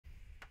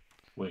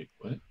Wait,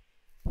 what?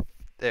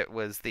 It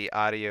was the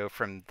audio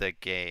from the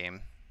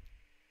game.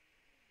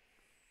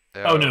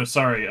 Oh Oh. no,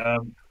 sorry.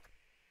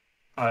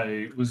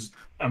 I was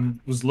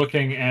was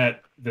looking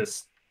at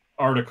this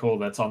article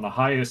that's on the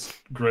highest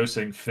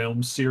grossing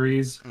film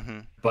series,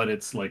 Hmm. but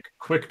it's like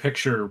Quick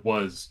Picture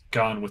was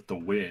Gone with the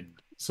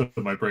Wind. So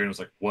my brain was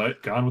like,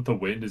 "What? Gone with the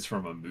Wind is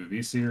from a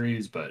movie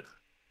series?" But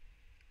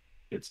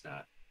it's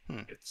not.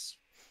 Hmm. It's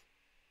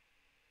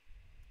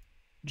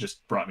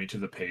just brought me to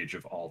the page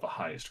of all the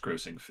highest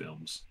grossing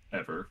films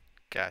ever.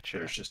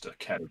 There's Gotcha. just a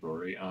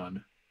category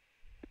on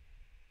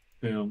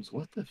films.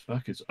 What the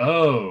fuck is?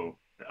 Oh,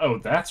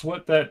 that's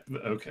what that.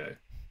 Okay.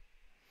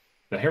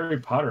 The Harry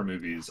Potter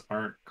movies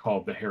aren't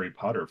called the Harry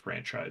Potter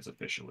franchise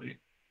officially.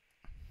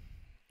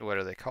 What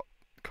are they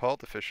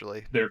called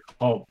officially? They're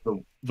called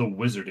the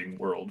Wizarding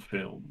World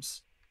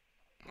films.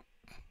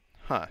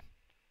 Huh.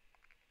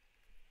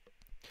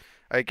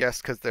 I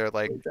guess because they're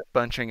like Wait,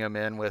 bunching them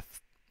in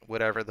with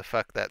whatever the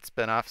fuck that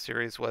spin-off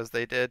series was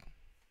they did.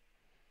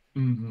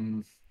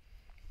 hmm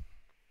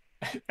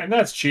And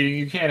that's cheating.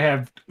 You can't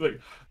have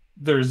like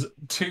there's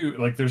two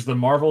like there's the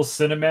Marvel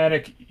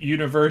Cinematic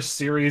Universe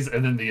series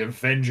and then the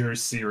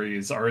Avengers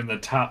series are in the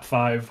top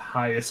five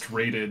highest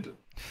rated,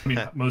 I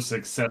mean most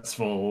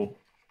successful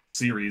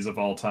series of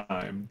all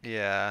time.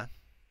 Yeah.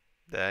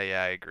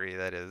 Yeah, I agree.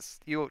 That is,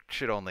 you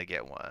should only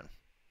get one.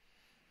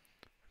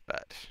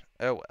 But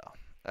oh well.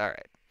 All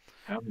right.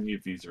 How many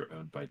of these are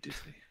owned by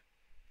Disney?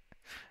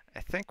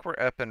 I think we're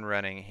up and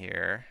running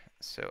here.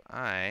 So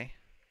I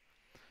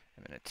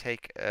am going to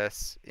take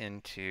us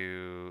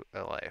into a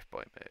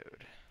lifeboy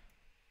mode.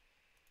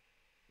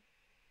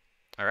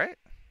 All right.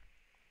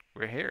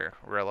 We're here.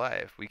 We're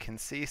alive. We can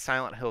see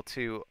Silent Hill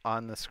 2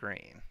 on the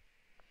screen.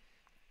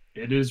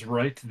 It is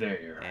right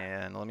there.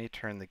 And let me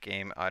turn the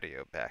game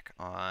audio back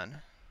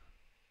on.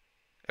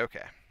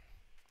 Okay.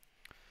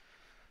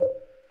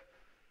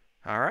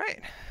 All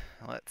right.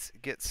 Let's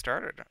get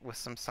started with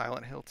some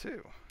Silent Hill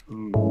 2.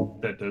 Ooh,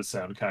 that does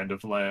sound kind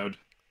of loud.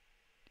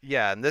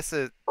 Yeah, and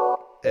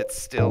it's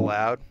still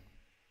loud.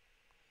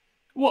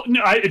 Well,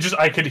 no,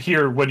 I could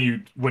hear when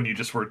you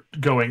just were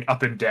going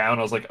up and down.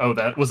 I was like, oh,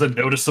 that was a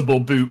noticeable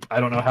boop. I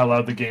don't know how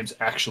loud the game's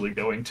actually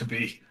going to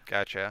be.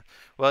 Gotcha.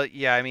 Well,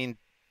 yeah, I mean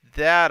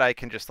that I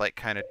can just like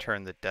kind of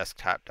turn the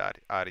desktop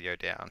audio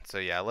down. So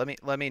yeah,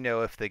 let me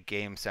know if the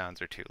game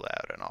sounds are too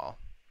loud and I'll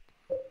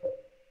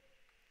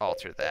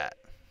alter that.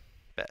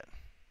 But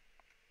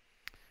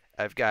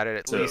I've got it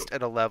at So least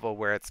at a level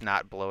where it's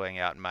not blowing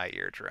out my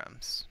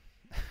eardrums.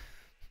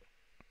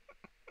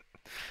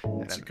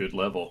 it's a And good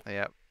level.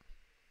 yep.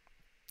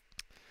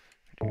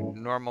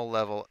 Normal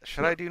level.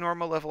 Should I do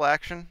normal level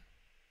action?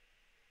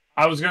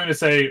 I was going to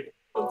say,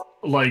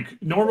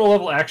 like, normal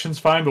level action's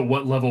fine, but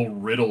what level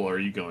riddle are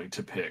you going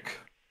to pick?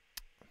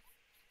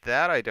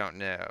 That I don't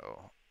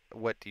know.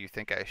 What do you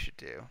think I should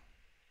do?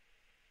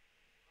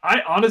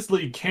 I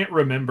honestly can't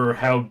remember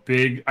how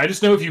big. I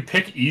just know if you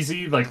pick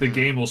easy, like the Hmm.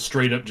 game will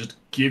straight up just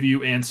give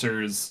you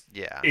answers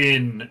Yeah.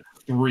 in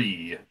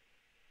three.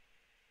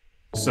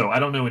 So I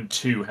don't know in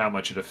two how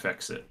much it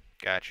affects it.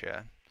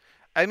 Gotcha.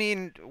 I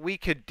mean, we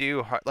could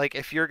do hard. Like,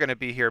 if you're gonna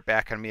be here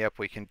backing me up,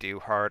 we can do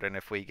hard. And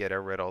if we get a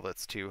riddle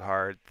that's too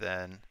hard,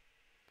 then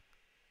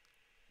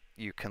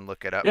you can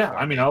look it up Yeah, for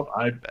I mean, me.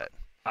 I But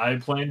I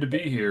plan to be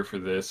here for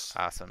this.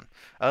 awesome.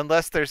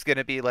 Unless there's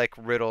gonna be like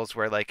riddles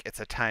where like it's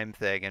a time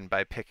thing, and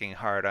by picking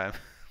hard, I'm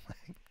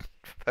like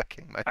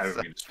fucking I would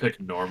myself. just pick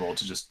normal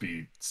to just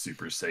be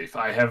super safe.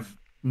 I have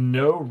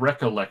no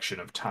recollection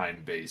of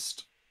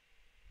time-based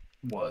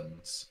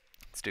ones.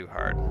 Let's do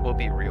hard. We'll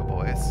be real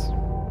boys.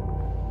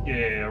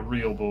 Yeah,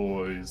 real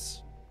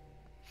boys.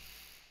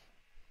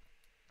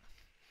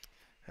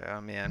 Oh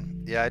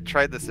man, yeah, I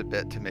tried this a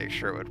bit to make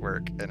sure it would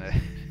work, and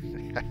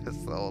it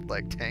has the old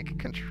like tank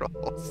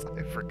controls.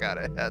 I forgot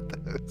I had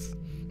those.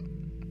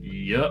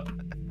 Yup.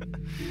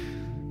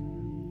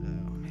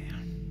 Oh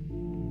man.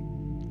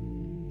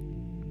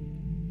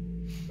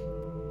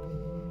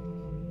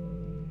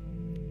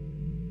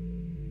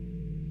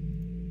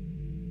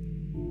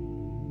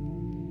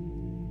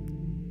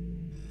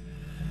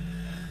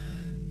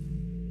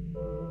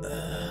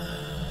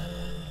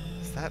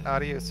 Is that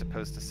audio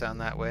supposed to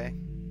sound that way?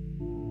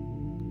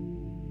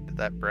 Did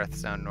that breath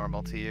sound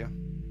normal to you?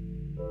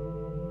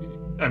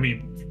 I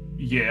mean,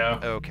 yeah,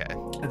 Okay.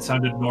 it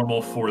sounded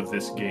normal for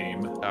this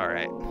game. All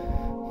right.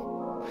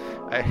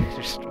 I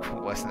just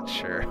wasn't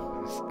sure. I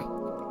was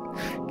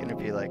gonna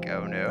be like,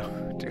 oh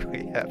no, do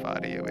we have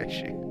audio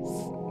issues?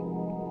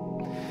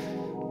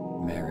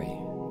 Mary,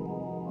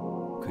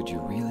 could you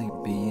really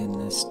be in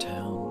this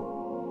town?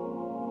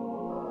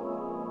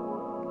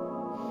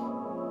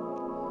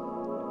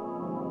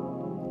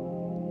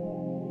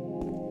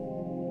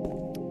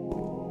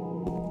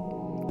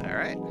 All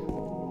right.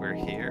 We're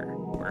here.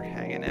 We're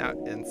hanging out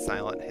in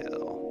Silent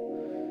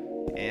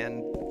Hill.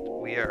 And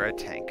we are a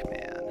tank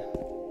man.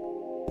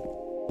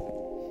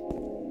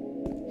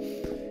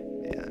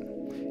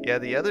 Yeah,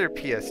 the other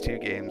PS2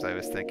 games I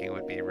was thinking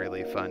would be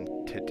really fun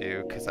to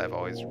do because I've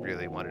always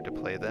really wanted to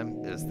play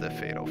them is the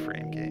Fatal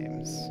Frame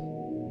games.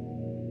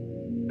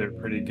 They're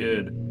pretty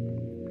good.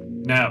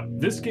 Now,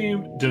 this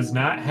game does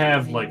not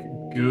have like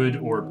good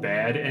or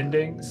bad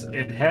endings.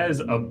 It has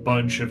a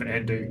bunch of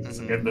endings,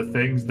 and the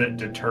things that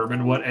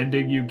determine what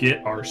ending you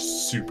get are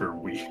super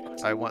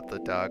weird. I want the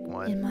dog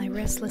one. In my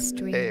restless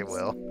dreams, Hey,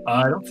 Will.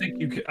 I don't think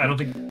you can. I don't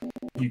think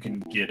you can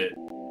get it.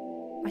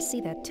 I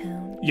see that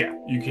town. Yeah,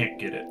 you can't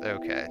get it.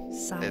 Okay.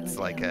 Silent It's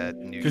like Hill. a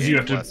new 'Cause you game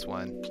have to- plus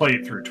one. Play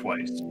it through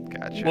twice.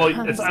 Gotcha. Well,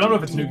 I don't know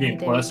if it's New Game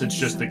Plus. It's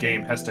just the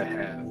game has to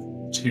have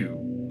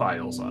 2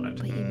 files on it.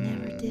 But you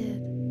never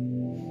did.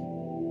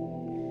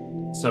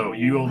 So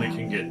you only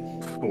can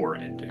get 4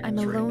 endings I'm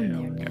right alone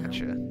now. there now.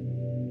 Gotcha.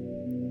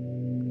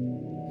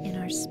 In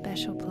our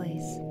special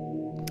place.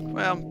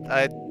 Well,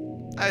 I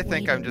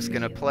think I'm Waiting just for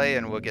gonna you. play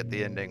and we'll get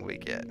the ending we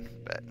get.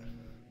 But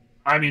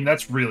I mean,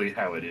 that's really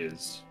how it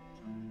is.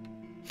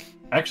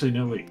 Actually,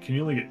 no, wait.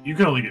 You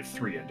can only get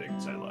 3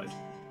 endings. I lied.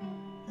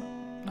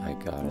 I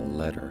got a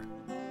letter.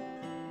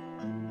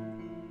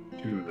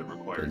 2 of them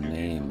require The New Game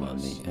name on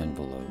Plus. the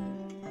envelope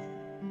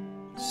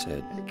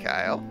said, hey,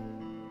 Kyle,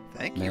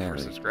 thank you for Mary.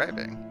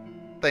 subscribing.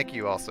 Thank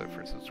you also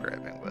for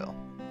subscribing, Will.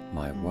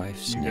 my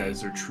wife's You name.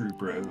 guys are true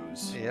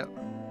bros. Yep.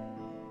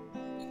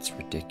 It's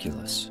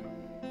ridiculous.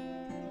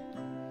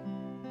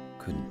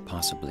 Couldn't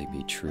possibly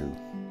be true.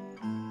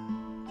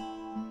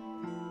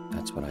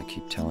 That's what I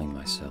keep telling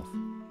myself.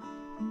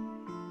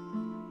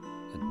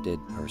 A dead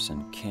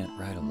person can't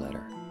write a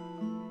letter.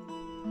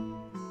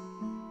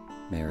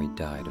 Mary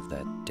died of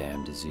that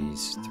damn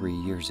disease 3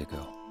 years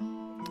ago.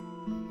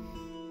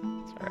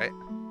 It's alright.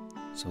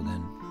 So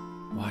then,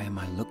 why am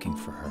I looking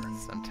for her?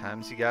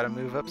 Sometimes you gotta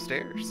move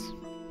upstairs.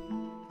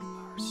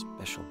 Our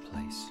special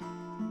place.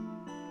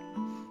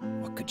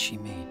 What could she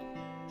mean?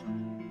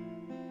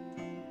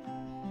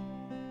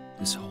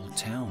 This whole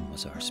town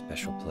was our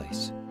special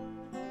place.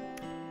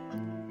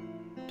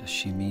 Does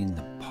she mean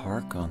the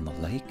park on the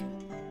lake?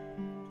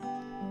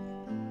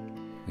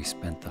 We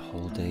spent the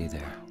whole day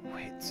there,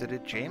 Wait, so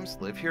did James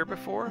live here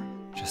before?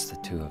 just the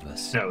 2 of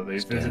us. No, they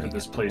staring visited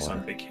this at the place on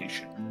water.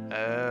 vacation.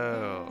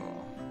 Oh,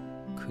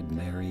 Could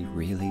Mary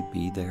really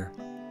be there?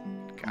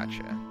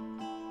 gotcha.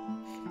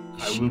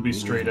 Is I she will be really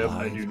straight up.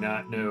 I alive? do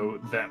not know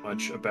that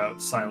much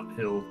about Silent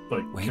Hill,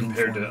 like Waiting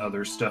compared for to me.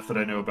 other stuff that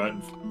I know about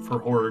for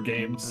horror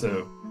games.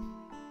 So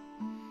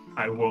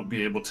I won't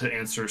be able to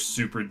answer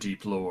super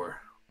deep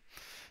lore.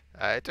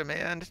 I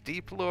demand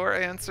deep lore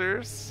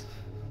answers.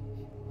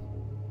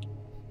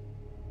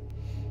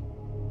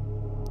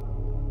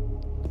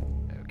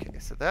 Okay,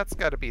 so that's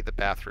got to be the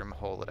bathroom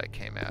hole that I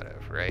came out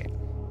of, right?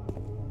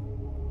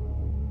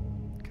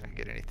 Can I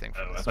get anything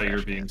from Oh, I this thought you were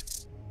trash being can?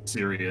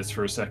 serious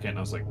for a second.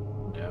 I was like,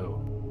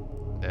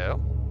 no.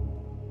 No.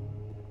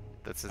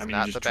 This is I mean, you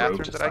not just the drove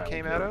bathroom to that I Silent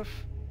came Hill. out of?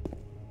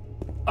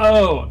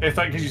 Oh,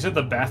 because you said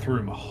the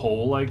bathroom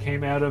hole I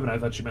came out of, and I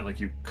thought you meant like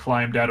you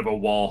climbed out of a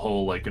wall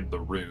hole, like in the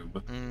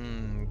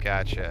room.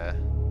 Gotcha.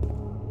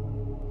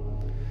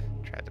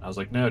 Tried to I was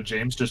like, no,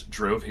 James just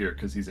drove here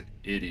because he's an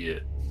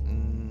idiot.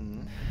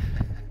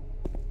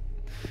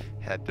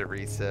 Had to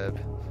resub.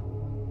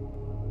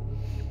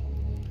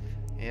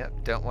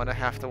 Yep, don't want to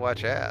have to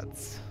watch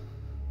ads.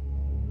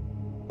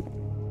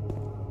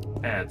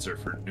 Ads are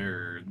for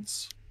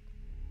nerds.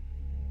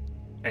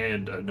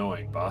 And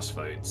annoying boss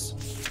fights.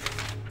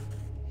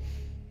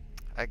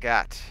 I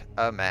got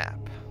a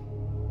map.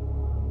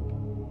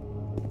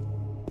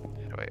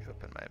 How do I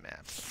open my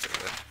map? Is it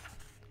with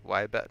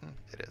Y button?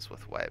 It is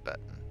with Y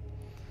button.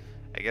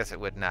 I guess it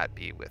would not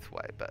be with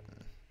Y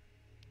button.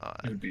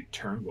 It would be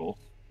Turnbull.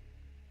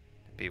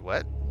 Be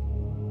what?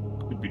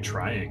 It would be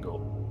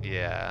Triangle.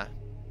 Yeah.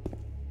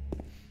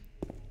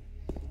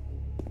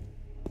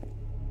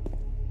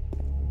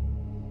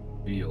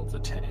 Feel the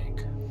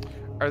tank.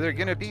 Are there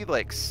gonna be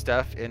like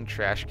stuff in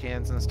trash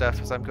cans and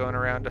stuff as I'm going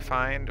around to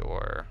find,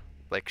 or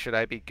like should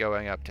I be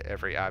going up to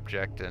every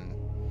object and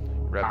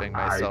rubbing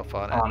myself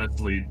on it?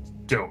 Honestly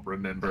don't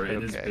remember.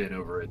 It has Okay. been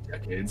over a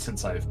decade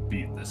since I've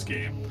beaten this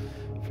game.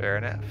 Fair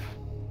enough.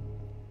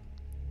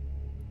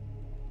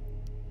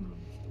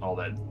 All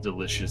that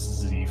delicious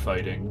Z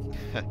fighting.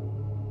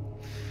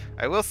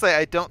 I will say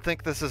I don't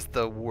think this is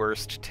the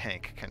worst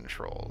tank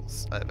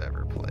controls I've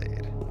ever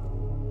played.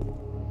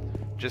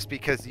 Just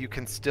because you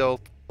can still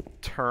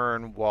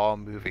turn while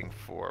moving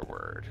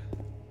forward.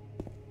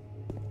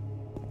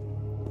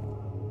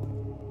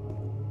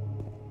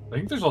 I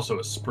think there's also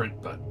a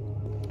sprint button.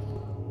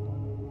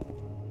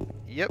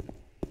 Yep.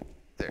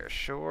 There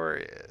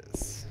sure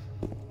is.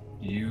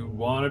 You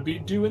want to be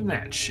doing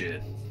that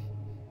shit.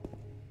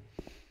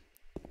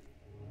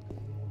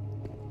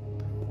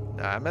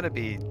 No, I'm gonna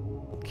be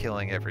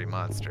killing every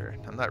monster.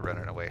 I'm not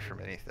running away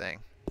from anything.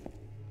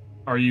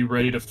 Are you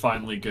ready to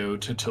finally go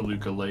to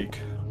Toluca Lake?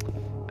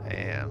 I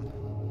am.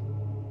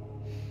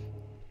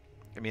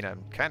 I mean,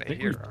 I'm kind I of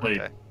think here, we've aren't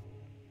played I?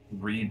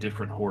 3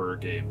 different horror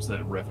games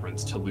that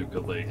reference Toluca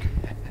Lake.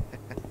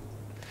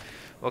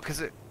 Well,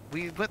 because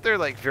we went there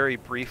like very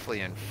briefly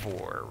in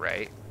 4,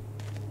 right?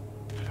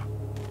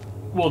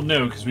 Well,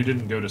 no, because we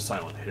didn't go to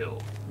Silent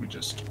Hill. We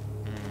just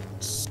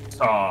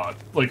saw,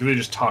 like, they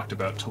just talked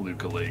about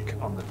Toluca Lake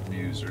on the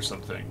news or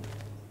something.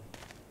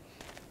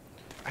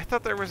 I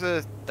thought there was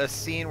a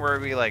scene where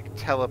we like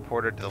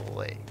teleported to the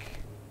lake.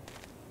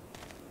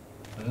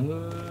 Let me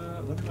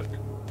look.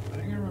 I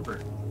can't remember.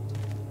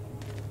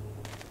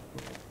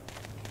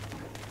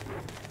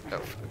 Oh,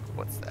 fuck,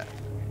 what's that?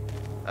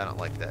 I don't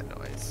like that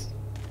noise.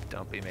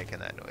 Don't be making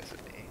that noise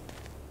at me.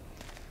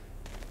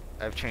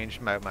 I've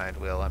changed my mind,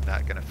 Will. I'm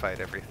not gonna fight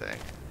everything.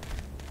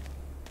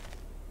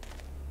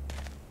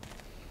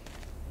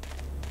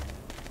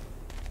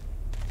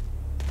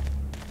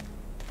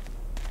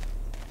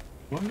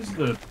 What was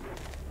the...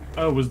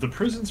 Oh, was the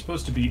prison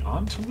supposed to be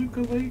on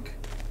Toluca Lake?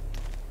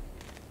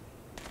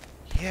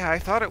 Yeah, I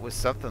thought it was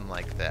something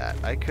like that.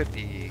 I could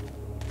be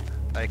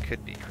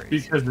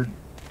crazy. Because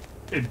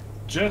it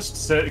just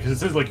said... Because it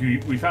says, like,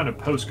 we found a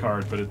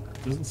postcard, but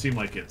it doesn't seem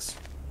like it's...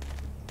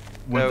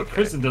 When the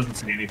prison doesn't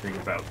say anything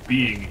about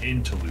being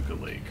in Toluca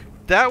Lake.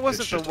 That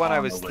wasn't the just one I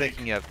on was the lake.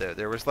 thinking of, though.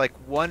 There was, like,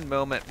 one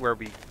moment where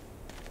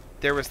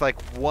there was,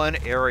 like, one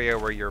area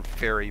where you're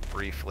very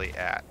briefly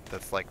at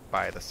that's, like,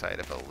 by the side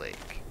of a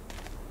lake.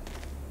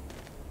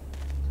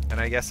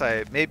 And I guess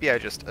maybe I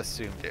just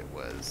assumed it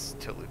was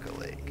Toluca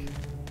Lake.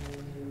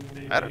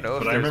 I don't know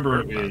if there's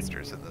bird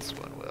monsters in this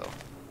one, Will.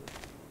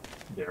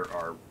 There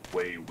are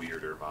way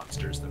weirder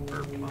monsters than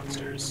bird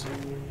monsters.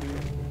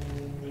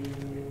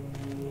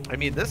 I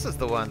mean, this is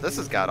the one, this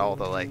has got all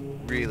the, like,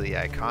 really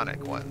iconic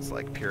ones,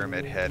 like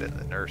Pyramid Head and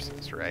the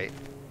nurses, right?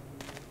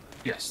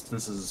 Yes,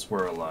 this is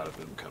where a lot of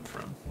them come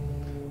from.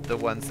 The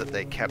ones that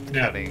they kept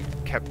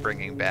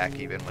bringing back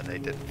even when they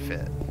didn't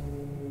fit.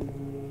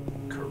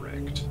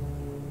 Correct.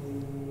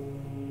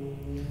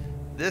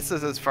 This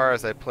is as far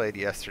as I played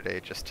yesterday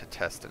just to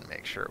test and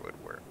make sure it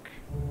would work.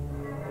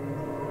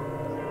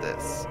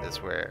 This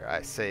is where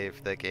I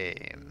save the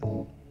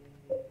game.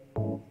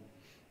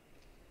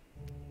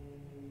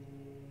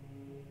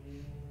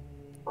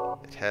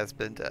 It has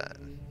been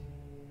done.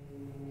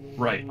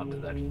 Right, onto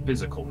that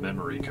physical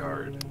memory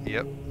card.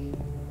 Yep.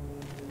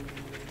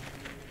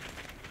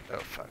 Oh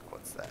fuck,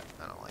 what's that?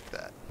 I don't like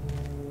that.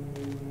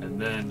 And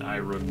then I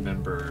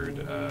remembered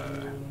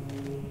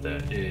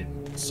that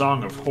in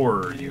Song of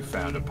Horror you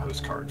found a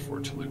postcard for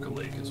Toluca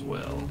Lake as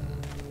well.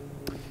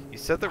 You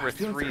said there were I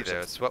feel like three there's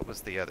though, so what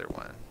was the other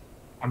one?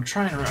 I'm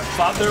trying to remember. I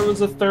thought there was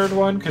a third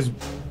one, because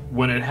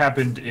when it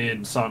happened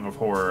in Song of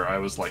Horror, I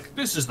was like,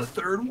 this is the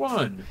third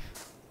one!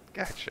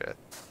 Gotcha.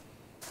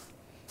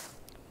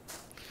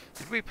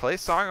 Did we play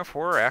Song of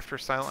Horror after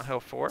Silent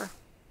Hill 4? I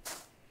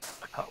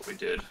thought we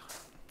did.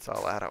 It's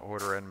all out of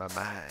order in my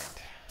mind.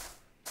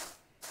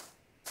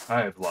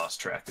 I have lost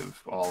track of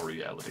all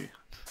reality.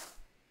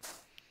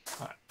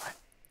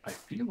 I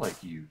feel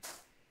like you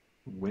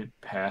went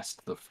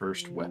past the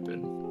first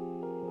weapon.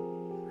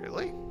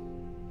 Really?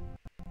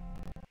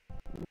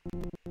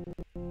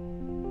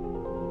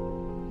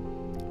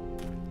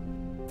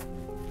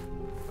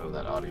 Oh,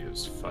 that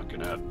audio's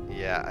fucking up.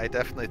 Yeah, I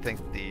definitely think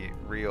the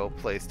real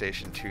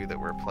PlayStation 2 that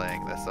we're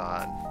playing this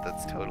on,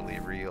 that's totally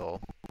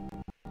real,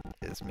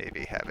 is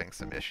maybe having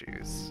some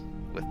issues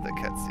with the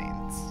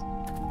cutscenes.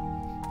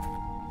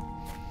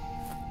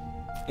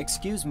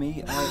 Excuse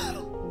me,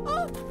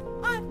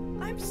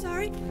 I'm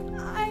sorry.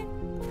 I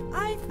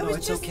No, was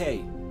it's just...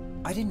 okay.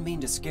 I didn't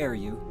mean to scare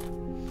you.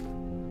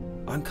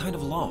 I'm kind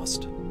of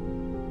lost.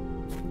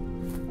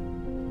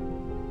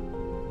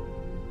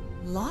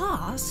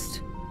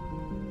 Lost?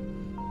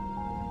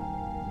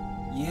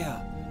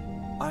 Yeah.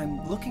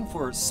 I'm looking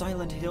for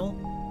Silent Hill.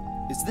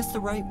 Is this the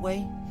right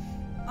way?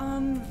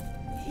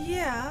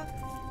 Yeah.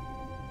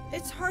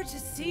 It's hard to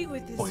see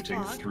with this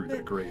Pointing fog, through the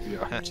but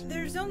graveyard.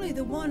 there's only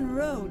the one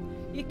road.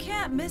 You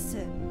can't miss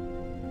it.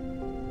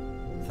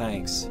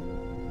 Thanks.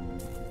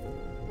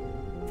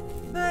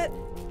 But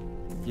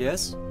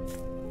Yes?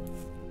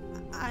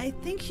 I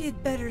think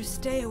you'd better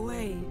stay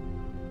away.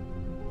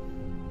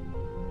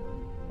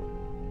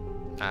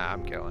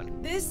 I'm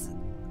going. This,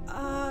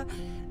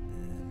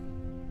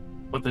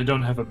 But they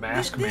don't have a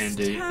mask This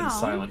mandate in town-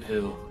 Silent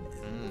Hill.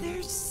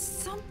 there's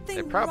something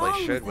They probably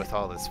wrong should with with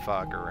all this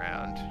fog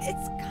around.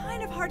 It's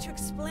kind of hard to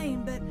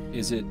explain, but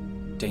Is it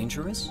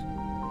dangerous?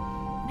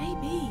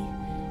 maybe.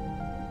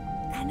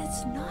 And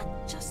it's not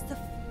just the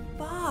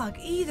fog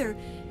either.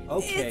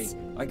 Okay, It's...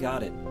 I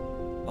got it.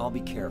 I'll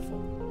be careful.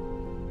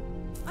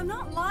 I'm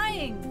not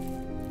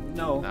lying.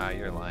 No, Nah,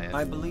 you're lying.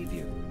 I believe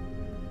you.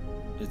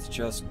 It's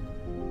just...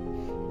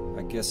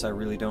 I guess I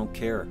really don't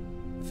care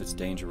if it's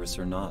dangerous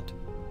or not.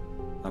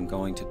 I'm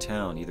going to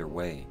town either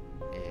way.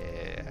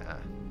 Yeah.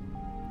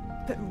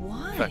 But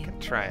why? Fucking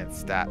try and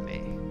stop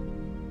me.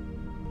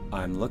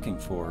 I'm looking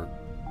for...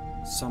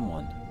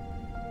 someone.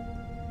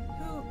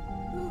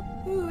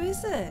 Who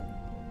is it?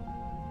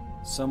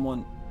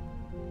 Someone...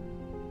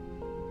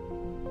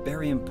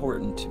 very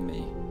important to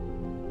me.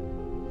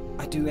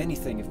 I'd do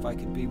anything if I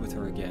could be with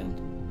her again.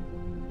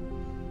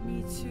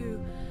 Me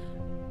too.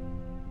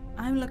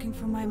 I'm looking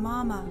for my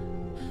mama.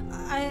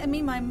 I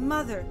mean my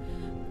mother.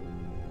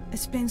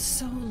 It's been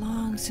so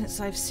long since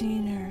I've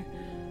seen her.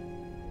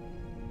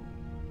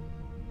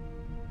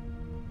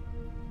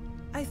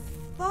 I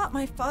thought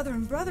my father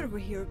and brother were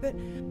here, but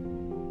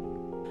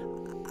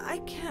I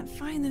can't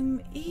find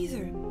them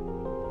either.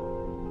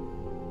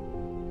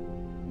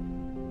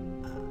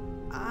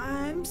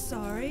 I'm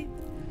sorry.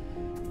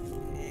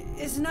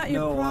 It's not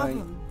your No,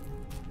 problem.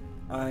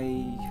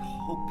 I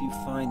hope you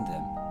find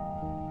them.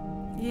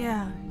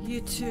 Yeah,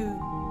 you too.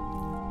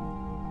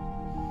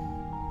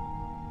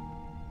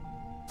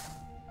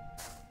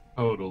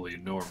 Totally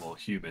normal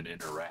human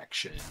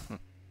interaction.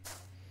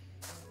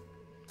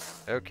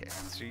 Okay,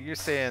 so you're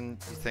saying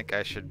you think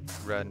I should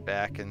run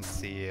back and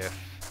see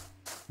if...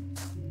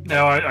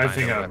 No, I Find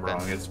think a I'm weapon.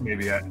 wrong. It's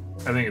maybe I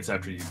think it's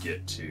after you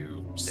get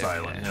to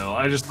Silent Okay. Hill.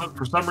 I just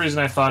for some reason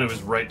I thought it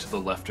was right to the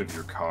left of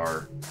your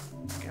car,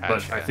 but I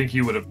Gotcha. think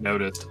you would have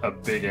noticed a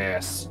big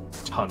ass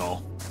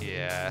tunnel.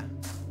 Yeah.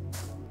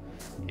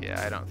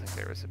 Yeah, I don't think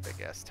there was a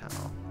big ass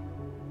tunnel.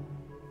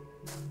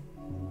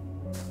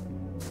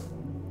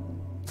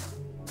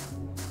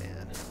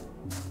 Man.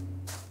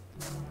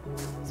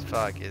 This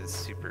fog is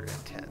super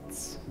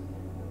intense.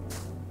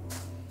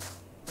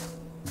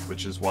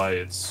 Which is why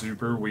it's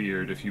super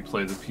weird if you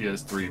play the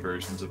PS3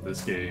 versions of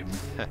this game.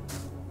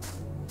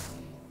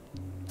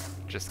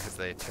 Just because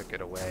they took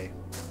it away.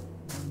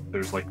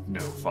 There's like no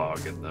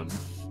fog in them.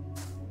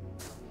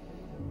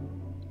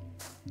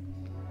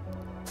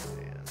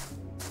 Man.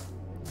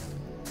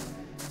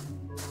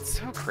 It's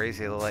so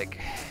crazy, like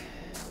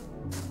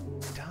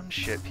dumb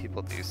shit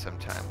people do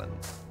sometime when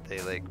they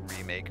like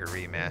remake or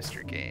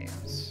remaster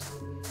games.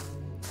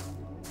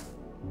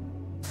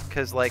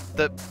 Cause like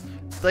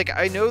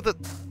I know that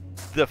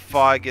the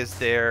fog is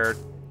there.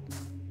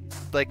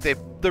 Like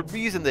the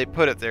reason they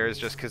put it there is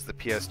just because the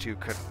PS2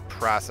 couldn't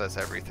process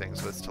everything,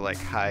 so it's to like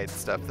hide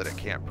stuff that it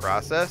can't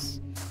process.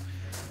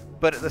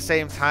 But at the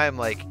same time,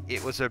 like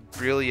it was a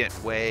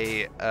brilliant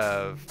way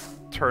of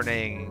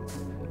turning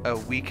a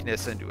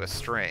weakness into a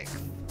strength.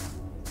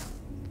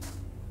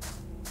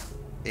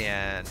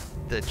 And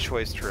the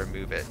choice to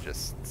remove it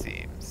just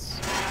seems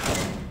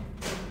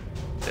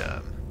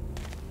dumb.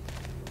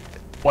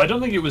 Well, I don't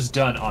think it was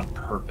done on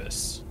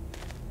purpose.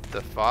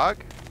 The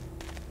fog?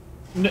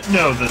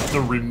 No,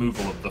 the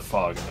removal of the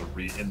fog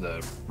in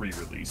the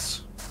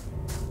re-release.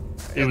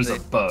 It And was they, a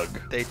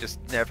bug. They just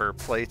never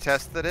play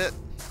tested it.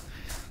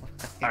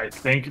 I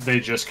think they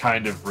just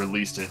kind of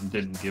released it and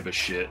didn't give a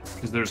shit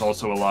because there's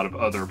also a lot of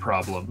other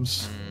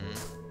problems.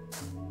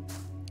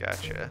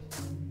 Gotcha.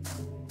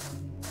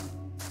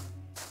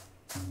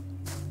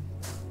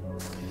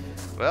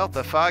 Well,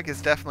 the fog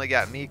has definitely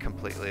got me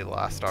completely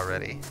lost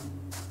already.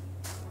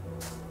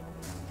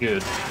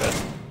 Good.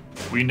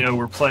 We know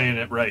we're playing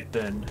it right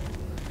then.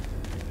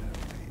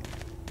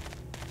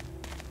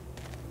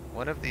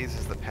 One of these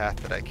is the path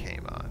that I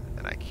came on,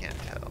 and I can't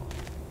tell.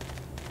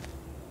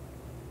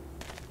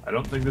 I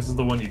don't think this is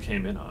the one you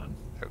came in on.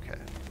 Okay.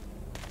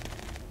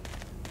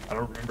 I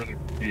don't remember there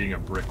being a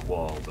brick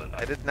wall, but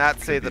I did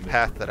not say could the be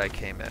path that I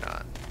came in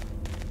on.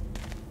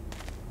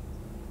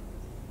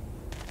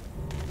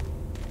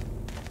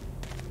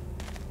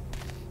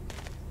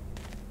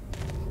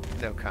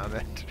 No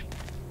comment.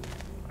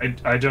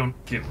 I don't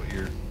get what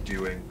you're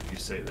doing when you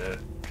say that.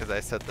 Because I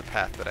said the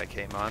path that I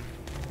came on.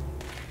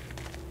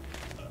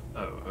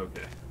 Oh,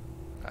 okay.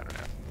 I don't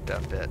know.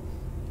 Dumb bit.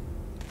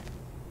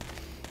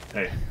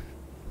 Hey,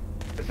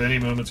 if any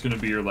moment's gonna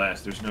be your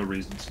last, there's no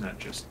reason to not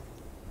just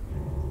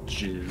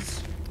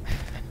jizz.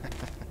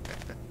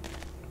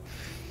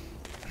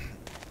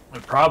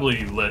 I'd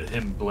probably let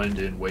him blend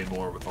in way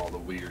more with all the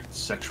weird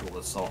sexual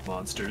assault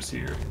monsters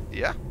here.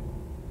 Yeah.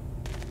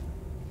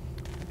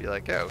 Be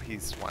like, oh,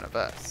 he's one of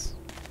us.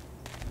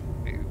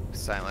 New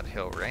Silent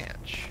Hill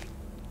Ranch.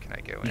 Can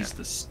I go in? He's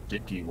the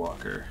sticky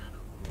walker.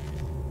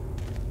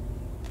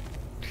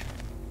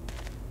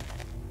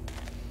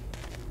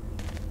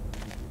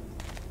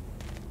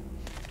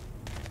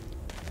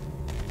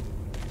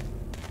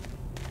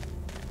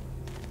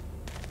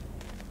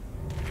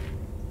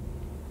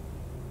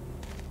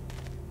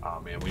 Oh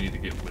man, we need to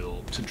get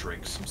Will to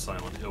drink some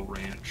Silent Hill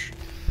Ranch.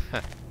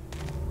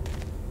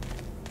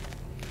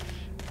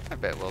 I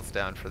bet Will's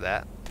down for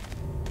that.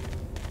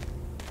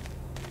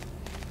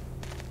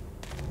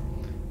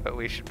 But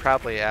we should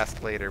probably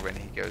ask later when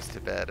he goes to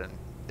bed and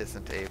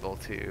isn't able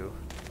to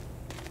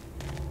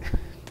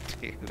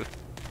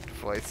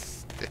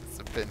voice his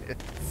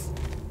opinions.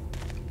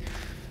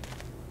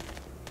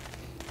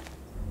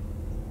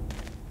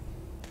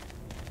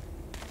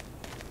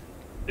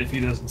 If he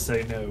doesn't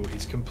say no,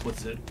 he's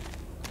complicit.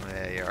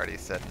 Yeah, he already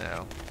said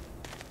no.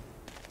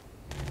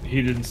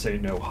 He didn't say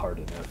no hard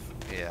enough.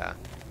 Yeah.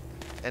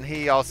 And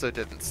he also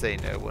didn't say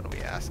no when we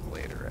asked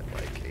later at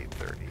like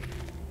 8:30.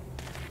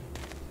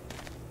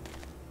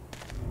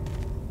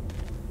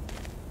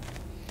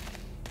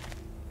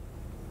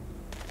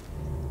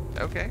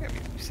 Okay, I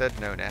mean, you said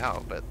no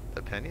now, but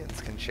opinions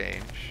can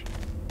change.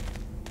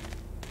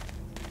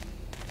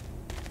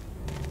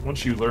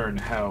 Once you learn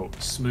how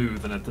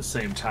smooth and at the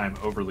same time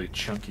overly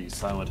chunky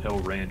Silent Hill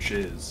Ranch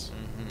is,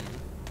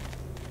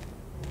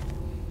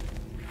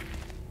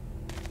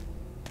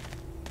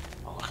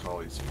 oh, look at all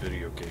these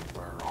video game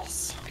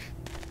barrels.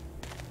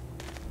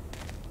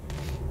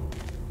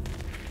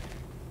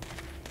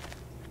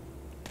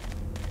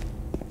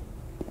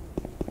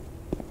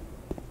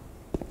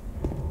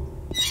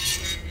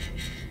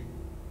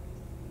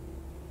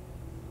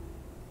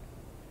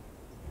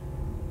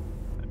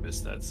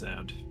 that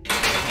sound.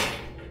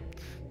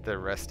 The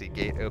rusty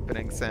gate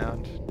opening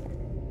sound.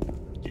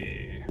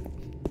 Yeah.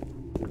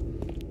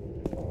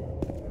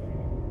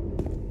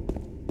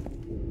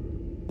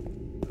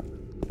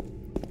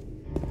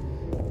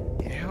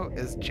 You know,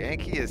 as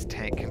janky as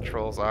tank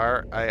controls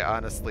are, I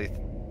honestly,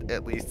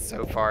 at least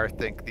so far,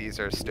 think these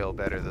are still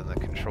better than the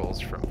controls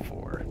from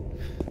 4.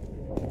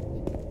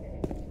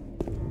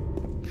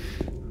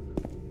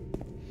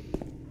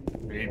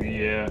 Maybe,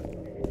 yeah.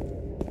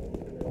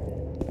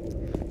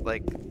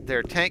 Like,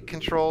 they're tank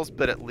controls,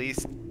 but at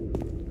least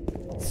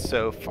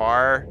so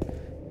far,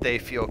 they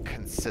feel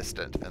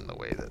consistent in the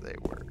way that they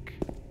work.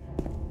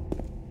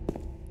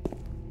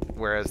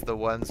 Whereas the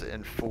ones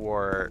in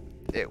 4,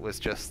 it was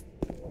just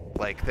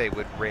like they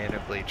would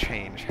randomly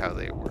change how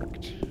they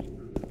worked.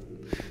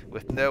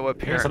 With no I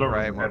guess I apparent don't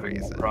rhyme remember or having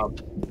that reason.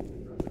 problem.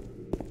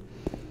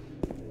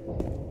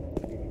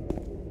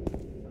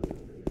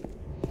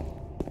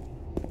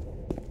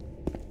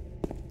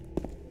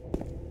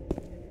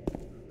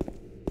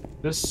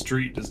 This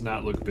street does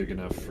not look big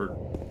enough for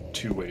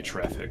two-way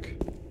traffic.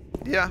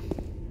 Yeah,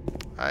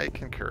 I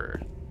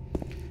concur.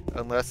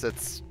 Unless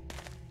it's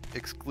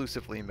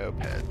exclusively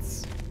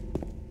mopeds.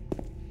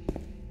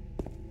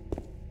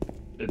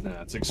 No,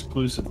 it's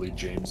exclusively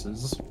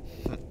James's.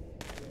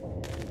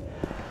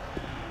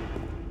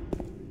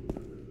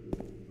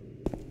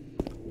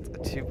 It's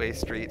a two-way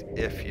street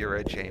if you're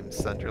a James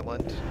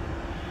Sunderland.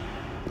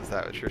 Is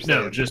that what you're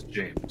saying? No, just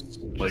James.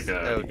 Like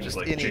just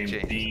like any James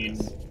Dean,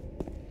 James.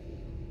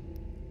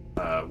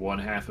 one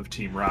half of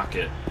Team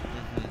Rocket.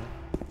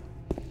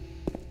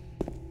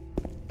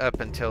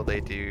 Up until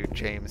they do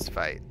James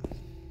fight.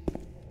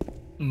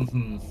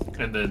 And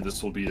then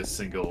this will be a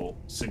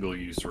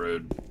single-use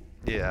road.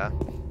 Yeah.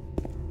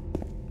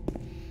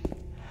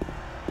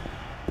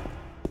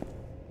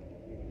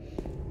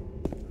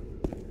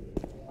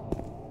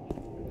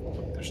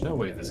 There's no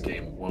way this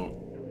game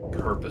won't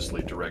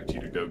purposely direct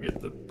you to go get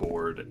the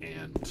board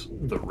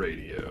and the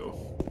radio.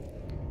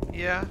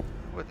 Yeah,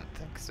 wouldn't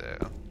think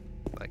so.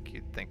 Like,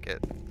 you'd think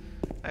it...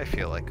 I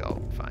feel like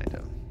I'll find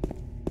him.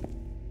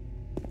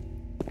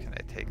 Can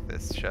I take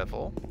this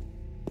shovel?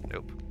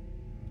 Nope.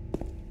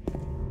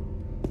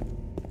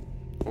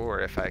 Or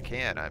if I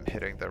can, I'm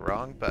hitting the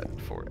wrong button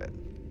for it.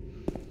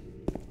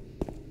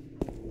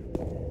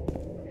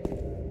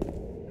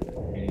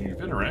 You've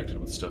interacted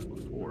with stuff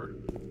before.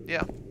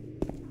 Yeah.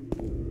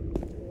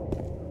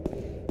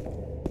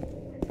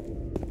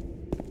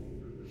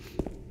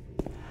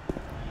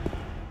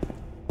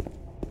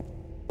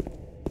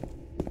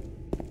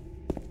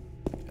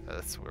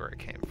 That's where it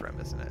came from,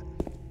 isn't it?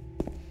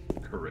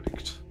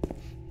 Correct.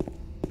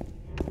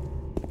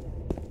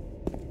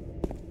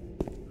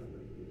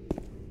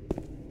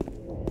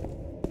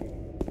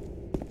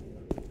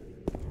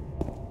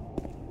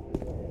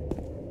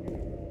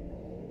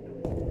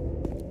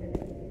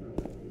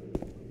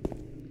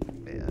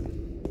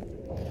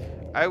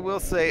 I will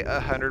say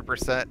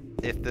 100%,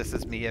 if this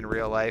is me in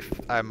real life,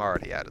 I'm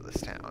already out of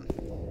this town.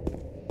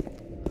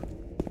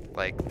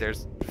 Like,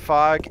 there's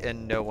fog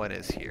and no one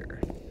is here.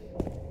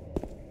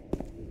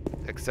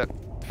 Except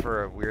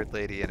for a weird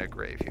lady in a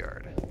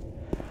graveyard.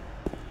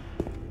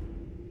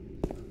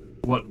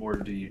 What more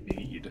do you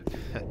need?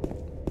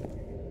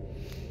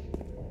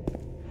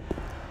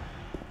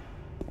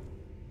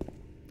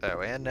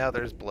 Oh, and now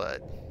there's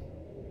blood.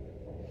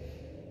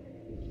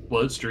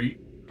 Blood Street.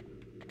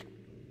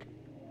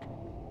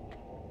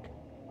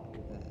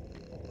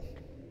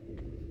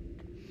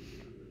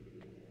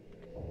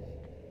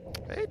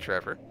 Hey,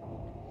 Trevor.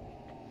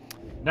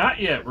 Not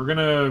yet. We're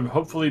gonna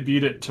hopefully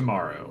beat it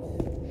tomorrow.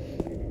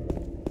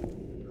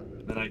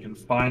 Then I can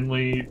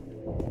finally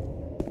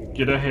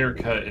get a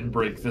haircut and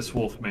break this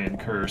Wolfman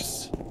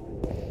curse.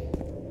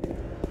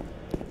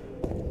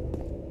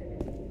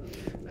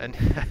 And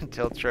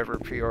until Trevor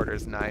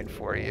pre-orders 9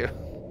 for you.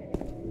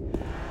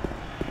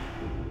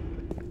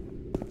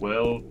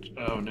 Well,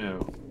 oh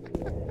no.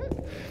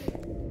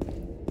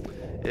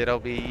 It'll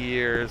be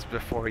years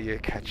before you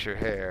cut your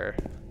hair.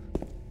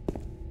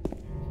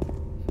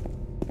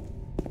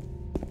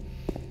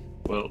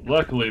 Well,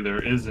 luckily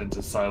there isn't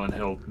a Silent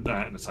Hill,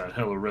 not a Silent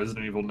Hill, a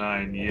Resident Evil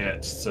 9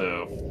 yet,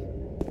 so...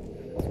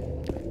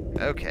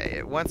 Okay,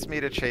 it wants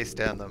me to chase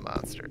down the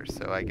monster,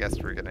 so I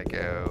guess we're gonna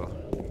go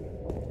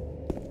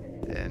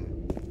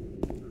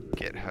and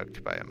get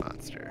hugged by a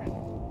monster.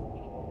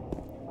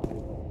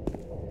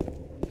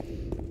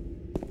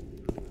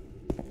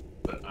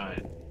 But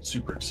I'm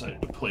super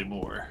excited to play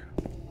more.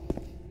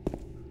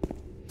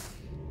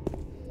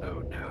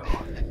 Oh no.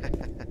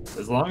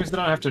 As long as I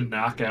don't have to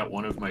knock out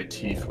one of my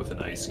teeth with an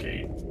ice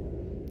skate.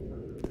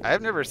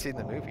 I've never seen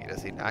the movie.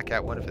 Does he knock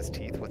out one of his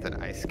teeth with an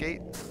ice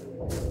skate?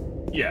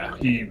 Yeah,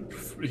 he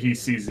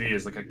sees me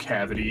as like a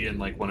cavity in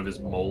like one of his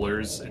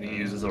molars, and he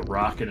uses a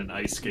rock and an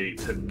ice skate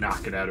to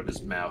knock it out of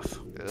his mouth.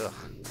 Ugh.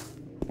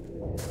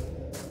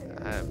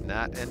 I'm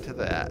not into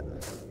that.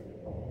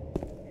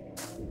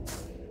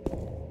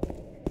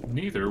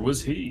 Neither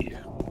was he.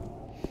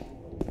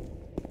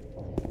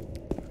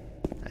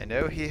 I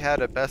know he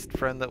had a best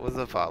friend that was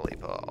a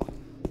volleyball.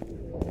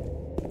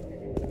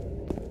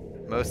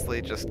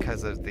 Mostly just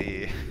because of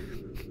the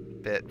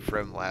bit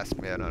from Last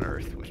Man on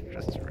Earth, which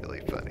was just really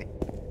funny.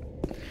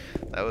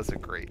 That was a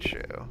great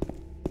show.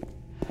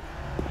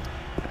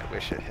 I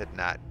wish it had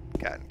not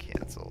gotten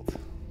canceled.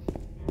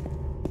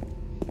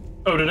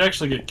 Oh, did it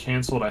actually get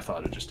canceled? I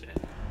thought it just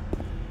ended.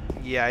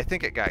 Yeah, I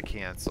think it got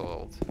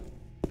canceled.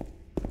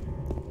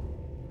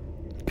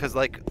 Because,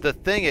 like, the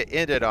thing it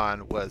ended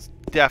on was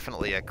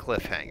definitely a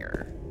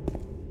cliffhanger.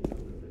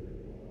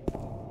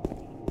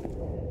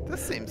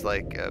 This seems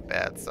like a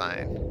bad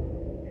sign.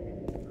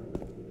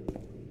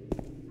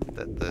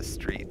 That the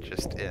street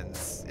just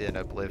ends in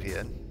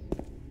oblivion.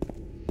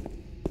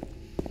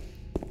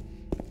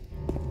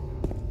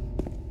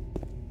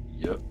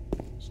 Yep.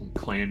 Some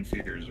clan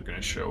figures are gonna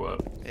show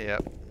up.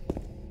 Yep.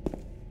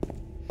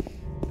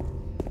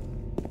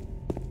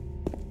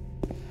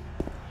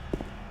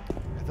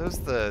 Are those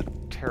the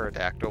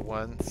pterodactyl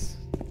ones?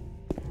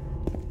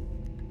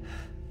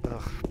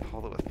 Ugh,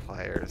 pull it with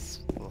pliers.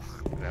 Ugh,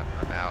 no,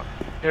 I'm out.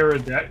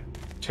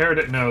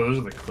 No, those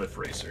are the cliff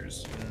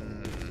racers.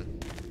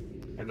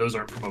 And those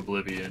aren't from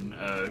Oblivion.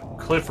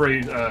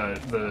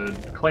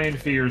 The clan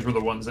fears were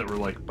the ones that were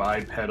like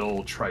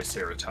bipedal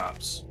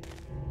triceratops.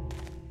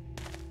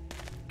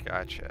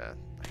 Gotcha.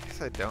 I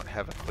guess I don't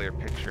have a clear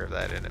picture of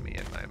that enemy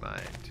in my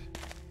mind.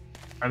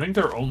 I think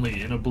they're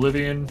only in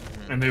Oblivion,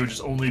 and they would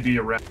just only be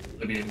around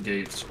Oblivion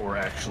gates or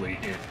actually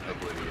in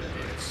Oblivion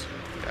gates.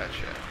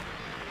 Gotcha.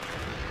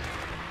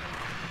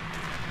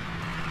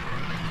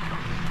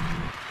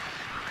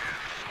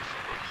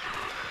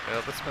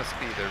 Well, this must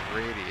be the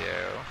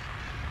radio.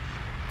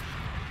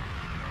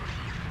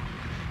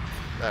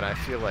 And I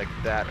feel like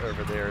that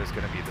over there is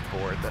going to be the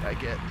board that I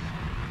get.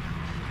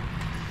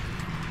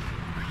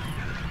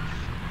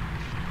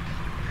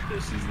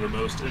 This is the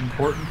most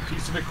important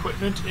piece of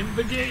equipment in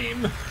the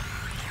game.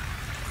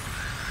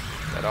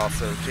 But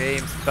also,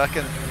 James,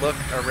 fucking look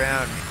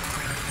around,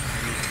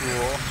 you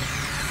fool.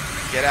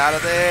 Get out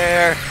of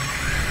there!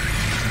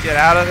 Get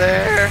out of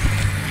there!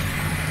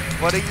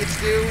 What are you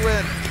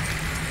doing?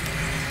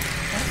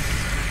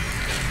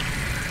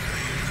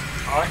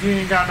 Oh, he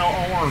ain't got no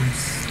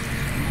arms.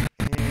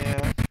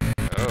 Yeah.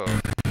 Oh.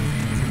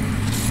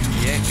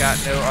 He ain't got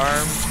no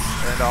arms,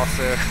 and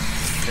also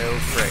no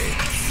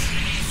brakes.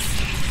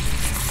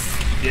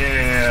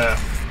 Yeah.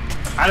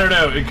 I don't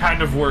know, it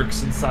kind of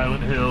works in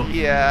Silent Hill.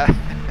 Yeah.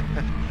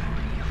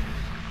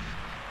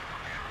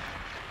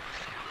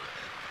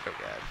 Oh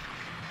god.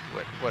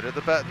 What are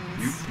the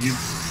buttons?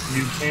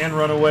 You can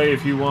run away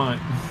if you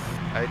want.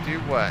 I do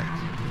what?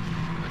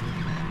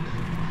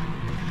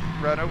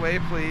 Run away,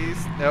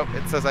 please. Nope,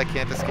 it says I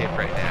can't escape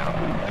right now.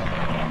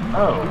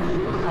 Oh.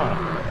 Huh.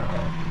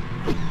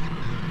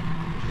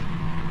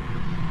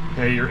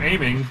 Okay, you're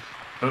aiming.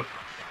 Oh.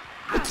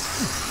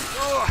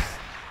 Oh.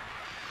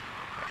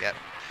 I got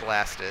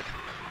blasted.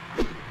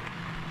 You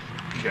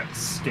got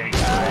skanked.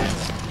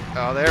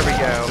 Oh, there we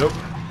go. Nope.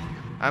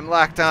 I'm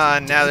locked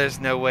on. Now there's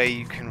no way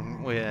you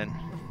can win.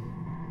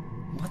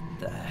 What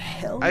the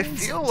hell? I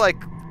is feel it?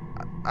 like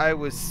I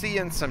was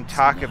seeing some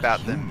talk not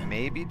about them human.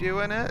 maybe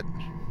doing it.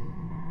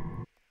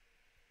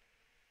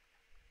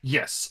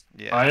 Yes.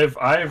 Yeah.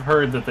 I've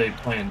heard that they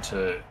plan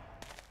to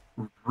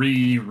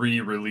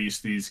re-release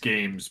these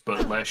games,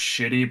 but less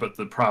shitty. But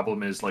the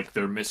problem is, like,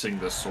 they're missing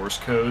the source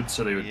code,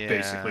 so they would Yeah.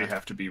 basically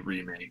have to be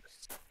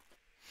remakes.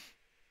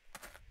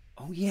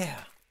 Oh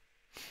yeah.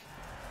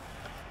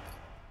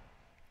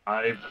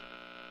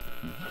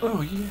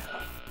 Oh yeah.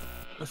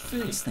 A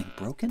thing This thing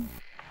broken?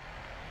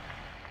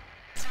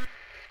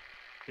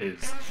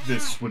 is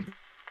this would be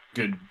a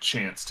good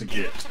chance to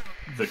get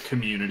the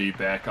community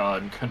back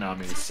on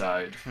Konami's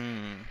side.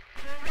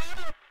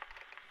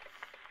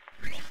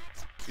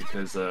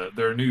 Because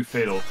their new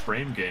Fatal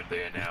Frame game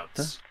they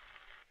announced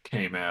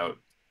came out,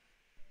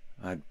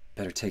 I'd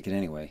better take it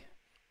anyway.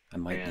 I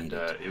might and need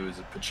it. it was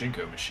a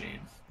pachinko machine.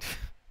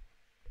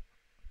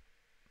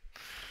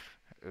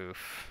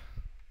 Oof.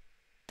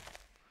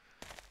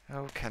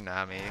 Oh,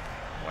 Konami.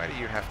 Why do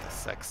you have to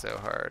suck so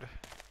hard?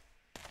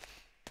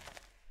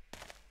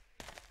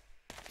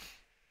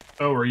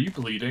 Oh, are you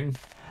bleeding?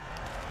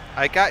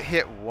 I got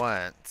hit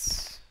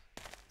once.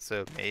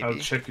 So maybe. I'll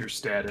check your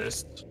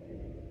status.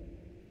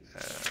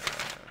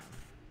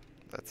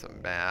 That's a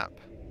map.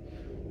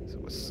 So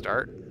we'll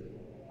start.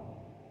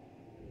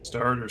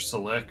 Start or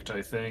select,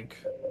 I think.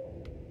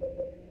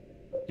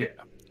 Yeah.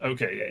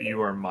 Okay, yeah,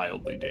 you are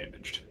mildly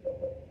damaged.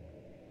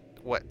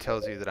 What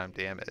tells you that I'm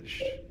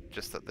damaged?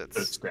 Just that The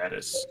that's...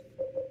 status.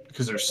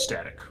 Because they're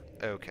static.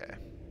 Okay.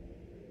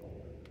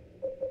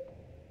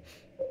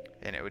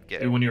 And it would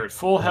get... And when you're at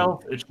full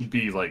health, it should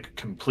be like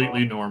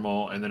completely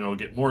normal, and then it'll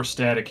get more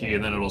staticky,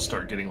 and then it'll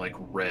start getting like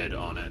red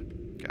on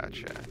it.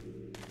 Gotcha.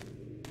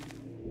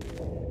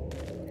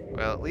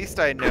 Well, at least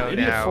I know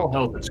Maybe at full now...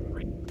 health it's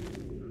green.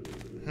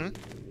 Hmm?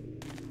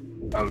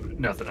 Oh,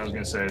 nothing. I was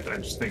gonna say, I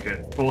just think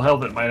at full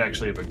health it might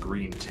actually have a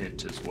green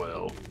tint as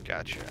well.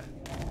 Gotcha.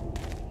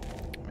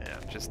 Yeah,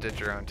 just did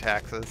your own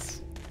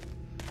taxes.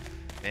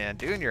 Man,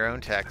 doing your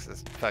own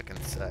taxes fucking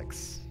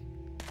sucks.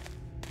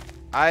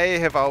 I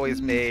have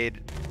always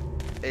made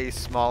a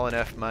small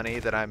enough money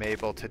that I'm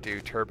able to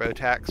do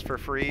TurboTax for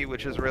free,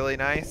 which is really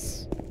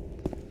nice.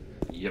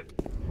 Yep.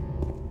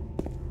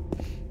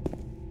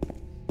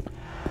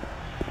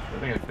 I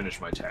think I finished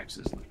my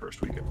taxes in the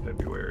first week of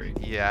February.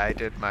 Yeah, I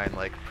did mine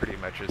like pretty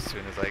much as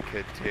soon as I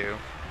could too.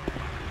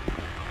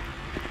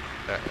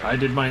 I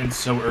did mine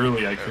so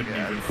early I couldn't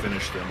yeah. even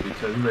finish them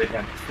because they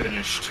hadn't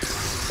finished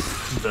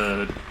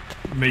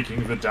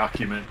making the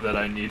document that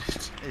I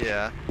needed.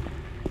 Yeah.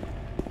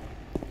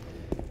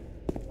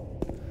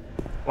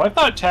 Well, I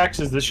thought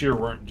taxes this year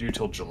weren't due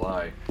till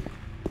July.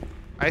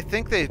 I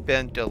think they've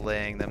been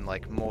delaying them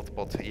like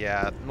multiple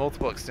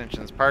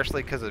extensions,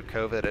 partially because of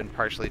COVID and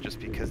partially just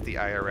because the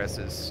IRS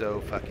is so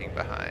fucking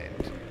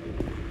behind.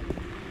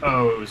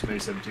 Oh, it was May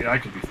 17th. I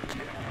could be...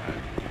 Yeah,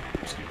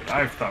 I'm stupid.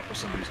 I thought for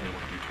some reason they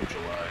weren't due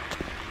till July.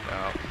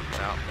 No.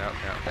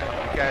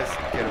 You guys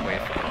get away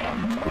from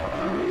me.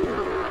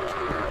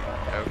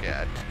 Oh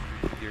god.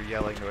 Your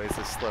yelling noise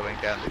is slowing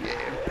down the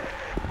game.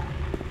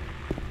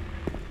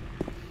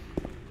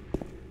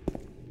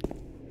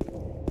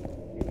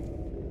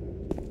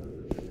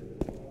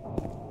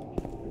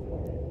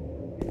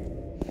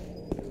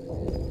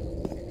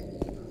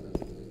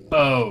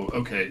 Oh,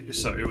 okay.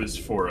 So it was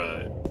for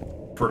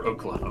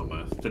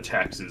Oklahoma. The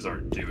taxes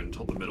aren't due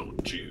until the middle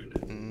of June.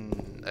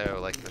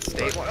 Oh, like the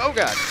state one? Oh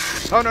god!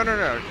 Oh no!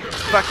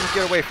 Fucking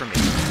get away from me!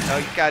 Oh,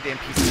 you goddamn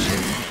piece of shit!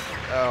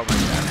 Oh my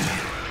god!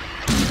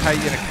 How are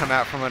you gonna come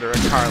out from under a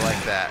car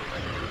like that?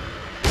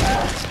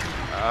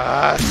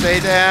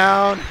 Stay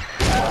down!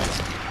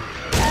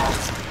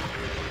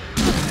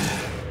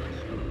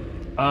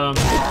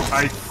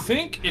 I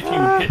think if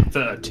you hit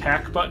the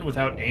attack button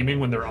without aiming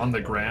when they're on the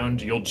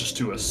ground, you'll just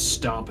do a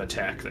stomp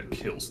attack that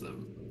kills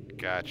them.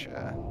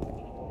 Gotcha.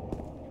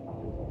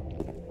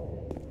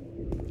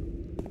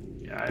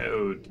 Yeah, I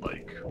owed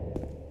like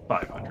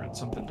 $500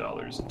 something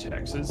in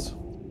taxes.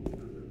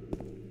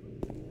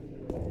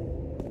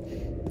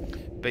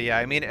 But yeah,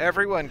 I mean,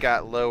 everyone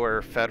got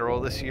lower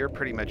federal this year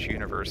pretty much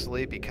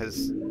universally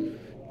because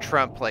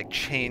Trump like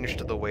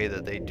changed the way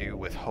that they do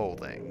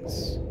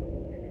withholdings.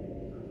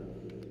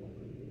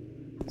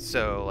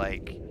 So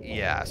like,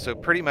 yeah, so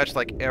pretty much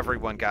like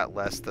everyone got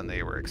less than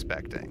they were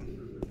expecting.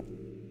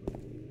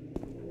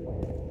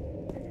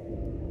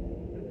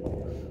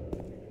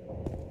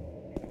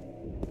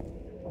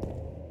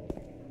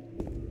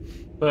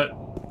 But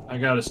I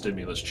got a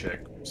stimulus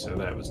check, so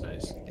that was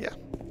nice. Yeah.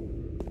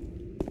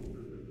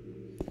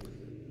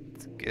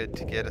 It's good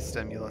to get a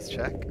stimulus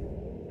check.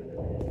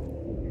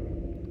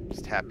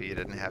 Just happy you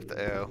didn't have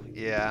to owe.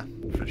 Yeah,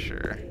 for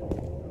sure.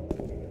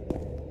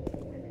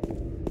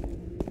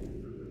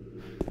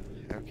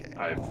 Okay.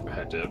 I've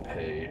had to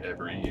pay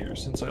every year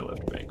since I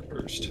left Bank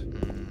First.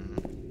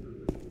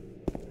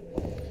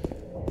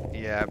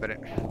 Yeah, but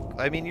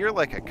I mean, you're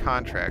like a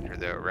contractor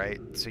though, right?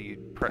 So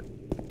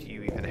do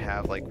you even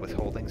have like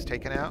withholdings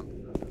taken out?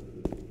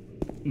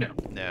 No.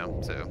 No,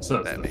 so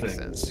So that that's the makes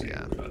thing. sense.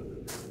 Yeah.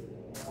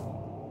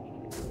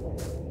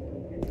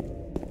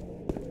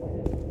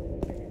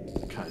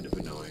 Kind of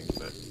annoying,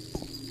 but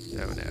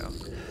Oh no.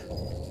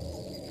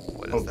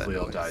 What is hopefully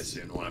that I'll die noise?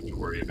 soon. Won't have to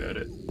worry about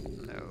it.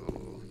 No.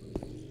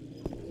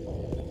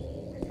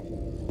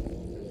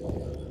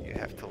 You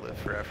have to live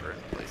forever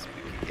and play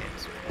spooky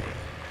games with me.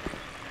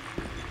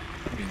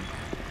 I mean,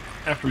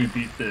 after we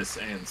beat this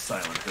and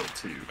Silent Hill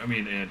 2,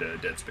 and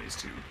Dead Space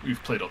 2,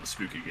 we've played all the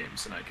spooky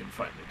games and I can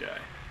finally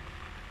die.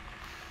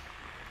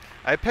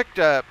 I picked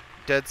up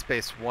Dead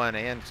Space 1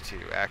 and 2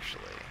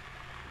 actually.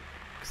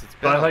 'Cause it's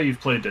been But I thought you've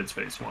played Dead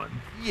Space 1.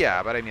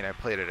 Yeah, but I mean I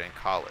played it in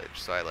college,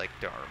 so I like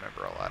don't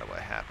remember a lot of what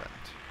happened.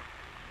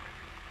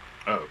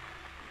 Oh.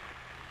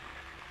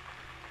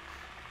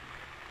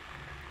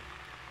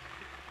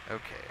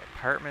 Okay,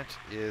 apartment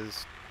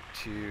is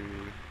to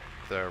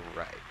the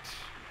right.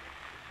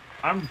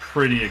 I'm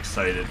pretty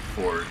excited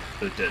for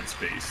the Dead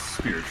Space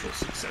spiritual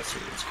successor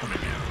that's coming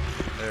out.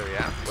 Oh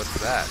yeah, what's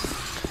that?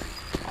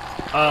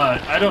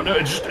 I don't know.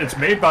 It's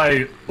made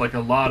by like a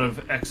lot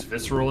of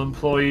ex-Visceral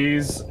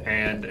employees,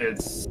 and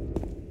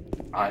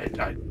I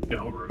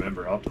don't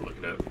remember. I'll have to look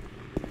it up.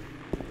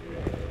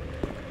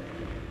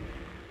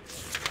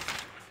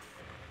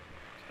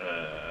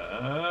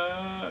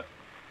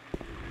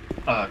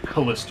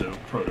 Callisto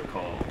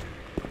Protocol.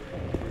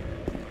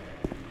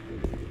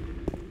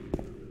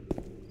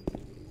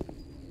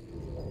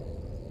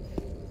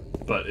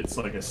 But it's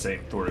like a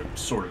same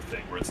sort of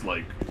thing where it's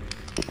like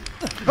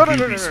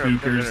goofy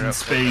spookers in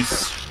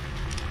space.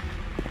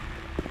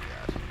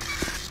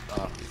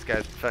 God. These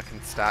guys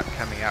fucking stop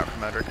coming out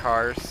from under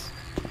cars.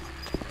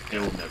 It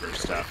will never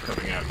stop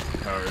coming out of the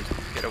cars.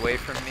 Get away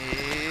from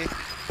me.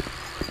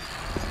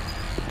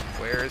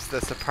 Where is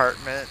this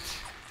apartment?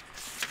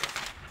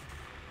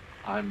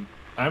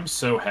 I'm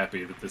so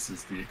happy that this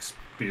is the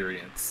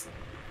experience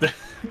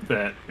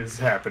that is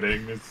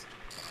happening.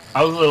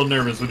 I was a little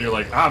nervous when you're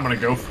like, I'm gonna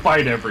go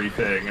fight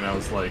everything, and I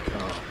was like,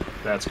 oh,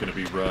 that's gonna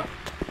be rough.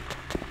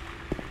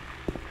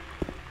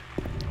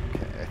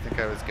 Okay, I think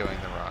I was going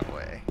the wrong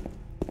way.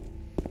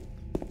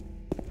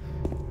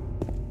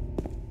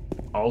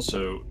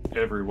 Also,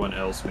 everyone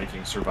else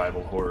making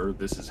survival horror,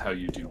 this is how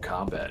you do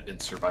combat in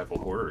survival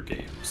horror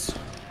games.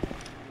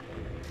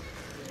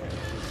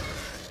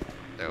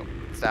 Nope.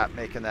 Stop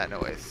making that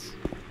noise.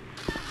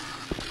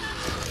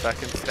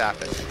 Fucking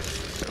stop it.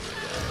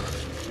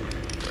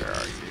 Where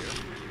are you?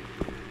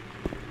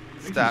 I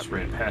think Stop. you just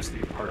ran past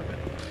the apartment.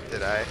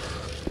 Did I?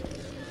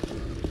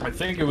 I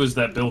think it was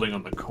that building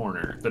on the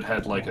corner that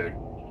had like a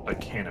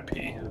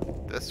canopy.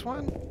 This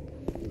one?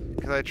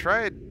 Because I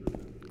tried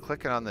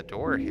clicking on the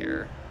door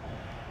here.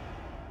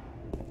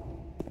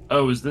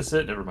 Oh, is this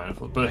it? Never mind.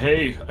 But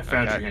hey, I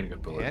found Okay. your handgun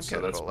bullets, so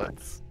Handgun that's fine.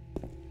 bullets.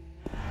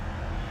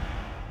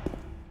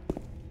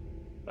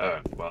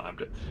 Well, I'm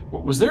dead.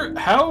 Was there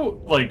how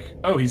like?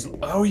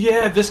 Oh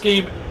yeah, this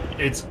game.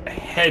 Its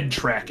head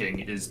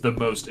tracking is the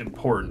most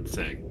important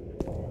thing.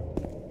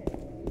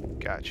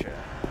 Gotcha.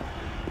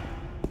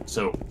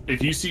 So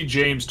if you see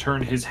James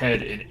turn his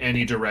head in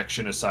any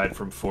direction aside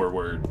from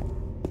forward,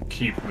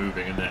 keep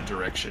moving in that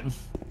direction.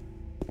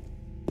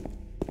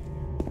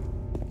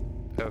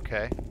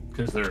 Okay.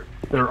 Because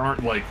there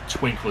aren't like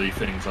twinkly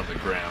things on the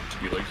ground to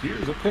be like,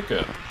 here's a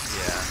pickup.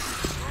 Yeah.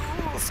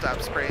 Well, stop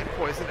spraying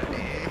poison at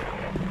me.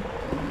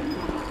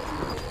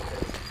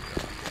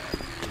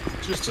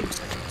 Just some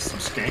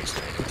skank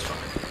stank. It's fine.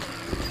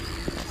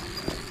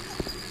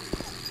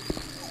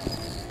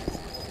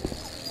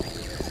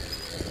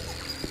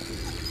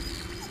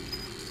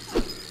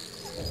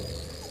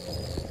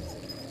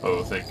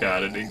 Oh, thank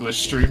God, an English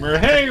streamer.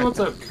 Hey, what's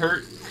up,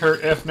 Kurt?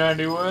 Kurt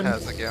F91.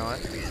 How's it going?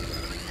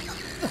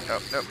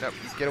 Nope, nope, nope.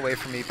 Get away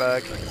from me,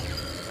 bug.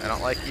 I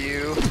don't like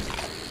you.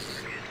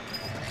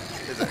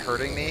 Is it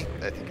hurting me?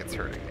 I think it's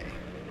hurting me.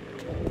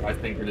 I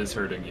think it is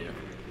hurting you.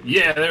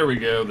 Yeah, there we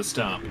go, the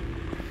stomp.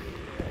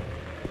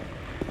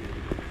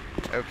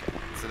 Okay,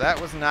 so that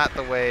was not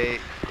the way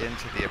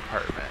into the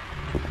apartment.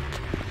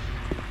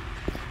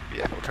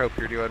 Yeah, we hope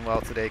you're doing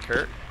well today,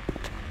 Kurt.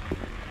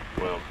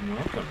 Welcome.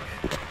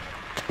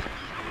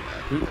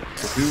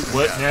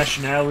 What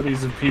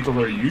nationalities of people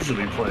are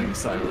usually playing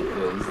Silent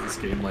Hill? Is this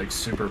game like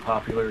super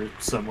popular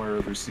somewhere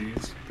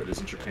overseas that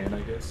isn't Japan, I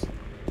guess?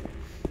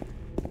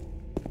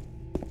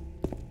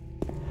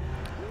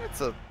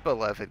 It's a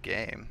beloved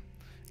game.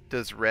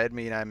 Does red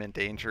mean I'm in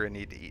danger and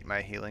need to eat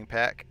my healing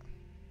pack?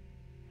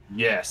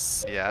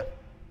 Yes. Yeah.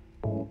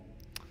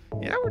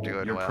 Yeah, we're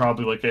doing You're well.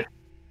 probably like a...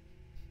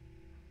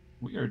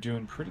 We are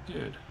doing pretty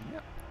good.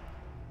 Yep.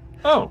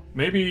 Oh,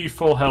 maybe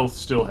Full Health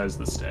still has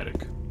the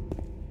static.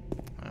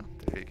 Well,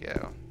 there you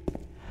go.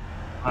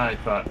 I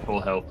thought Full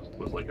Health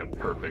was like a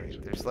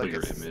perfect There's like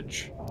clear a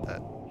image. A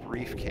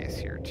briefcase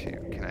here too.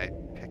 Can I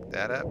pick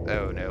that up?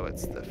 Oh no,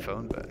 it's the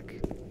phone book.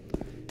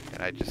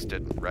 And I just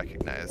didn't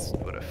recognize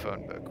what a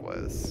phone book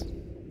was.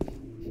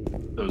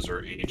 Those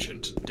are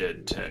ancient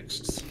dead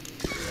texts.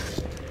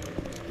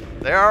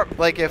 There are,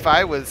 like, if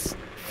I was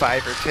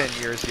 5 or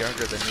 10 years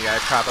younger than me, I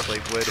probably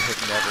would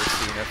have never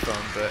seen a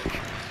phone book.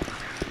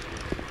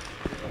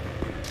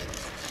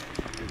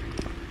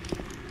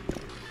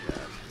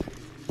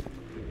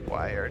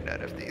 Why are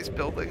none of these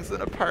buildings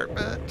an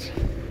apartment?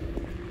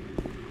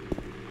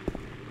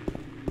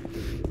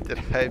 Did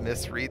I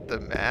misread the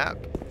map?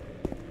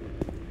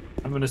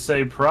 I'm gonna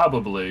say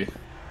probably.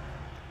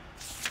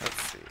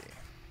 Let's see.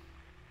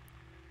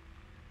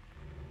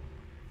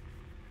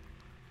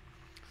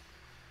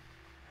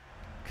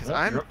 Because Well,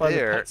 I'm you're up by the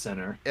there, pet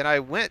center. and I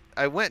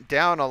went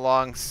down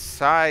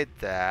alongside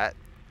that.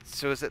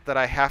 So is it that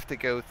I have to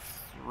go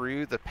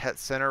through the pet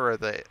center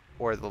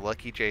or the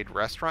Lucky Jade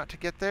restaurant to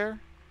get there?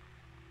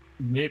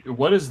 Maybe,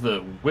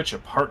 which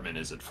apartment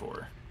is it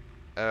for?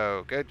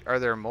 Oh, good. Are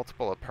there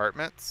multiple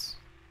apartments?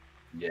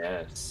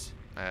 Yes.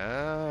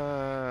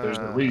 Oh. There's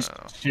at least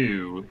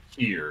 2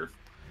 here.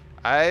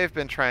 I've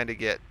been trying to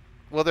get...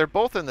 Well, they're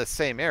both in the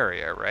same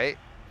area, right?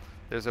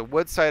 There's a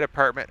Woodside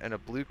apartment and a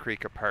Blue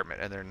Creek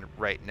apartment, and they're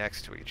right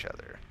next to each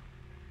other.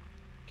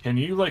 Can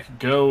you, like,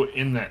 go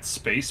in that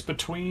space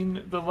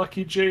between the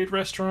Lucky Jade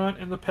restaurant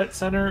and the pet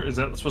center? Is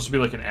that supposed to be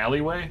like an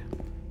alleyway?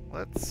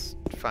 Let's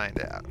find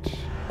out.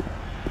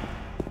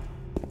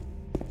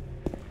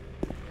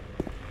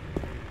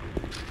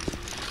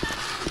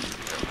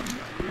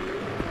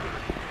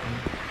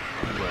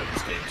 I'm glad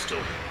this game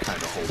still kind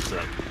of holds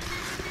up.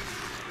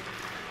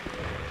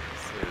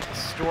 So there's a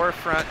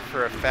storefront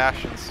for a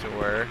fashion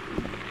store.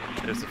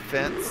 There's a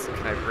fence.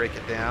 Can I break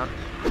it down?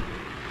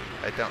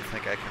 I don't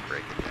think I can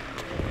break it down.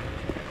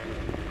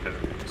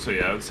 So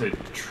yeah, I would say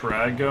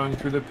try going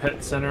through the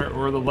pet center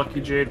or the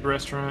Lucky Jade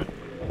restaurant.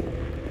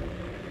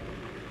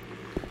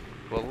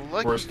 Well,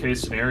 look. Worst case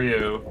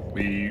scenario,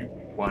 we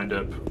wind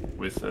up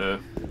with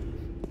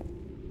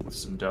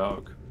some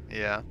dog.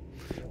 Yeah.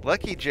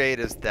 Lucky Jade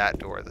is that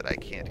door that I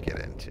can't get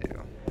into.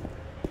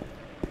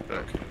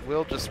 But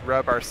we'll just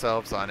rub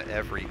ourselves on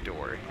every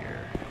door here.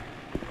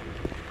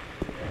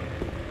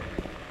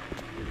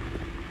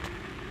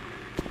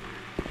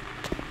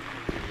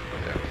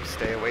 So,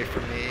 stay away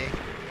from me.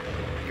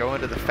 Go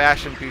into the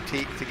fashion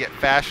boutique to get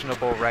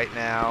fashionable right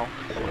now.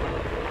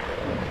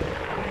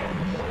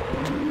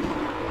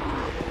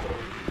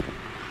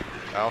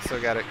 I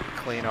also gotta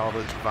clean all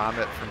the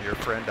vomit from your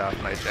friend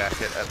off my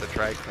jacket at the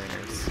dry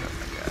cleaners. Oh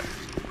my god.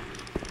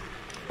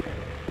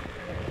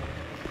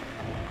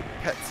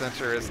 Pet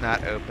Center is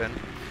not open.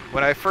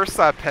 When I first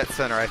saw Pet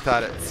Center, I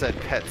thought it said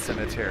Pet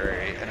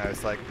Cemetery, and I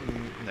was like,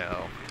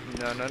 no.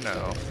 No, no,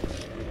 no.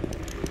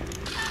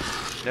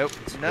 Nope,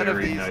 none of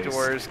these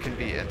doors can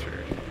be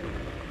entered.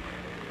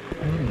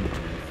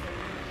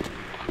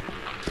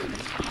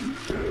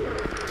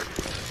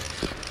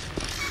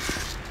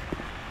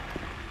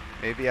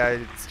 Maybe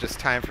it's just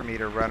time for me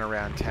to run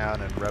around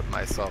town and rub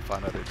myself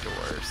on other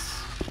doors.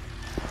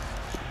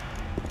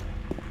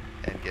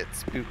 And get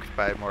spooked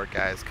by more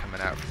guys coming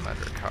out from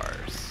under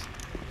cars.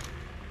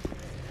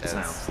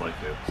 Sounds like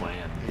a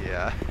plan.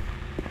 Yeah.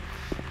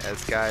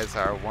 As guys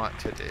are wont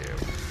to do.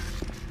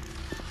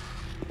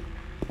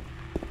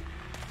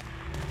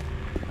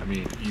 I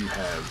mean, you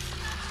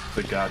have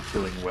the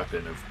god-killing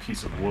weapon of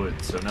piece of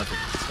wood, so nothing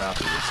can stop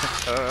you.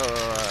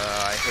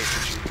 Oh, I hate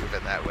that you move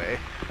in that way.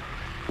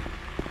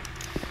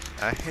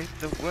 I hate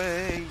the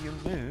way you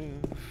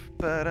move.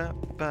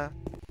 Ba-da-ba.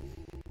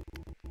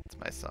 It's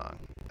my song.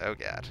 Oh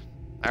god.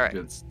 Alright.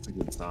 It's a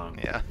good song.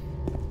 Yeah.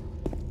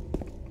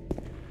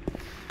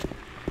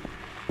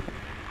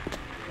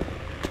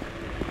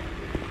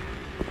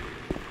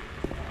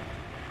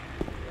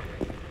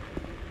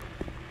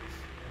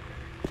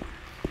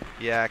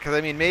 Yeah, because I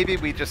mean, maybe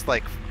we just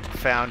like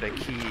found a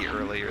key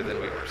earlier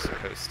than we were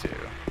supposed to.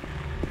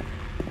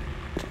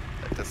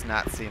 That does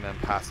not seem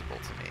impossible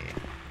to me.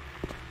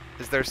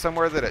 Is there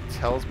somewhere that it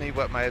tells me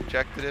what my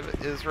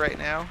objective is right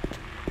now?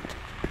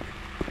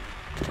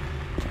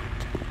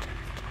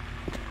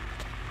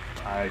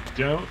 I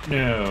don't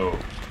know.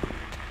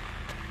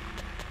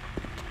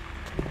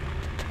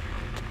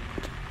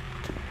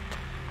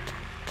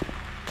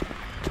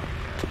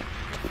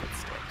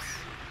 Footsteps.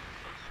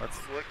 Let's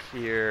look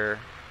here.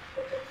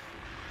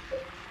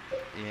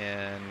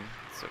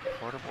 So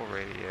portable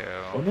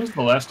radio. When was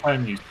the last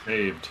time you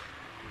saved?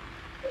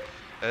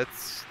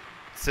 It's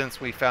since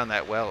we found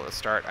that well at the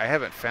start. I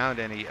haven't found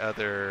any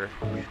other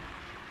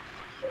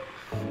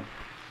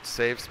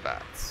save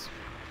spots.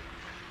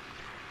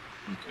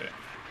 Okay.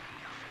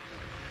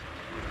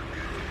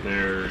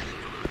 There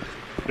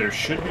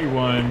should be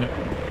one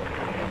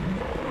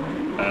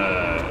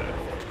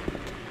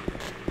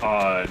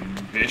on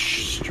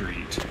Vish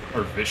Street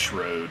or Vish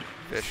Road.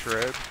 Vish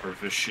Road?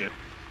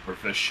 Or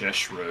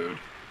Vishesh Road.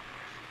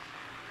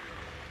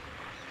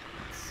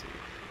 Let's see.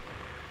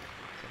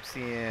 I'm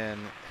seeing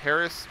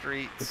Harris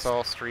Street,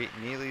 Saul Street,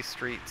 Neely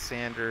Street,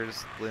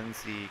 Sanders,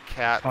 Lindsay,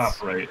 Katz.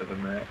 Top right of the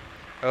map.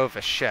 Oh,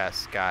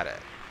 Vishes. Got it.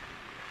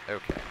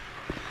 Okay.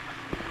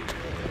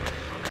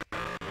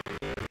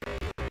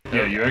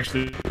 Yeah, you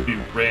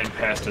ran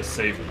past a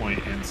save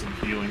point and some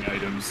healing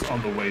items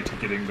on the way to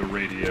getting the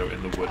radio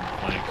and the wooden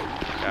plank.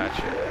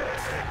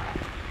 Gotcha.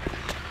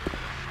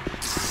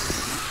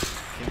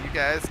 Can you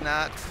guys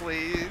not,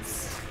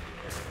 please?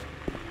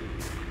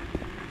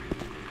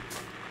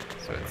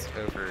 So it's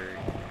over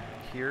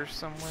here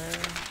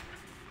somewhere?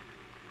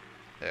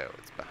 Oh,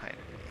 it's behind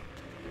me.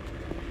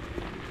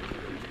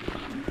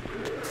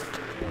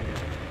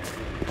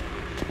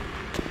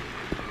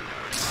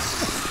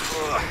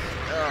 Ugh.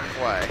 Oh,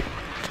 why?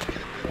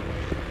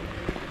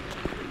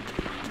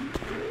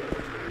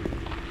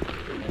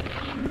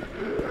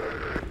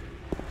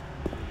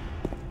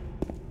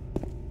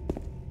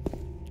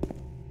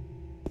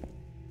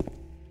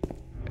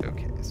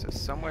 Okay, so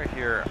somewhere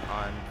here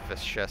on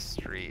Vishes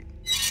Street.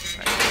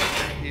 Right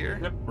here?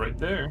 Yep, right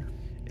there.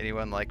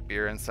 Anyone like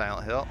beer in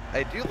Silent Hill?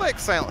 I do like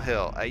Silent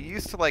Hill. I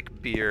used to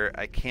like beer.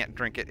 I can't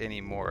drink it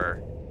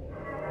anymore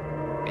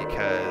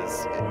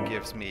because it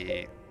gives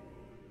me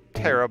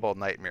terrible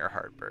nightmare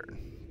heartburn.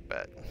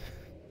 But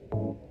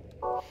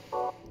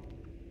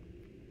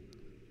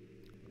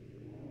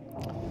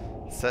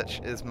such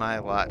is my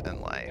lot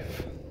in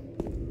life,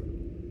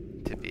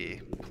 to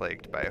be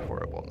plagued by a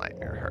horrible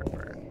nightmare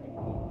heartburn.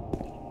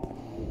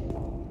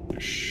 There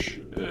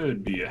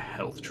should be a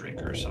health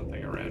drink or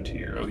something around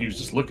here. Oh, he was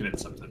just looking at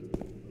something.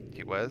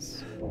 He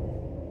was?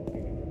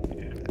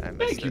 Yeah. I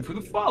missed Thank you it. for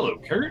the follow,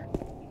 Kurt.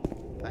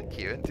 Thank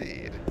you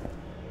indeed.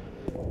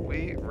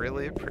 We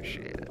really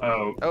appreciate it.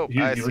 Oh, Oh,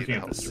 he's I see looking the at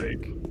health the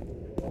drink.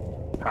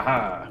 sink.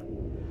 Haha.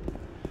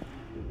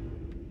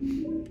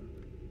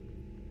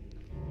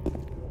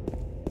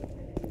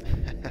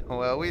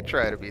 Well, we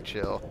try to be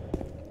chill.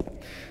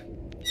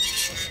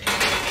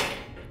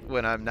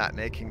 When I'm not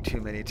making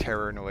too many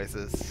terror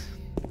noises.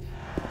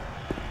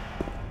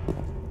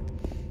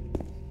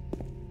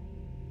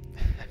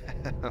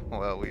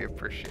 Well, we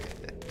appreciate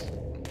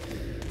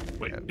it.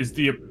 Wait, is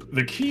the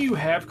key you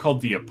have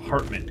called the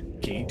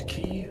apartment gate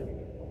key?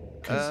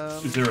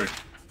 'Cause is there a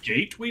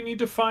gate we need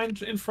to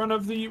find in front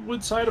of the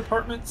Woodside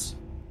Apartments?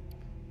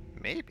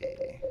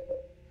 Maybe.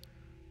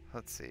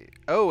 Let's see.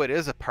 Oh, it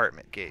is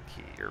apartment gate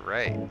key. You're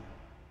right.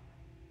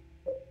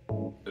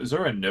 Is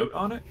there a note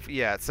on it?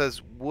 Yeah, it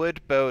says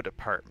Woodboat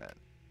Apartment.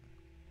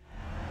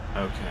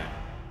 Okay.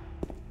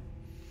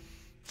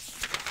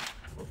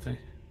 Well,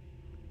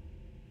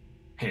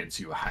 hands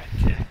you a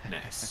Heineken.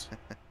 Nice.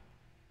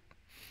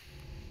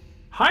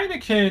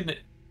 Heineken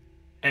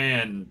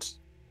and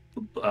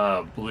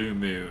Blue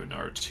Moon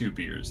are two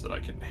beers that I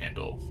can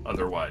handle.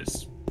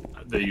 Otherwise,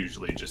 they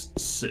usually just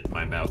sit in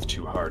my mouth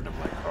too hard, and I'm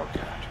like, oh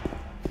god.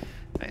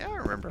 I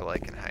remember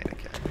liking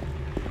Heineken.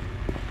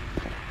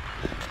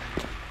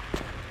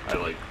 I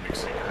like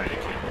mixing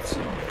Heineken with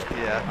some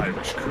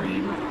Irish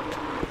cream.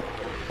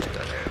 Get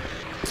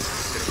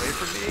away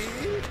from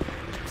me!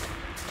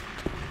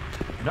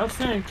 No,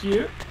 thank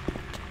you.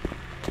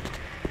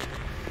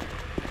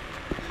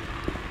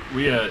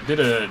 We did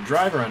a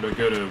drive around to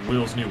go to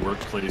Will's new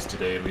workplace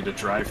today, and we had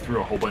to drive through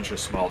a whole bunch of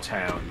small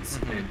towns,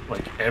 and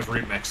like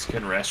every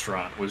Mexican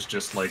restaurant was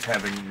just like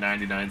having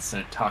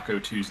 99-cent Taco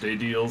Tuesday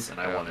deals, and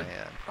I wanted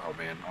a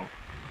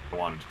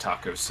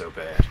taco so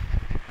bad.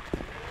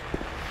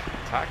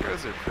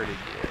 Tacos are pretty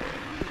good.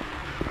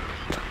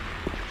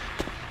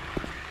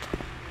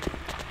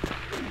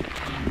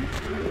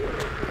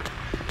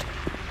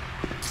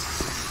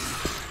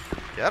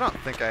 Yeah, I don't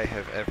think I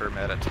have ever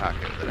met a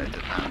taco that I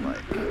did not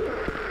like.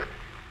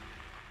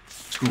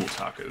 School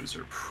tacos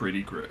are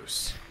pretty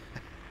gross.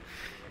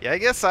 Yeah, I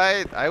guess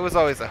I was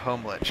always a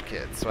home lunch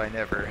kid, so I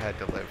never had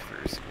to live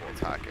through school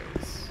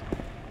tacos.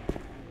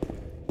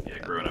 Yeah,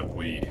 growing up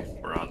we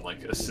were on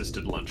like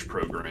assisted lunch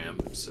program,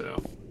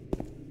 so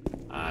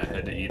I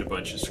had to eat a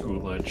bunch of school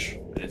lunch,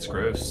 and it's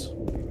gross.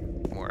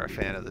 More a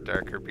fan of the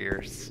darker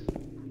beers.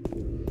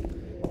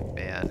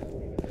 Man.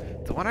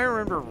 The one I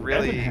remember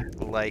really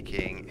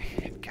liking...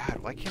 God,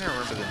 why can't I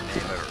remember the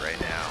name of it right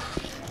now?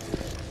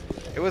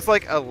 It was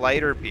like a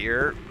lighter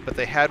beer, but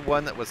they had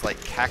one that was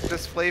like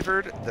cactus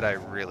flavored that I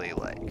really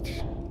liked.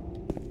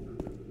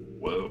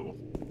 Whoa.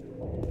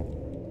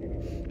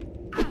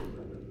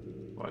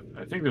 What?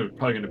 I think there's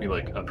probably going to be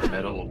like a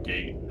metal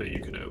gate that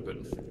you can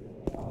open.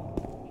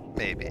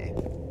 Maybe.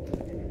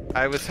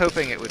 I was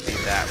hoping it would be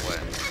that one.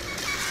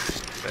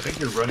 I think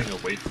you're running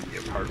away from the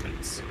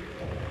apartments.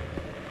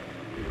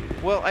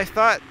 Well, I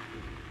thought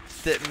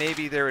that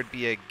maybe there would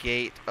be a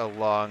gate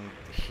along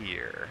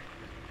here.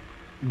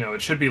 No,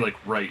 it should be like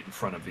right in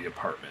front of the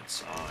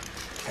apartments on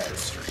Cass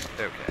Street.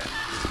 Okay.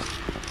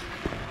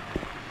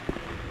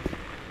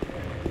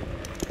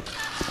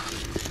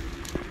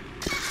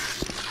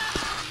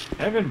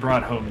 Evan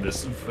brought home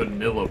this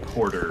vanilla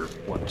porter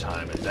one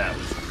time, and that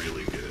was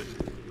really good.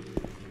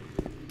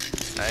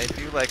 I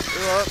do like...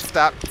 Oh,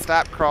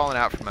 stop crawling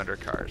out from under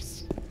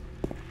cars.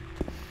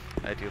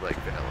 I do like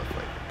vanilla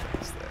flavored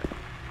things there.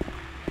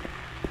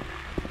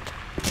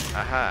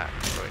 Aha.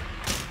 Wait.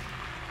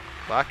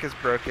 Lock is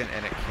broken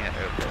and it can't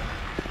open.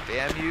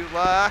 Damn you,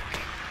 lock!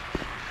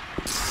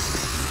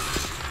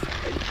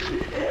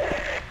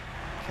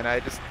 Can I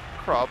just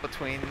crawl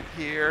between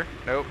here?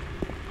 Nope.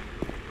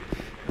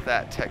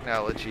 That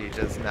technology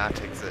does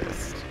not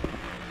exist.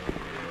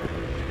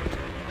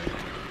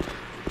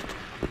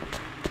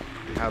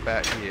 How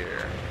about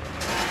here?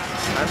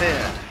 I'm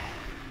in.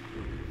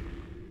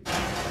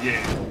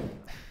 Yeah.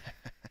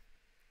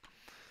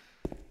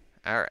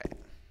 Alright.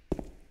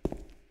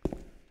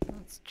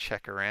 Let's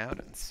check around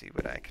and see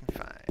what I can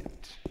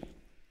find.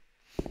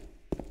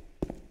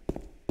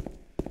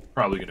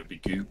 Probably gonna be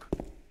goop.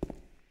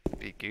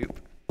 Be goop?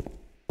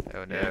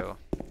 Oh no.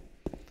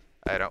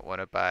 I don't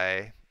want to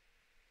buy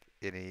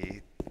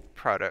any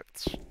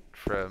products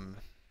from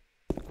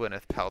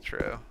Gwyneth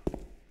Paltrow.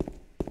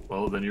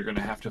 Well, then you're gonna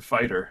have to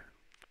fight her.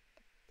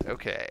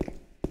 Okay.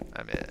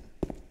 I'm in.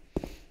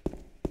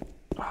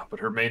 But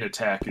her main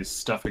attack is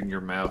stuffing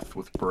your mouth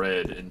with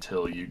bread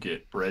until you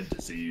get bread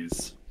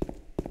disease.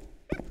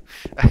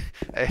 I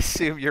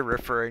assume you're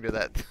referring to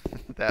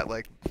that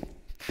like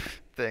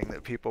thing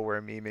that people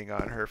were memeing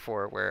on her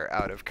for, where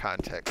out of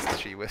context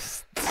she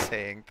was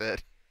saying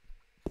that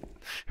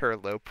her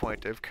low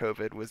point of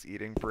COVID was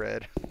eating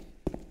bread.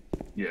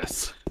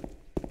 Yes.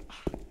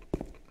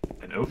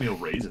 An oatmeal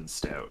raisin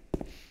stout.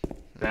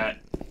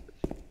 That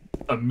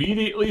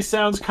immediately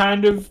sounds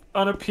kind of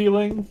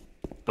unappealing,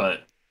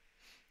 but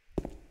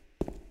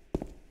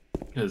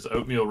because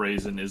oatmeal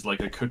raisin is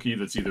like a cookie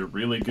that's either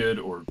really good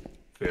or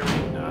very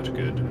not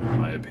good, in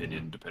my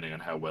opinion, depending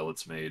on how well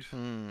it's made.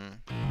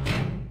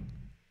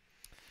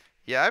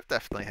 Yeah, I've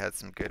definitely had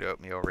some good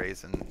oatmeal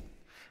raisin.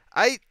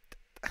 I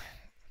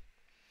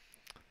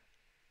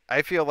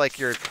feel like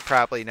you're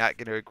probably not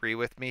going to agree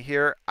with me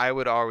here. I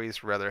would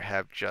always rather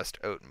have just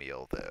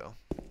oatmeal, though.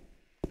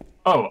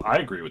 Oh, I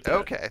agree with that.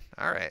 Okay,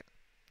 all right.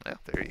 Well,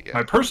 there you go.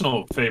 My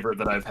personal favorite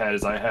that I've had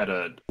is I had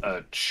a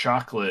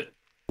chocolate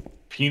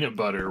peanut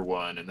butter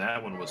one, and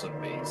that one was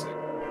amazing.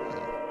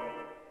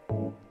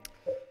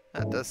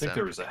 That does I think sound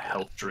there was a pretty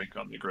health drink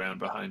on the ground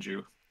behind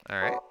you. good.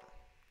 All right.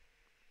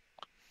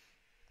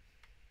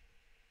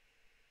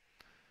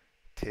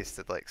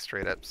 Tasted like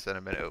straight up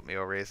cinnamon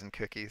oatmeal raisin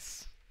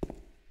cookies.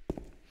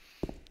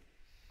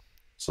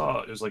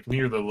 Saw it was like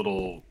near the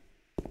little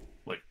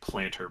like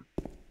planter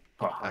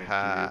behind you.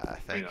 Aha,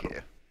 thank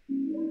you.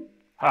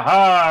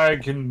 Haha, I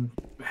can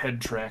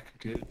head track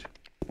good.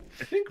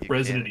 I think You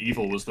Resident can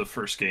Evil indeed. was the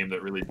first game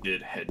that really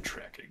did head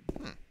tracking.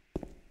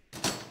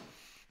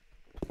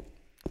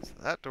 So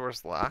that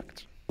door's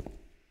locked.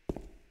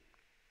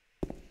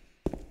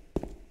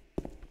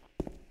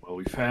 Well,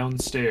 we found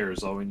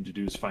stairs. All we need to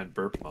do is find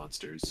burp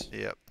monsters.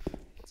 Yep.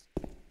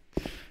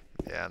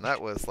 Yeah, and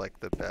that was like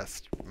the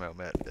best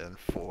moment in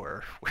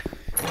 4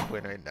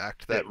 when I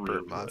knocked that It really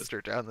burp monster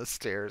down the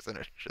stairs and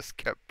it just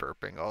kept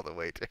burping all the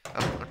way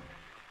down.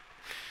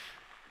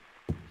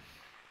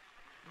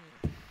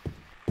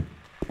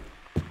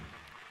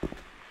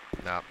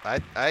 No,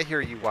 I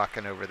hear you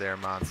walking over there,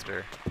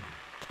 monster.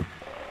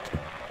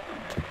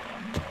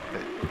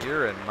 But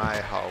you're in my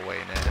hallway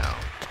now.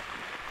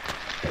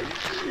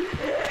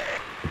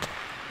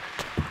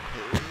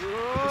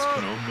 This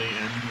can only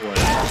end well.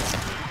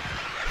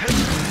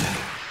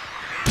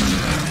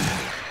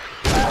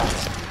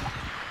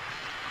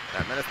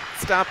 I'm gonna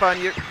stomp on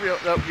you.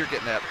 Nope, you're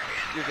getting up.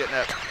 You're getting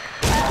up.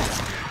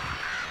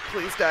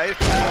 Please die,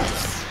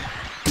 please.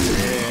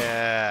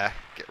 Yeah,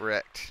 get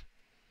wrecked.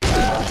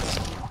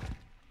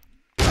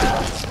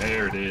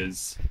 There it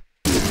is.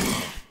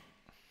 Is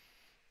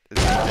he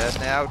dead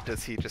now?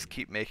 Does he just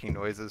keep making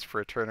noises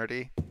for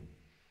eternity?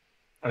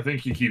 I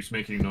think he keeps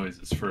making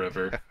noises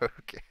forever.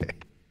 Okay.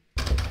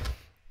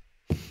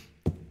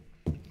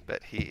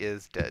 But he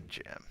is dead,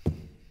 Jim.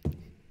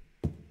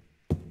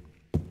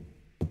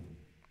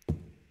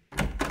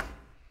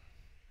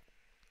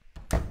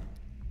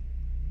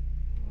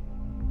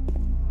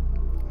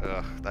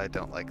 Ugh, I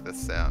don't like this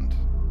sound.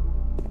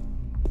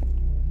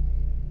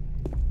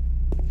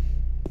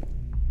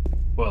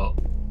 Well,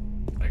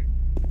 like,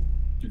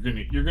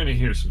 you're gonna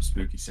hear some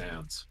spooky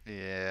sounds.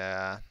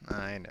 Yeah,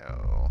 I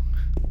know.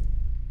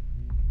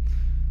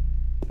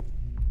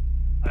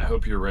 I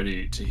hope you're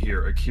ready to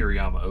hear Akira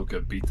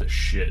Yamaoka beat the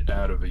shit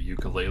out of a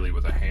ukulele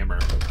with a hammer.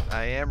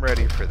 I am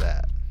ready for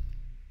that.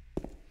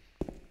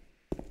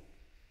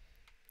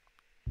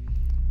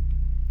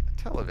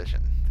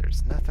 Television.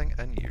 There's nothing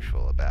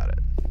unusual about it.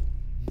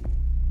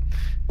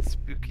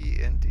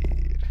 Spooky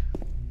indeed.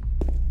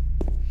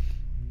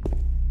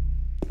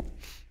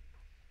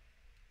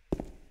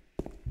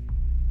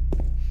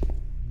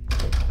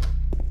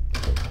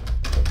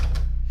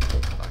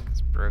 Lock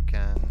is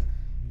broken.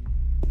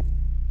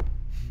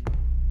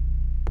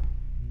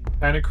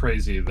 Kind of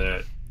crazy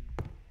that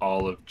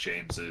all of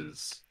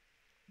James's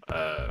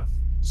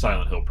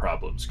Silent Hill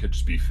problems could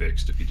just be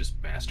fixed if he just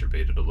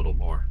masturbated a little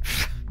more.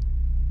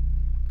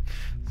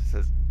 It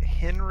says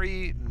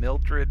Henry,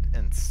 Mildred,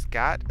 and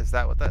Scott. Is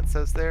that what that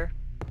says there?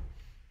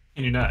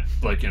 Can you not,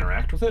 like,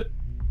 interact with it?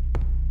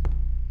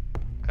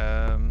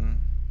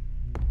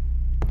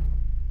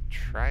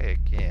 Try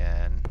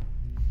again.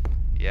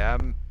 Yeah,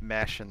 I'm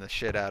mashing the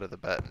shit out of the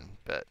button,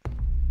 but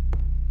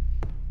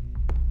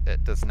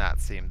it does not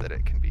seem that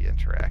it can be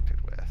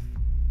interacted with.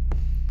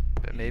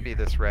 But maybe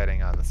this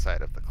writing on the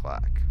side of the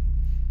clock.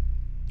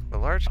 The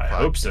large clock. I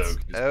hope so.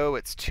 Oh,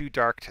 it's too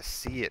dark to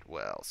see it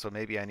well, so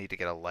maybe I need to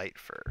get a light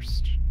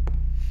first.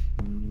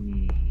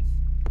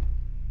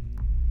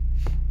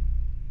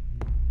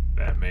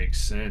 That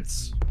makes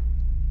sense.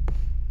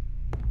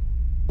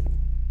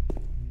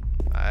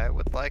 I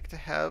would like to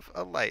have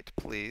a light,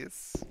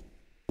 please.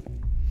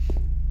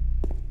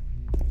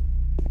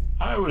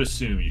 I would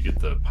assume you get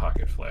the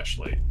pocket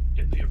flashlight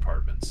in the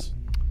apartments.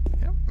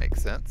 Yep,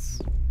 makes sense.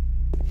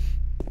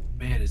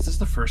 Man, is this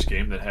the first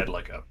game that had,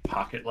 like, a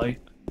pocket light?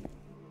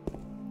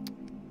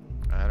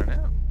 I don't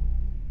know.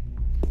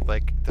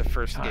 Like, the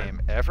first Time.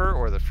 game ever,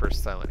 or the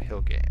first Silent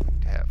Hill game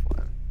to have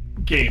one?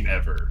 Game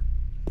ever.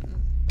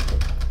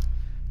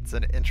 It's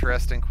an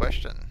interesting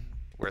question,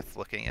 worth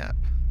looking up.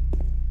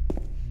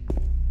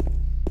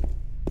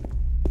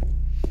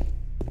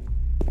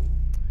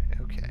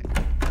 Okay.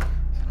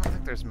 So I don't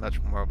think there's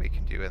much more we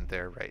can do in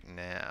there right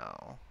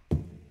now.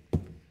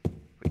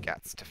 We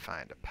got to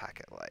find a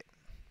pocket light.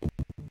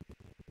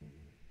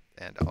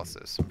 And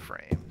also some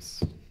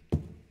frames.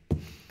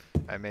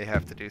 I may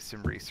have to do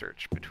some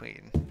research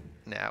between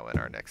now and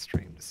our next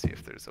stream to see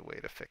if there's a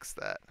way to fix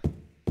that.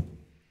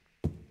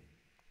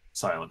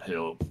 Silent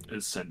Hill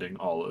is sending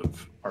all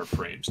of our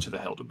frames to the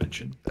Hell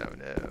Dimension. Oh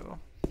no.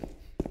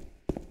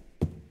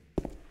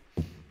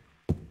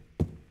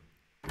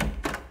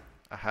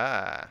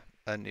 Aha!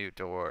 A new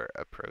door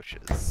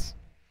approaches.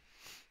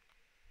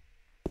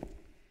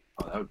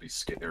 Oh, that would be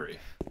scary.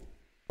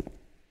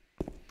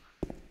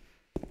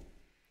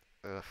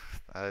 Ugh,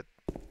 That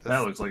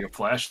looks like a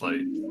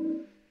flashlight.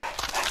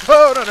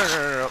 Oh no!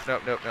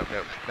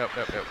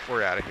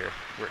 We're out of here.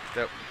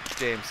 Nope.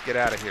 James, get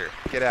out of here.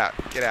 Get out.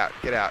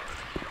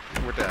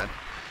 We're done.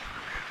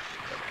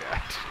 Oh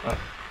god.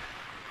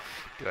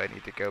 Do I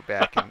need to go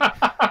back and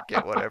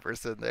get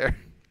whatever's in there?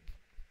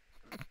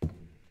 I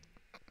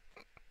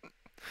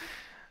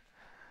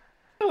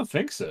don't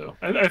think so.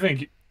 I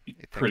think You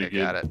think pretty I good.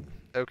 got it?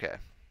 Okay.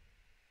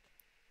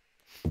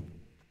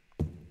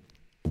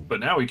 But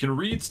now we can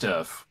read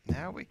stuff.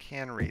 Now we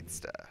can read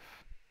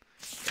stuff.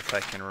 If I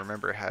can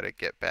remember how to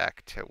get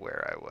back to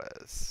where I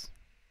was.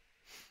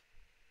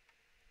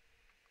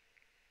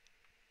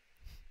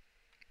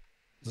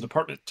 Is it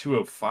apartment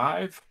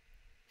 205?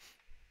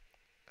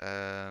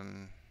 I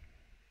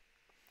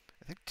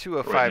think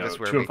 205 is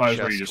where 205 we is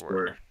where you just just were.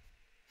 were.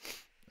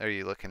 Are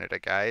you looking at a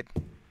guide?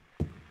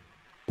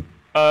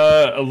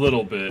 A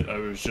little bit. I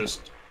was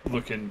just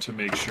looking to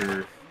make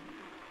sure.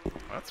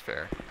 That's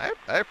fair.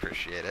 I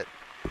appreciate it.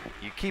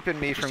 You keeping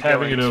me Just from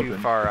having going it too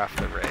open. far off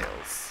the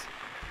rails.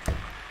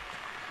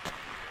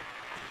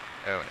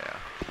 Oh no.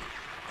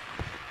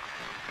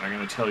 I'm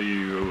gonna tell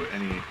you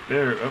any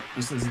there. Oh,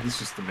 this is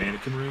just the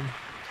mannequin room.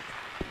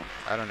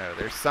 I don't know.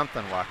 There's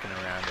something walking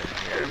around in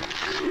here.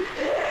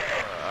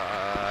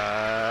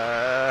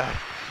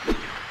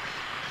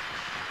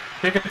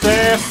 Kick its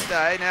ass.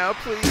 Die now,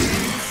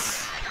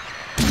 please.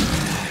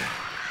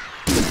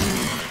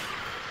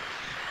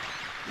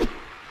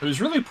 It was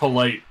really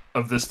polite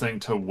of this thing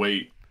to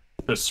wait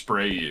to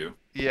spray you.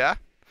 Yeah.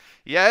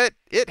 Yeah,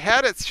 it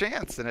had its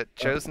chance, and it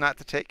chose not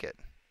to take it.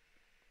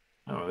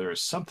 Oh, there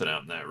was something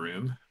out in that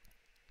room.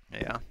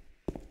 Yeah.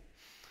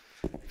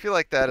 I feel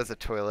like that is a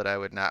toilet I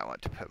would not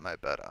want to put my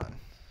butt on.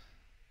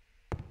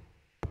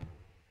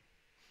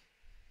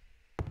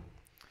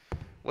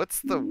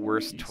 What's the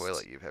worst Jeez.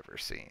 toilet you've ever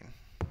seen?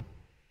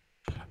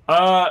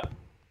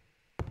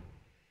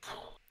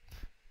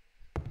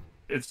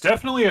 It's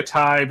definitely a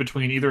tie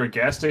between either a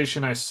gas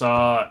station I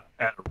saw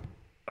at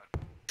a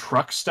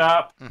truck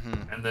stop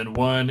Mm-hmm. and then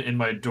one in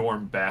my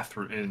dorm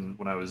bathroom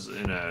when I was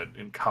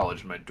in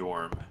college in my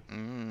dorm.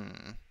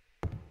 Mm.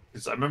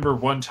 Because I remember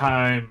one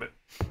time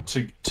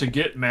to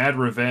get mad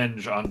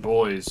revenge on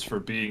boys for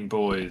being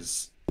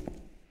boys,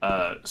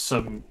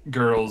 some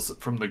girls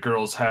from the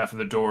girls' half of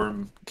the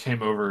dorm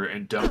came over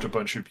and dumped a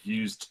bunch of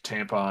used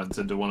tampons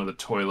into one of the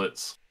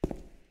toilets.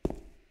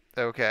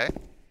 Okay.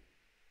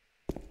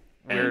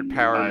 Weird And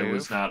power I move.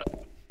 was not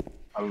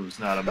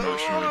emotionally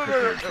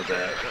prepared for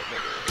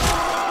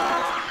that.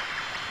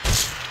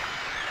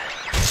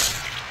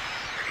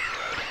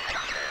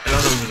 I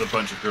don't know if it was a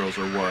bunch of girls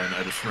or one.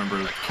 I just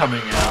remember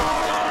coming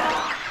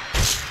out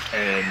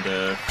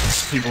and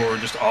people were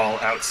just all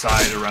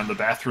outside around the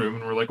bathroom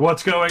and were like,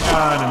 "What's going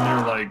on?" And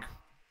they're like,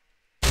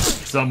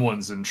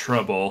 "Someone's in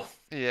trouble."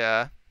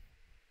 Yeah.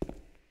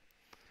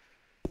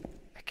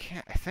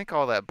 I think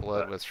all that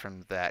blood was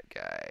from that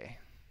guy.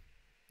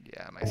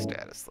 Yeah, my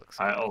status looks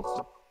I good.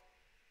 also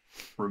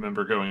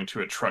remember going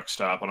to a truck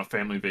stop on a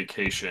family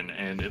vacation,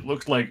 and it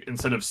looked like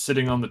instead of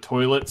sitting on the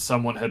toilet,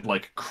 someone had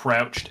like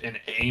crouched and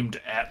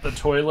aimed at the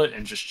toilet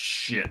and just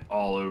shit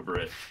all over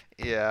it.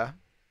 Yeah.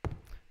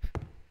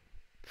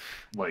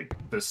 Like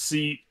the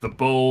seat, the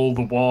bowl,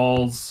 the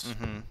walls.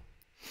 Mm-hmm.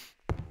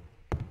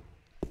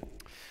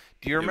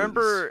 Do you It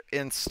remember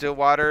in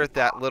Stillwater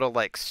that little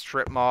like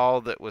strip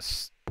mall that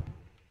was?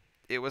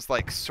 It was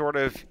like sort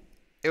of.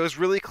 It was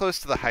really close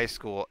to the high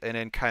school, and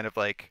in kind of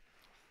like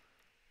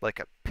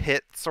a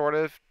pit, sort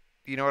of.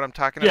 You know what I'm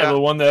talking Yeah, about?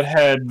 the one that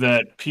had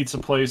that pizza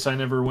place I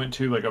never went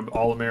to, like an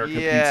all-American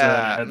pizza, and it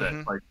Yeah, had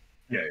mhm. that like,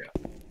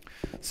 yeah.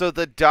 So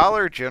the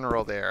Dollar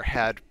General there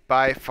had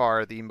by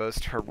far the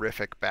most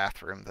horrific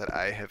bathroom that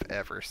I have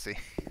ever seen.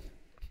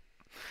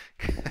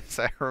 'Cause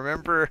I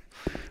remember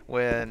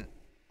when,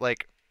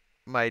 like,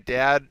 my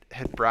dad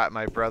had brought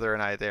my brother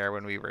and I there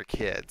when we were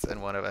kids,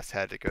 and one of us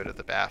had to go to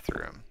the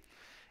bathroom.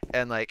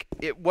 And, like,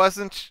 it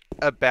wasn't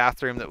a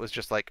bathroom that was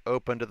just, like,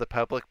 open to the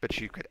public, but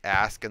you could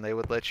ask and they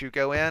would let you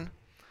go in.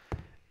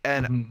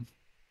 And Mhm.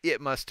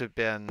 it must have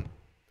been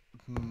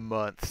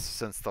months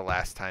since the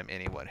last time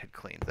anyone had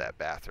cleaned that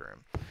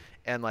bathroom.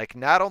 And like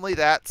not only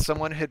that,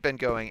 someone had been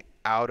going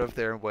out of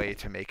their way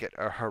to make it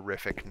a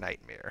horrific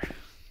nightmare.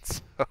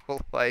 So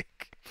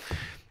like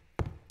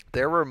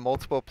there were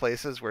multiple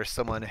places where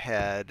someone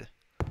had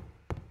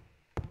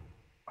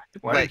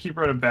Why do you like- keep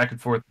running back and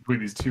forth between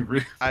these two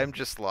rooms? I'm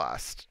just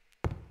lost.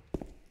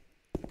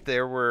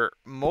 There were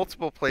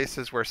multiple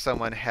places where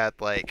someone had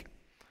like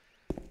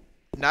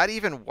not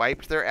even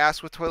wiped their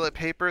ass with toilet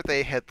paper,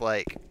 they had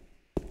like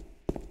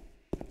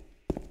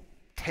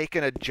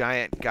taken a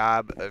giant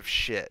gob of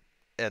shit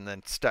and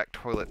then stuck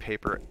toilet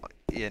paper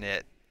in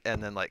it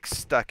and then like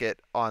stuck it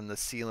on the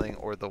ceiling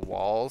or the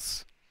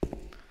walls.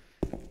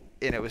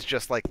 And it was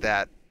just like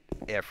that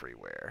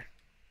everywhere.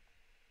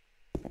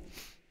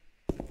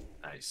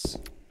 Nice.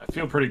 I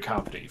feel pretty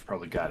confident you've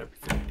probably got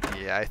everything.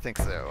 Yeah, I think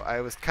so.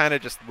 I was kind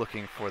of just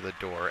looking for the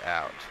door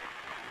out.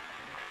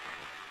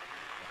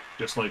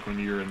 Just like when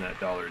you were in that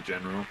Dollar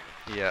General.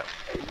 Yep.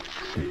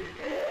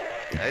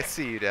 I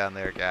see you down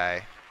there,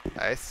 guy.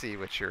 I see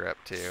what you're up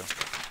to.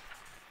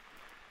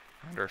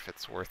 I wonder if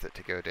it's worth it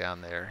to go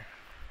down there.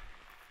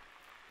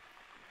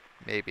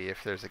 Maybe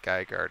if there's a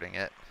guy guarding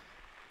it.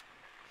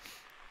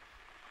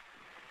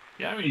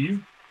 Yeah, I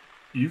mean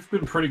you've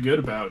been pretty good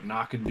about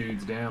knocking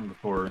dudes down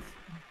before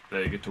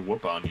they get to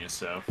whoop on you,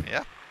 so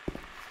Yeah.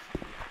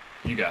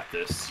 you got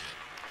this.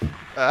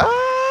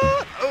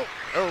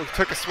 Oh,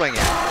 took a swing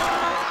at it.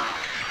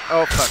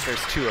 Oh fuck,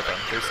 there's two of them.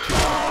 There's two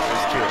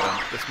of them.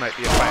 This might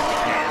be a fight we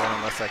can't win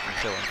unless I can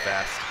kill him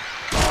fast.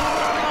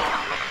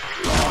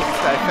 Please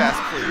die fast,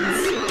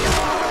 please.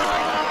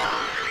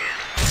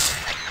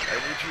 I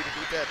need you to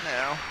be dead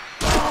now.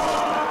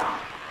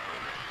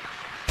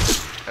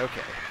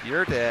 Okay,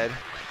 you're dead.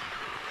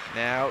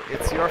 Now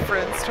it's your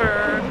friend's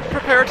turn.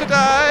 Prepare to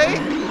die!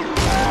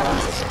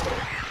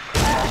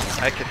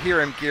 I could hear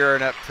him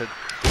gearing up to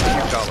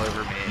puked all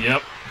over me.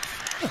 Yep.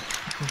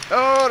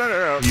 Oh,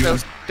 no. He No,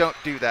 was- don't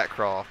do that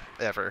crawl,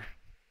 ever.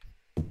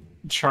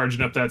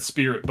 Charging up that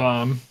spirit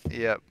bomb.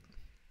 Yep.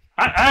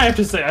 I have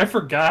to say, I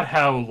forgot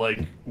how, like,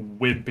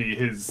 wimpy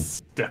his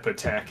step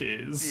attack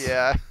is.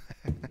 Yeah.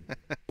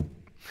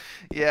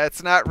 Yeah,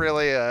 it's not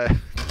really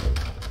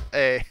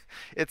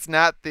it's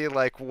not the,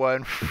 like,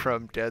 one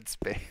from Dead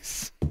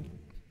Space.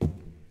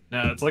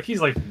 No, it's like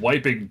he's, like,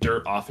 wiping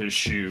dirt off his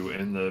shoe,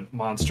 and the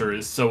monster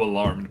is so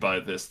alarmed by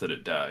this that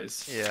it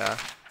dies. Yeah.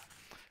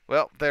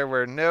 Well, there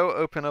were no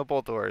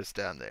openable doors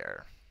down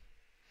there.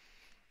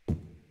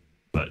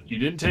 But you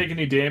didn't take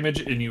any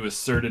damage, and you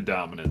asserted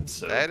dominance,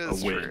 so That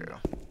is a win.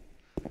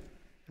 true.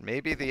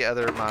 Maybe the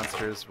other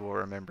monsters will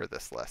remember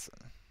this lesson.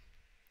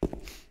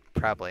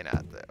 Probably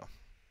not, though.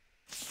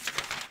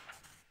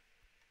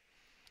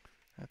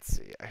 Let's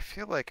see. I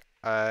feel like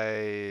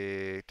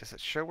does it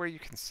show where you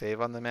can save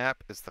on the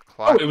map? Is the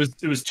clock? Oh, it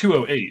was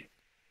 208.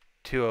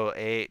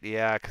 208.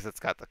 Yeah, because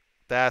it's got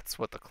that's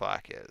what the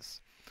clock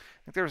is. I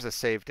think there was a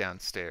save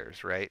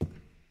downstairs, right?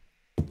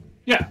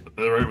 Yeah,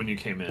 right when you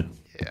came in.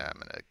 Yeah, I'm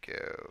gonna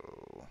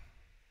go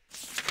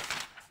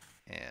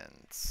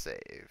and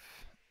save.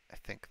 I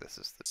think this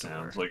is the door.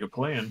 Sounds like a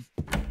plan.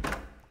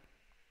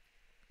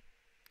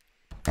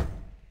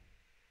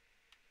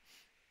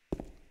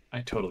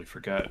 I totally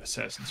forgot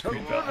Assassin's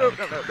Creed No,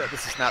 Valhalla. no,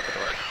 this is not the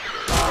door.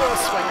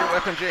 Oh, swing your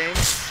weapon, James.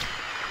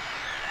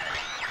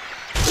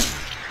 This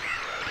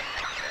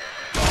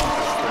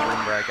is the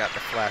room where I got the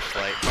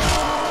flashlight.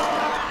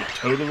 It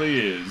totally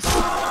is.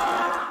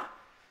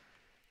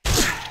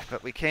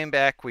 But we came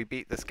back, we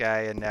beat this guy,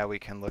 and now we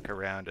can look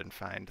around and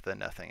find the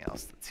nothing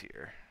else that's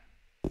here.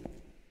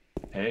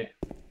 Hey,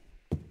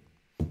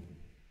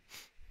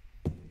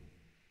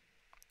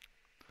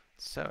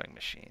 Sewing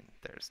machine.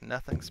 There's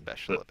nothing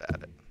special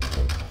about it.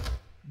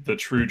 the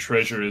true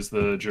treasure is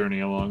the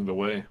journey along the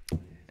way.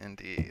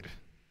 Indeed.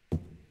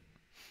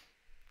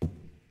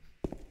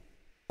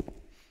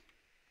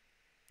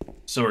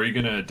 So are you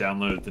gonna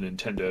download the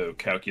Nintendo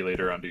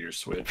calculator onto your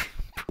Switch?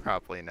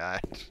 Probably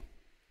not.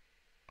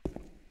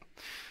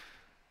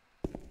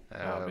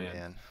 Oh,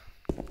 man.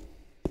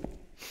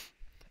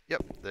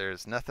 Yep,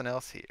 there's nothing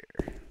else here.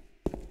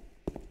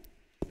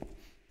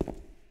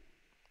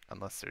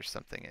 Unless there's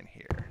something in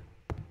here.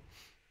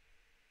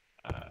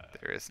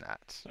 There is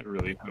not. I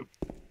really hope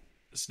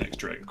this next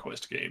Dragon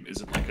Quest game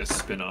isn't like a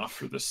spin-off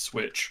for the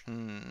Switch.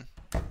 Hmm.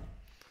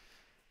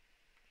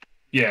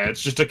 Yeah,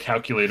 it's just a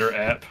calculator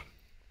app.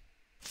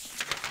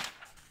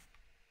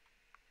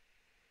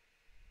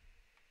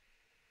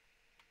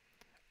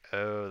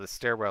 Oh, the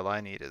stairwell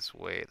I need is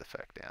way the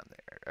fuck down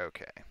there.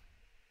 Okay.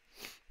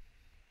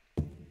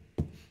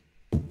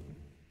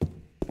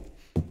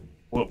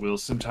 What, Will?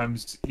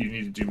 Sometimes you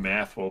need to do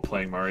math while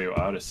playing Mario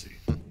Odyssey.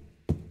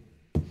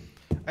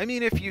 I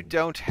mean, if you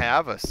don't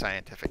have a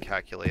scientific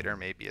calculator,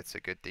 maybe it's a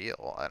good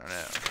deal. I don't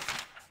know.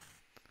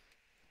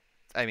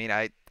 I mean,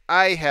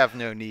 I have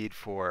no need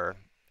for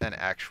an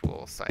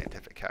actual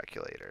scientific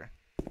calculator.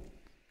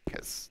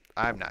 Because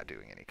I'm not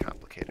doing any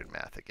complicated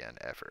math again,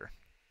 ever.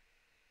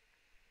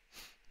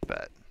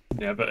 But,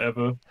 Never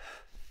ever.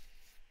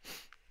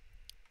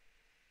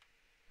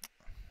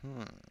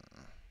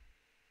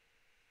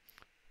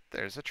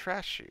 There's a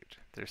trash chute.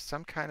 There's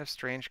some kind of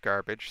strange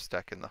garbage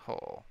stuck in the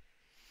hole.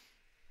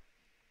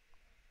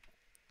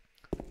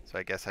 So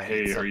I guess I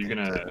need Hey, are you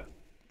something gonna...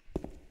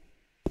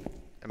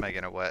 Am I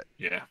gonna what?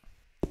 Yeah.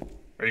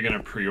 Are you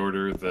gonna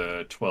pre-order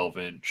the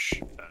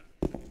 12-inch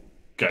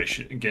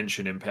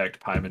Genshin Impact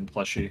Paimon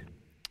plushie?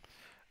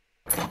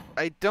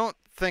 I don't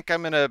think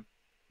I'm gonna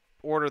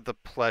order the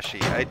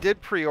plushie. I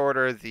did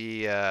pre-order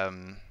the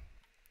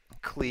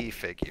Klee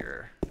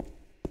figure.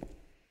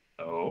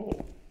 Oh.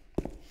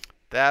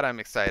 That I'm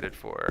excited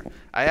for.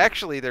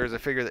 There's a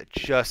figure that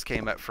just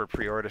came up for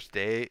pre-order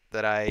today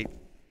that I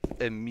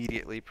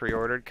immediately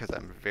pre-ordered because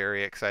I'm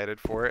very excited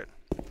for it,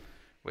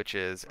 which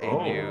is a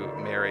new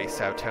Mary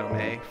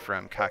Saotome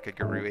from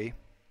Kakagurui.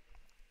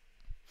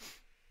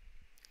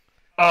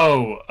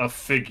 Oh, a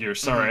figure.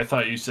 Sorry, I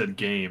thought you said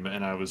game,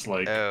 and I was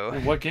like, Oh.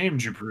 well, what game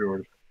did you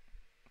pre-order?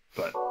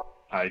 But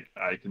I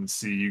can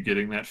see you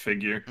getting that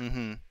figure.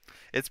 Mm-hmm.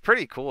 It's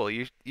pretty cool.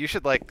 You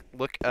should like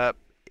look up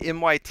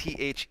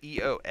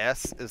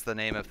Mytheos is the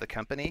name of the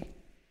company.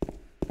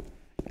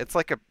 It's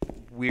like a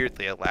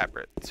weirdly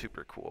elaborate,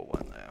 super cool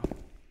one though.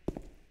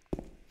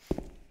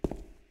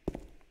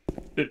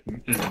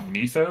 Is it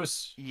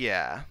Mythos?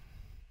 Yeah.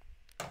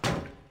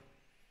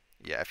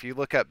 Yeah, if you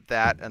look up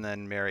that and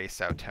then Mary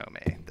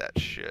Saotome, that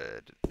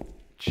should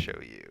show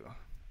you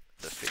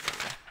the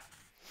figure.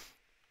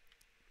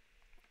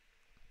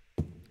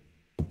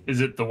 Is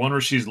it the one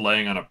where she's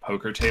laying on a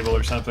poker table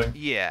or something?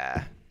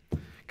 Yeah.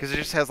 Because it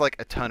just has like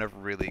a ton of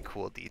really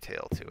cool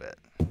detail to it.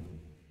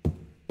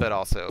 But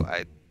also,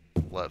 I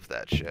love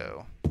that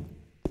show.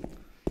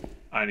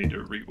 I need to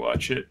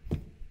rewatch it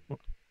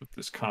with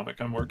this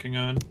comic I'm working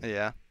on.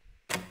 Yeah.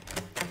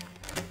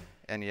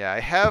 And yeah, I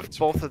have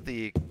both of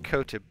the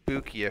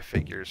Kotobukiya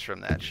figures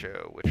from that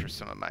show, which are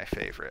some of my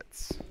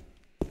favorites.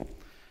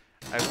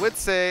 I would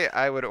say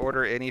I would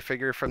order any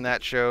figure from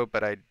that show,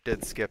 but I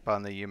did skip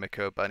on the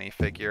Yumiko bunny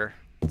figure,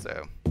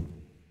 so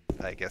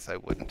I guess I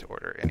wouldn't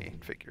order any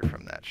figure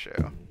from that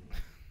show.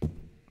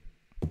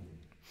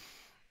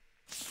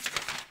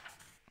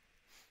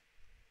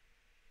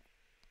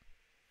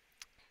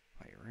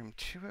 Wait, room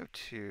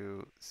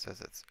 202 says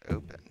it's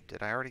open.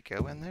 Did I already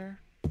go in there?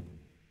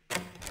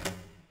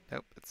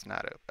 Nope, it's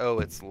not open. Oh,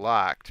 it's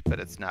locked, but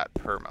it's not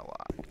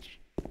perma-locked.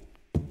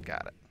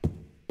 Got it.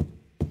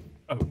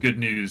 Oh, good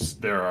news.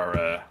 There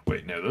are,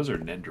 wait, no, those are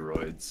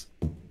Nendoroids.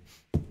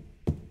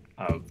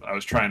 I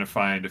was trying to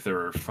find if there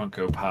were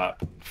Funko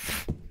Pop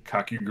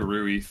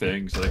Kakugurui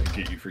things that I could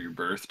get you for your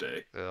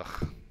birthday.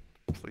 Ugh,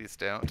 please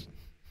don't.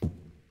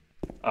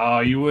 Oh,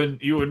 you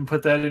wouldn't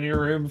put that in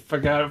your room if I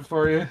got it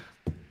for you?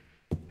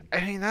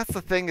 I mean, that's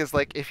the thing is,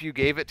 like, if you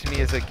gave it to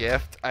me as a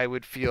gift, I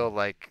would feel,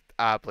 like,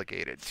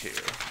 obligated to.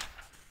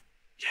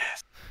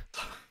 Yes.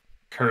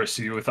 Curse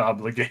you with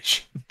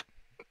obligation.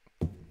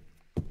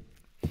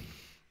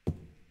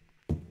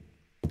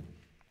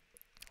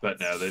 But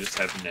no, they just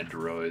have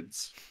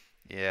Nendoroids.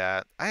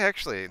 Yeah, I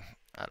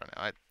don't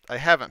know. I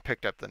haven't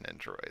picked up the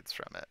Nendoroids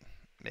from it.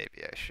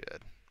 Maybe I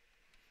should.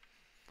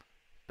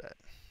 But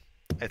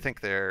I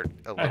think they're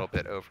a little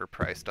bit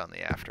overpriced on the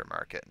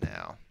aftermarket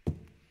now.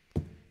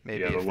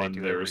 Maybe yeah, the if one they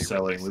they were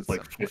selling was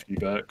like $50.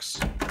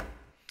 $50.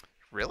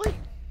 Really?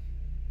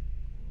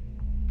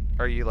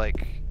 Are you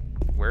like,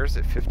 where's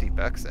it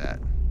 $50 at?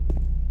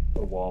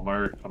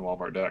 Walmart on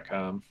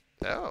Walmart.com.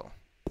 Oh.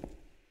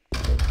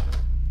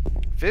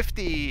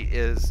 50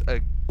 is a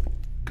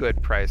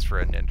good price for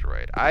a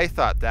Nendoroid. I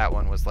thought that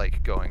one was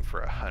like going for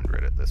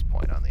 100 at this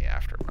point on the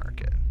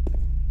aftermarket.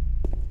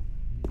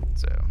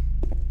 So.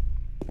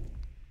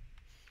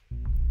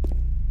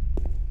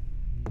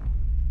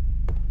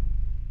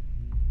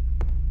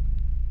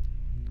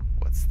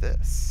 What's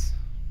this?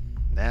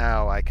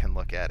 Now I can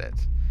look at it.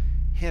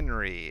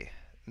 Henry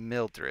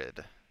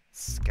Mildred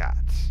Scott.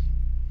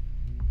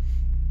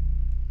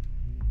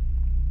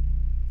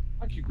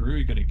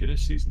 Kakugurui gonna get a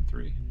season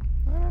 3?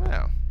 I don't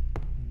know.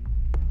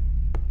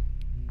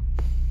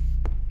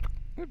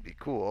 It would be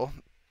cool,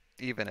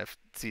 even if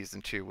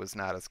season 2 was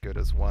not as good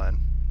as 1,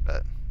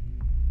 but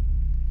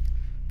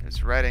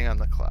there's writing on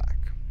the clock.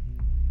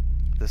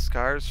 The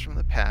scars from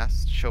the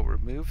past shall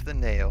remove the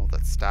nail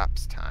that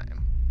stops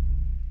time.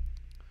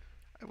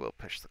 I will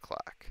push the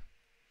clock.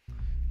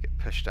 Get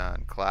pushed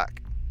on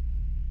clock.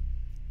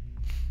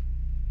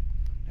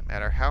 No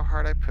matter how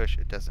hard I push,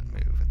 it doesn't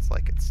move. It's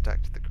like it's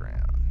stuck to the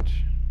ground.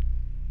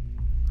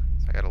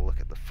 So I gotta look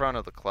at the front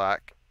of the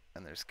clock,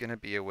 and there's gonna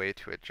be a way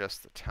to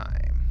adjust the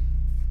time.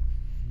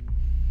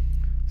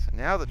 So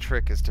now the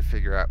trick is to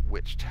figure out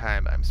which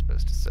time I'm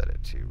supposed to set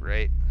it to,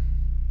 right?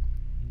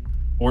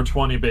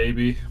 420,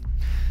 baby.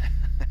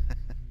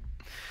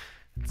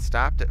 It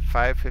stopped at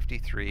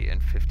 5:53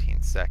 and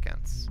 15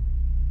 seconds.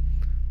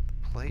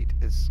 The plate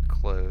is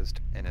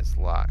closed and is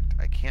locked.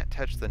 I can't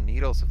touch the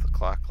needles of the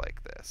clock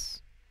like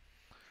this.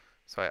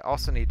 So I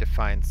also need to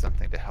find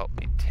something to help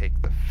me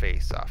take the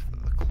face off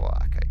of the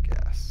clock, I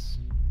guess.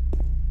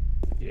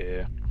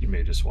 Yeah, you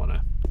may just want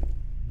to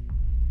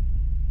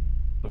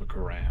look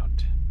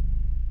around.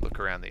 Look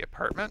around the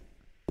apartment?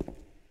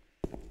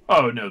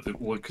 Oh, no,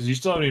 because you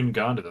still haven't even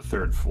gone to the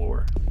 3rd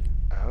floor.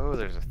 Oh,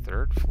 there's a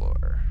 3rd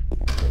floor.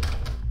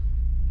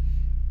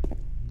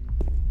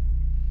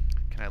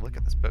 Can I look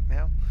at this book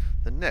now?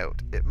 The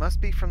note. It must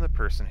be from the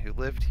person who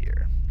lived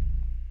here.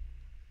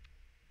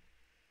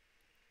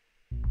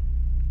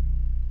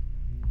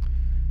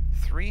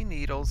 Three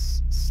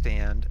needles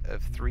stand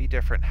of 3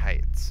 different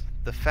heights.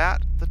 The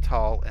fat, the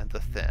tall, and the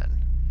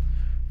thin.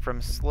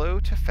 From slow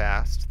to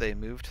fast, they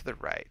move to the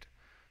right.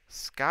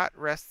 Scott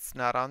rests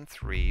not on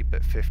 3,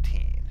 but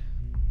 15.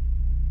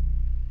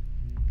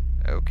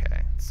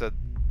 Okay, so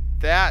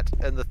that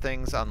and the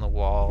things on the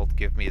wall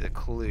give me the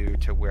clue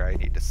to where I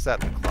need to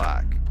set the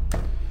clock.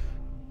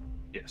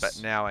 Yes. But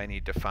now I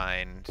need to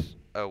find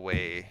a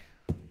way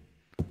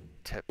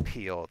to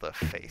peel the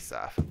face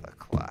off of the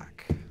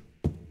clock.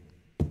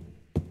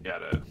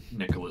 Gotta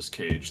Nicolas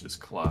Cage this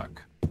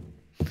clock.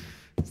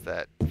 Is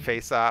that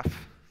Face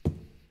Off?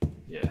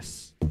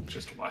 Yes.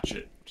 Just watch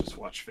it. Just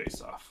watch Face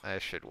Off. I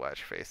should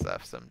watch Face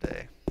Off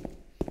someday.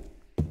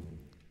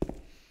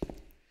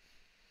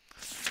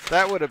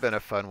 That would have been a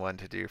fun one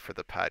to do for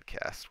the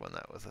podcast when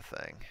that was a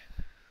thing.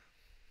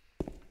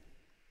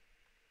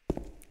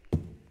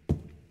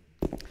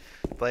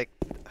 Like,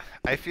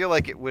 I feel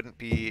like it wouldn't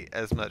be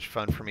as much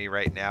fun for me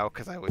right now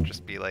because I would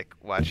just be like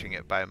watching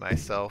it by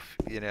myself,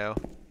 you know?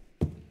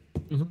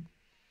 Mm-hmm.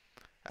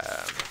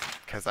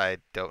 Because I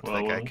don't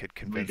think I could when we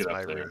convince get up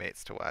my there.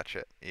 roommates to watch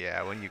it.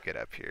 Yeah, when you get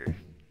up here,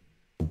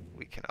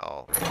 we can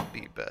all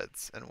be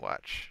buds and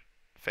watch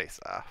Face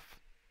Off.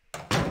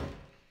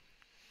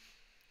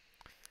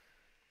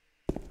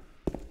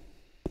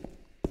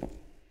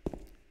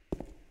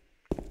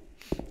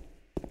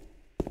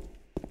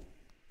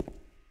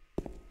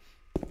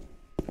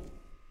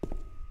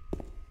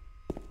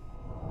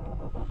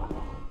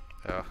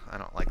 Oh, I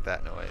don't like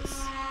that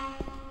noise.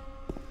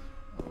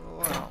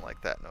 Oh, I don't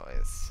like that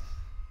noise.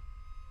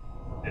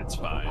 It's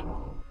fine.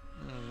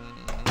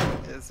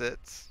 Is it?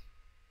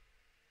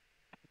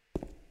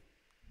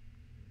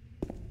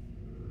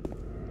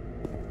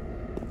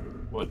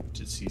 What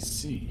does he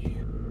see?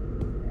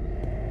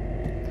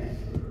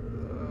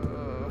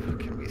 Oh,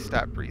 can we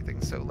stop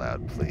breathing so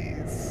loud,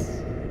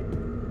 please?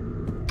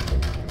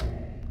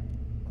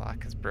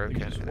 Lock is broken.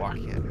 just And I walk-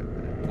 can't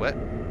open it. What?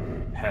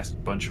 Past a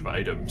bunch of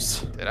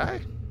items. Did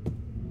I?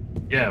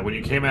 Yeah, when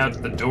you came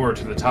out the door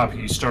to the top,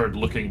 you started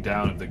looking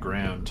down at the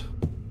ground.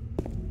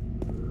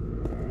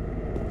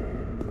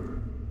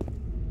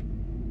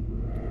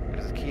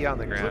 There's a key on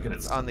the ground. looking at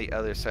It's on the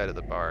other side of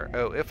the bar.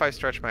 Oh, if I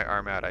stretch my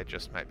arm out, I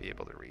just might be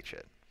able to reach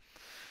it.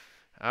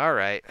 All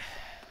right.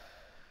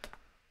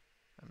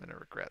 I'm gonna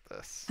regret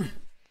this.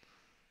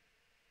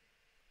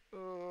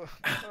 Oh,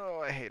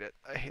 I hate it.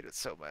 I hate it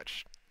so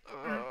much.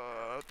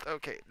 Oh,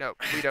 okay, no,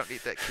 we don't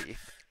need that key.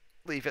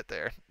 Leave it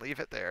there. Leave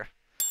it there.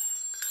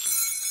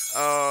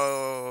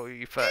 Oh,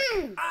 you fuck.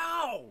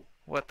 Ow!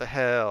 What the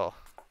hell?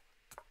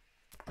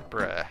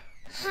 Bruh.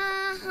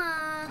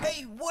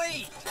 Hey,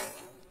 wait!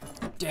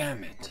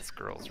 Damn it. This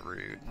girl's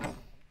rude. I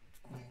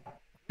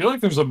feel like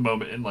there's a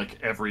moment in like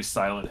every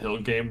Silent Hill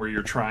game where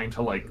you're trying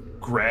to like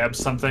grab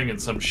something and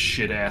some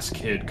shit ass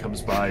kid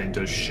comes by and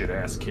does shit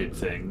ass kid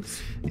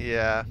things.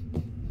 Yeah.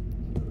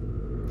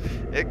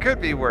 It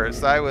could be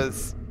worse. I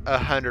was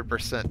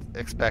 100%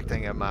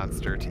 expecting a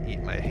monster to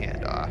eat my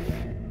hand off.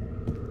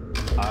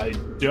 I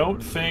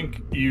don't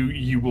think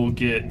you will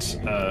get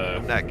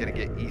I'm not gonna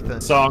get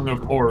Ethan. Song of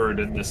Horror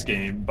in this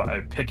game by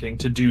picking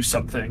to do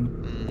something.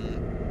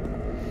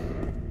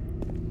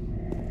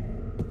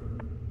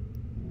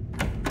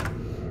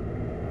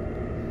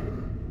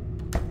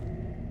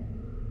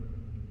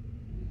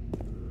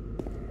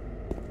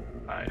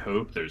 I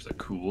hope there's a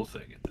cool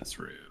thing in this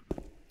room.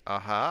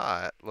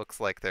 Aha, it looks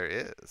like there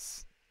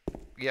is.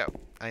 Yeah,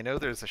 I know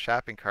there's a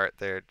shopping cart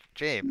there.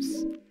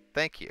 James,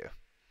 thank you.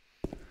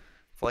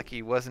 It's like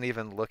he wasn't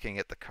even looking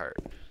at the cart.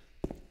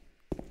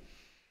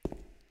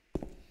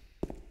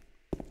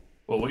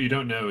 Well, what you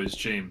don't know is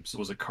James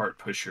was a cart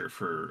pusher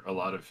for a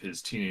lot of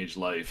his teenage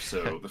life,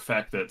 so the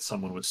fact that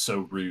someone was so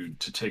rude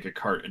to take a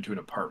cart into an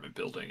apartment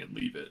building and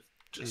leave it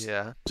just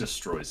Yeah,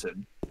 destroys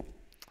him.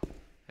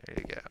 there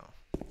you go.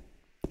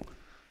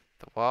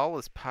 The wall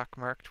is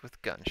pockmarked with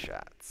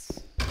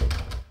gunshots.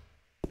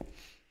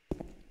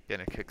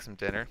 Gonna cook some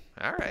dinner?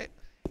 Alright.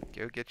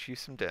 Go get you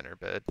some dinner,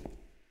 bud.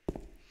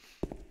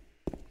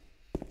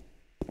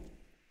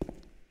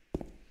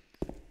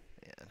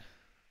 Man.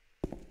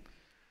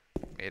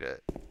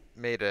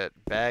 Made a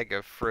bag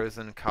of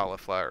frozen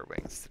cauliflower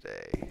wings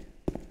today.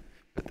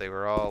 But they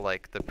were all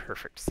like the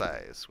perfect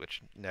size,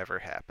 which never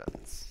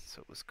happens.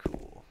 So it was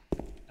cool.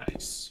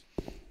 Nice.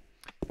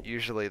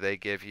 Usually they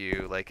give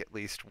you like at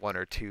least one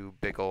or two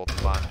big old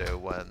Mondo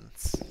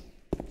ones.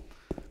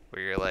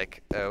 Where you're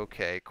like,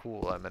 okay,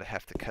 cool, I'm gonna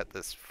have to cut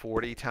this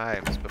 40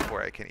 times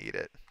before I can eat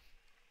it.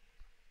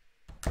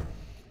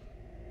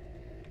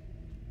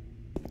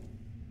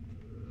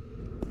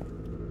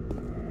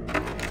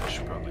 I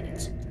should probably eat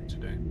something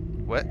today.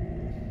 What?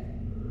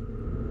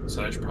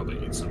 So I should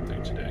probably eat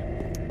something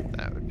today.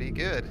 That would be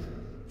good.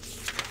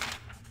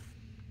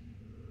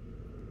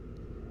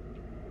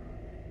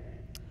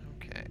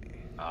 Okay.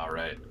 All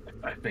right.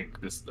 I think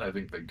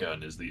the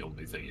gun is the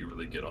only thing you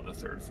really get on the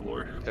third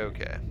floor.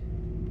 Okay.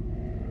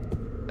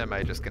 Am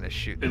I just gonna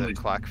shoot At the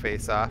least- clock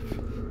face off?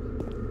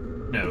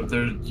 No,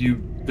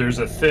 there's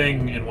a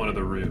thing in one of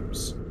the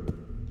rooms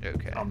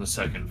Okay. on the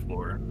second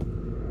floor.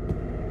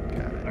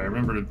 Got I it.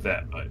 remembered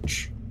that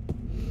much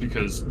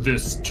because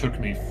this took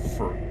me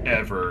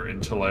forever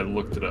until I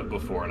looked it up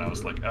before and I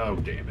was like, oh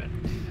damn it.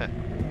 Oh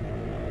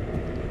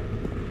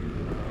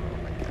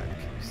my god,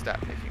 can you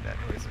stop making that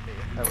noise at me?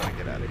 I wanna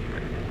get out of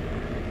here.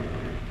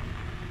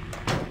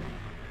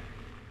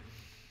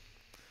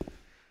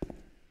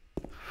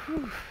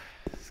 Whew.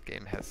 This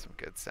game has some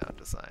good sound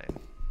design.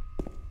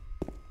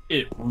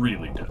 It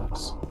really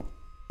does.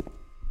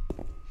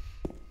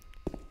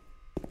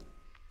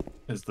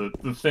 Is the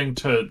thing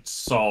to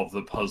solve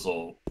the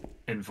puzzle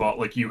involve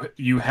like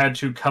you had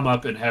to come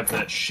up and have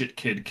that shit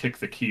kid kick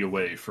the key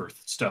away for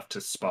stuff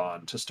to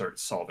spawn to start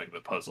solving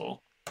the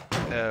puzzle.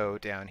 Oh,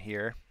 down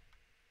here.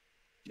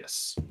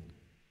 Yes.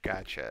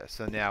 Gotcha.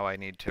 So now I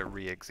need to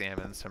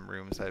re-examine some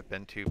rooms I've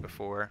been to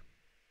before.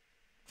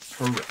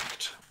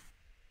 Correct.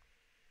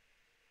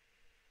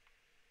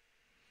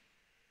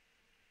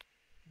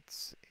 Let's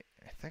see.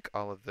 I think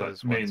all of But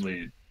those ones were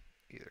mainly,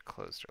 either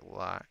closed or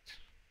locked.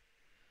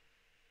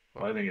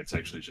 well, I think it's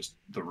actually just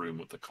the room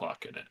with the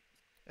clock in it.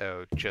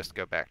 Oh, just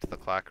go back to the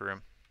clock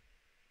room.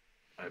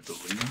 I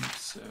believe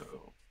so.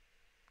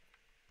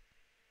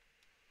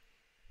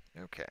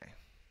 Okay.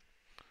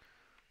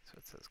 So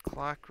it says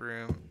clock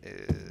room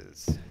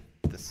is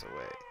this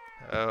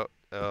way. Oh,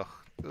 ugh,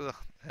 ugh,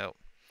 no.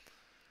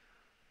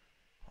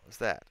 What was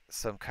that?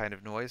 Some kind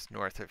of noise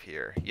north of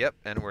here. Yep,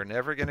 and we're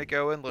never gonna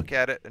go and look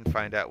at it and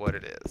find out what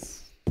it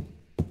is.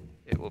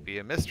 It will be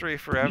a mystery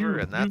forever,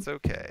 and that's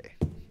okay.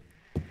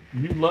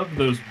 You love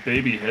those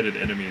baby-headed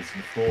enemies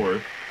in 4. I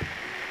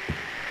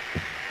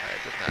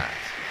did not.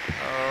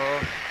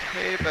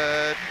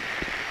 bud.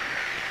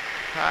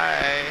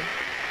 Hi.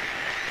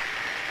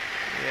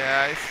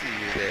 Yeah, I see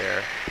you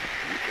there.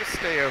 You just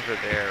stay over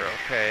there,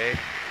 okay?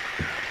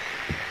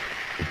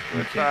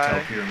 You can't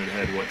tell Pyramid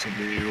Head what to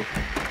do.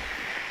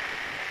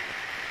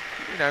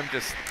 You know, I'm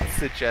just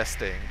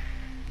suggesting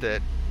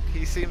that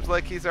he seems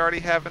like he's already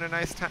having a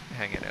nice time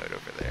hanging out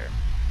over there.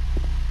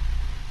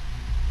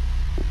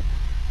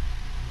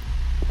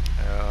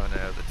 Oh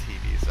no, the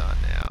TV's on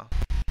now.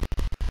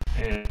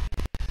 And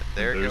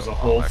There's a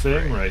whole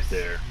thing right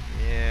there.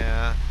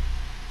 Yeah.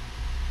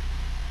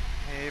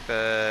 Hey,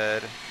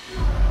 bud.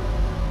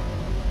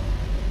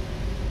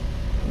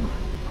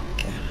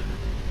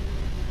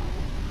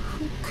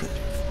 Who could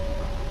have?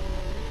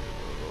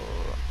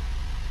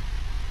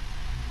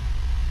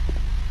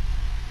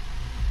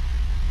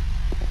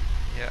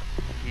 Yep,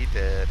 he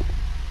did.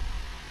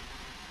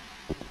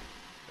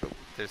 Oh,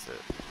 there's a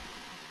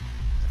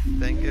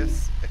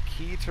Thingus. A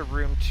key to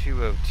room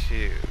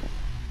 202.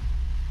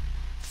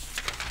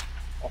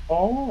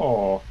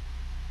 Oh.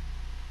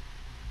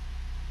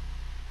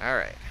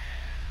 Alright.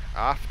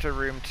 Off to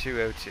room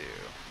 202.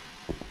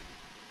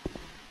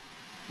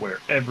 Where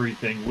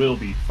everything will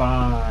be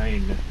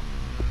fine.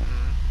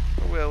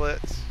 Will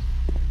it?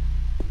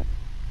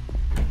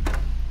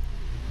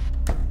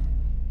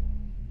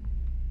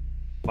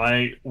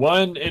 My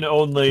one and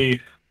only,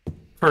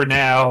 for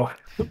now,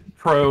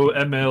 pro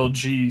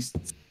MLG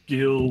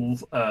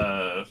skills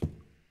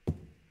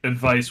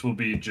advice will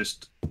be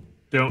just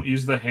don't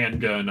use the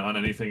handgun on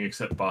anything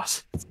except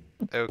bosses.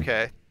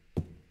 Okay.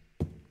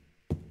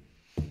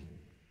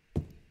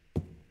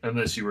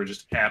 Unless you were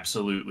just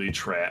absolutely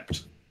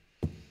trapped.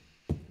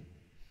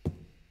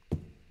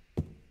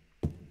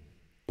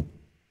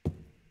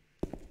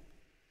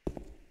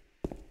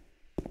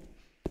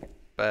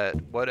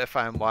 But what if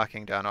I'm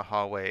walking down a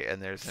hallway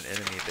and there's an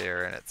enemy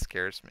there and it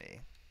scares me?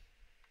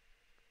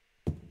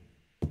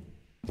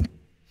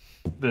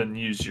 Then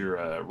use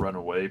your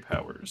runaway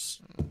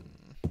powers.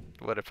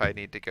 What if I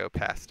need to go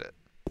past it?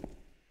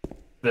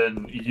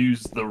 Then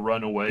use the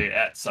runaway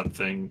at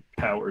something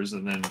powers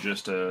and then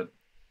just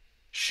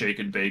shake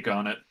and bake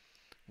on it.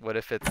 What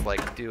if it's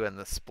like doing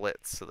the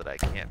splits so that I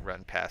can't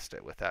run past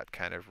it without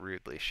kind of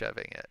rudely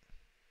shoving it?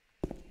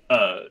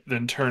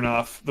 Then turn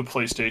off the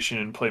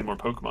PlayStation and play more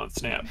Pokemon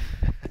Snap.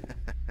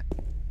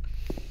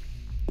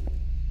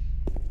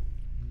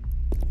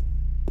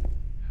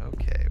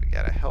 Okay, we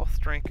got a health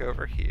drink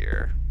over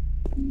here.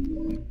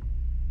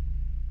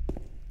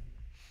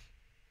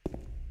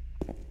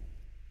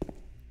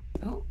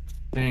 I don't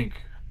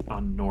think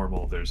on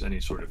normal there's any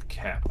sort of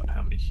cap on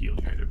how many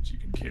healing items you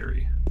can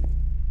carry.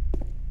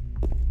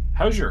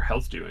 How's your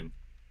health doing?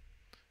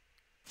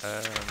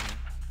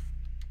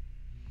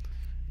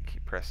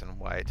 Keep pressing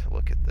Y to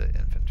look at the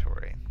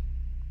inventory.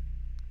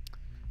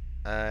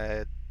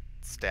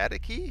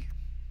 Staticky?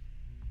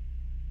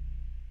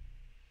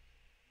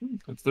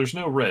 There's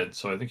no red,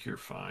 so I think you're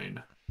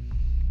fine.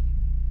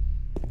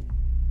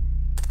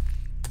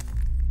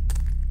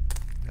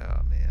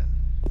 Oh man.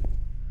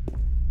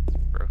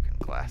 There's broken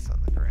glass on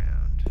the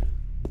ground.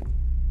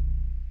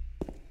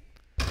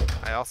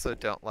 I also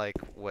don't like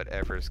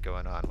whatever's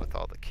going on with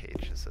all the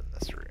cages in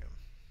this room.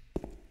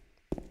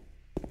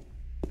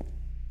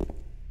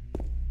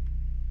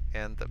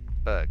 And the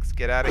bugs.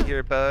 Get out of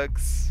here,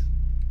 bugs!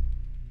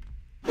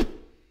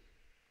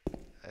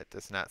 It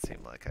does not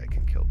seem like I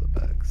can kill the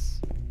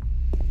bugs.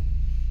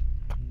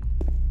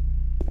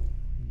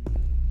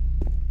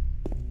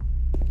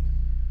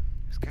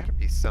 There's gotta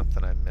be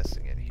something I'm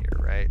missing in here,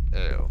 right?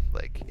 Oh,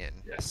 like in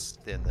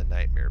the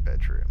nightmare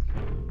bedroom.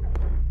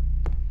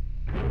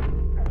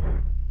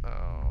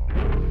 Oh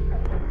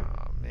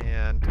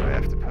man, do I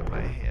have to put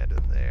my hand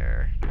in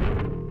there?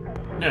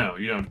 No,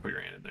 you don't have to put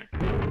your hand in there.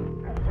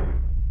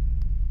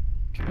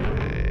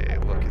 Okay,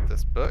 look at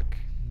this book.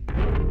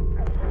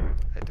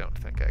 I don't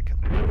think I can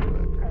look at the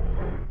book.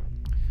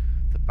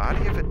 The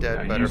body of a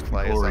dead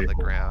butterfly is on the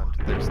ground.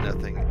 There's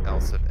nothing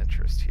else of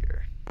interest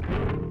here. I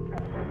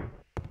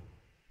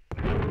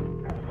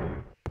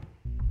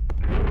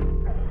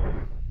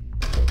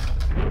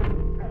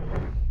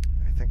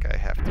think I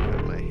have to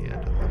put my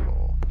hand in the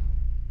hole.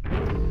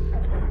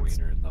 Your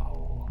wiener in the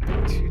hole.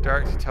 Too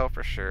dark to tell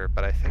for sure,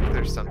 but I think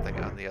there's something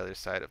on the other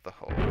side of the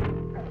hole.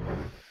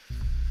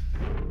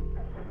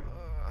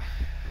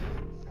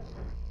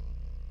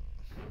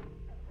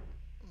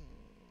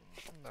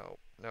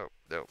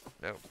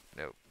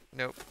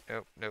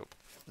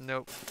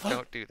 Nope.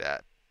 Don't do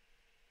that.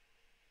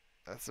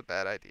 That's a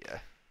bad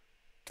idea.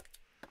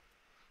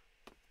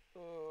 I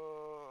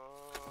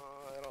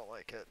don't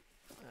like it.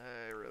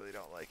 I really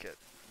don't like it.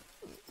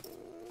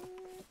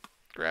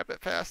 Grab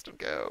it fast and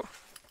go.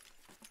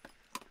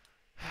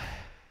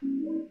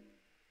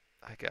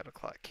 I got a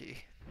clock key.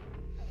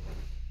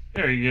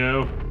 There you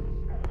go.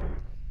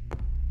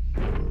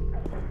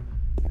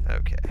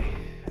 Okay,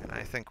 and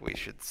I think we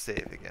should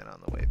save again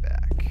on the way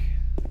back.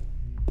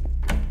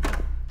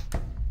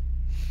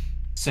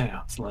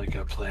 Sounds like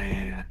a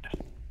plan.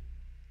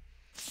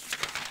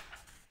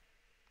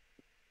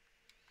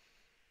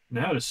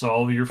 Now to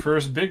solve your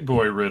first big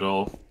boy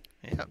riddle.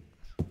 Yep.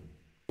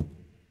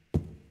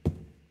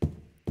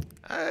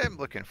 I'm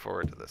looking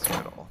forward to this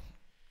riddle.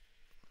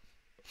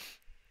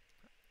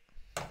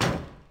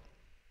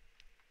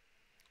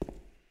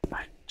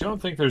 I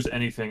don't think there's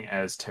anything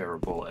as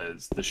terrible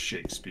as the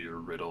Shakespeare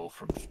riddle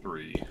from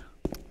 3.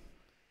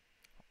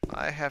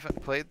 I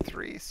haven't played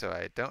 3, so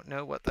I don't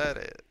know what that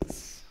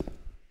is.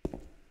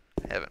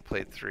 I haven't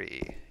played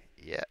 3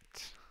 yet.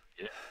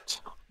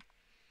 Yet.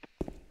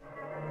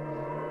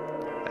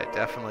 I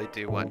definitely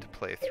do want to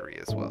play 3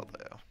 as well,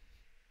 though.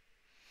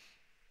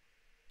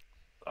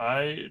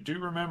 I do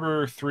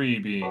remember 3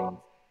 being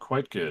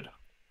quite good.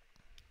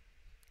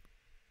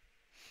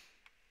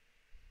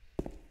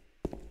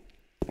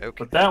 Okay.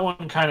 But that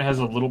one kind of has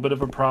a little bit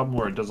of a problem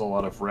where it does a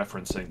lot of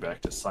referencing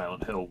back to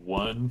Silent Hill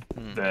 1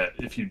 that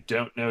if you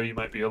don't know, you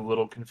might be a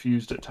little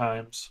confused at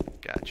times.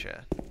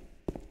 Gotcha.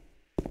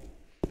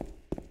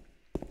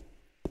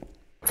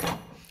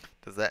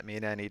 Does that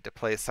mean I need to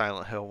play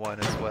Silent Hill 1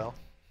 as well?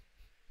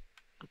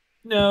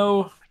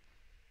 No.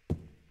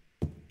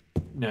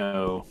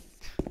 No.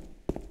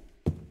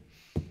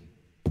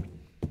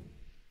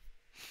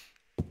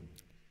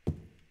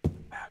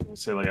 I would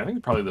say, like, I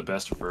think probably the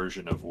best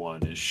version of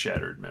 1 is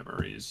Shattered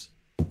Memories.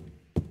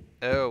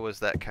 Oh, was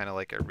that kind of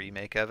like a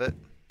remake of it?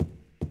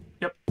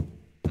 Yep.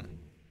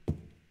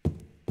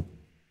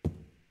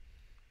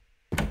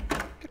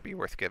 Could be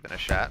worth giving a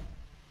shot.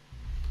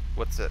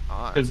 What's it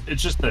on? Because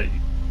it's just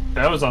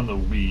that was on the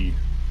Wii.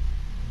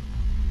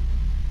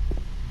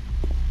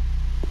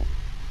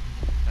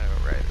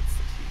 Oh, right, it's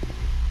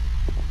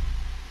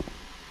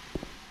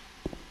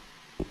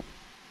the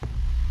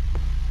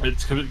TV.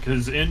 It's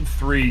because in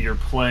 3 you're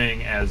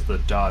playing as the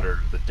daughter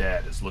the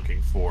dad is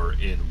looking for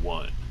in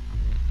 1.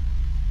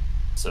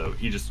 So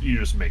you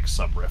just make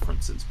some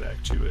references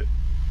back to it.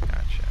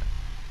 Gotcha.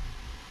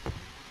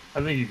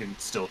 I think you can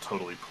still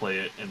totally play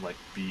it and like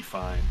be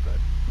fine, but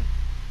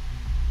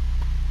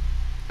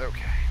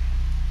Okay.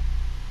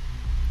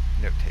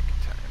 Note taking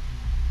time.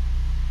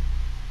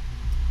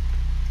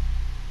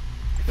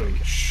 so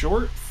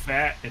short,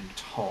 fat, and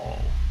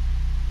tall.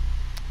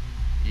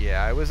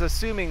 Yeah, I was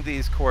assuming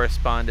these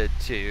corresponded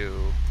to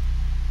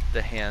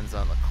the hands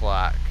on the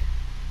clock.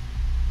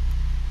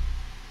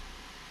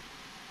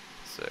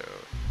 So,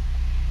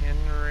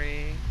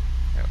 Henry...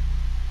 Oh,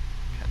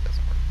 pen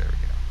doesn't work. There we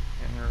go.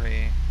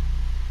 Henry...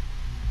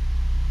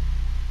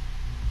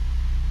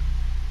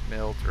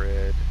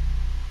 Mildred...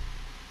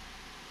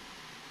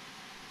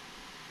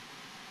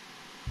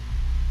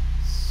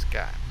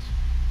 Scott.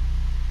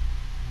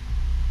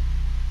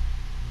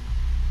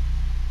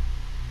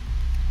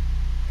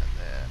 And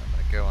then I'm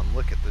going to go and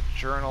look at the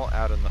journal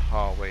out in the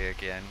hallway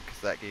again,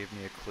 because that gave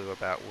me a clue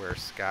about where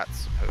Scott's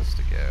supposed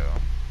to go.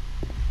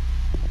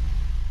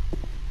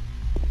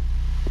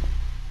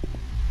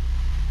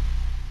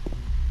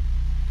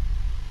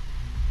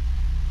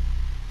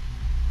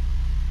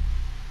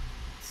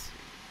 Let's see.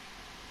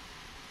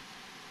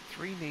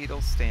 3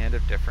 needles stand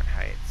of different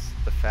heights,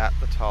 the fat,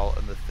 the tall,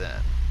 and the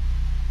thin.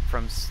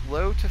 From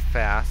slow to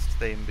fast,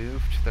 they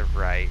move to the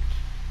right.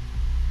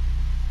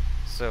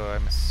 So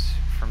I'm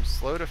from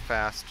slow to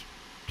fast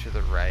to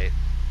the right.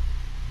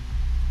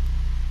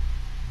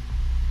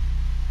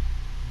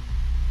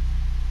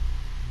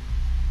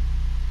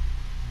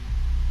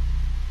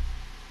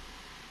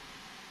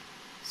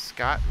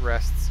 Scott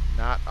rests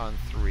not on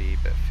 3,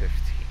 but 15.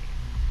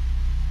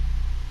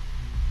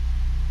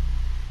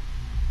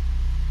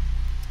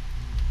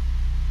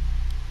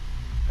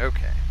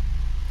 Okay.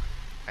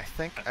 I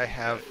think I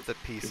have the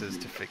pieces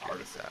to figure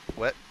this out.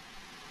 What?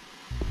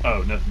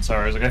 Oh, nothing.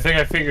 Sorry. I was like, I think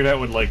I figured out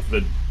what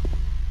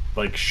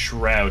like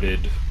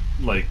shrouded,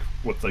 like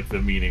what like the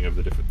meaning of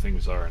the different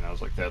things are, and I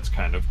was like, that's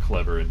kind of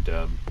clever and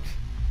dumb.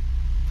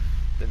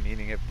 The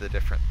meaning of the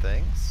different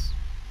things?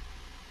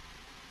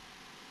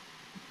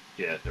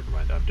 Yeah, never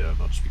mind. I'm dumb.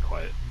 I'll just be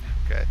quiet.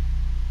 Okay.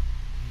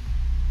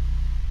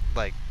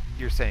 Like,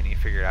 you're saying you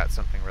figured out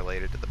something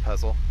related to the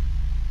puzzle?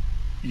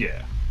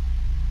 Yeah.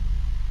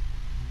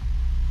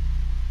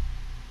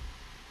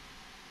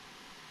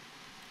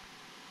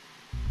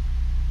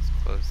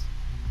 Close.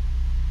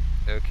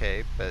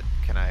 Okay, but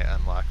can I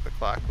unlock the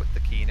clock with the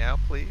key now,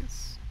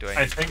 please? Do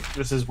I think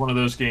this is one of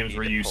those games need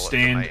where to you pull it from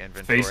my stand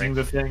inventory? facing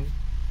the thing,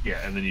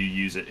 yeah, and then you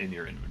use it in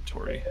your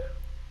inventory.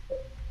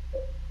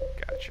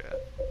 Gotcha.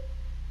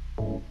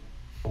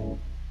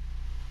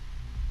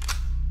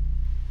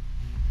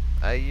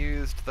 I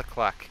used the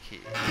clock key.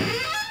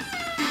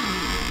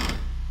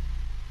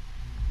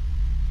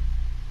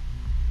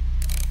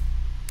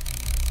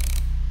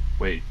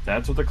 Wait,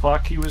 that's what the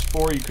clock key was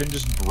for? You couldn't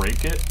just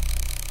break it?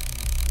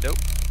 Nope.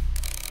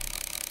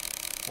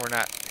 We're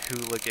not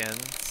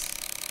hooligans.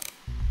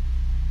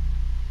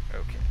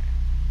 Okay.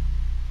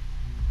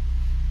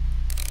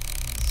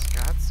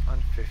 Scott's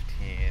on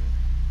 15.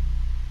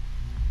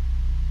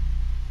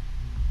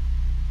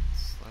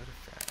 Slow to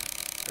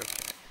fast.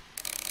 Okay.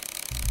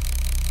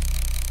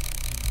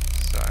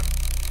 So I'm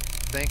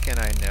thinking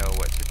I know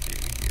what to do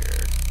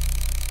here.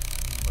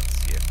 Let's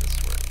see if this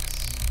works.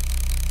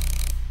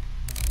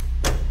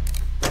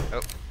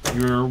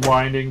 You're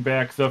winding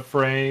back the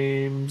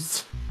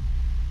frames.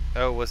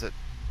 Oh, was it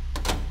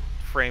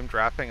frame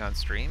dropping on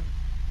stream?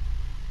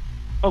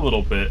 A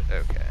little bit.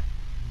 Okay.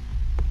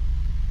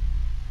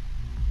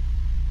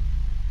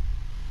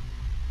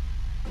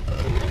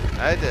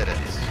 I did it.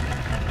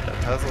 The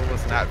puzzle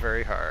was not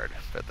very hard,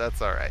 but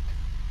that's alright.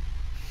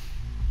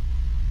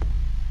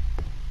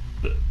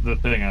 The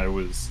thing I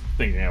was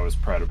thinking I was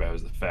proud about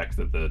was the fact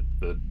that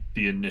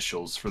the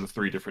initials for the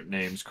 3 different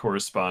names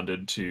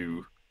corresponded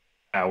to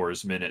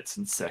hours, minutes,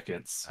 and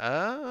seconds.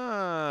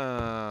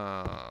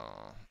 Oh.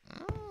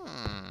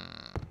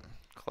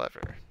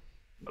 Clever.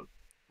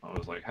 I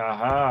was like,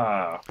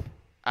 haha.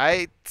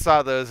 I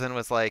saw those and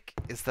was like,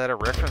 is that a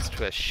reference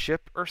to a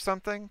ship or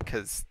something?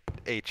 Because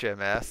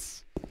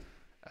HMS.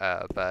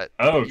 But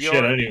Oh shit,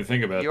 I didn't even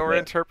think about your that.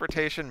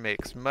 interpretation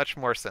makes much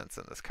more sense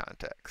in this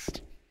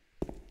context.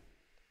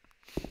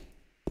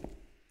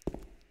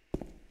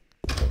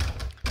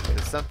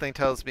 Because something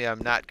tells me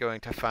I'm not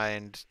going to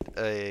find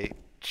a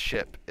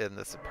ship in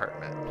this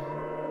apartment.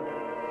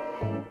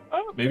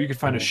 Oh, maybe you could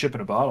find a ship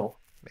in a bottle.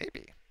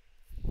 Maybe.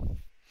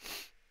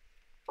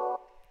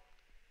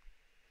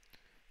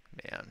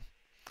 Man.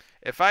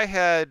 If I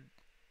had,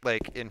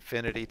 like,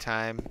 infinity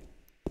time,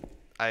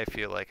 I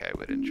feel like I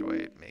would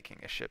enjoy making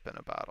a ship in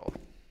a bottle.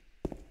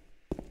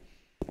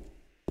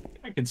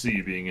 I can see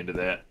you being into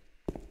that.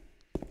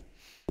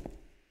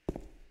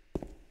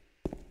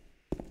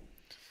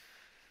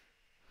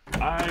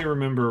 I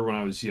remember when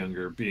I was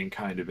younger being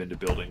kind of into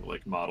building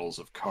like models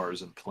of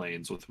cars and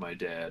planes with my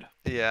dad,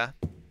 Yeah.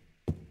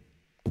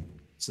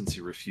 since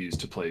he refused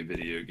to play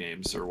video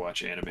games or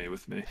watch anime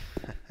with me.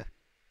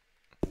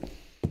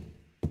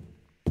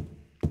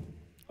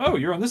 Oh,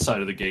 you're on this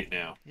side of the gate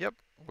now. Yep.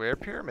 Where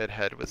Pyramid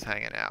Head was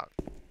hanging out.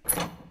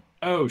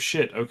 Oh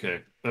shit,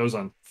 okay. That was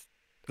on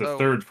the Oh.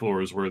 3rd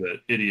floor is where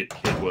that idiot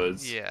kid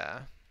was.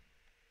 Yeah.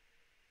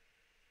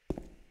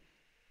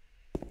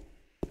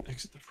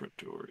 Exit the front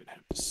door and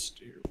have to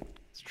steer.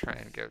 Let's try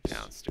and go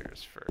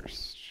downstairs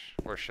first.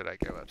 Or should I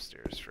go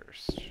upstairs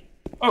first?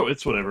 Oh,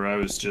 it's whatever. I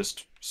was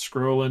just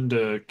scrolling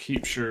to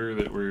keep sure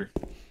that we're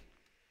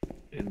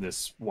in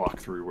this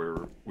walkthrough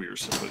where we are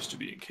supposed to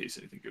be in case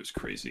anything goes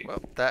crazy.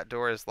 Well, that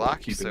door is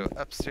locked, keep so it-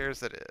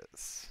 upstairs it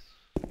is.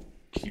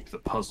 Keep the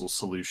puzzle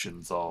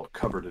solutions all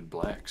covered in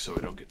black so I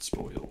don't get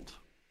spoiled.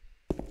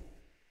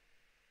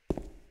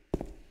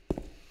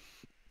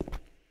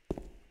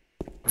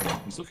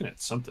 He's looking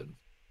at something.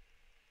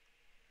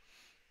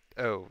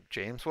 Oh,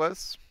 James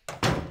was?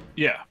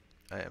 Yeah.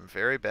 I am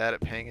very bad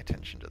at paying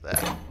attention to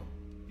that.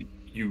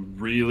 You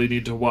really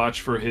need to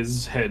watch for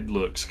his head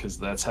looks, because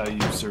that's how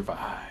you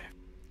survive.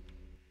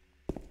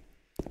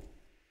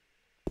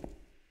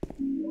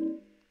 There's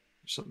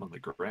something on the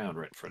ground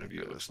right in front of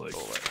you, it looks like.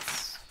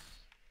 Bullets.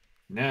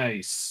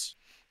 Nice.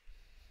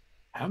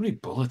 How many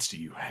bullets do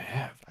you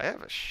have? I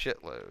have a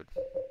shitload.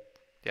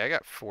 Yeah, I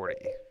got 40,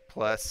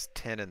 plus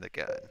 10 in the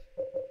gun.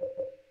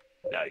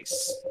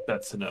 Nice.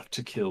 That's enough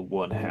to kill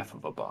 1/2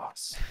 of a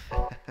boss.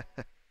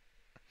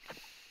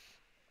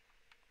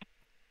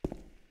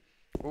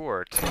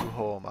 Or 2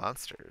 whole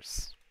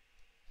monsters.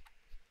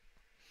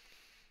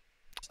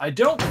 I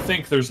don't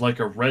think there's like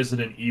a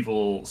Resident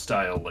Evil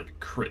style like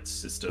crit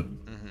system.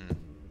 Mm-hmm.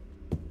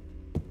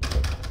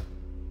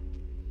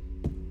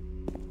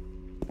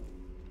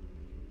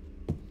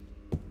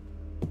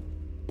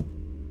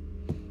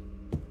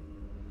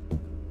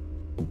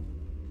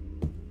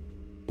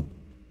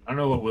 I don't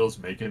know what Will's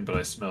making, but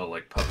I smell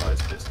like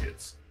Popeye's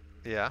biscuits.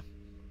 Yeah.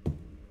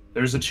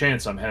 There's a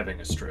chance I'm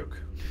having a stroke.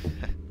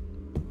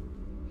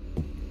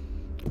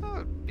 Well, it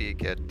would be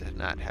good to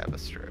not have a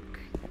stroke.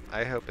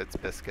 I hope it's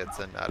biscuits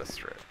and not a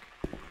stroke.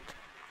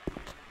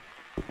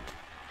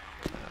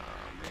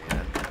 Oh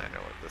man, I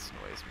know what this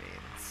noise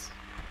means.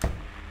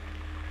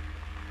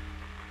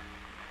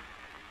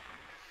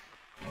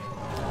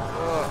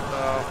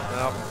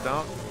 Oh,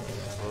 no,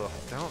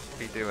 don't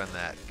be doing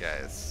that,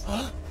 guys.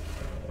 Oh,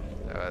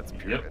 that's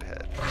Pyramid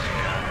Head.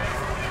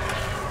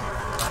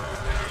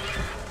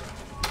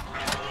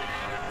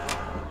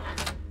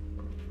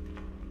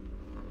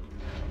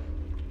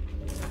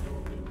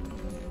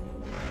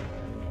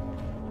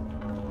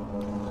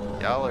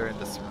 Y'all are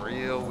into some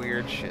real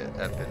weird shit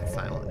up in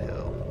Silent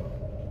Hill.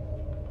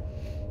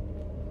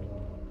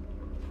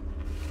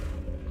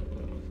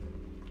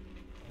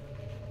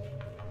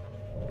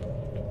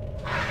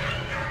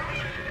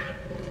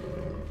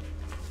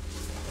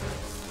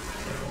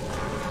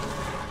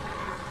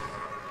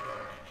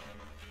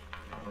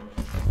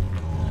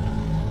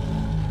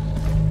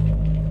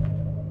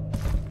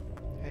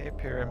 Hey,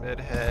 Pyramid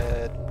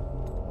Head.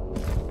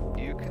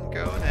 You can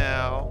go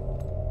now.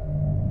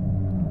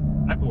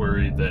 I'm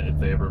worried that if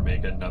they ever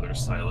make another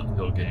Silent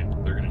Hill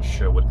game, they're going to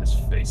show what his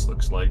face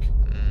looks like.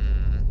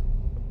 Mm.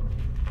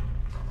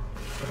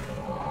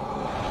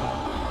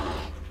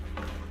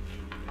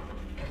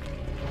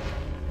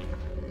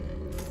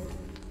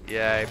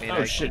 Yeah, I mean,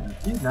 Oh shit,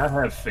 did he not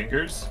have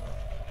fingers?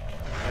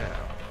 Yeah.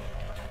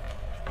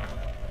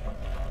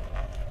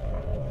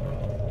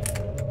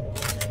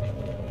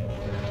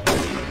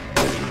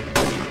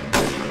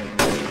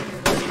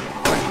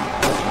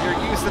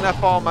 using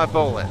up all my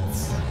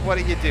bullets. What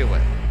are you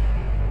doing?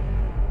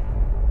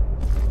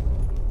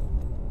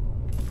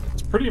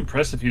 It's pretty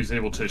impressive he was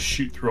able to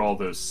shoot through all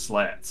those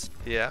slats.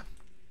 Yeah.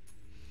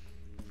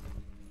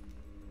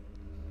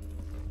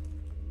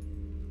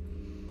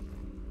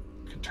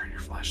 You can turn your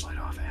flashlight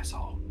off,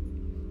 asshole.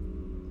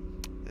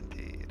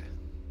 Indeed.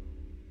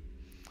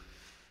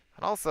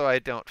 And also, I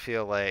don't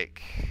feel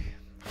like...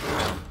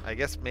 I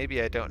guess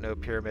maybe I don't know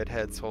Pyramid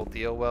Head's whole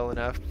deal well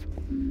enough.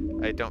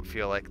 I don't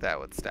feel like that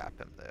would stop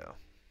him, though.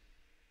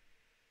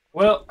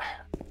 Well,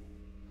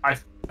 I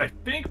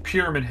think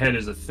Pyramid Head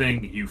is a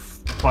thing you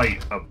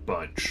fight a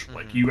bunch. Mm-hmm.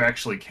 Like, you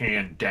actually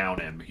can down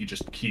him. He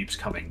just keeps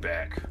coming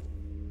back.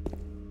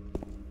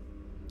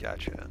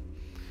 Gotcha.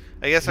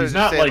 I guess I was He's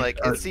just not saying, like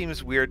it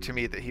seems weird to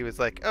me that he was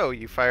like, oh,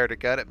 you fired a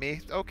gun at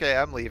me? Okay,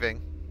 I'm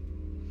leaving.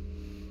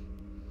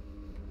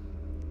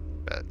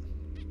 But...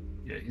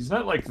 Yeah, he's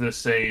not like the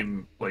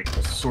same, like,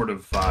 sort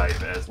of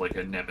vibe as, like,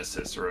 a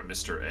Nemesis or a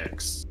Mr.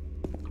 X.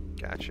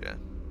 Gotcha.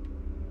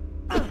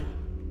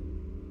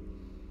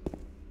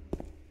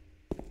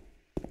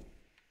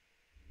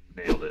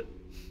 Nailed it.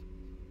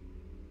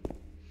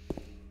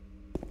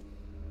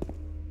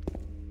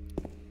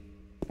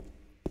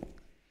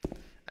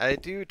 I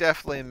do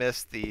definitely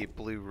miss the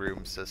blue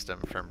room system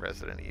from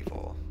Resident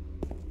Evil.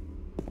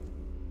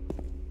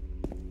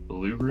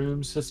 Blue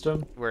room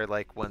system? Where,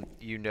 like, when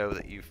you know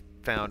that you've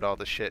found all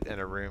the shit in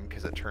a room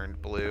because it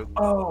turned blue.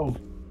 Oh,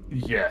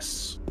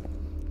 yes.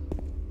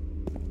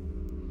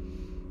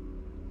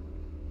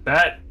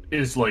 That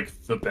is, like,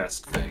 the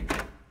best thing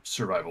in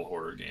survival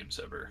horror games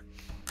ever.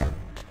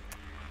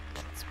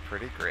 It's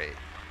pretty great.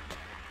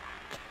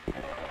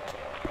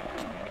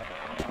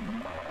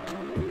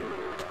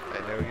 I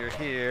know you're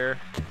here.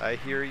 I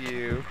hear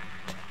you.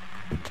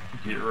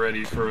 Get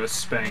ready for a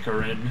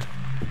spankerin'.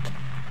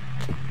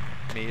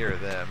 Me or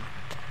them?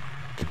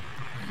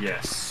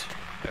 Yes.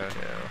 Oh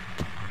no.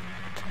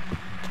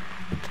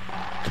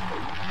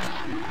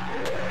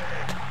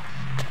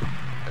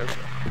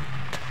 Okay.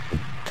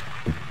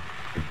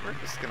 We're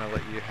just gonna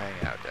let you hang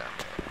out down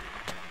there.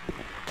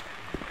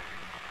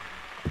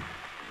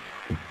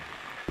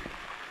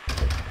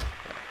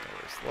 Back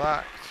door's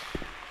locked.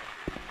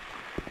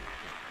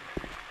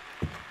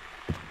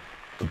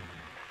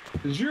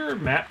 Does your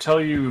map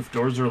tell you if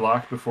doors are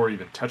locked before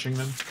even touching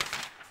them?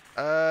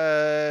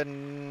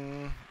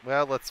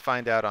 Well, let's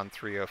find out on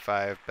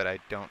 305, but I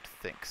don't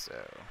think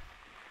so.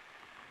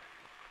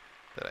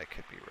 But I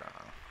could be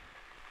wrong.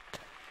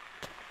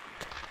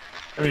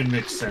 I mean, it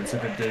makes sense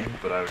if it did,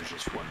 but I was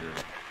just wondering.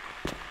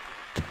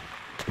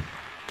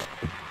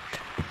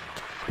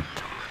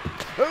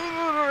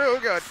 Oh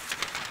god!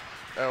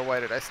 Oh, why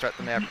did I start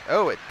the map?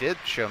 Oh, it did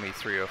show me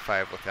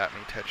 305 without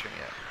me touching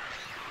it.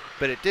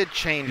 But it did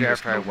change You just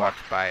after I gotta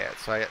walked by it,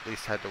 so I at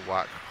least had to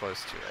walk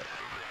close to it.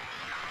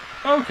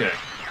 Okay.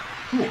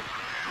 Cool.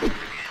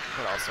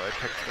 But also, I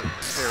picked the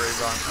very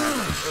wrong time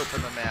to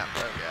open the map.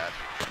 Oh god.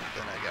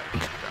 Then I got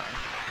kicked on.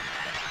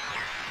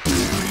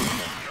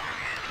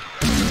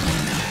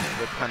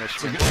 The So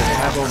punishment. good to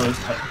have all those.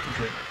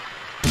 Okay.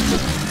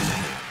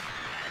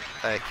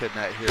 I could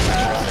not hear what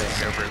you were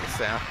saying over the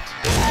sound.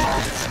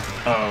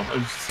 Oh, I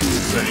was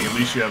just saying, at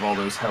least you have all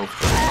those health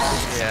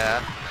traits.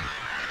 Yeah.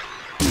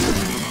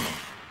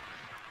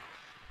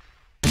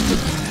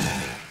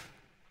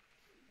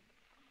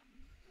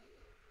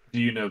 Do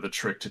you know the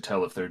trick to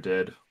tell if they're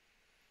dead?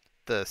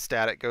 The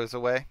static goes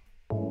away.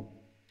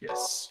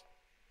 Yes.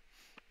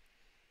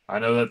 I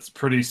know that's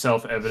pretty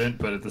self-evident,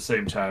 but at the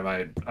same time,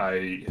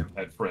 I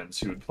had friends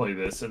who would play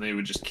this, and they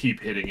would just keep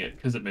hitting it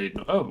because it made.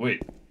 Oh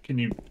wait, can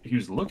you? He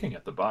was looking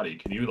at the body.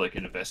 Can you like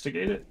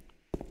investigate it?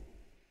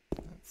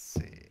 Let's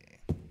see.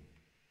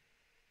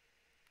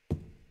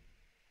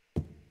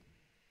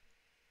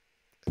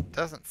 It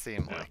doesn't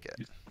seem No, like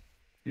it.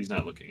 He's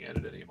not looking at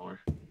it anymore.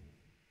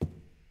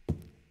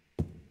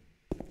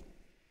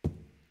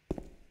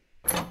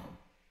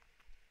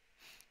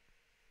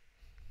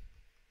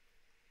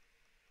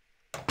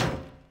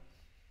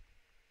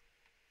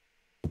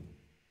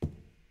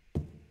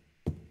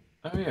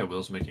 Oh yeah,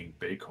 Will's making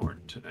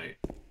Bacorn tonight.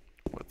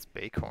 What's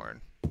Bacorn?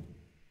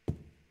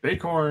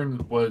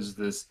 Bacorn was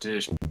this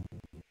dish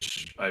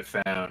I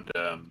found.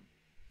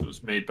 It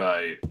was made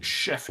by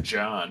Chef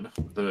John,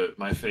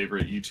 my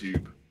favorite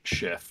YouTube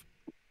chef,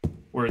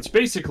 where it's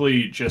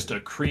basically just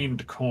a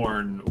creamed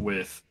corn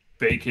with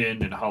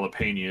bacon and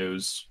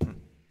jalapenos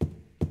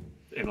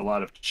and a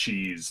lot of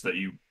cheese that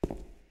you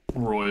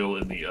broil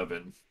in the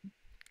oven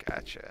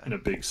Gotcha. in a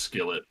big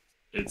skillet.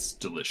 It's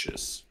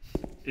delicious.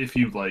 If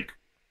you like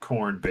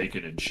corn,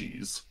 bacon, and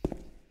cheese.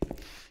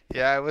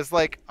 Yeah, I was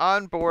like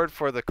on board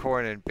for the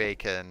corn and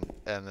bacon,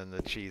 and then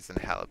the cheese and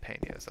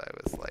jalapenos. I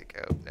was like,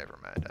 oh, never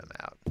mind, I'm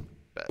out.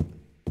 But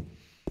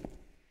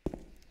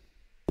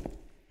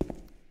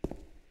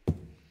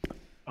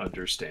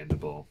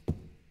Understandable.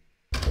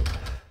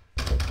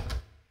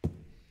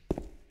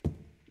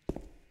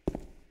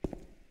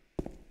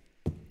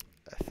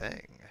 a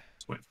thing.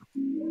 Just wait for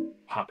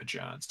Papa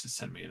John's to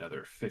send me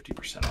another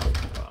 50% off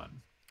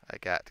coupon. I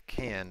got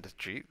canned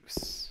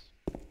juice.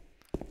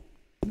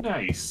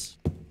 nice.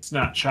 It's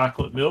not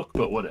chocolate milk,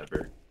 but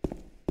whatever.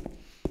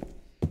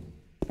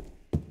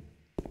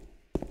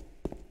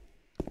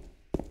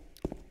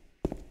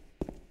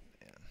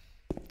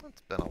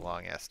 It's been a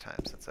long ass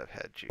time since I've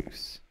had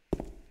juice.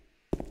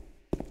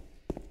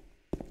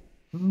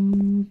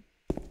 Oh,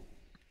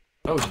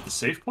 did the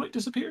save point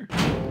disappear?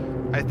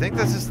 I think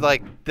this is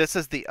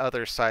the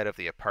other side of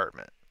the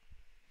apartment.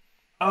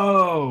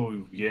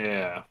 Oh,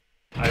 yeah.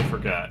 I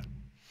forgot.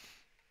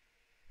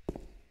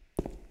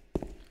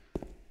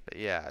 But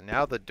yeah,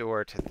 now the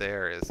door to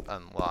there is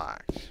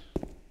unlocked.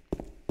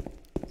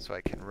 So I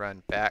can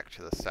run back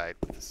to the side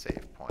with the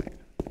save point.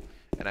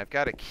 And I've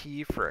got a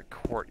key for a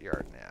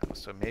courtyard now,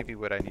 so maybe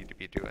what I need to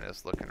be doing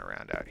is looking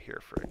around out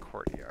here for a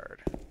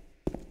courtyard.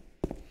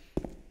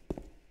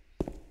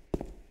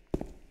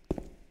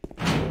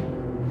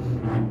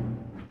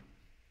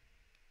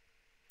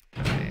 I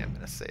am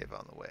going to save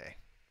on the way.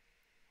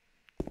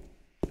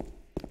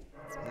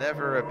 It's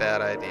never a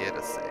bad idea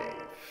to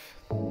save.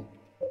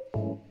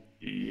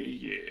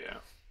 Yeah.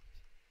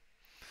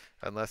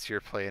 Unless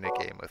you're playing a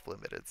game with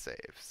limited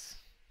saves.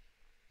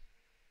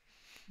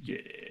 Yeah.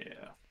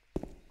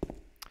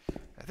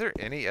 Are there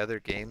any other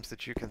games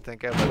that you can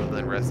think of other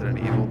than Resident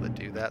Evil that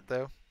do that,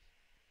 though?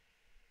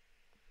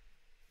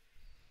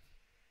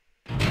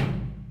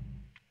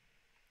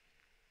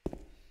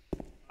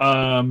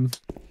 I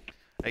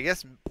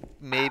guess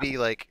maybe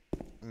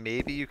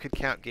you could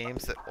count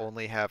games that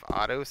only have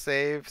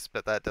autosaves,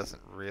 but that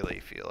doesn't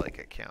really feel like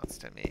it counts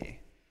to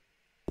me.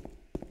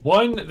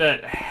 One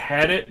that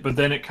had it, but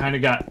then it kind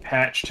of got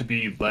patched to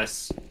be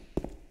less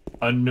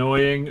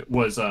annoying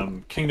was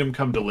Kingdom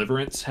Come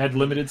Deliverance had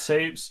limited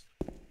saves,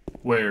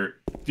 where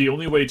the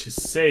only way to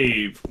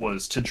save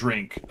was to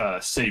drink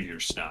Savior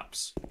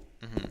Schnapps.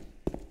 Mm-hmm.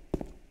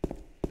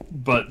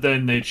 But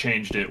then they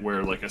changed it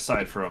where, like,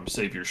 aside from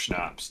Savior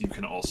Schnapps, you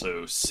can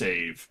also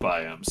save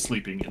by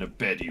sleeping in a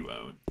bed you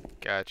own.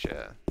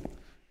 Gotcha.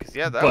 Because,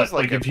 yeah, that But, was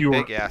like like, a if you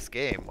were- big-ass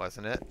game,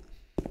 wasn't it?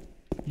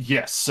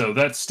 Yes, so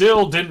that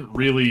still didn't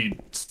really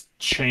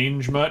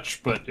change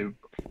much, but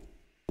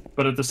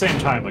at the same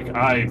time, like,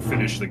 I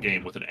finished the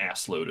game with an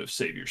assload of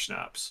Savior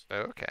Schnapps. Oh,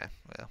 okay.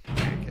 Well,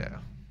 there you go.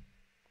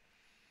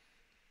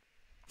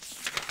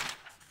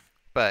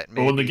 But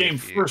maybe But when the game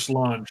if you... first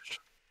launched,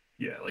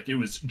 yeah, like, it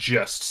was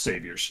just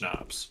Savior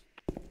Schnapps.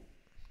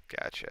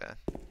 Gotcha.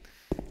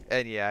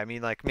 And yeah, I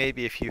mean, like,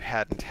 maybe if you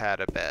hadn't had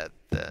a bed,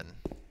 then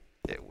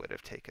it would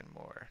have taken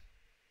more.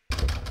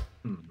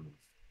 Hmm.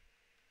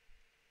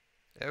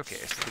 Okay,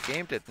 so the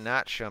game did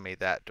not show me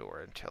that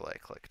door until I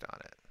clicked on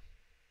it.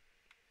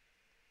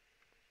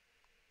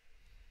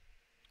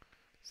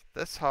 So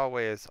this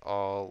hallway is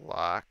all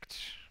locked.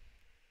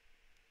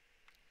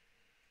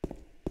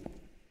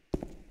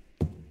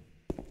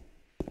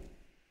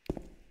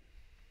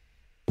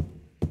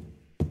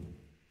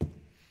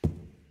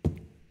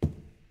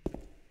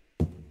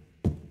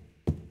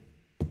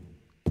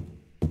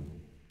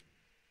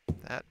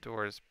 That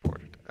door is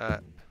boarded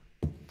up.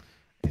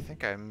 I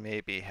think I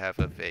maybe have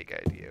a vague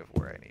idea of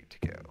where I need to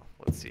go.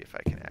 Let's see if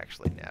I can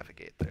actually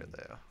navigate there,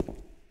 though.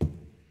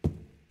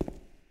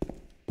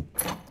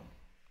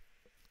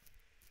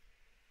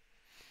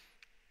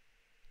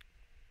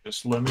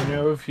 Just let me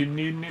know if you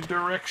need any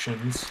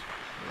directions.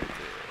 Will do.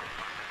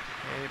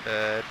 Hey,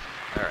 bud.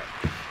 Alright.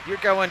 You're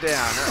going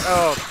down.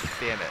 Oh,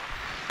 damn it.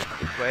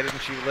 Why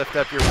didn't you lift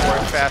up your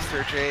board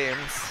faster,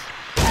 James?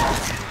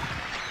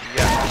 You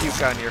got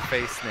puke on your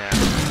face now.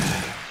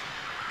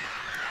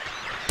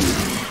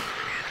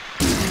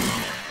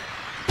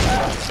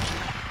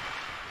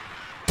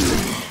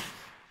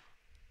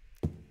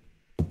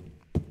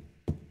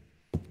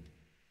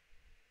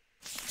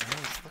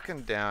 He's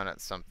looking down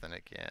at something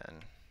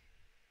again.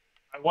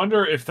 I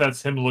wonder if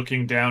that's him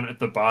looking down at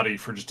the body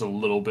for just a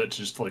little bit,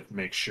 just to, like,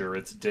 make sure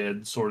it's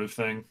dead, sort of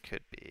thing.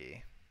 Could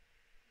be.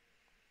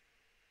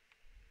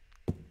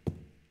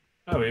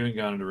 Oh, we haven't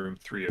gone into room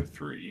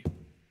 303.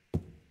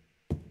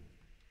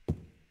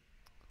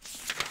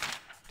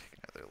 Take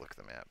another look at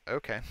the map.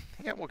 Okay.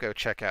 Yeah, we'll go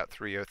check out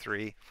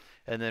 303.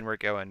 And then we're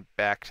going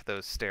back to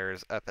those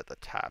stairs up at the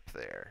top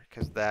there,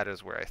 because that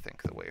is where I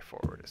think the way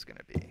forward is going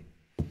to be.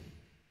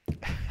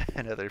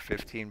 Another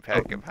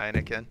 15-pack of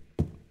Heineken.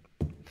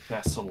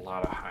 That's a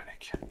lot of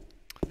Heineken.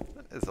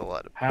 That is a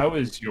lot of... How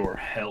is your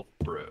health,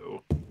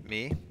 bro?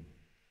 Me?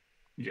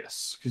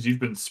 Yes, because you've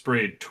been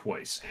sprayed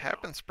twice.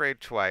 Have been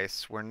sprayed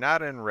twice. We're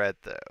not in red,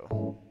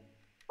 though.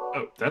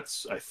 Oh, I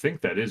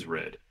think that is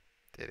red.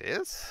 It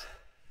is?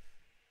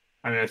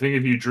 I mean, I think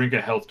if you drink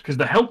a health... Because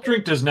the health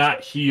drink does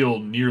not heal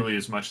nearly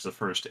as much as the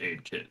first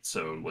aid kit,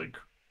 so, like...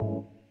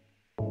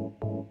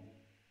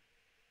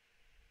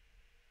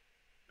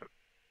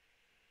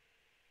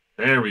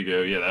 There we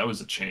go. Yeah, that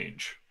was a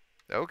change.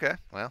 Okay,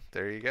 well,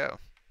 there you go.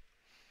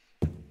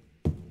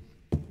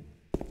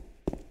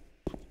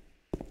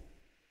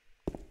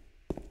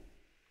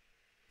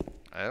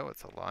 Oh,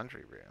 it's a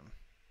laundry room.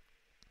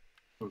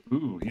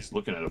 Ooh, he's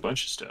looking at a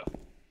bunch of stuff.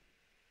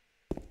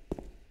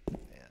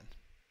 Man.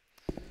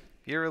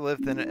 You ever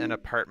lived in an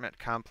apartment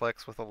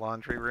complex with a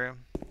laundry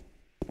room?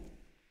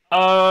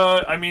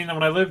 I mean,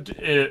 when I lived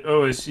at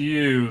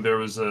OSU, there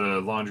was a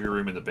laundry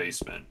room in the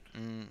basement.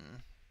 Mm.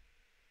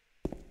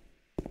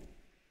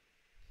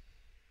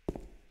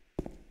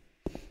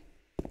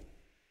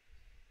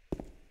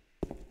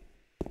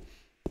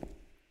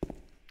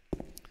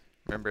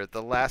 Remember,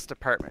 the last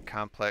apartment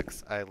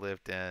complex I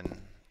lived in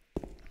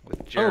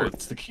with Oh, Jared.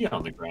 it's the key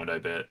on the ground, I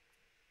bet.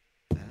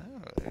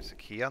 Oh, there's a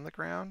key on the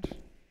ground?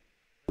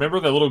 Remember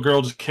that little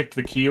girl just kicked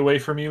the key away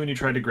from you when you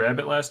tried to grab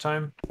it last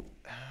time?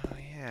 Oh,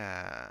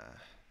 yeah.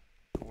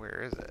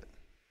 Where is it?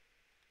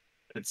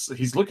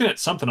 He's looking at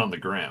something on the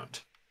ground.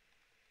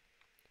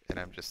 And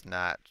I'm just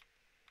not.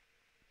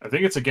 I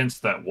think it's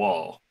against that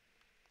wall.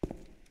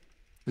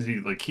 'Cause he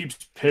like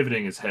keeps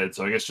pivoting his head,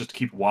 so I guess just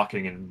keep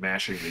walking and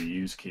mashing the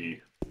use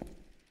key.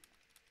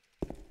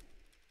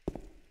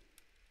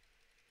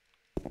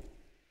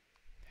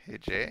 Hey,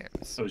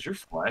 James. So is your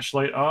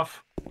flashlight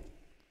off?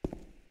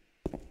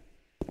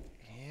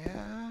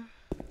 Yeah?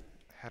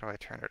 How do I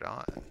turn it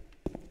on?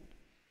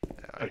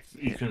 Oh,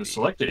 You can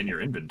select it in your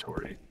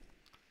inventory.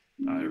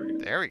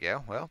 There we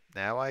go. Well,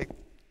 now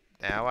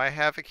I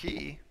have a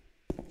key.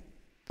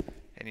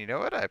 And you know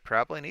what? I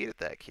probably needed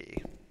that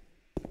key.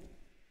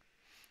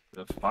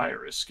 The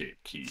fire escape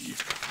key.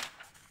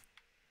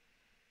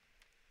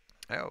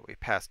 Oh, we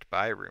passed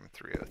by room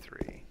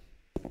 303.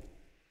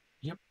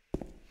 Yep.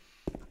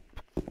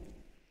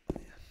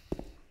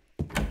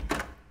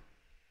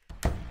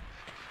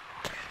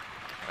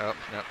 Oh,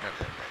 no.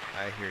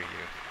 I hear you.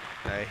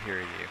 I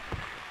hear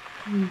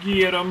you.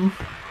 Get him.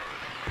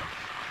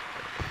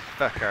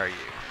 Fuck are you?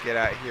 Get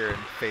out here and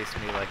face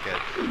me like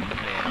a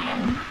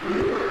man.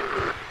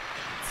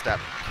 Stop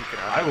puking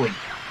on I me. would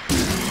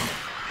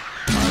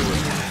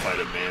want to fight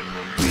a man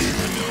when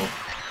I know.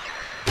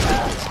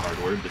 It's a hard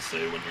word to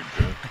say when you're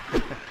drunk.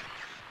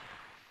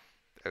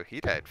 Oh,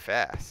 he died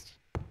fast.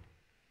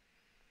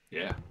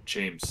 Yeah,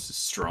 James is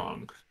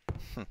strong.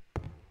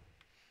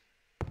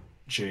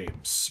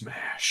 James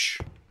Smash.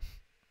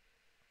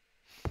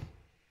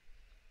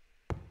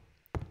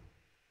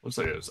 Looks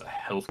like there's a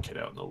health kit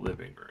out in the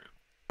living room.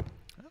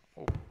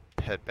 We'll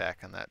head back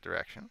in that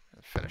direction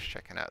and finish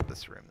checking out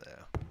this room,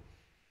 though.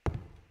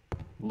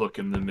 Look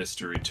in the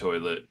mystery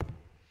toilet.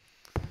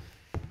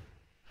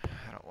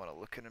 I don't want to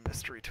look in a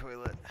mystery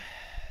toilet.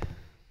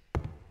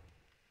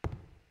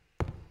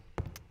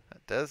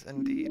 That does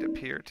indeed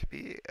appear to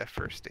be a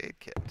first aid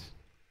kit.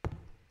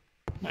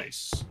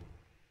 Nice.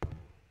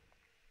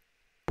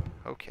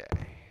 Okay.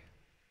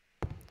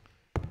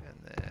 And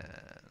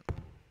then...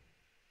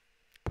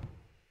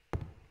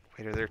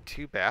 Wait, are there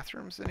two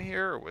bathrooms in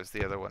here, or was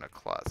the other one a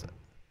closet?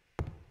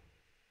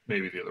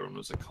 Maybe the other one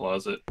was a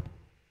closet.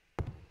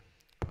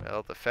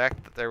 Well, the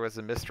fact that there was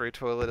a mystery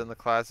toilet in the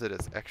closet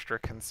is extra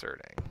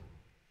concerning.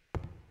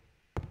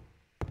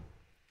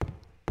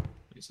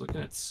 He's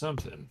looking at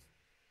something.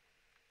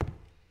 That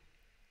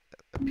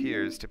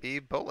appears to be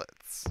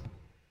bullets.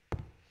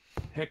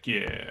 Heck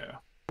yeah.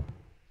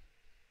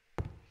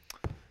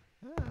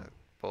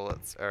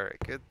 Bullets are a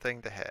good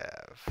thing to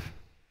have.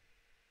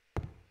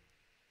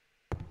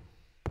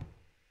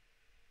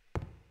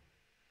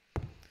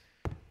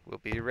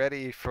 We'll be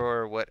ready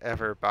for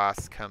whatever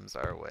boss comes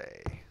our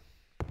way.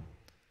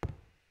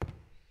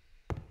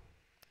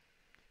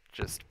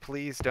 Just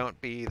please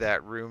don't be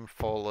that room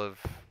full of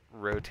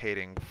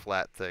rotating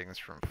flat things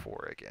from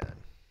 4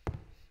 again.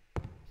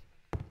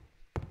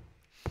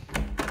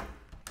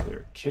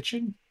 Their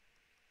kitchen?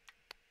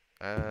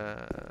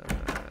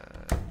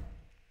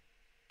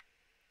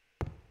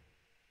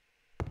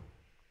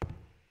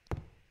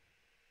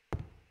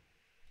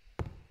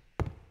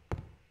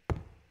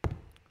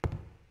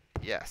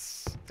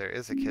 Yes, there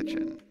is a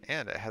kitchen,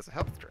 and it has a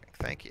health drink.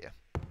 Thank you.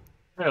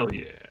 Hell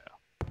yeah.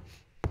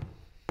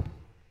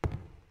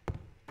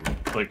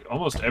 Like,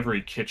 almost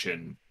every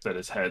kitchen that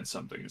has had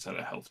something has had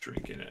a health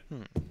drink in it.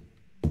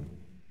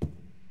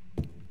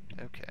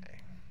 Okay.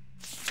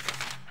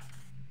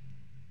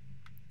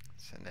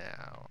 So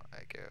now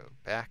I go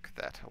back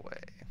that way.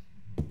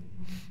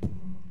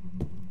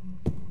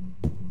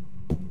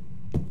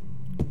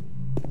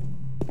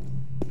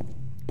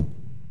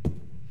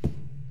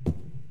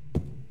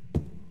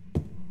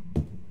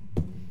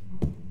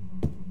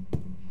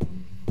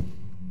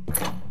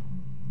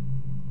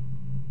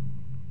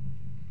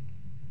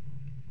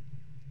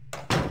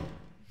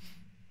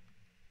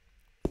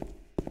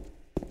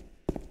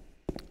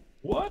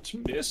 What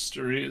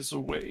mysteries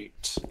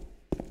await?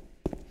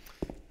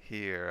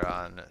 Here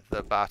on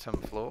the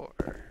bottom floor.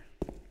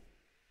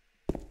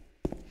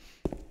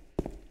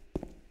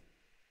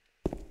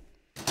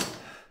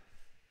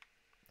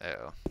 Oh,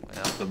 well,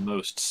 The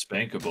most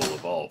spankable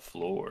of all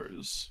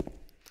floors.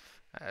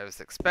 I was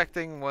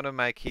expecting one of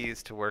my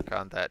keys to work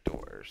on that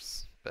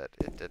doors, but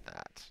it did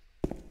not.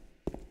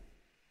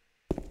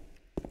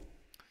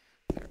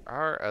 There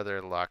are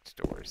other locked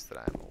doors that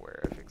I'm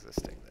aware of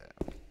existing,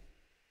 though.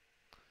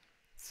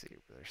 Let's see,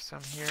 were there some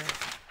here?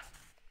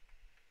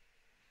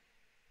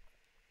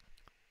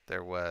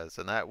 There was,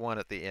 and that one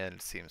at the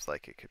end seems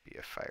like it could be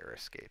a fire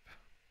escape.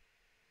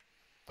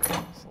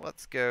 So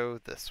let's go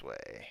this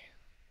way.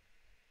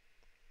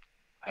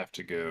 I have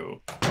to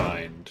go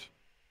find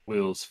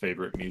Will's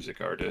favorite music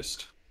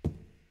artist.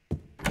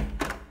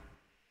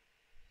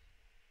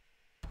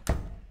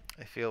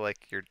 I feel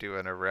like you're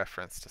doing a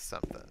reference to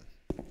something,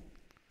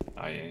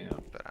 I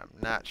am. but I'm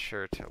not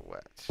sure to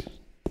what.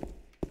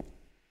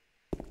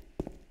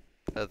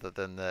 Other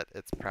than that,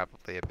 it's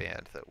probably a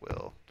band that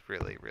Will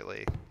really,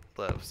 really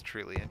loves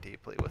truly and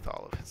deeply with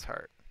all of his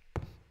heart.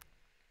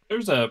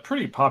 There's a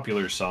pretty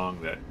popular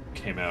song that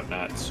came out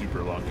not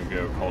super long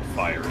ago called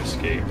Fire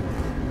Escape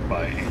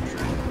by Andrew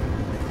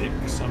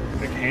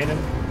McHannon.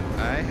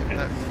 I have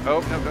not. Oh,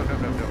 no, no, no,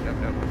 no, no, no,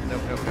 no, no,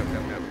 no, no,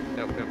 no,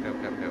 no, no, no,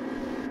 no, no.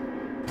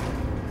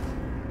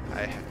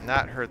 I have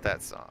not heard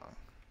that song.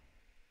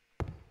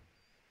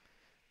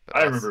 But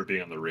I remember it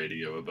being on the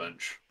radio a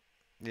bunch.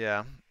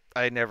 Yeah,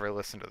 I never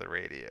listened to the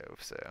radio,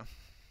 so.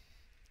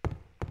 I'm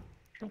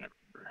trying to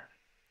remember.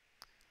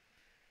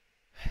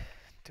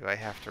 Do I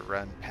have to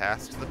run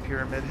past the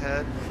Pyramid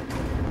Head?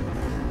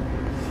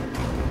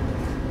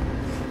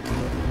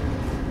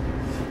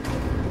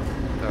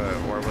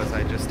 Or was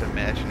I just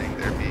imagining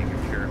there being a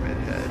Pyramid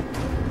Head?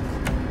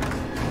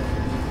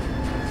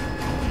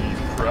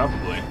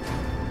 Probably.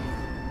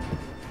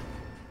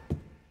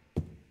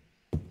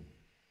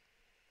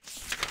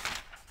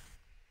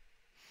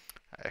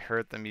 I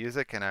heard the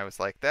music and I was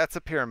like, that's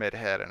a Pyramid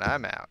Head, and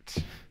I'm out.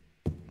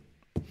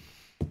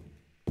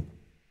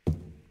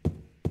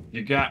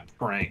 You got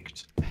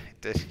pranked. I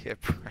did get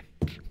pranked.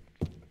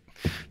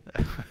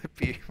 That would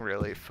be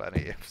really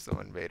funny if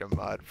someone made a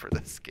mod for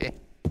this game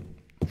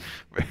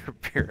where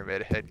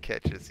Pyramid Head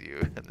catches you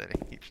and then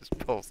he just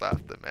pulls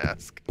off the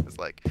mask. It's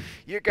like,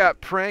 you got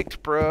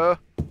pranked, bro.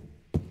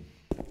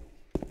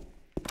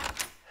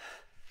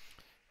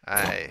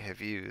 I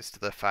have used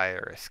the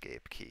fire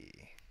escape key.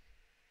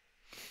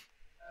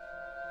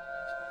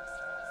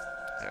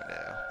 Oh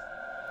no.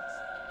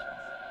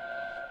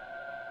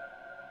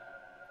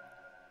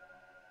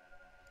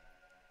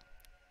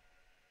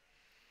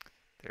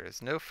 There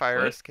is no fire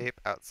What? escape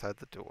outside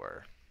the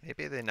door.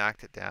 Maybe they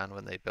knocked it down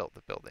when they built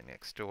the building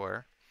next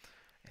door.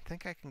 I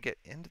think I can get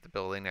into the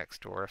building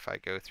next door if I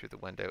go through the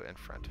window in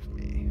front of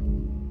me.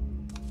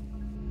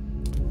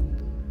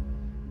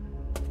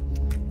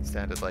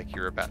 Sounded like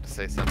you were about to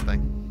say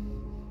something.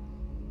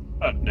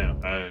 No,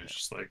 I was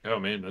just like, oh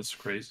man, that's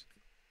crazy.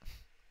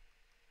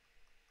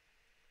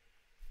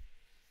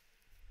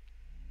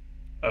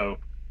 Oh,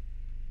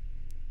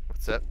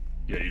 What's up?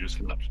 yeah,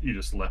 you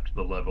just left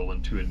the level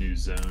into a new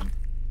zone.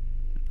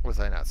 Was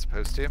I not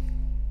supposed to?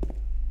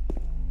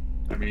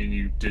 I mean,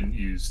 you didn't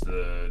use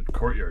the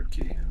courtyard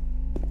key.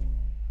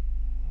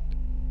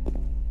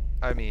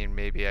 I mean,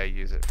 maybe I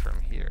use it from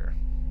here.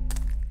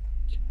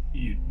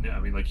 I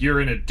mean, like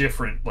you're in a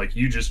different, like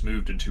you just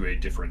moved into a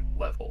different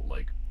level,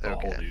 like a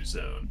whole Okay. new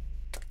zone.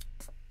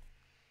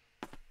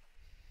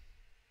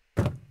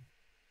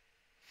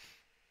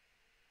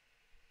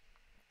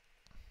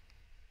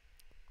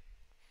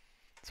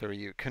 So are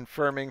you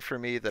confirming for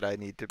me that I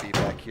need to be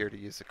back here to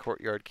use the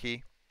courtyard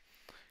key?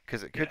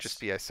 Because it could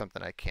just Yes. be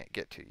something I can't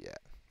get to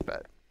yet.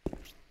 But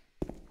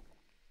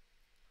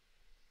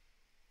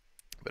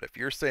if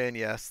you're saying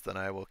yes, then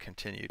I will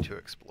continue to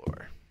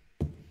explore.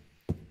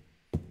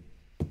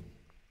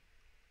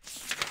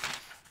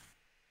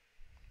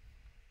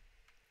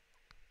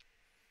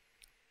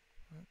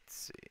 Let's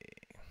see.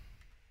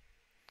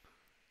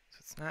 So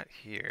it's not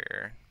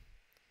here.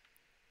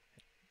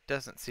 It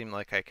doesn't seem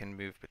like I can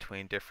move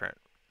between different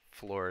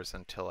floors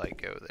until I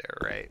go there,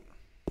 right?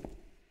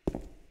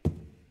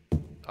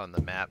 On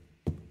the map.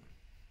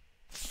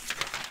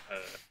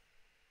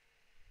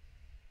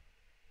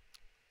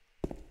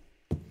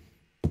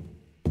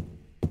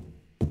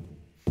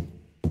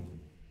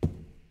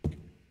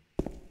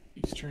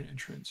 Eastern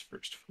entrance,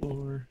 first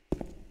floor.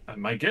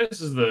 My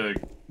guess is the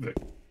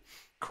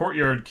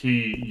courtyard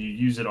key. You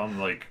use it on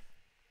like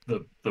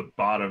the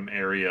bottom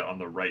area on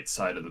the right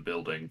side of the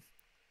building.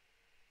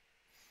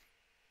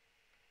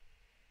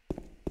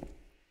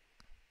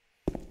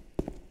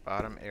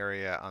 Bottom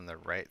area on the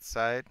right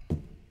side.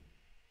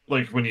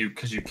 Like when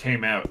because you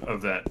came out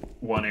of that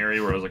one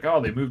area where I was like, oh,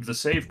 they moved the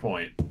save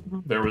point.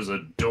 There was a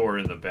door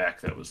in the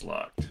back that was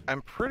locked.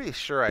 I'm pretty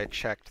sure I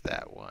checked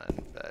that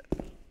one, but...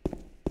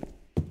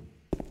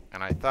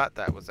 And I thought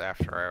that was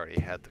after I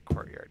already had the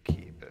courtyard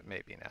key, but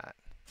maybe not.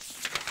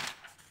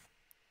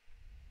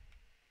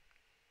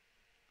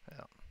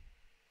 Well.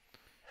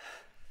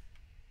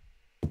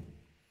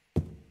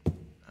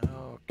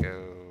 I'll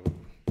go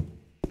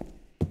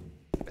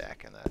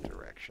back in that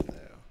direction,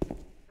 though.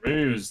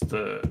 Maybe it was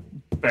the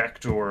back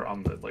door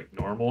on the like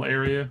normal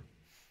area.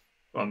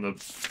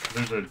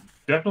 There's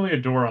definitely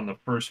a door on the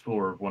first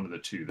floor of one of the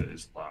two that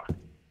is locked.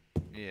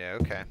 Yeah,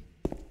 okay.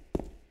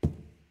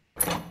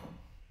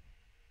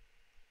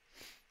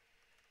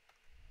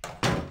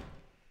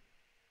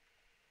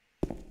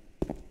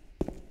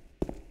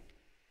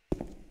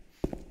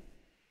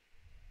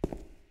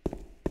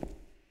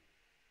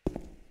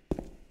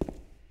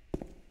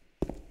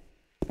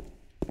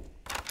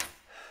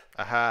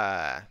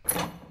 Aha!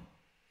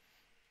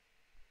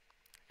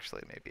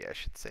 Actually, maybe I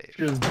should save.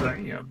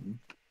 Shazam.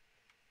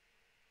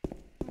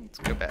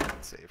 Let's go back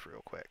and save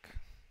real quick.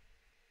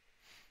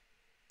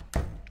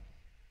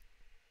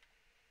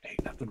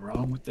 Ain't nothing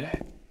wrong with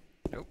that.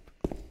 Nope.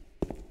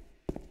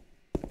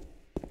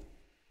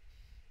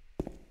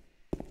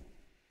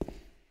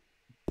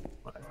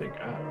 I think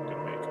I'm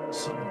gonna make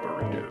some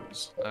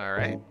burritos. All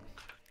right.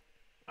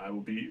 I will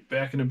be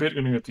back in a bit.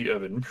 Gonna get the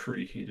oven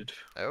preheated.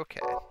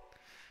 Okay.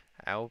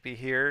 I will be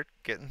here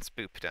getting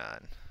spooped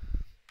on.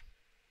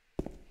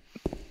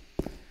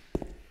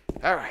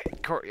 All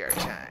right, courtyard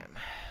time.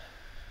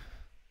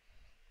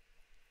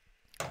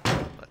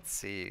 Let's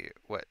see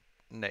what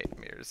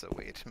nightmares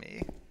await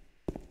me.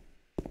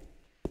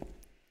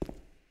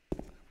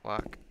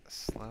 Walk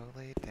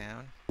slowly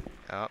down.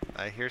 Oh,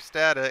 I hear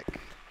static.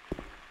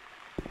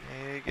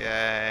 Hey,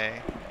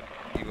 guy.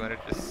 You want to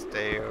just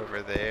stay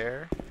over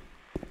there?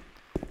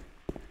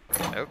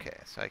 Okay,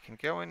 so I can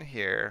go in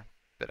here,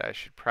 but I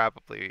should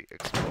probably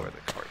explore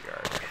the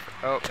courtyard.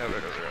 Oh, no,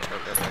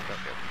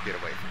 get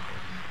away from me.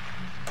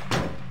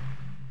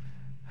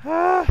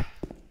 Ah!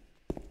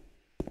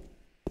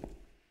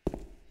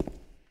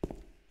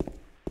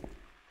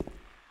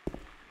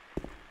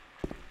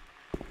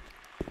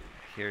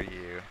 I hear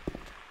you.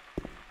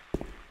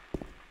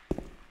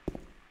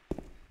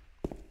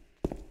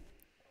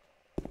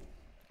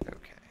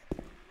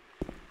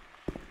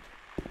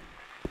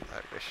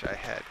 I wish I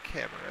had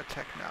camera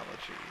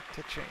technology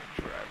to change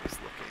where I was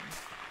looking.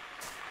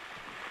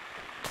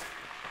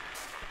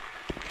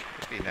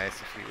 It'd be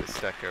nice if he was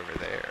stuck over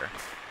there.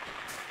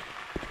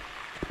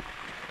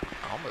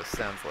 Almost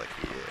sounds like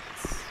he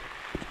is.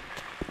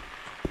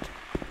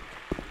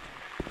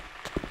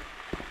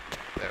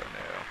 Oh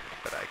no,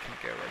 but I can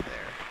go in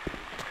there.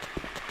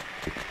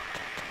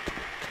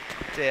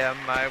 Damn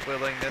my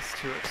willingness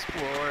to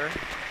explore.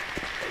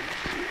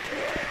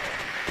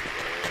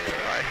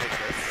 Oh, I hate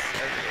this.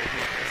 I really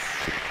hate this.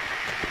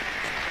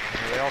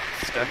 Are they all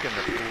stuck in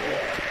the pool?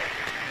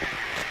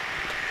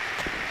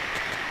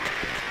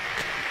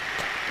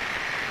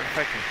 What if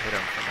I can hit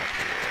them from up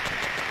here?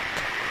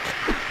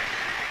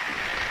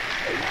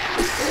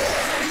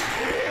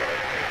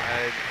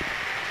 It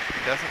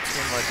doesn't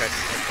seem like I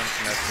can hit them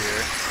from up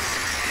here.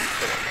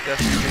 But it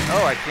doesn't seem...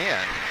 Oh, I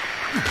can!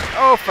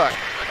 Oh, fuck!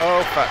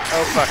 Oh, fuck!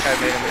 Oh, fuck, I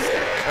made a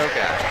mistake. Oh,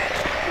 God.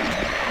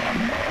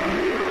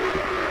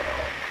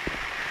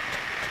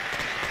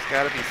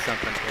 Gotta be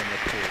something in the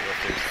pool if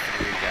there's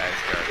 3 guys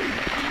guarding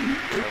it.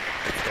 Nope,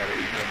 it's gotta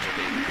be in the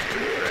big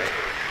pool, right?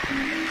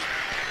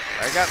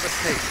 I got the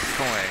snake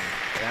coin,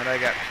 and I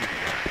got people.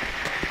 Can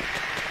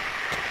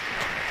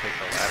I take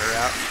the ladder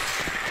out?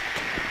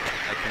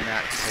 I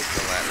cannot take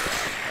the ladder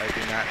out. I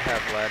do not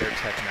have ladder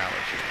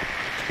technology.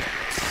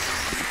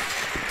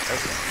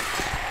 Okay.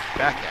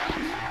 Back out.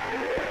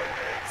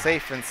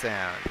 Safe and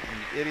sound. And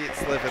you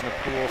idiots live in the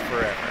pool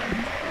forever. I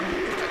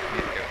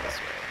can't go this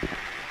way.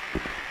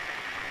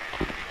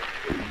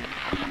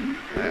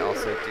 I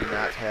also do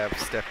not have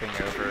stepping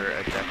over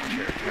a deck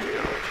chair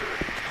technology.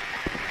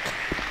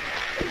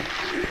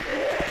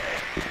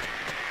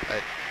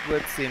 It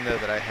would seem though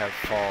that I have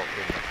fall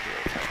in the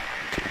pool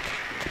technology.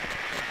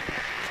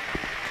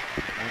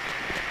 Okay,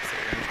 is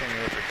there anything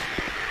over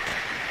here?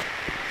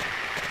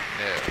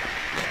 No.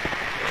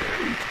 There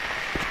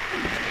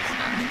is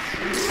not.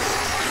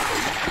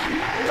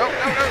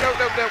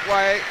 No,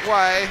 why?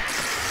 Why?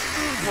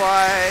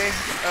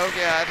 Oh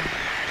god.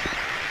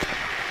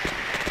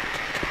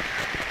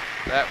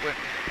 That went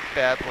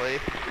badly.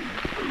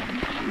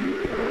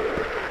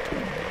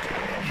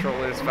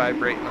 Controller's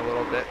vibrating a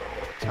little bit.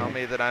 Tell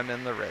me that I'm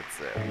in the red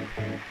zone.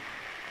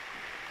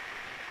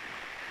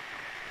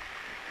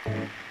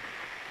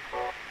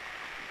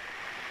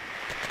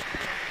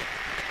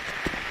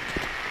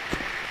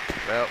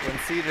 Well, when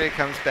CJ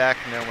comes back,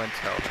 no one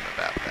tell him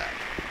about that.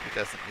 He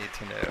doesn't need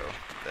to know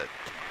that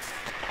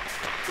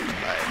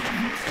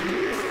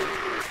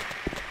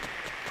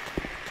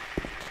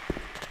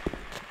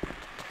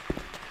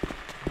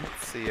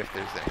Let's see if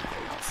there's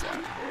anything else out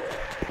here.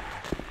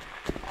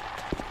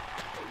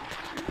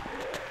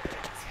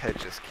 These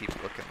hedges keep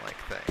looking like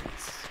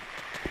things.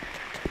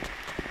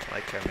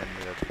 Like I'm in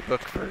the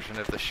book version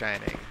of The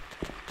Shining,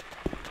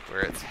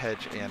 where it's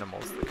hedge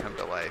animals that come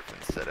to life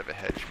instead of a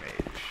hedge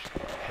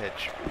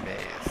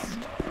maze,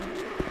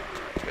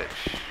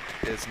 which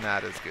is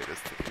not as good as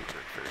the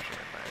Kubrick version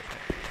in my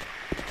opinion,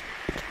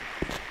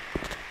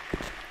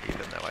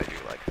 even though I do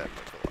like that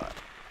book a lot.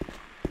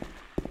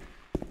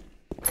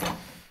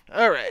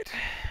 Alright,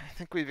 I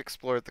think we've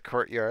explored the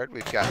courtyard.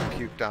 We've gotten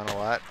puked on a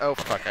lot. Oh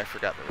fuck, I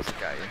forgot there was a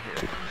guy in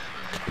here.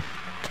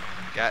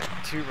 Got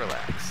too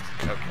relaxed.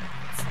 Okay,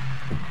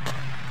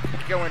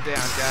 let's going down,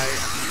 guys.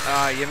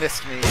 Ah, you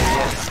missed me,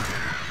 idiots.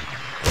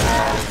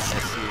 I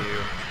miss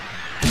you.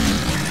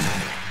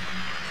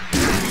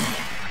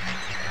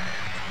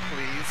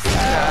 Please,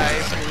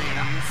 die,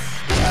 please.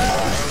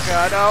 Oh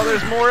god, oh,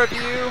 there's more of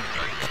you.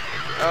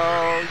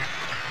 Oh.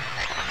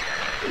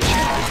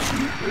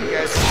 You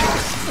guys,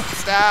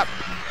 stop.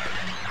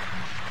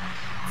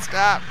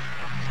 Stop.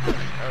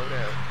 Oh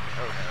no,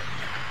 oh no.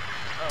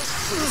 Oh,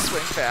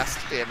 swing fast,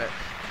 damn it.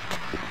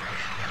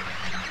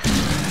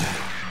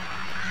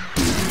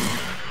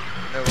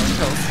 one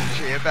tells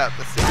CJ about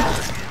the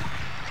secret.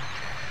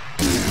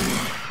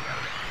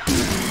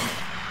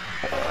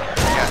 I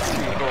got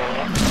 2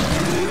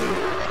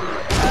 gold.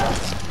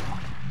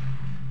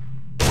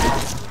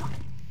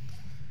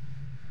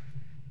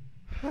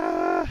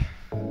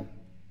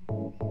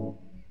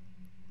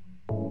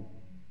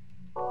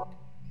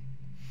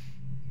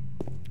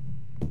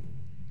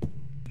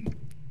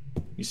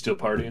 You still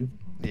partying?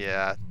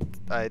 Yeah,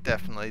 I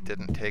definitely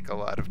didn't take a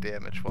lot of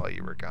damage while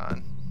you were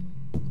gone.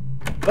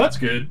 That's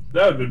good.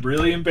 That would have been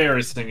really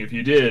embarrassing if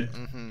you did.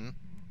 Mm-hmm.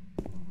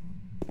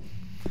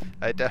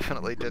 I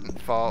definitely didn't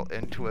fall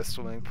into a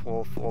swimming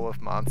pool full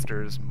of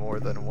monsters more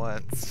than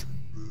once.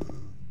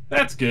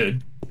 That's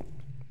good.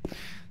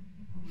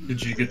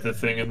 Did you get the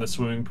thing in the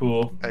swimming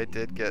pool? I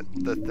did get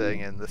the thing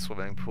in the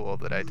swimming pool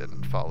that I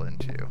didn't fall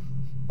into.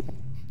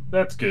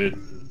 That's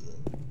good.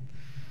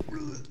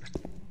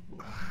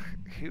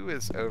 Who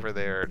is over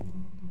there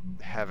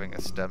having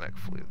a stomach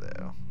flu,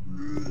 though?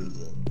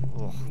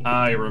 Ugh.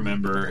 I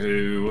remember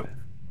who.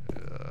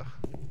 Ugh.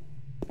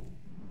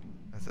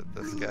 Is it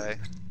this guy?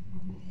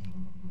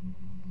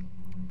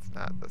 It's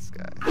not this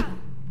guy.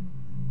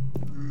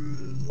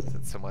 Is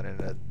it someone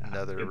in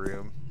another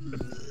room?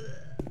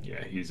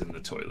 Yeah, he's in the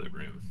toilet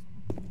room.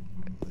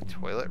 In the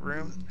toilet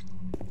room?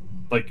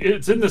 Like,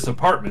 it's in this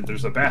apartment.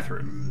 There's a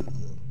bathroom.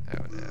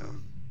 Oh no.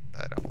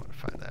 I don't want to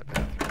find that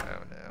bathroom.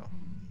 Oh no.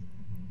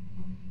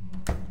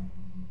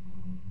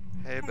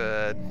 Hey,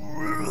 bud.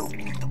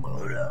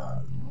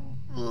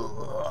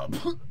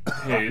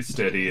 Hey,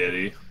 steady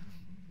Eddie.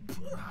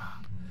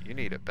 You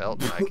need a belt,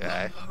 my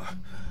guy.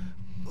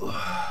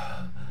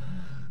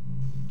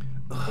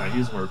 Now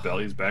he's more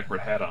Belly's backward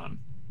hat on.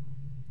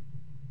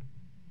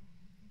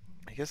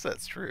 I guess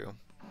that's true.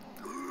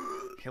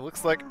 He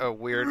looks like a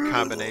weird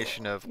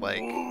combination of,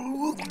 like,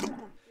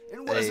 It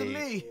wasn't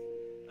me.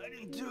 I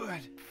didn't do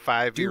it.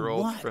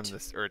 5-year-old Do what? from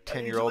this, or a I didn't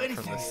do 10-year-old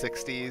from the anything.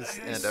 60s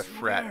I and a swear.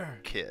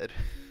 frat kid.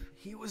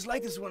 He was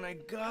like this when I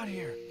got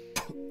here.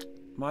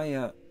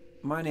 My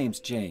name's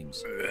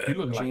James. You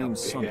look like a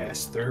James big something.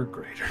 ass third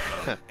grader.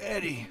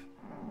 Eddie.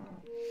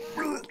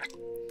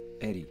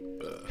 Eddie.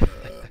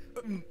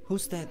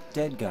 Who's that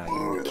dead guy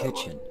in the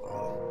kitchen?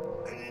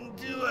 I didn't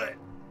do it.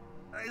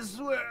 I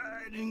swear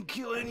I didn't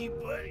kill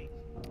anybody.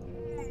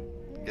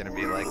 Gonna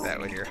be like that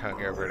when you're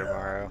hungover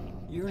tomorrow.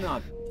 You're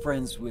not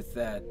friends with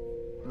that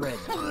red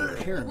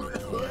pyramid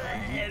thing,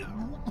 are you?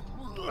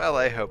 Well,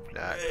 I hope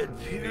not. Red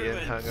Being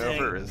pyramid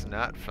hungover thing. is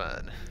not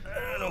fun. I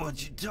don't know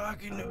what you're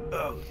talking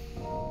about.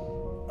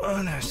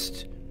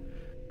 Honest.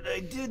 But I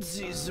did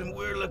see some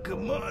weird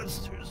looking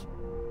monsters.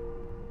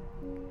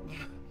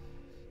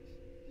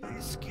 They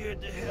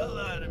scared the hell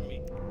out of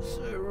me.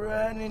 So I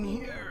ran in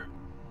here.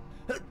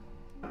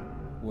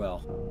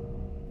 Well,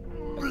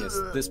 I guess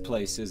this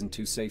place isn't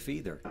too safe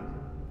either.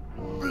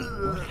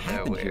 What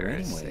happened here Nowhere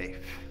is anyway? safe.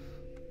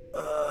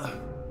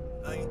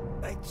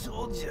 I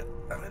told you.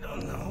 I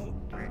don't know.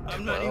 Drink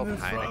I'm not 12 even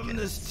from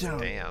this Heinekens. town.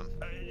 Damn.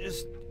 I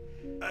just.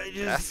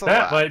 That's a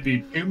That lot. might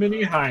be too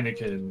many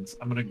Heinekens.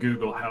 I'm gonna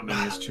Google how many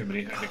is too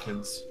many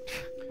Heinekens.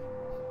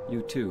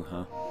 You too,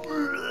 huh?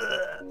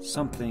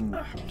 Something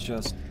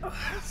just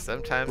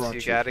Sometimes brought you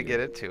you gotta here. get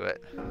into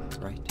it.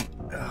 right.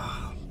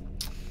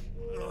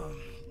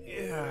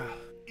 Yeah,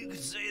 you could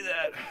say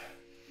that.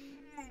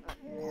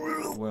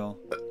 Well,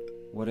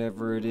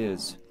 whatever it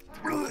is,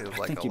 Feels I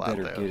like think a you lot,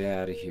 better though. get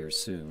out of here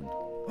soon.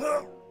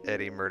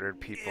 Eddie murdered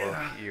people.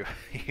 Yeah, You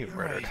you're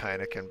murdered right.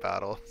 Heineken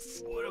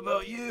bottles. What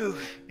about you?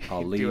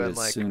 I'll leave Doing, as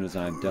like, soon as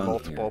I'm done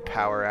Multiple here.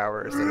 power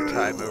hours at a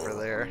time over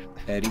there.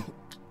 Eddie,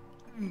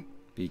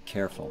 be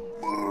careful.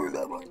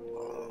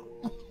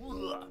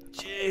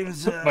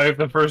 James,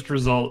 The first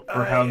result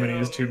for how many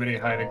is too many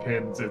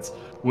Heinekens, it's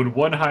would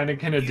 1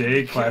 Heineken a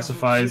day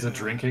classify as a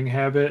drinking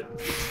habit?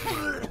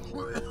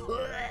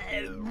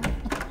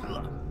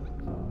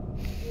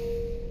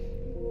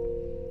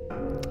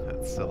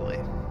 That's silly.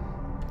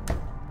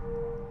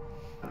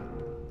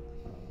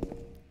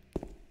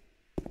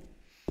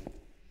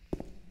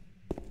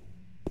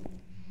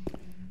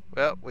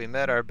 Well, we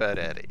met our bud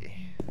Eddie.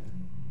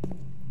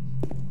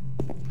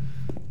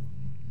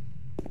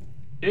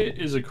 It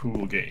is a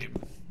cool game.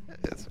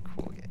 It's a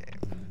cool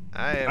game.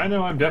 I I am.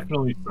 know I'm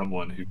definitely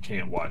someone who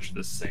can't watch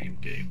the same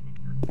game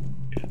over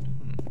again.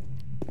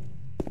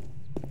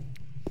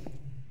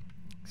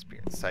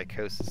 Experience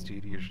psychosis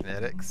due to your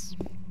genetics.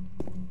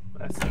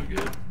 That's no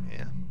good.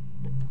 Yeah.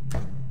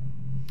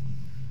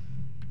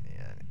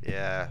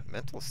 Yeah,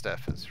 mental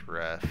stuff is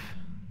rough.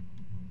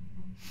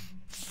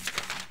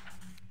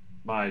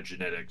 My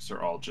genetics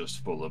are all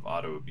just full of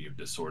autoimmune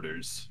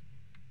disorders.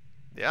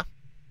 Yeah.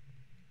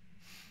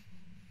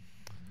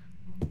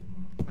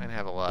 I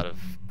have a lot of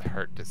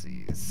heart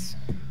disease.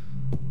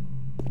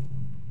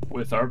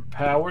 With our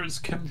powers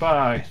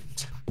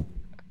combined.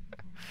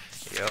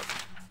 Yep.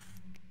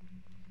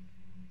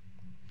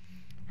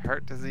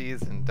 Heart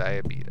disease and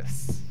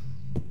diabetes.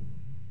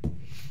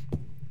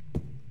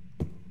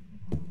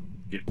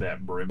 Get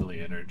that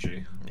Brimley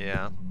energy.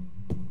 Yeah.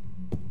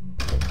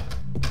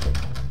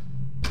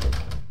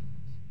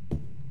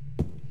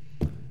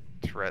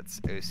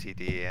 Tourette's,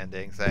 OCD, and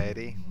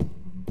anxiety.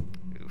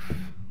 Oof.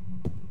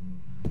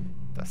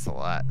 That's a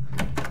lot.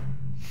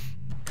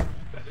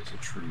 That is a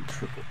true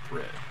triple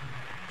threat.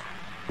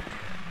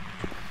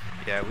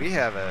 Yeah, we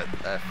have a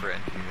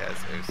friend who has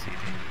OCD,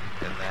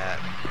 and that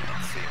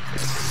seems like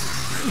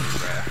it's really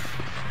rough.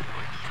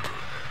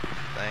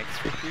 Thanks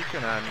for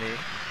peeking on me.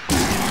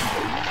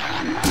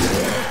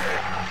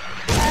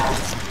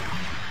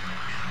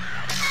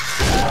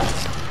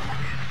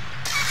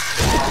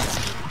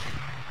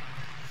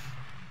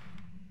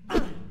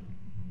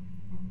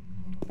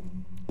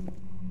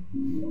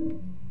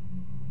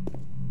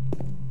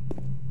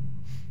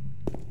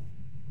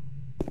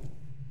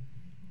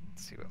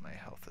 Let's see what my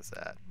health is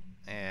at.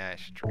 I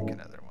should drink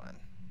another one.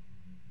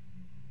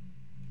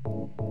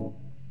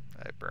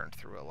 I burned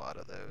through a lot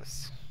of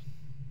those.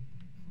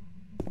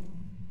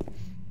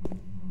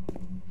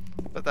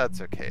 But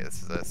that's okay,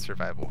 this is a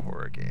survival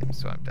horror game,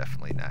 so I'm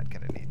definitely not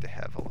going to need to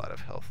have a lot of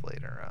health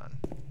later on.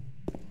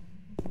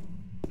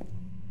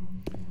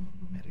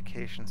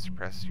 Medication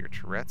suppresses your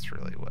Tourette's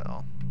really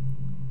well.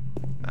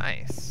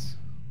 Nice.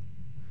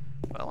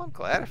 Well, I'm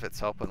glad if it's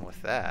helping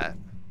with that.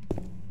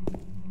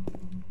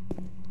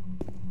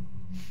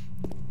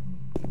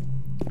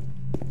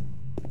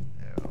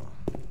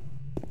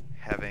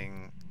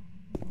 Having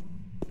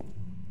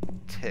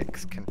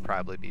tics can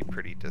probably be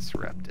pretty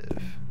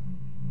disruptive.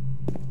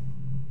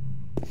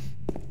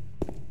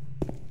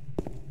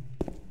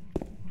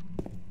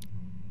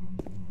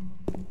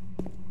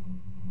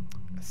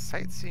 A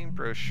sightseeing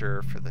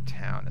brochure for the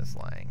town is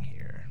lying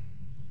here.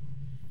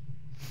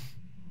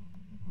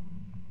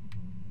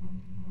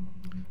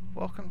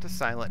 Welcome to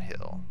Silent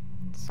Hill.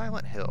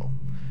 Silent Hill,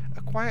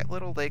 a quiet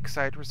little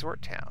lakeside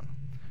resort town.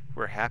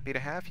 We're happy to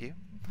have you.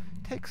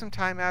 Take some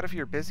time out of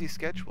your busy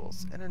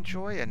schedules and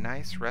enjoy a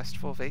nice,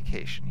 restful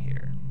vacation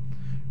here.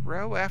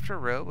 Row after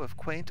row of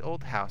quaint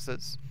old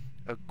houses,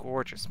 a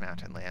gorgeous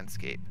mountain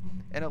landscape,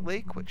 and a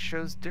lake which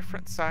shows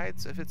different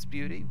sides of its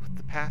beauty with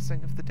the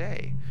passing of the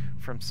day,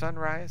 from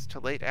sunrise to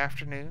late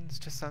afternoons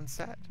to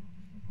sunset.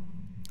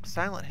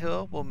 Silent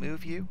Hill will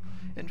move you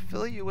and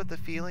fill you with a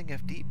feeling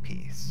of deep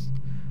peace.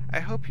 I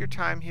hope your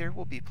time here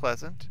will be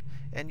pleasant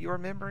and your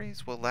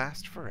memories will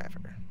last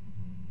forever.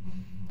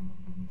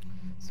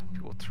 Some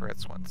people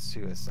Tourette's want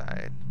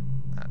suicide.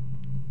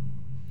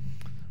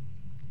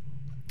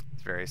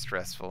 It's very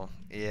stressful.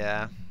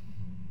 Yeah.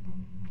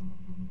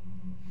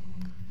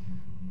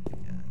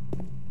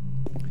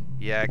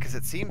 Yeah, because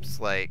it seems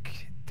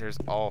like there's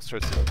all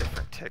sorts of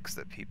different tics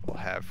that people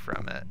have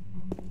from it.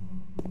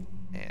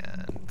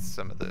 And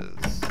some of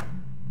those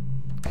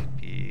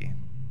could be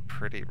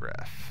pretty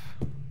rough.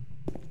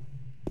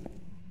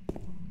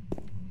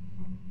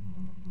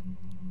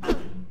 I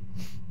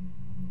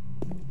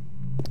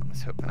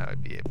was hoping I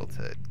would be able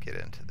to get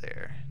into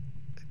there.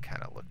 It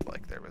kind of looked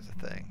like there was a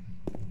thing.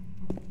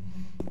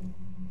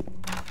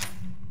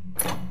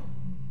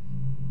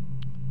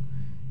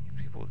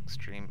 People with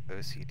extreme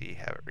OCD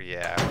have it.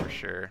 Yeah, for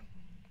sure.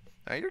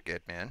 Oh, you're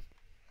good, man.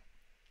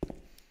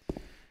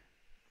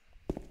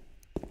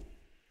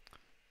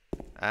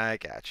 I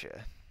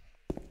gotcha.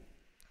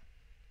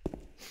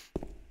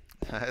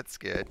 That's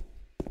good.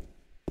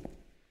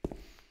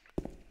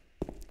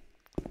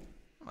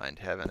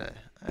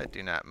 I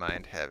do not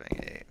mind having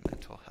a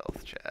mental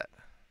health chat.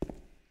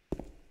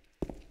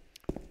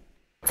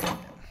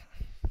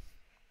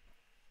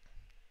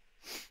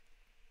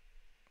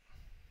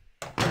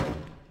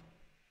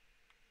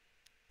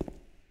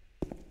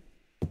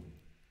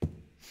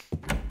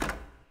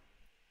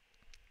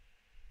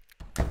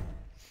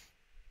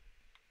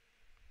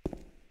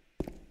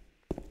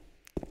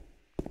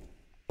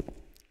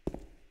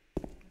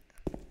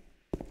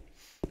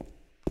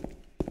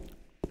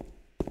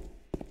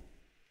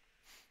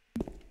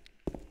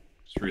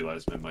 Just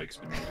realized my mic's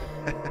been muted.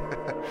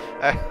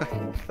 I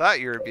thought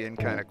you were being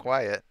kind of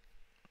quiet.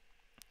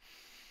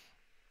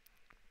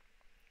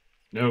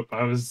 Nope,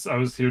 I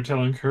was here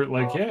telling Kurt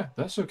like, yeah,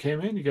 that's okay,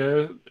 man. You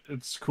got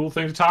it's a cool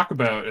thing to talk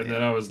about. And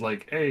then I was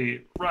like,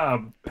 hey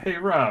Rob,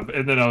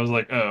 and then I was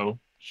like, oh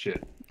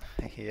shit.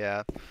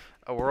 Yeah,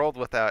 a world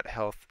without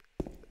health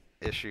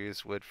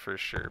issues would for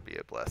sure be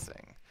a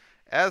blessing.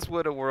 As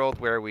would a world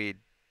where we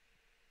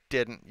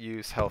didn't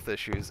use health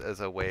issues as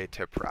a way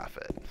to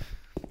profit.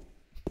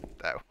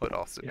 That would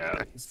also be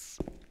nice.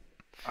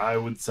 I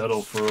would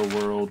settle for a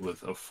world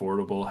with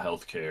affordable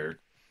health care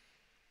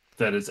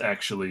that is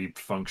actually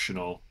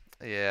functional.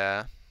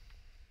 Yeah.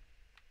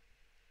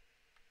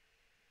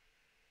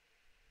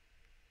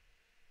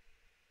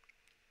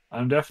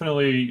 I'm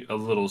definitely a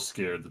little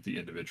scared that the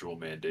individual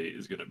mandate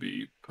is going to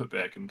be put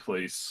back in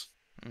place.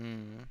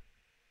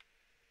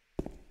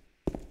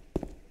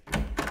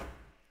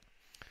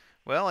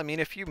 Well, I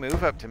mean, if you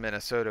move up to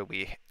Minnesota,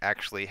 we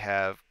actually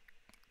have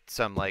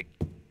some, like,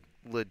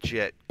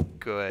 legit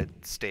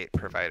good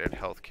state-provided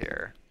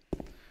healthcare.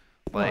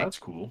 Like, oh, that's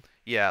cool.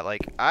 Yeah,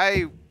 like,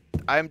 I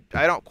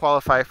don't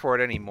qualify for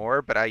it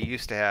anymore, but I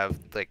used to have,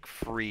 like,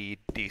 free,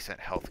 decent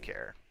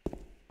healthcare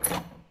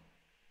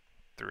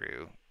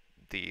through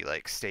the,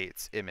 like,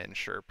 state's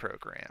MNsure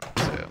program,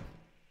 so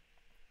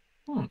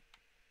Hmm.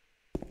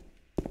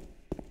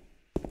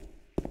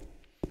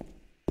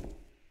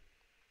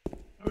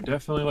 I would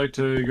definitely like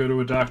to go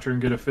to a doctor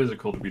and get a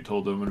physical to be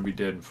told I'm going to be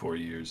dead in 4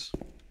 years.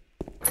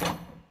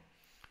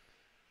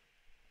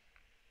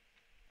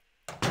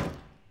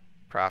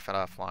 Profit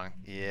off long.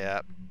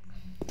 Yep.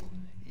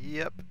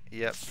 Yep.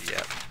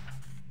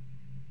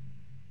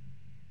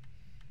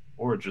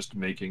 Or just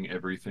making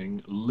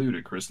everything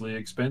ludicrously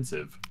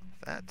expensive.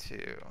 That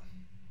too.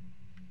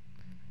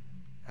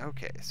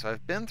 Okay, so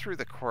I've been through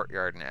the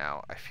courtyard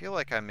now. I feel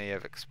like I may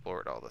have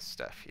explored all the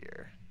stuff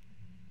here.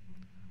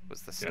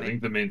 Was the Yeah, snake? I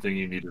think the main thing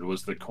you needed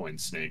was the coin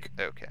snake.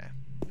 Okay.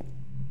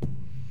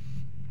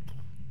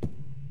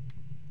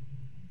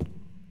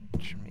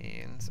 Which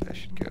means I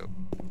should go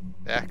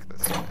back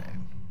this way.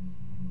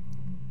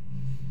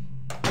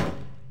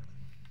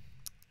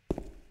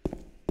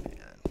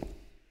 Man.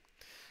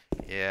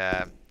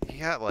 Yeah, you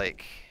got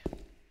like...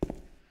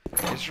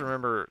 I just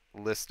remember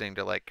listening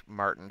to like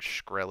Martin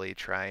Shkreli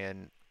try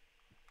and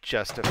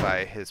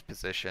justify his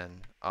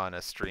position on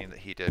a stream that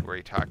he did where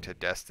he talked to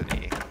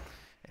Destiny.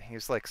 And he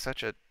was like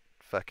such a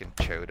fucking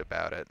chode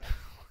about it.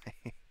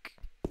 Like,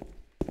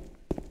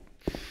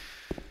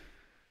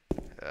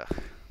 ugh.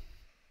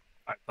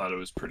 I thought it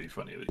was pretty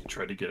funny that he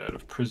tried to get out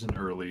of prison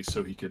early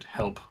so he could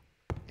help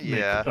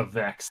Yeah. make a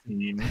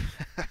vaccine.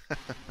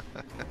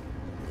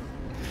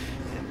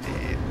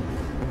 Indeed.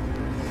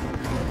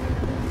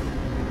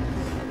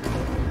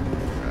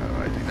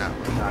 Oh, I do not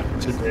want to Not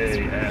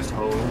today,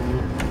 asshole.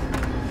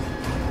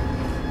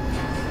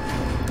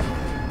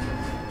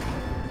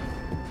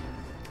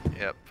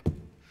 Yep.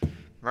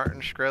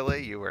 Martin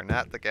Shkreli, you are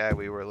not the guy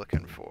we were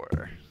looking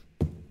for.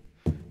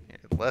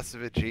 You're less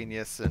of a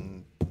genius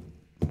and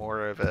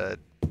more of a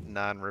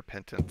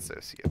non-repentant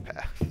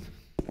sociopath.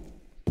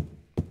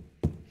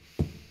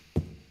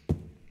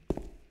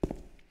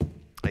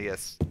 I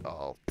guess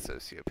all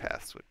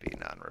sociopaths would be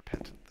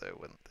non-repentant though,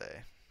 wouldn't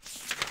they?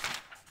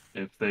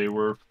 If they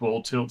were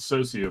full tilt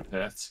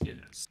sociopaths,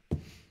 yes.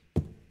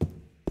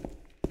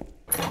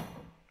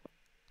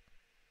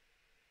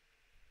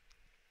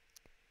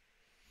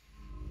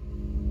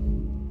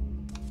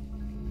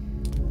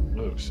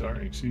 Oh,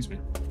 sorry, excuse me.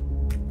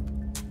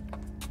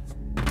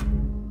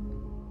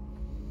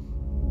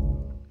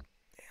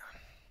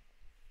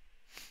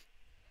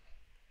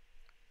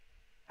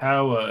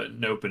 How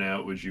noping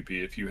out would you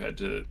be if you had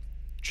to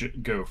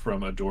go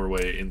from a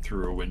doorway in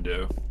through a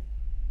window?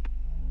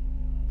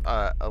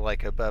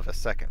 Like above a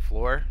second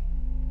floor?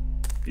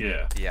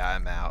 Yeah. Yeah,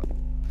 I'm out.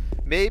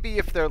 Maybe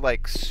if they're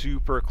like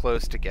super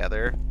close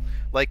together.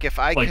 Like if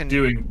I like can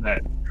doing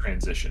that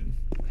transition.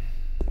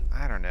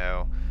 I don't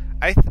know.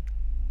 I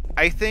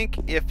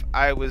think if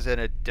I was in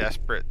a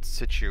desperate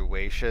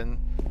situation,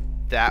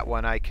 that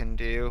one I can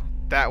do.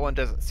 That one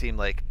doesn't seem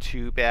like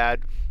too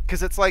bad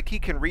because it's like he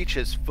can reach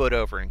his foot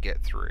over and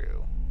get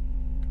through.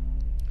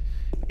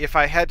 If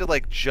I had to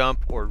like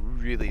jump or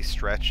really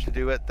stretch to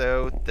do it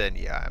though, then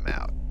yeah, I'm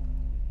out.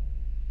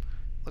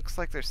 Looks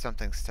like there's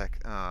something stuck.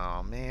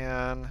 Oh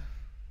man.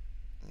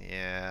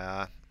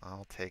 Yeah,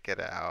 I'll take it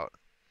out.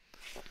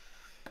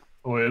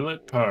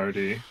 Toilet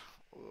party.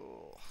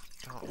 Ooh,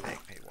 don't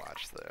make me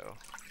watch though.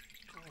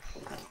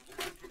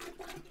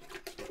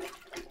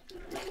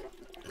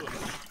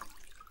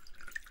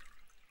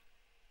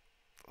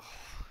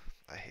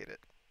 I hate it.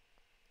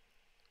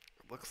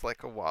 It looks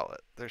like a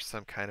wallet. There's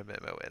some kind of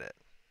memo in it.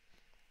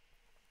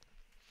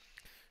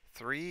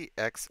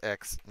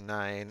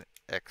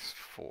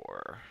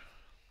 3XX9X4.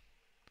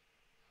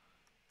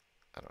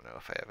 I don't know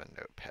if I have a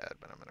notepad,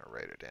 but I'm going to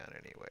write it down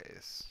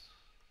anyways.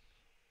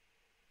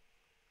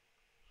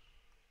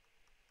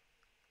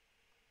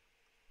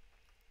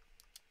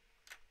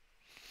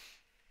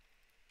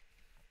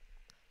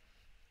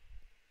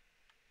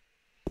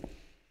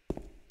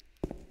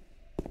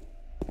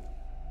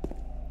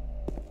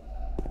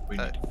 We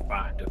need to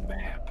find a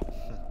map.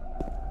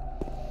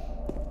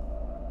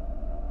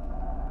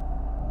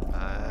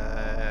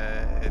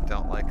 I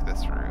don't like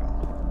this room.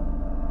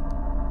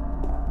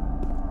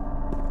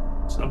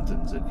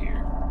 Something's in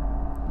here.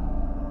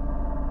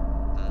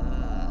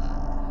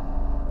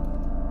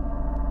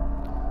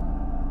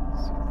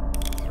 So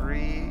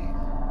 3.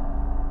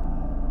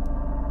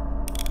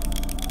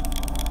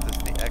 Does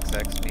the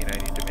XX mean I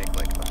need to make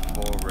like a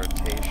full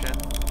rotation?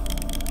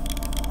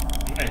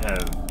 I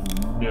have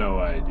no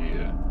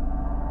idea.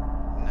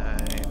 9,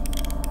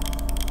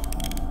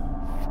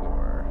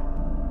 4.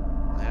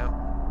 Nope.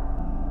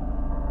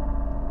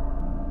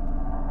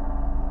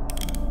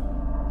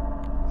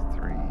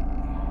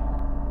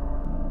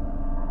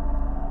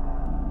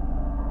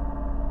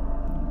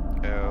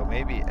 3. Oh,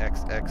 maybe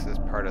XX is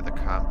part of the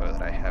combo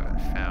that I haven't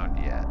found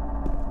yet.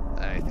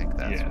 I think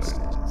that's Yes.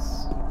 what it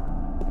is.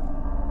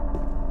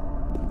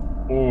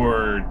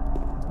 Or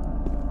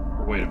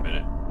wait a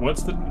minute. What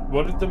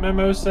did the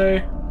memo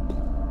say?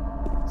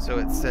 So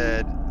it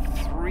said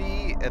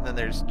 3, and then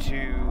there's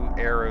 2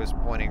 arrows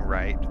pointing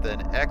right, then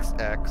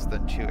XX,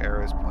 then 2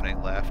 arrows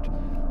pointing left,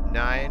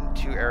 9,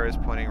 2 arrows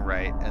pointing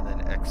right, and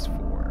then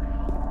X4.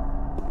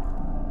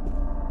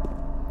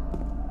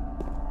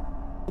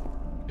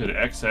 Could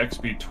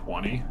XX be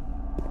 20?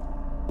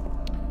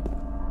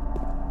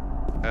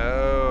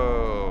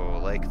 Oh,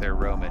 like they're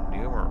Roman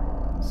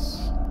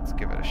numerals. Let's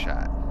give it a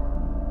shot.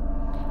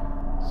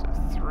 So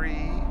 3.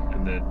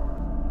 And then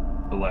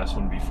the last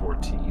one be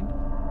 14?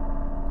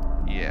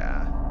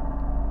 Yeah.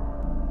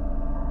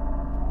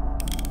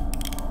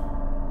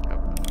 Oh, I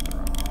went the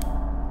wrong way.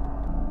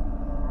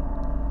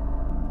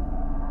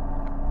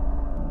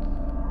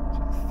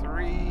 So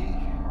 3,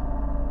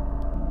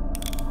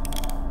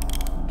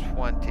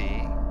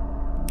 20,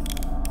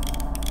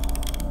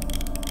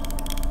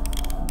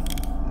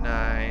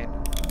 9,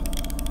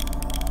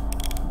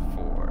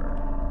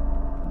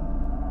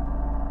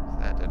 4.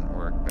 That didn't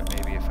work, but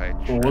maybe if I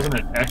tried. Well, wasn't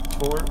it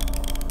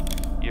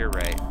X4? You're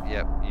right.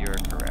 Yep, you're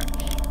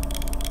correct.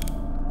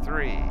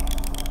 3,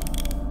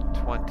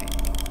 20,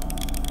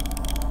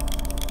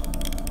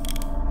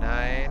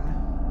 9.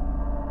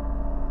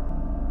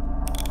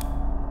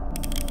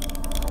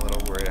 I'm a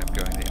little worried I'm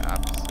going the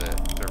opposite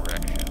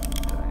direction.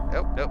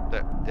 Oh, nope,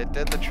 it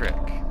did the trick.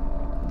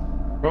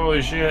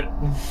 Holy shit.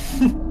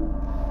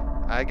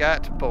 I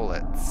got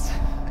bullets.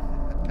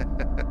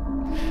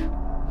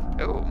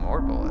 Oh,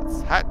 more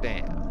bullets. Hot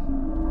damn.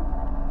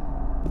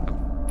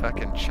 I'm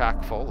fucking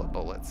chock full of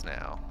bullets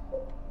now.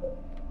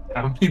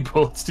 How many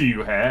bullets do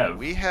you have?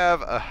 We have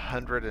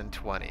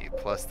 120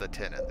 plus the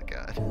 10 in the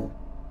gun.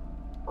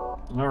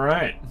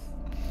 Alright.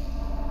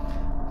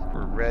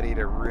 We're ready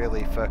to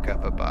really fuck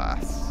up a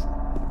boss.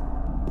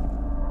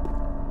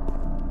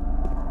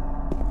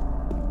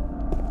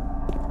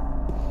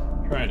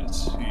 Trying to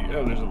see.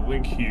 Oh, there's a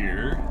link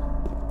here.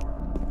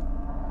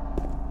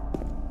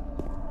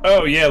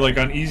 Oh, yeah, like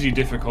on easy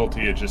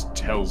difficulty, it just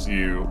tells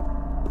you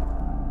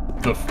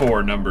the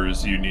 4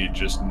 numbers you need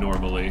just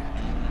normally.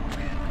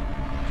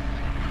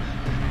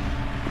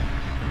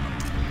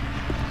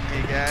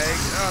 Hey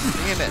guys. Oh,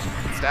 damn it.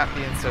 Stop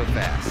being so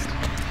fast. I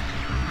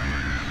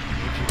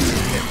need you to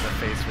hit in the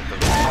face with the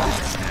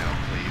bullets now,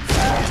 please.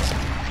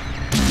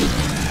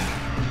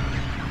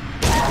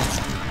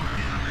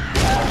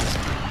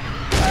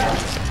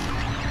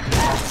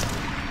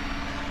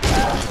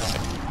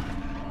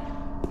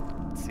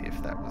 Let's see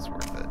if that was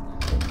worth it.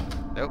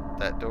 Nope,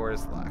 that door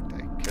is locked.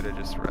 I could have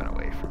just run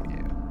away from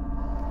you.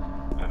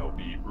 That'll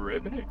be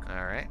riveting.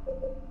 Alright.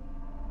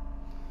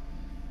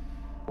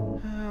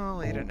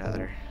 I'll eat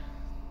another.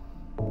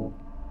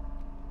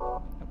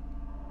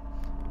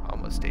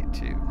 Almost ate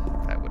 2.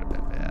 That would have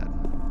been bad.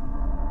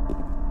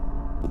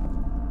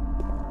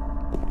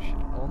 You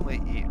should only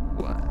eat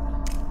 1.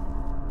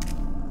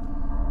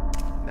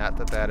 Not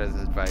that that is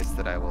advice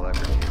that I will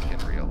ever take in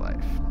real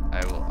life.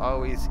 I will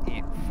always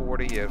eat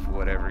 40 of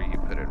whatever you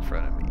put in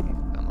front of me,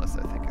 unless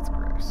I think it's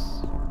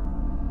gross.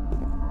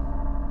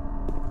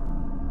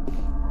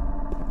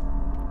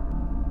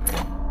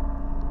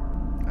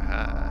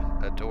 Aha,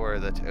 a door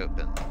that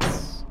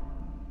opens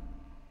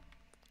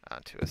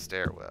onto a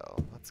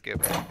stairwell. Let's go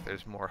back.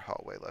 There's more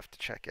hallway left to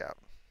check out.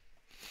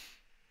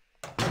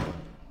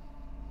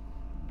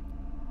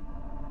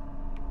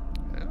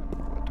 Oh,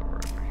 a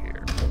door over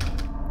here.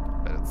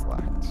 But it's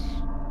locked.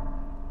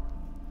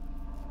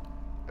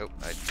 Oh,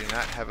 I do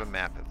not have a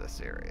map of this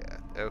area.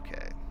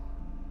 Okay.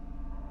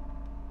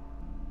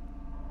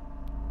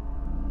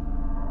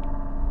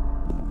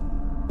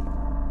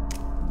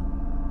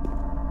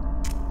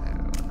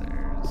 Oh,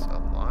 there's a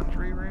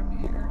laundry room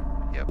here?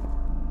 Yep.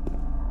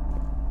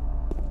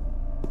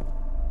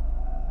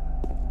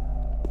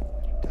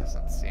 It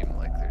doesn't seem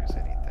like there's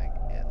anything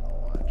in the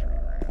laundry room.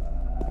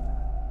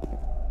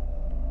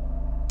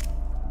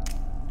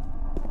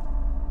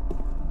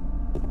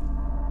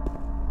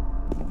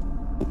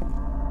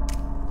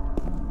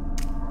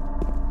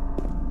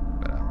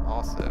 But I'm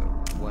also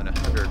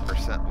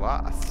 100%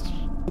 lost.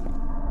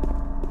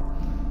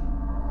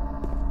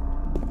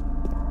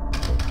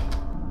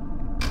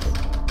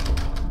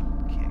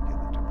 Can't get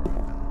the door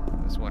open. I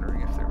was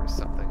wondering if there was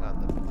something on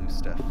the blue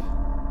stuff.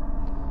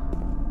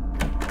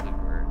 Blue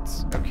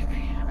words.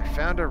 Okay, I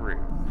found a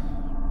room.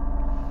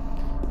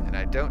 And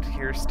I don't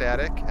hear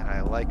static, and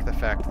I like the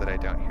fact that I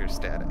don't hear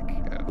static.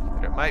 Oh,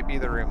 but it might be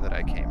the room that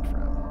I came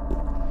from.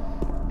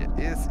 It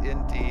is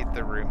indeed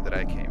the room that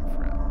I came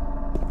from.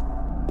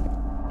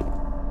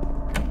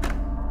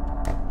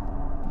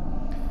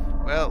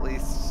 Well, at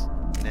least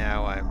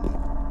now I'm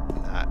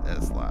not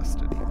as lost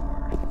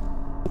anymore.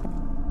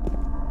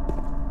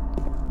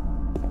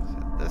 So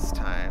this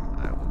time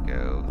I will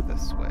go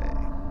this way.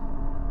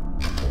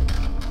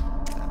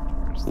 That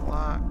door's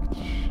locked.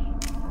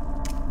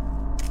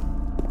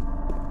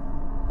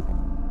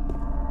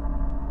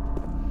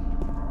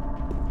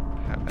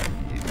 How about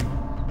you?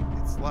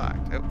 It's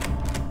locked. Oh.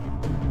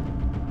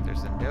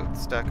 There's a note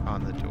stuck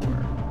on the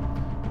door.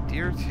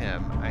 Dear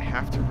Tim, I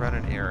have to run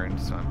an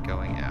errand, so I'm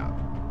going out.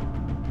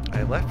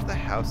 I left the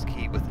house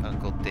key with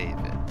Uncle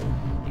David.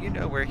 You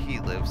know where he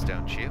lives,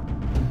 don't you?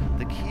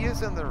 The key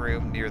is in the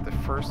room near the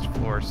first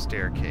floor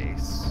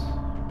staircase.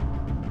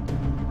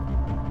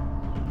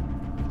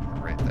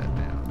 I'll write that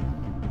down.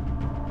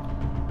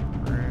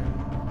 Room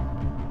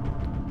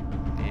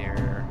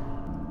near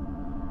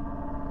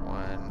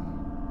 1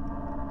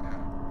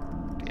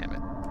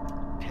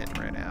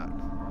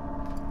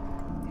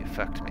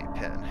 fucked me,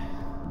 pen.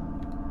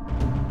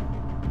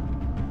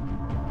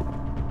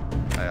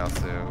 I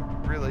also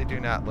really do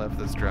not love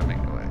this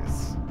drumming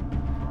noise.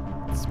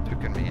 It's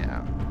spooking me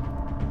out.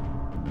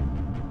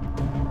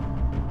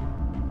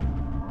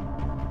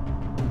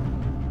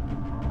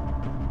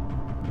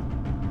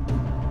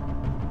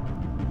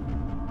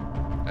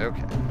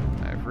 Okay,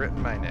 I've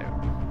written my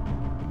note.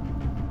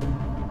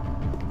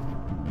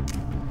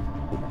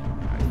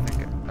 I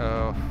think.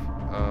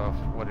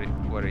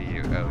 What are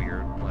you? Oh,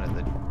 you're one of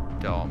the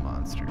doll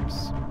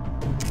monsters.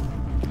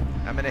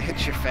 I'm gonna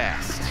hit you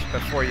fast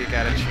before you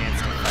got a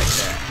chance to fight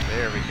back.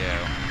 There we go.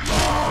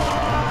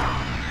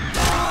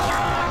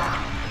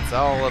 It's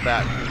all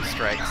about who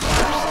strikes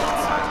first in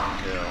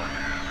Silent Hill.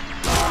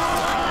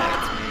 And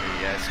it's me.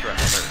 I struck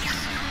first.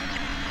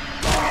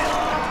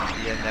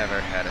 You never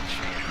had a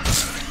chance.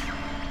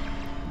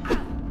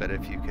 But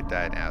if you could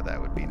die now,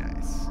 that would be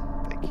nice.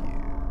 Thank you.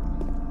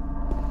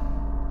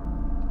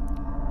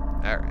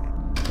 Alright.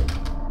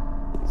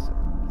 So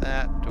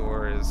that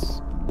door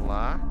is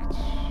locked.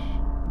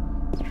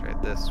 Let's try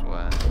this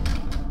one.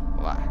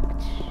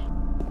 Locked.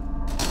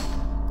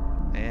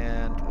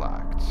 And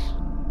locked.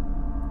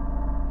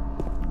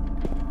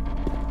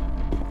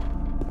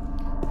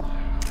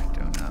 I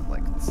do not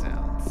like the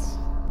sounds.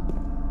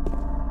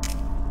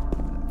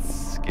 It's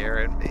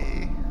scaring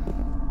me.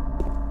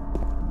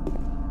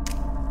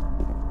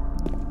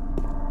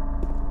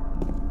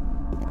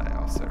 I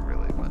also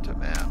really want a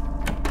map.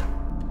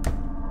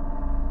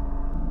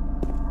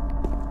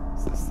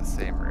 Is this the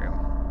same room?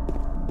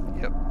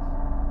 Yep.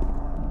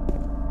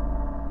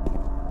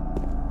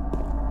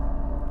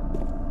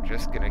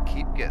 Just gonna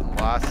keep getting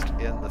lost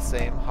in the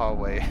same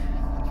hallway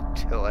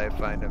until I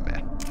find a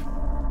map.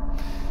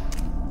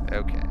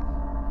 Okay.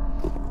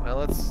 Well,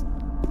 let's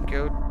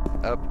go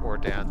up or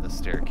down the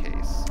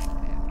staircase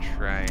and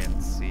try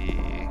and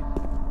see.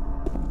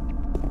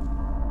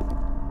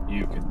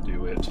 You can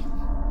do it.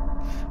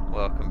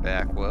 Welcome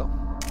back, Will.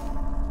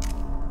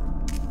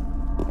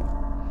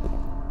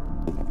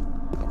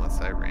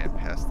 Unless I ran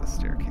past the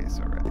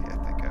staircase already, I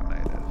think I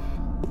might have.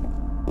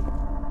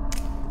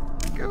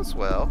 It goes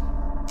well.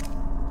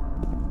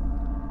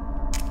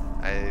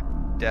 I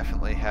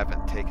definitely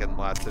haven't taken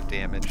lots of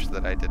damage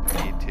that I didn't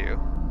need to.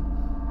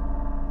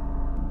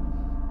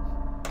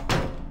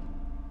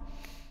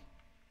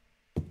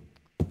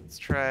 Let's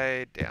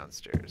try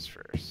downstairs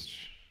first.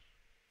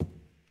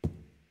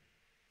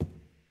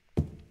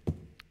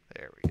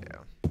 There we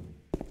go.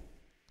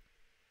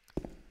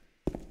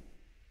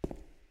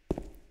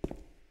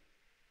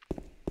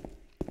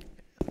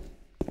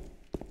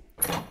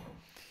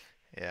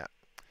 Yeah.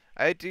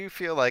 I do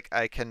feel like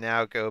I can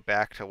now go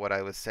back to what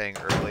I was saying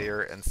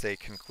earlier and say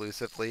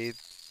conclusively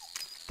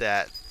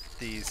that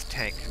these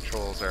tank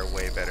controls are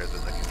way better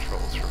than the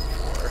controls from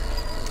before.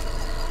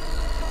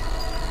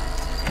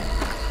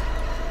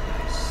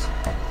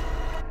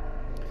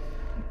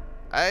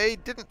 I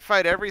didn't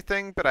fight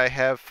everything, but I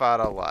have fought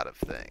a lot of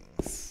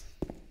things.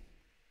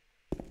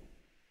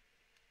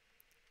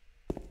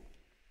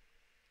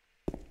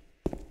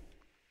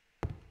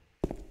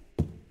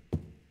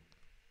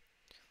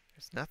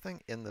 There's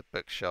nothing in the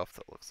bookshelf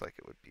that looks like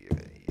it would be of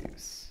any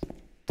use.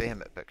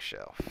 Damn it,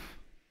 bookshelf.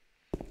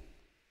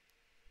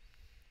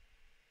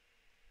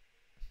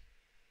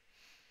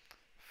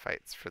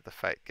 Fights for the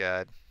fight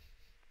god.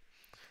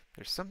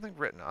 There's something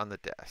written on the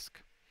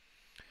desk.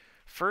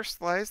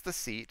 First lies the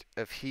seat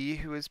of he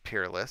who is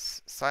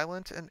peerless,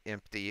 silent and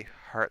empty,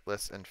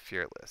 heartless and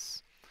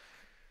fearless.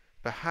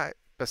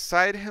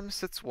 Beside him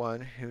sits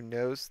one who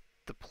knows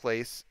the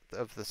place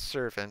of the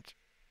servant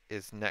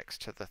is next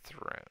to the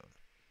throne.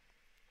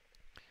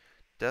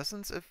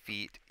 Dozens of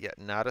feet, yet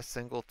not a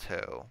single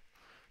toe.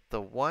 The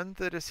one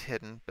that is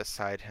hidden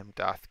beside him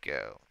doth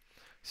go.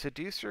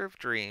 Seducer of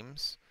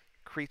dreams,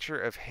 creature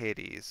of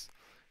Hades,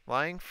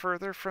 lying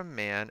further from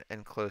man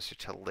and closer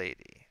to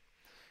lady.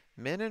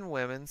 Men and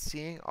women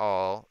seeing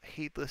all,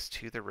 heedless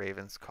to the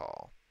raven's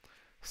call.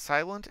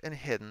 Silent and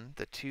hidden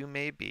the two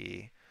may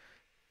be,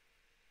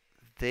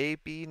 they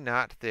be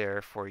not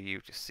there for you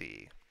to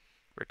see.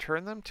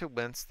 Return them to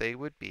whence they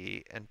would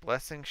be, and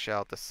blessing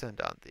shall descend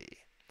on thee.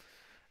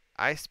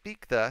 I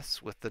speak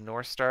thus with the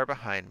North Star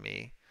behind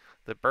me.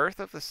 The birth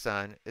of the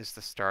sun is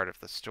the start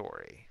of the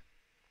story.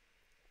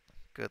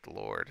 Good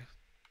Lord.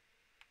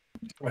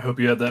 I hope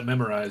you had that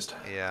memorized.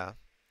 Yeah.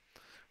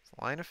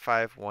 Line of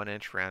 5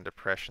 1-inch round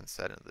depression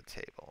set into the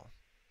table.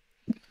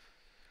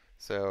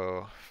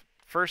 So,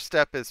 first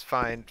step is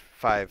find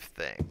 5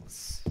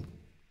 things.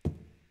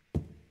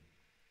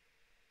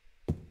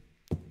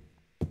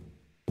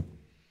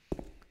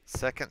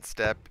 Second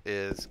step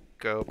is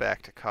go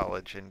back to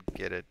college and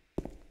get a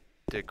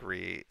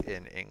degree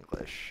in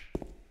English.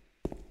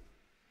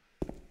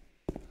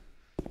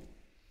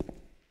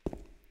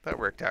 That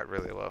worked out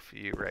really well for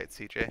you, right,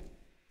 CJ?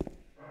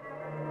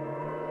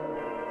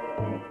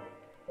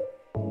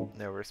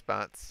 No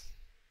response.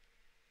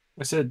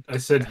 I said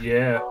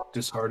yeah,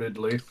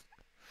 disheartedly.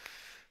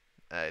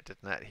 I did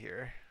not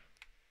hear.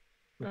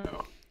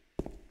 No.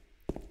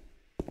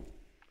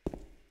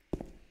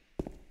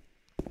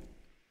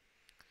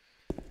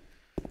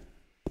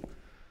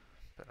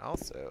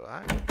 Also,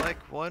 I would like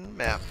one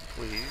map,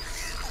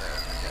 please.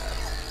 Oh my god.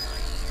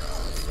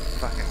 It's a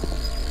fucking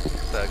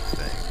bug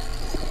thing.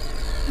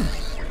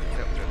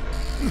 Nope, nope,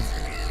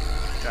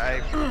 nope.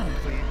 Die,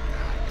 please.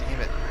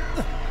 Damn it.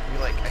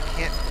 I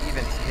can't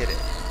even hit it.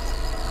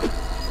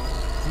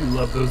 You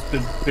love those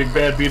big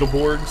bad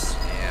Beetleborgs.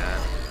 Yeah.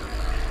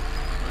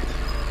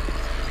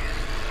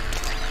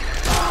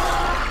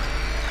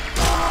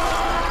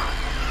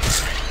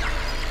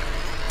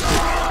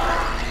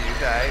 You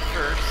die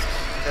first,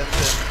 and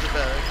then the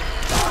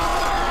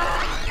bug.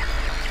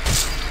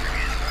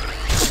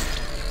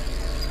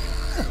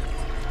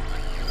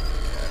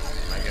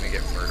 Am I gonna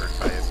get murdered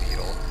by a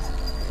beetle?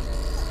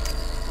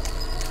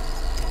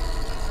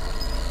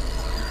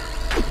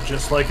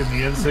 Just like in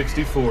the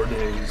N64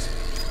 days.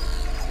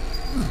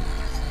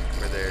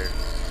 Were there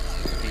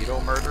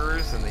beetle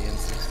murderers in the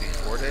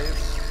N64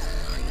 days?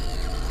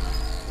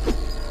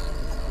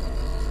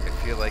 I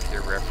feel like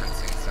you're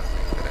referencing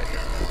something that I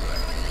don't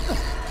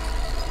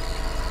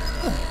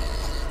know.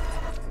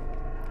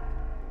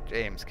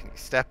 James, can you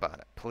step on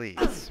it,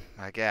 please?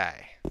 My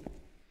guy.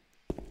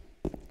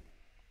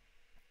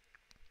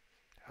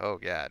 Oh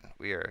god,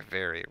 we are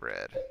very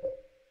red.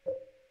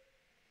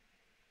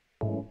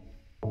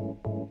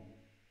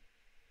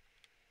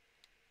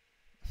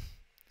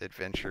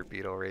 Adventure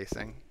Beetle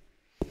Racing.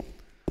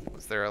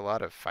 Was there a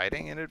lot of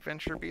fighting in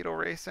Adventure Beetle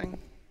Racing?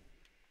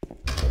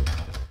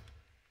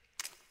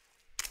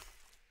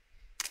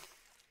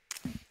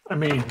 I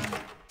mean,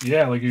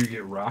 yeah, like you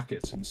get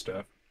rockets and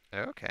stuff.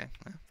 Okay,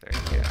 well, there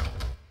you go.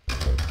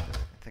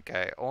 I think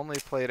I only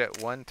played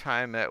it one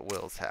time at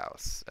Will's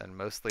house, and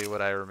mostly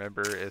what I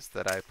remember is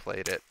that I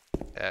played it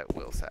at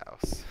Will's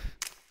house.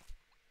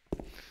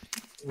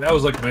 That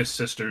was like my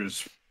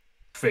sister's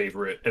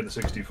favorite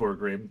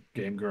N64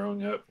 game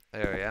growing up. Oh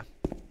yeah.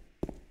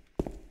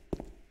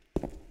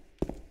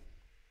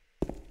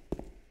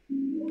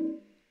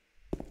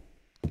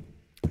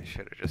 I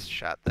should have just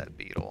shot that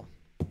beetle.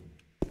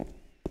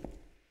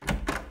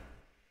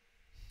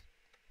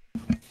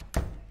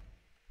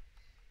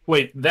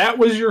 Wait, that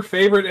was your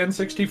favorite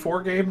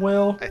N64 game,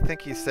 Will? I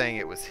think he's saying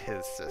it was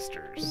his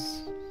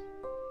sister's.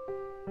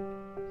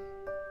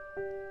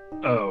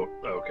 Oh,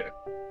 okay.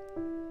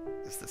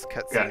 Is this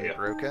cutscene Got ya.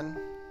 broken?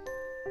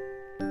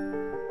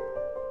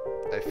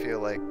 I feel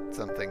like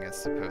something is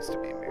supposed to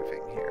be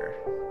moving here.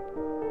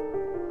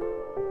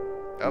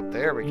 Oh,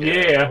 there we go.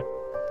 Yeah.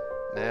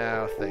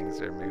 Now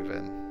things are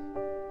moving.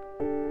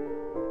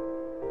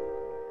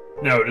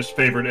 No, just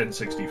favorite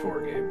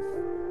N64 game.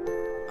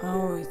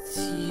 Oh, it's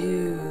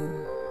you.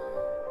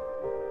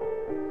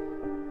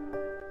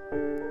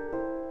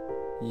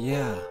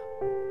 Yeah.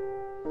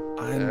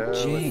 I'm Oh,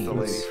 it's James. the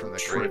lady from the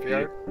Trippy.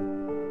 graveyard.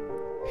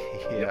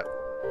 Yep.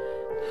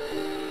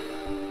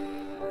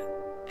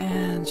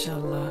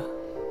 Angela.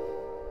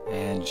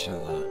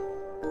 Angela.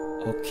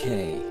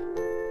 Okay.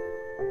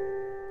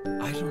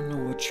 I don't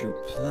know what you're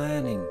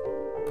planning,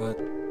 but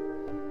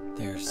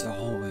there's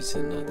always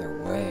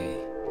another way.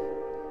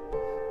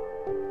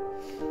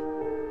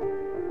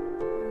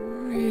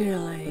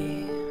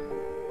 Really?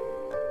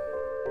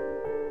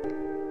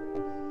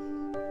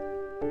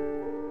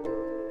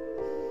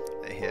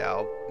 Yeah,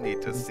 I'll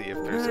need to see if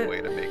there's a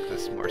way to make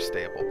this more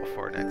stable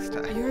before next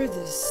time. You're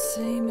the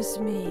same as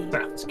me.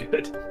 Sounds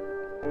good.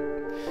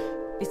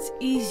 It's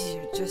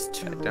easier just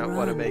to I run. don't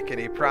want to make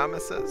any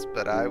promises,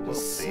 but I will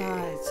see.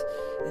 Besides,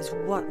 is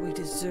what we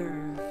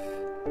deserve.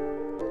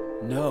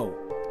 No.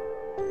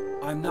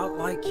 I'm not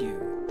like you.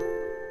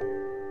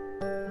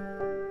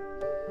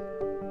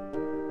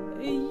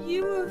 Are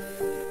you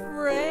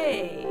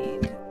afraid?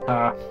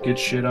 Get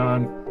shit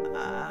on.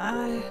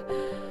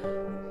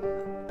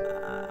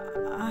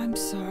 I'm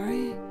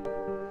sorry.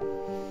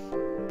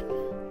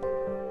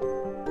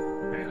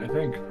 Man, I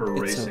think for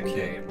It's racing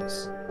okay.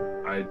 games,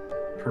 I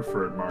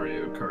preferred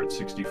Mario Kart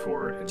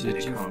 64 and Did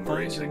Diddy you Kong find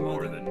Racing your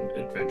more mother? than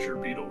Adventure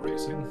Beetle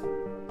Racing.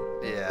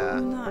 Yeah,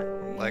 Not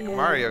like yet.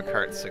 Mario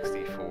Kart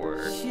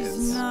 64 She's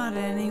is not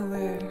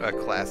anywhere. a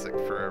classic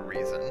for a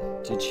reason.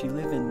 Did she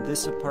live in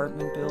this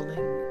apartment building?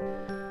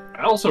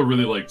 I also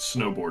really liked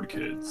Snowboard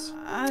Kids.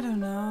 I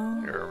don't I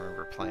know.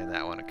 remember playing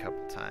that one a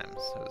couple times.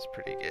 It was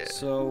pretty good.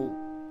 So,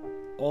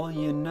 all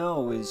you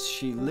know is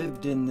she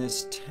lived in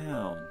this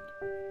town.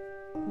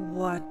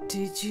 What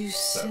did you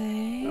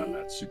say? I'm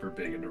not super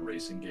big into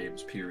racing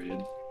games,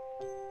 period.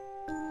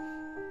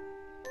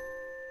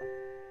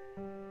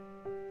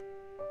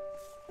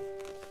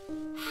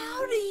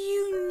 How do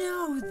you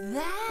know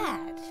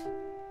that?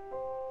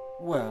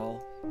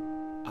 Well,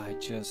 I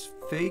just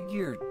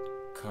figured,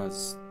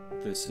 'cause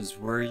this is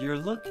where you're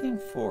looking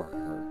for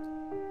her.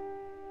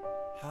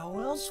 How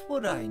else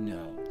would I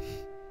know?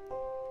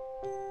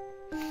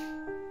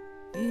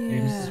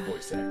 James' Yeah.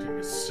 voice acting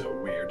is so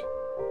weird.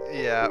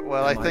 Yeah,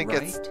 well, I Am I think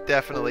it's right?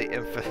 definitely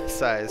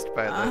emphasized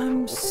by the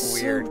I'm so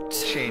weird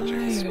changing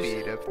tired.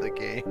 speed of the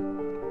game.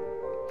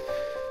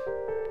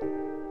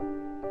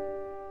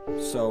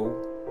 So,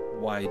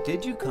 why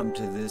did you come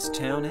to this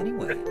town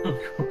anyway?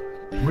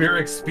 We're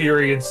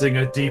experiencing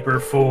a deeper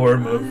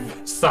form of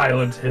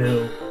Silent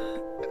Hill.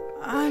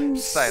 I'm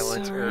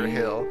Silent sorry.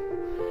 Hill.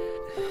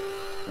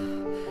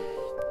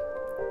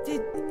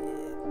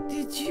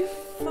 Did you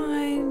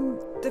find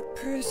the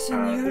person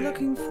you're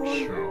looking for?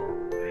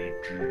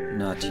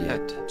 Not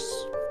yet.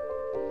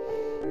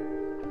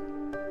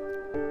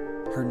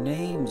 Her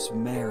name's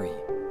Mary.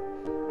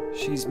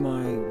 She's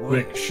my wife.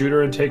 Quick, shoot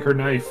her and take her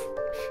knife.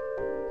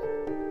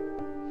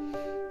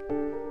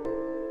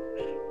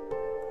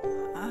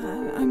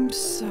 I'm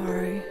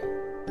sorry.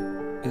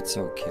 It's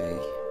okay.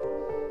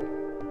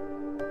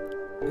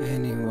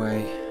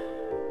 Anyway,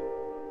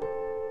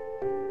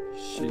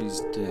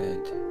 she's dead.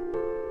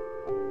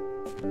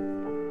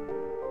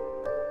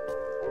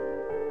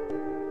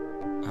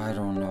 I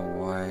don't know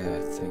why I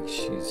think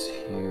she's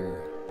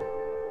here.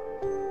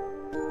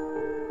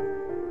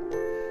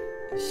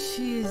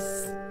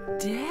 She's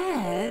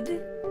dead?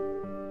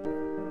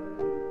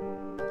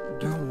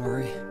 Don't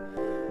worry.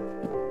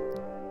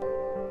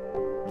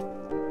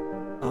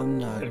 I'm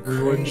not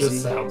Everyone crazy.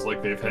 just sounds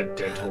like they've had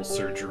dental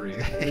surgery.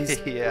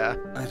 Yeah.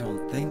 I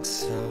don't think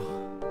so.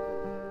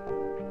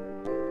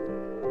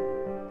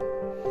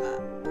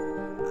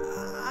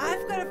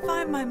 I've got to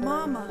find my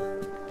mama.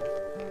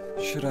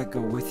 Should I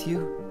go with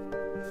you?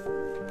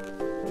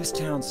 This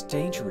town's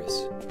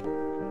dangerous.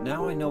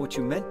 Now I know what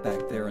you meant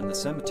back there in the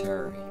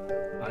cemetery.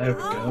 I have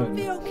a I'll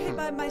be gun. okay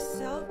by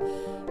myself.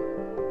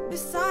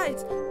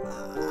 Besides,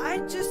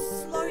 I'd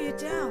just slow you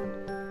down.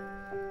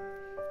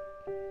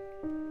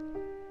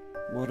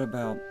 What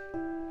about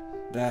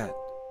that?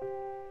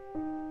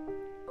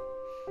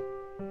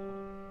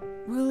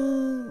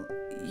 Will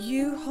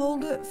you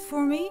hold it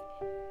for me?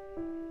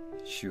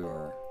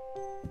 Sure.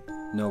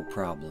 No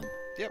problem.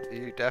 Yep,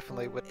 you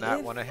definitely would not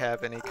If want to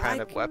have any kind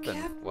I of weapon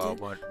kept while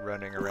it,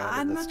 running around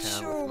I'm in not this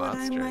town sure with what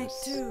I might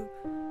monsters. do.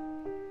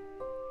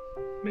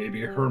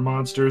 Maybe her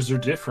monsters are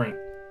different.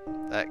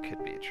 That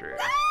could be true.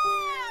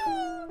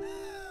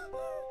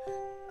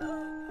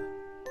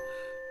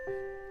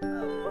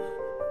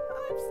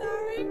 I'm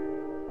sorry.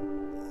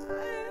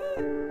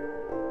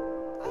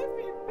 I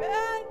feel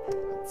bad.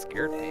 That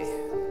scared me.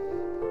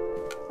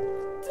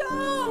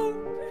 Don't.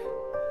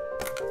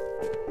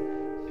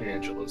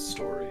 Angela's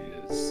story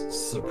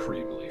is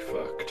supremely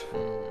fucked.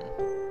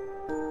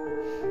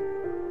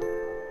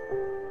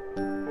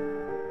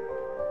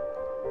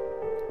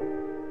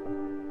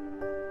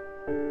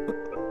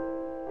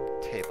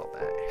 Table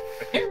knife.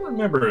 I can't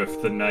remember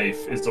if the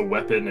knife is a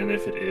weapon, and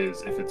if it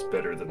is, if it's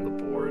better than the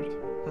board.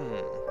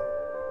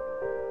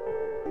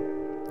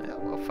 Yeah,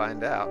 we'll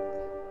find out.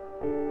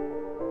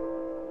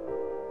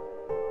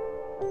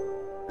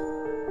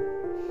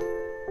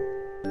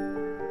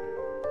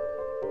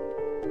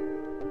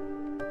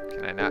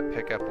 Can I not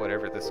pick up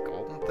whatever this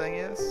golden thing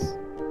is?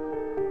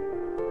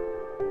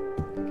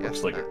 Looks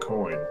Guess like a not.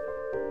 coin.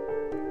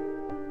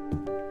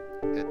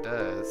 It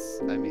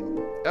does. I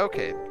mean,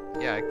 okay.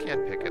 Yeah, I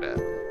can pick it up.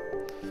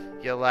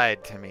 You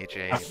lied to me,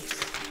 James.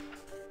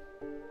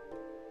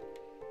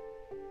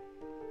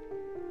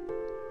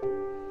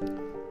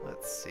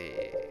 Let's see.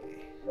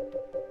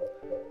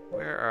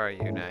 Where are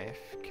you, knife?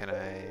 Can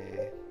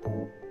I...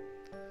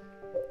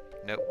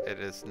 Nope, it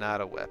is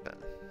not a weapon.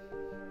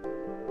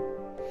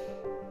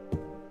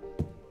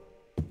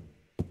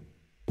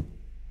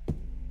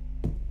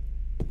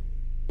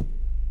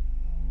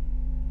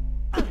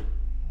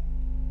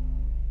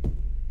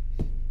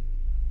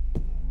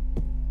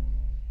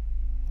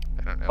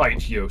 I don't know.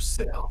 Fight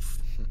yourself.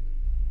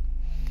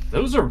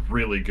 Those are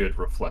really good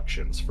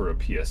reflections for a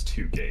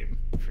PS2 game.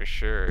 For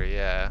sure,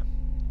 yeah.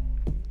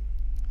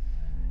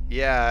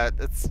 Yeah,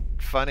 it's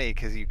funny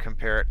because you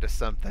compare it to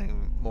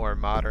something more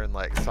modern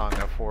like Song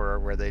of Horror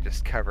where they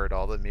just covered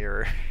all the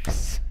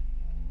mirrors.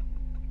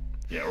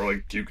 Yeah, or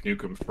like Duke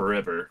Nukem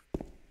Forever.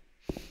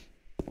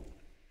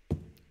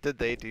 Did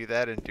they do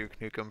that in Duke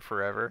Nukem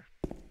Forever?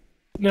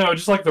 No,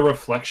 just like the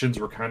reflections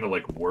were kind of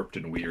like warped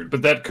and weird,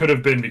 but that could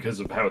have been because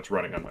of how it's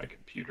running on my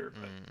computer.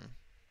 But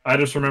I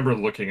just remember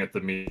looking at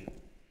the me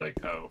like,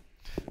 oh,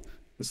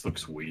 this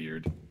looks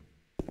weird.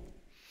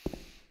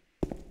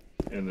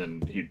 And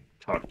then he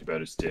talked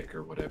about his dick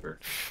or whatever.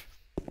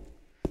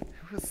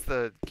 Who was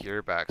the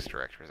Gearbox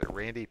director? Is it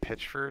Randy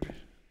Pitchford?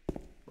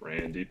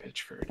 Randy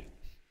Pitchford.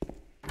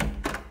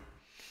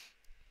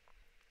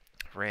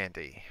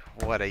 Randy,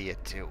 what are you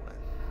doing?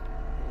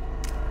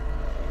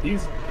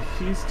 He's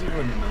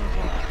doing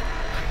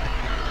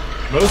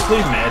mostly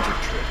magic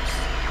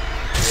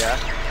tricks. Yeah,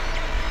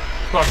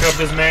 Fuck up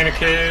this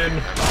mannequin. do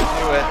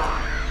it.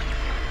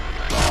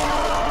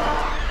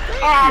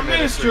 Ah,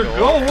 Mr. Mr.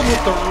 Gold. Gold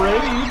with the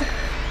raid.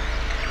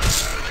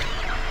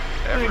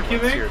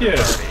 Everyone's thank here to you.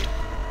 party.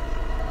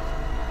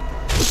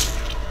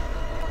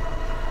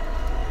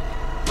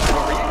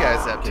 What were you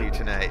guys up to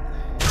tonight?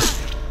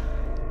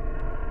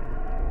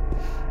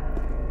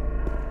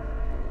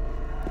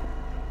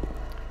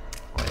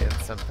 Playing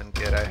something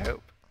good, I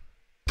hope.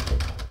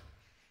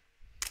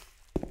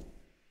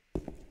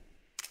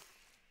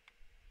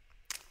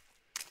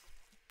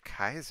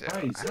 Kaizo?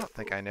 I Kaizo. don't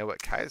think I know what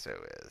Kaizo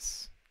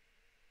is.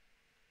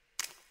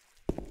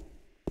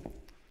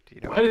 Do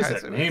you know Why what does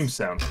Kaizo that name is?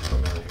 sound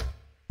familiar?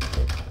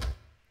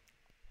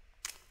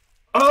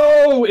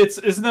 Oh,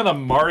 isn't that a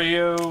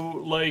Mario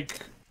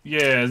like?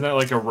 Yeah, isn't that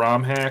like a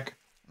ROM hack?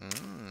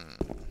 Mm.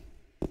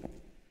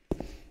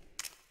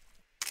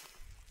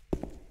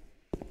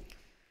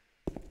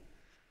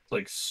 It's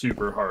like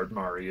super hard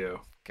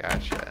Mario.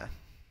 Gotcha.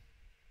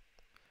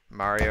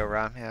 Mario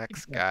ROM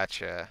hacks?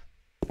 Gotcha.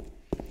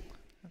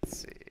 Let's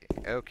see.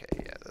 Okay,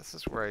 yeah, this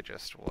is where I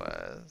just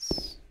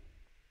was.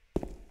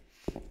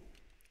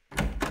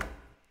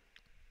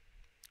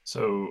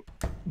 So,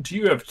 do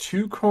you have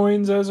 2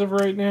 coins as of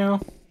right now?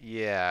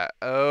 Yeah.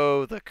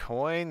 Oh, the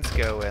coins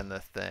go in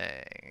the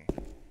thing.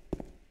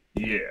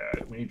 Yeah,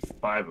 we need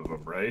 5 of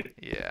them, right?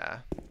 Yeah.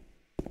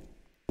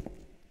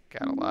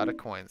 Got a lot of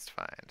coins to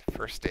find.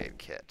 First aid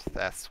kit.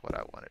 That's what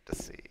I wanted to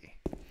see.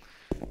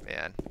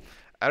 Man,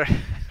 I don't,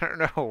 I don't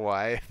know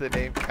why the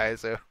name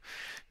Kaizo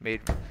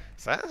made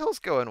Silent Hill's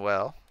going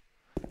well.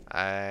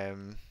 I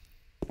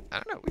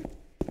don't know. We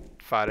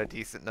fought a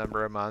decent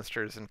number of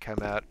monsters and come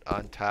out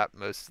on top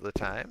most of the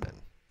time,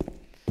 and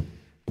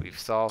we've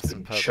solved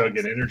some puzzles.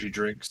 Chugging energy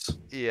drinks.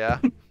 Yeah.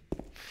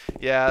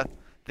 Yeah.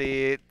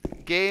 The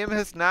game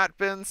has not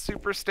been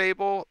super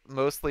stable,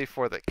 mostly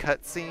for the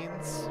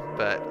cutscenes,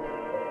 but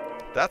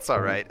that's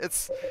all right.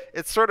 It's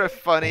sort of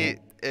funny.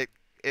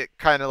 It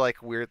kind of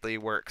like weirdly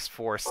works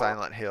for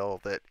Silent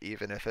Hill that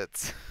even if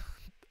it's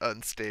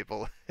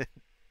unstable,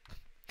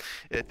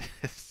 it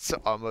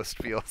almost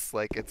feels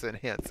like it's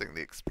enhancing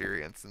the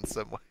experience in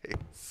some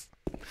ways.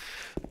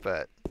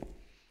 But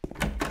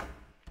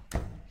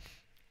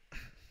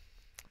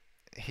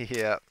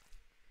yeah.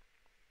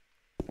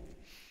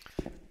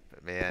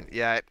 But man,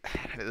 yeah,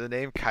 the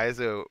name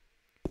Kaizo,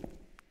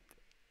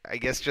 I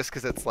guess just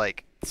because it's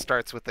like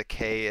starts with a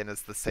K and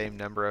is the same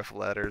number of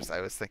letters,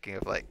 I was thinking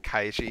of like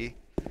Kaiji.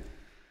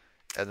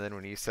 And then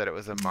when you said it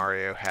was a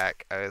Mario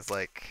hack, I was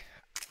like,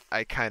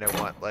 I kind of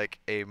want like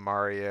a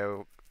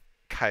Mario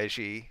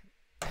Kaiji.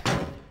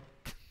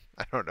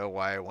 I don't know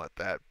why I want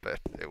that,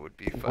 but it would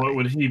be funny. What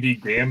would he be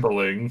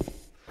gambling?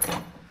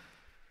 I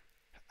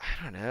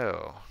don't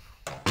know.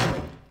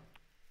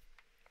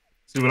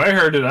 See, when I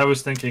heard it, I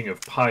was thinking of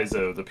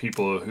Paizo, the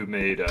people who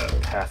made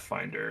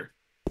Pathfinder.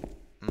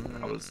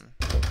 I was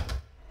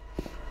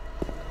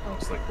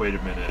like, wait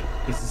a minute,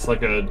 this is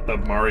like a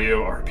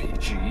Mario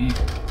RPG.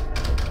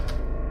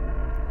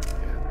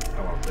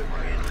 I want to play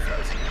Mario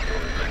Kart.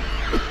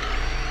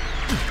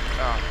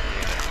 Oh,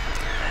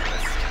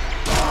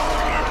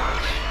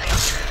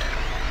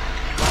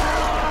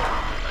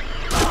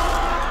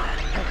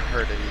 I haven't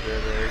heard of either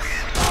of those.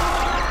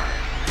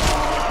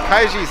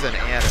 Kaiji's an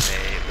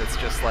anime that's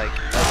just like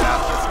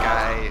about this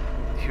guy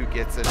who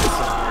gets into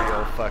some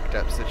real fucked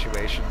up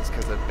situations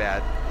because of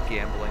bad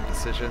gambling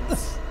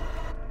decisions.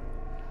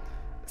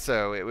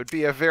 So it would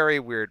be a very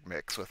weird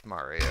mix with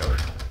Mario,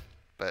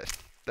 but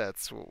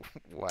that's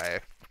why I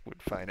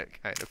would find it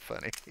kind of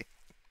funny.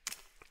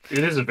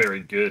 It is a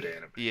very good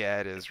anime. Yeah,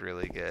 it is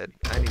really good.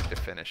 I need to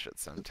finish it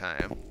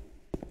sometime.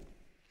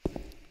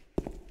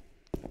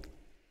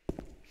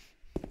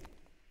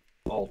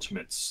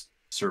 Ultimate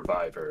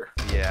Survivor.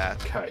 Yeah.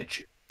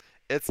 Kaiju.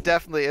 It's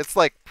definitely, it's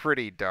like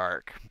pretty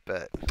dark,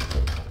 but...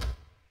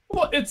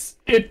 Well,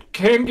 it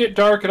can get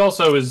dark. It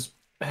also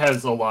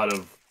has a lot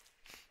of...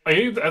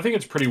 I think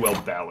it's pretty well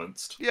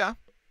balanced. Yeah.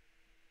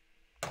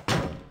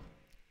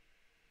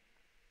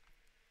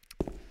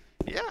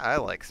 Yeah, I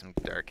like some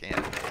dark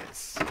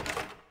animes.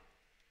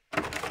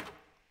 I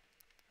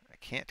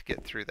can't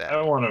get through that.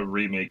 I want a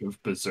remake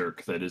of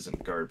Berserk that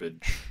isn't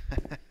garbage.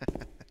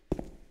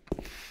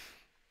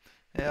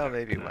 Yeah,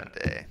 maybe one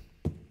day.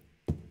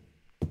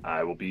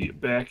 I will be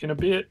back in a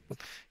bit.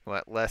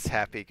 What, less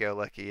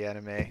happy-go-lucky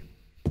anime?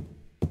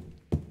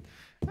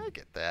 I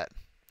get that.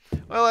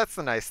 Well, that's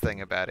the nice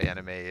thing about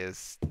anime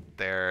is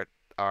there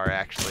are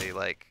actually,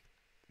 like,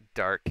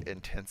 dark,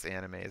 intense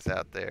animes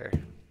out there.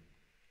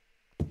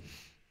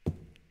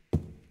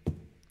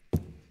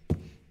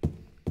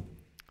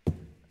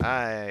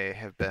 I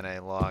have been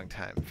a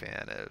long-time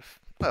fan of,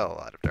 well, a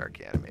lot of dark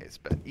animes,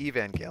 but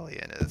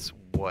Evangelion is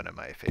one of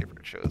my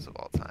favorite shows of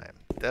all time.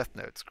 Death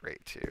Note's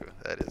great, too.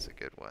 That is a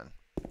good one.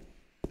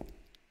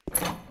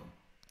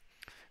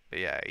 But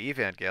yeah,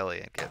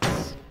 Evangelion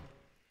gets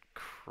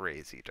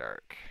crazy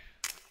dark.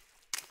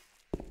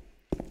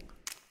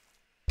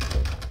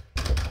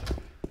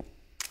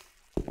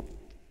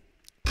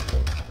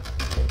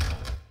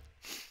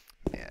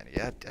 Man,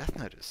 yeah, Death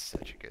Note is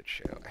such a good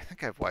show. I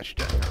think I've watched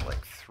Death Note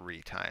like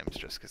 3 times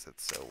just because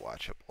it's so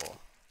watchable.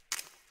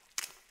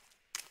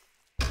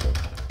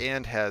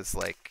 And has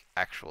like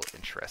actual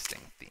interesting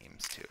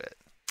themes to it.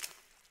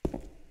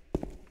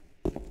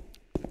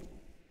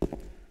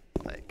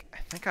 Like, I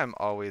think I'm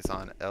always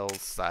on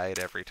L's side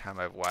every time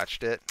I've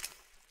watched it.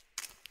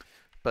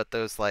 But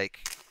those like,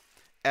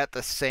 at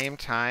the same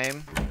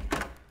time,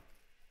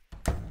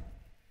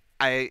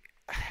 I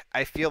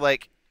feel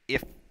like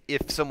if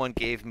someone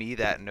gave me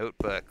that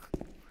notebook,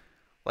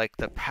 like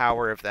the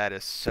power of that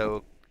is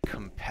so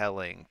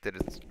compelling that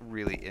it's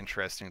really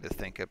interesting to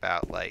think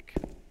about, like,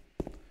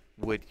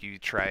 would you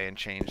try and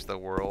change the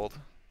world?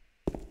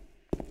 And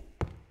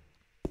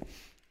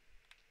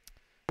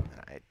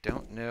I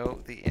don't know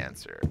the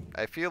answer.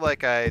 I feel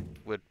like I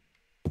would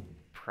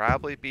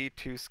probably be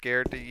too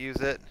scared to use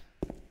it,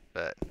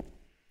 but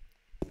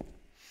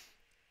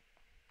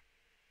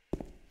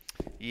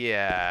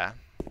yeah.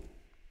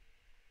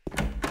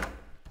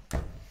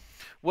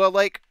 Well,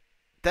 like,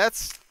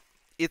 it's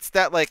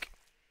that, like,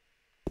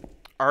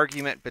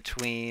 argument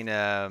between,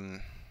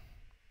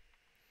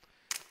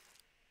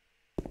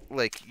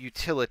 like,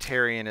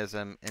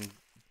 utilitarianism and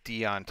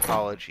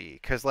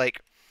deontology. Because,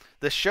 like,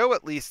 the show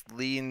at least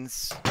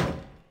leans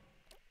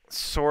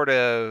sort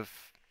of...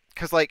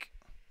 Because, like,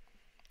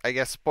 I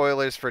guess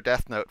spoilers for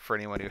Death Note for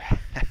anyone who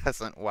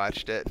hasn't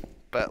watched it.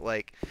 But,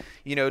 like,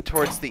 you know,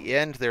 towards the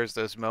end, there's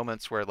those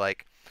moments where,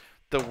 like,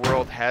 the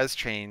world has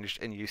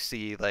changed and you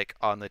see, like,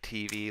 on the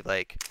TV,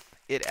 like,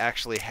 it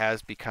actually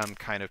has become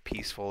kind of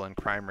peaceful and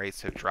crime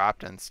rates have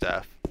dropped and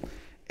stuff.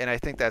 And I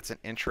think that's an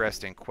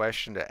interesting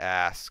question to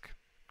ask,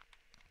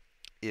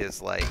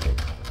 is, like,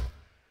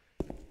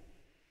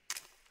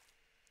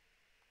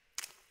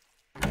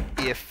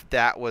 if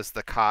that was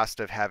the cost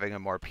of having a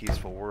more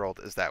peaceful world,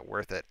 is that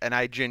worth it? And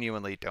I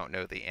genuinely don't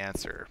know the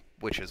answer,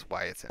 which is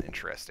why it's an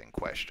interesting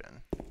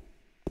question.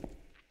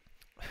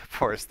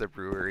 Force the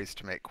breweries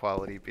to make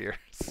quality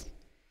beers.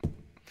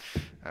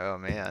 Oh,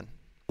 man.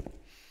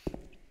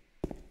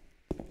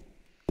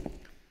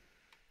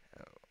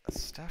 Oh, a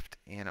stuffed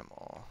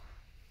animal.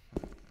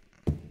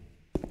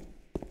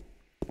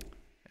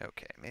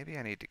 Okay, maybe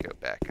I need to go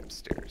back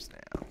upstairs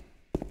now.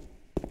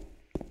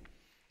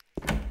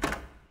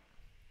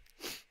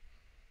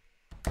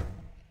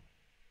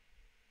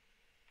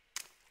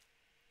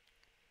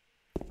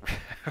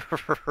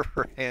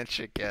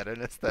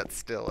 Ranchageddon, is that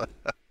still up?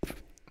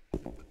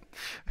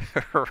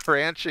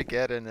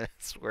 Ranchageddon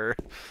is where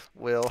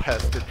Will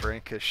has to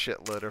drink a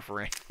shitload of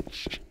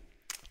ranch.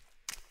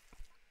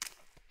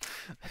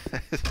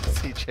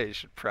 CJ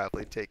should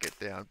probably take it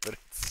down, but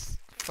it's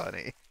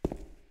funny.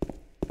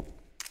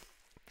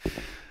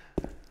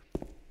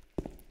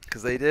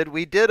 Because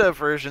we did a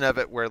version of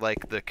it where,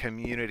 like, the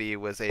community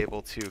was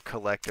able to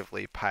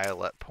collectively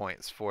pile up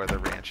points for the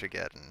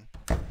Ranchageddon.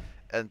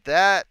 And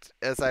that,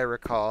 as I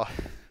recall,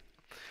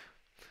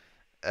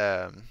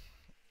 have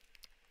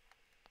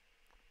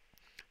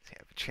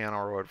a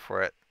channel word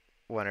for it,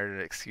 wanted an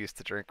excuse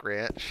to drink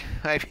ranch.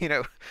 I mean,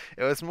 it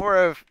was more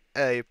of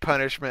a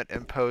punishment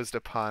imposed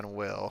upon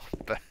Will,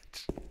 but...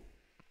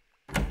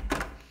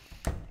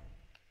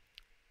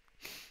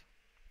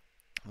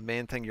 The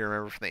main thing you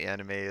remember from the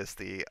anime is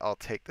the "I'll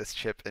take this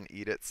chip and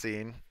eat it"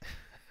 scene.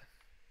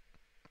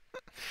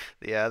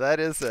 Yeah, that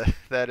is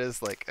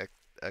like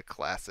a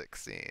classic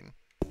scene.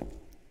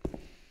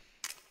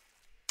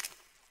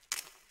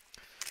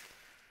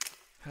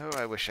 Oh,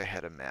 I wish I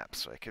had a map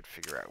so I could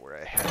figure out where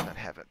I have and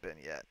haven't been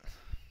yet.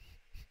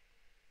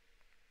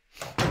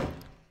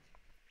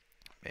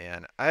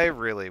 Man, I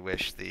really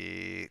wish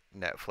the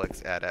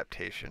Netflix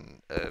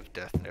adaptation of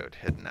Death Note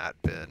had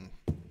not been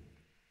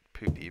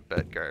poopy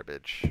butt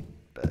garbage,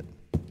 but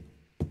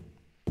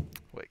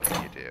what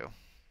can you do?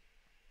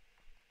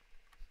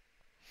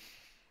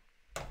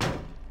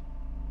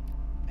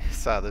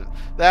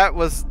 That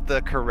was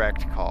the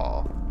correct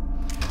call.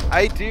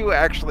 I do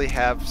actually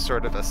have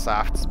sort of a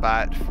soft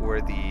spot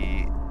for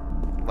the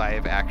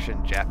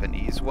live-action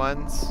Japanese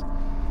ones.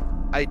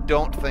 I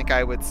don't think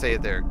I would say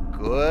they're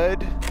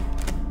good,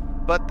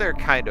 but they're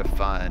kind of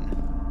fun.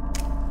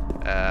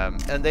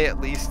 And they at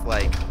least,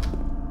 like,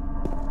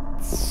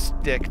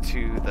 stick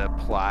to the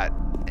plot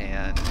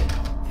and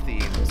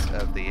themes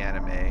of the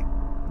anime.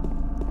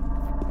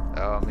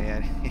 Oh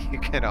man, you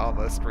can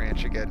almost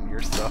Ranchageddon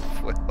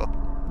yourself, Will.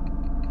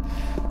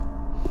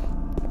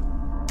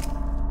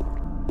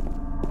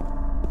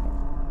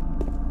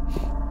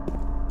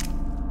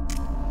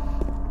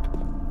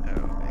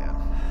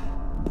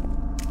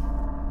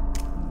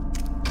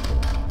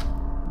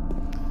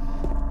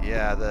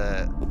 Yeah,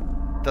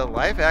 the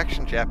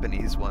live-action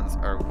Japanese ones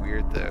are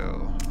weird,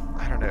 though.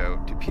 I don't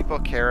know. Do people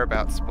care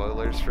about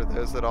spoilers for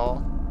those at all?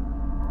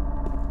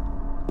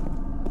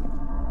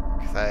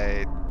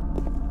 Because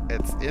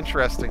it's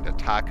interesting to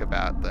talk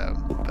about them,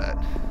 but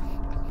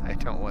I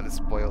don't want to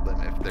spoil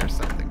them if there's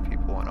something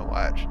people want to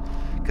watch.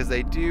 Because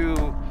they do,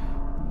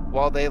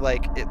 while they,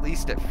 like, at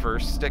least at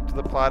first stick to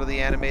the plot of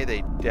the anime,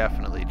 they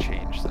definitely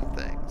change some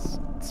things.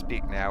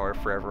 Speak now or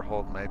forever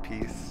hold my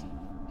peace.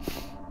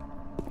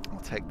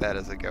 Take that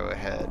as a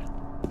go-ahead.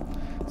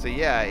 So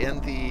yeah, in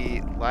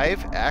the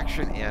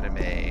live-action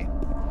anime,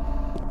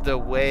 the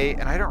way,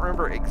 and I don't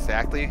remember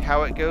exactly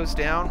how it goes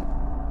down,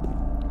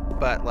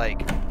 but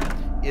like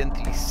in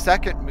the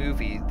second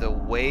movie, the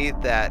way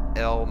that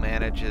L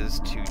manages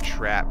to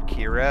trap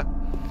Kira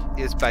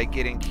is by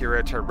getting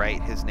Kira to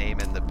write his name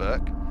in the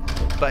book.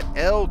 But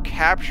L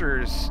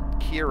captures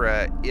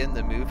Kira in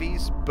the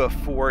movies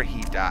before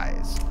he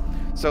dies.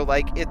 So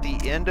like at the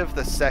end of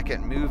the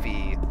second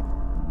movie,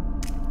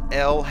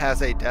 L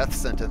has a death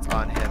sentence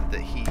on him that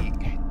he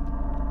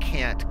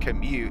can't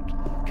commute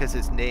because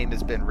his name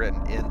has been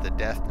written in the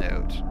Death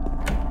Note.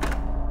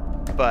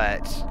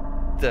 But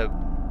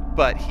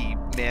he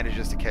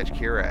manages to catch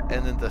Kira.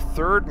 And then the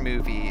third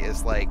movie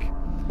is like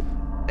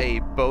a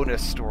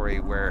bonus story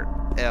where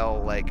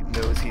L like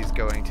knows he's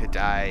going to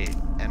die,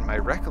 and my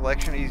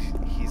recollection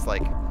he's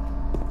like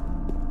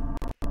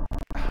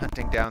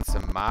hunting down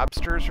some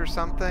mobsters or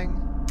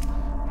something.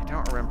 I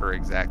don't remember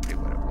exactly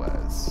what it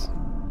was,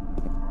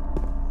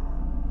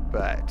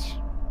 but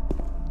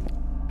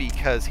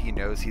because he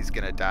knows he's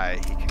gonna die,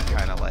 he can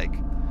kind of like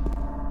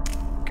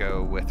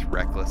go with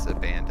reckless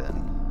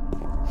abandon.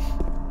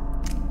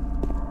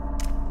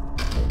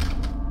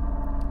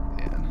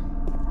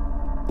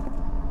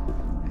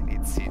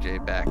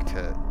 CJ back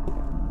to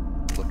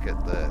look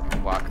at the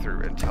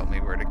walkthrough and tell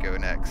me where to go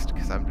next,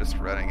 because I'm just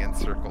running in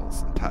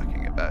circles and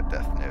talking about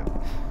Death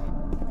Note.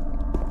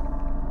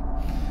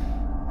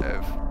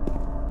 I've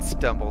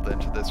stumbled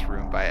into this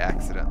room by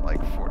accident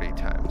like 40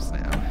 times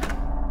now.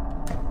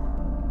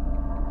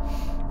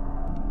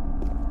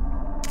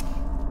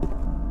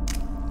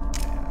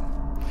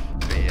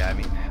 But yeah, I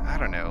mean, I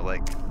don't know,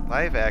 like,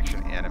 live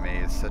action anime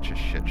is such a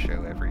shit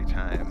show every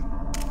time.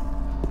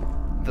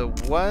 The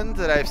one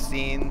that I've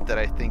seen that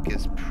I think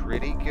is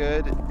pretty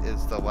good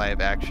is the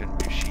live-action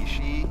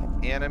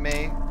Mushishi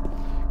anime,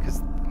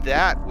 because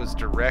that was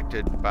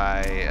directed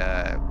by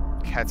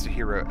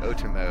Katsuhiro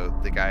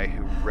Otomo, the guy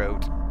who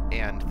wrote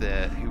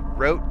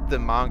the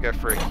manga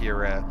for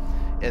Akira,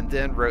 and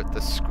then wrote the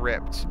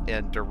script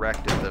and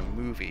directed the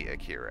movie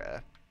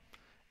Akira.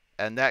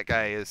 And that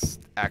guy is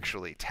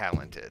actually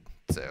talented,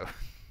 so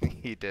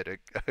he did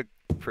a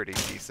pretty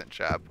decent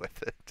job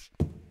with it.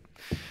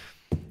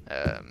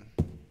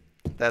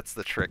 That's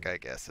the trick, I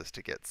guess, is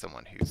to get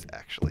someone who's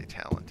actually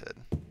talented.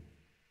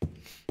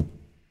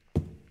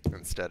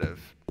 Instead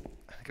of,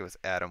 I think it was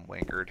Adam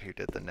Wingard who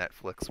did the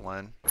Netflix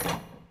one.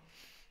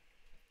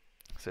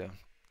 So,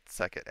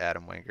 suck it,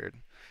 Adam Wingard.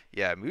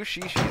 Yeah,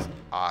 Mushishi's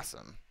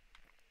awesome.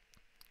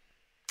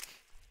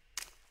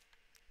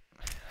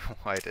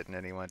 Why didn't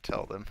anyone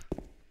tell them?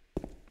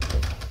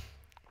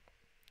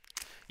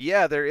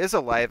 Yeah, there is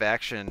a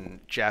live-action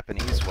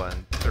Japanese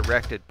one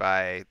directed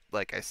by,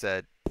 like I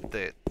said,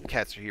 the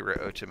Katsuhiro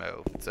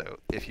Otomo. So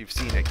if you've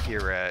seen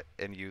Akira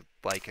and you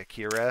like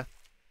Akira,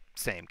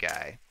 same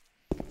guy.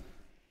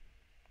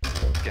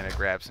 Gonna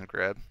grab some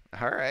grub.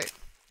 Alright.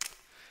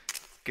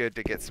 Good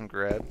to get some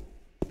grub.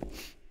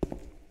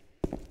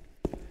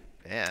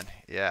 Man,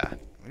 yeah.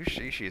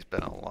 Mushishi's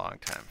been a long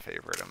time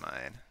favorite of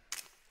mine.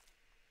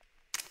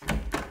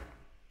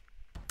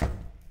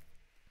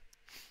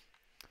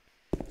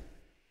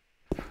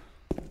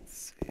 Let's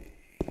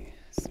see.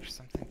 Is there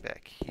something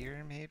back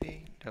here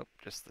maybe? Nope,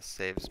 just the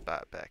save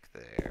spot back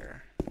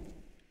there.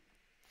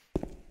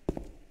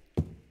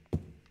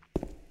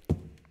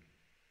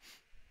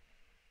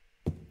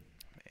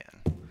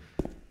 Man.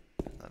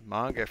 The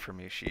manga for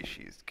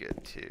Mushishi is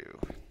good too.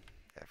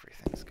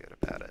 Everything's good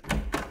about it.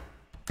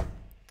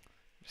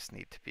 Just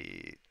need to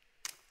be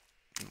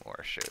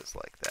more shows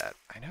like that.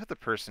 I know the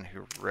person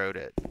who wrote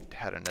it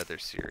had another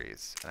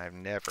series, and I've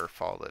never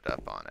followed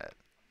up on it.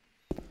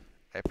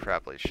 I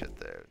probably should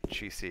though.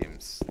 She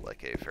seems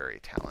like a very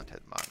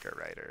talented manga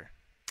writer.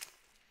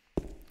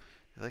 Do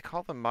they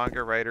call them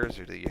manga writers,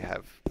 or do you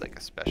have like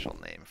a special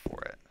name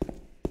for it?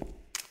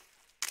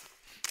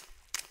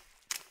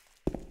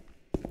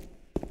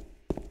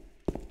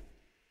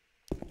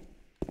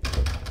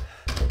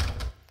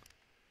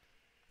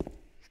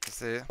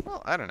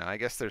 Well, I don't know. I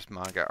guess there's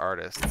manga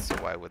artists, so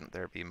why wouldn't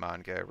there be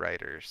manga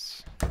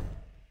writers? Damn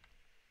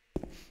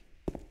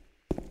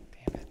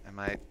it. Am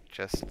I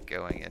just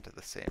going into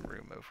the same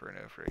room over and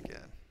over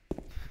again?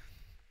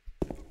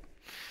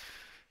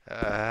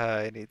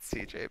 I need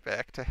CJ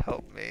back to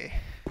help me.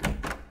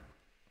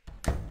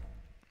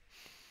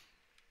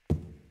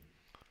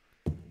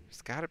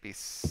 There's gotta be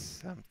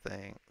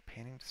something.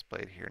 Painting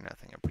displayed here,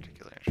 nothing of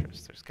particular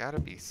interest. There's gotta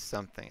be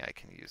something I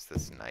can use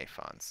this knife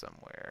on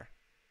somewhere.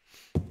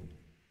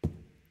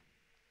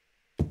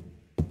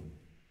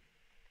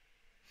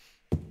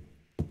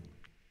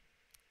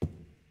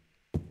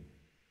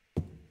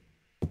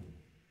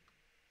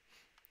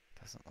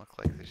 Doesn't look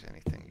like there's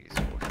anything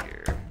useful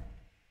here.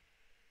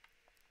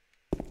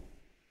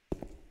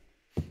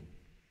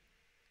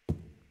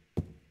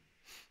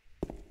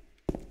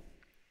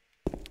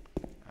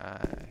 I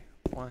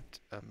want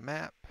a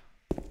map.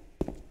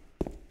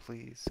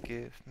 Please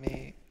give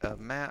me a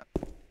map.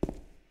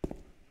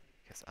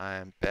 Because I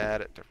am bad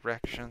at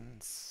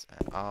directions,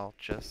 and I'll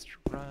just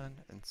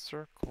run in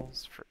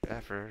circles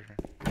forever.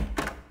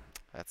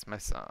 That's my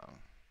song.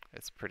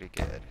 It's pretty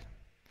good.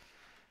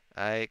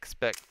 I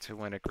expect to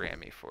win a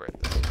Grammy for it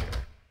this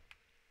year.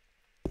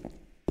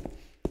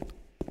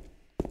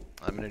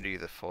 I'm gonna do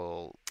the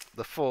full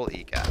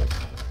EGOT.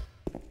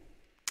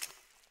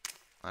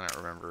 I don't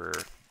remember.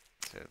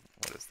 So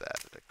what is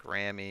that? A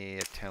Grammy,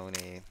 a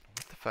Tony.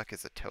 What the fuck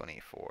is a Tony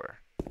for?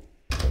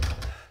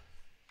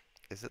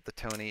 Is it the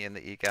Tony and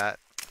the EGOT?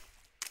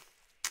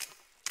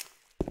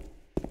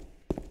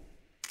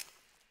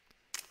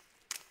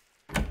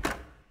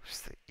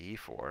 What's the E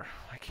for?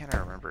 Why can't I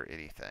remember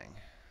anything?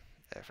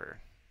 Ever.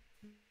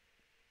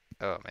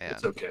 Oh man.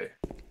 It's okay.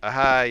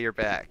 Aha, you're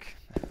back.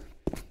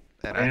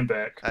 And I am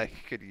back. I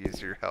could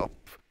use your help.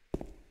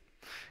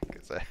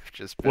 Because I've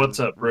just been What's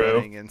up, bro?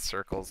 running in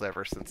circles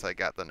ever since I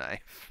got the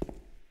knife.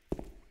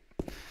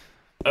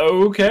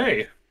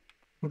 Okay.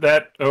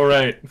 All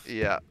right.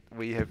 Yeah,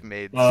 we have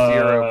made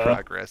zero Uh,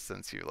 progress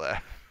since you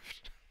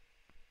left.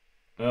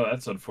 Oh,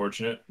 that's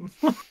unfortunate.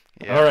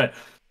 Yeah. All right.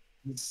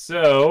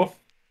 So,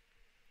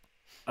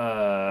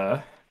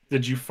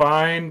 did you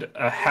find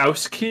a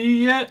house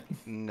key yet?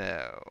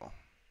 No.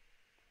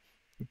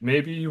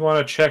 Maybe you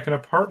want to check an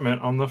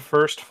apartment on the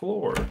first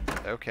floor.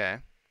 Okay.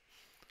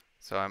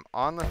 So I'm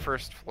on the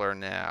first floor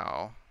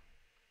now.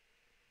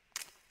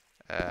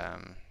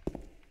 Do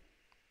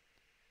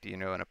you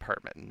know an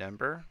apartment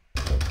number?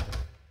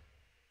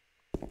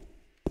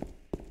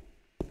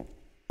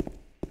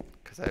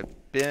 Because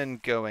I've been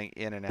going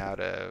in and out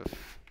of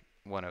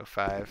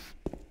 105.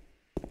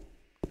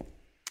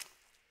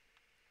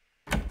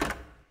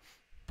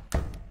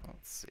 Let's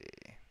see.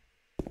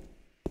 I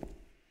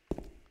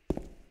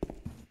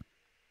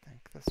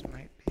think this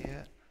might be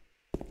it.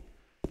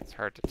 It's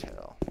hard to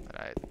tell, and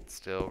I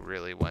still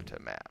really want a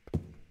map.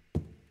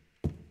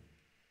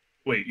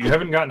 Wait, you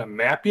haven't gotten a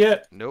map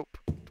yet? Nope,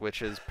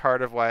 which is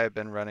part of why I've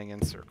been running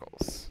in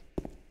circles.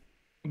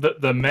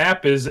 The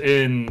map is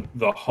in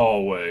the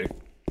hallway.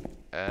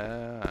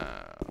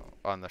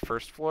 On the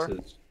first floor?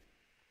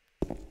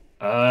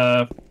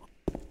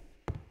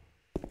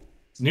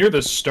 It's near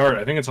the start.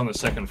 I think it's on the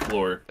second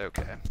floor.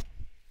 Okay.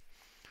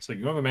 So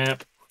you have a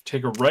map.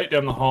 Take a right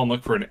down the hall and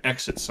look for an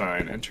exit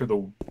sign. Enter the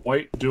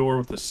white door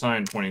with the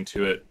sign pointing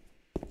to it.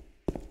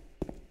 And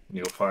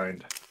you'll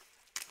find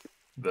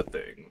the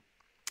thing.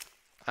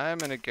 I'm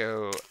gonna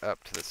go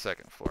up to the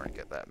second floor and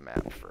get that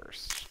map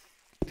first,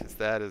 because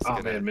that is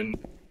Oh gonna. man,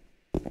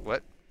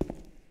 What?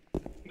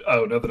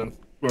 Oh, nothing.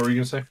 What were you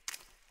gonna say?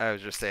 I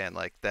was just saying,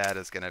 like, that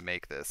is gonna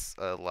make this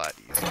a lot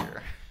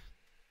easier.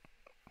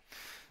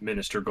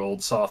 Minister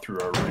Gold saw through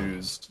our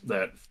ruse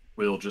that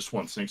Will just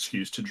wants an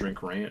excuse to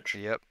drink ranch.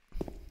 Yep.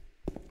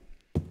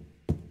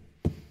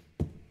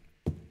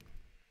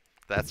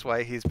 That's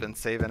why he's been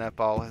saving up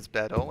all his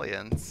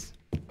Bedolians.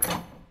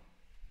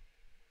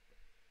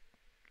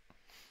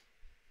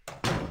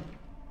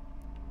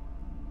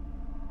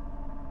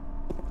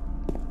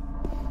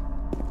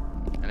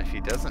 And if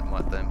he doesn't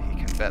want them,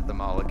 he can bet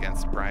them all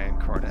against Brian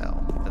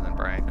Cornell, and then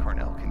Brian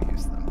Cornell can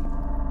use them.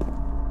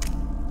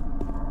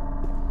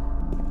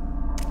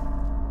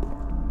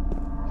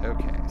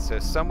 Okay, so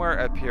somewhere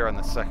up here on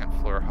the second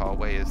floor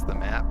hallway is the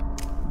map.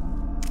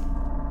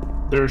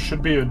 There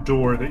should be a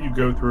door that you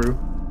go through.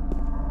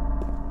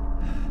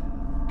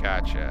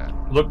 Gotcha.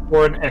 Look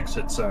for an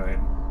exit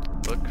sign.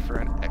 Look for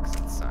an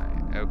exit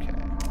sign. Okay.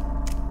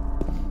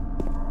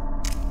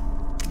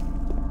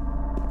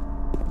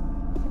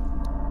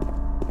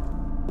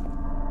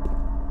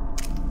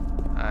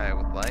 I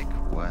would like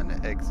one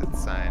exit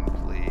sign,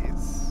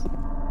 please.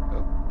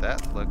 Oh,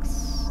 that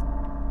looks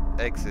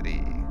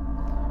exity.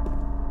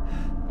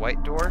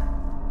 White door?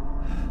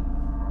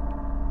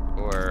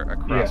 Or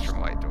across Yes.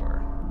 from white door?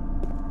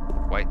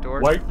 White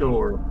door? White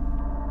door.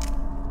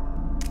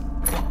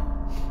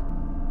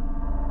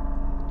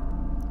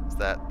 Is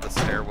that the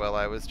stairwell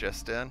I was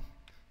just in?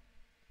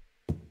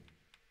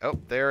 Oh,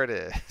 there it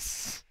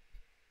is.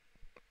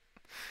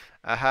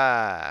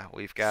 Aha,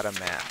 we've got a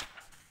map.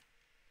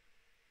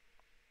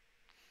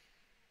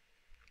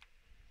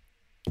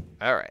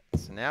 Alright,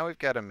 so now we've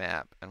got a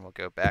map, and we'll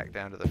go back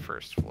down to the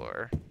first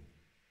floor.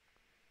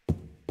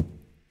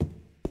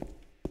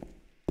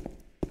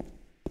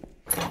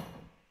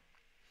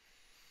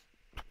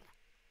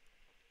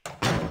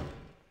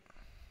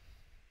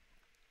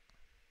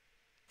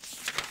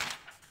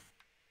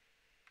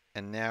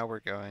 And now we're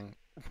going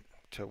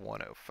to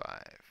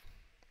 105,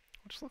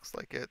 which looks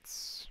like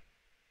it's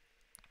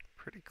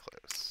pretty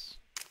close.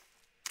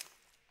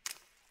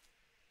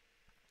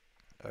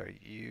 Are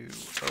you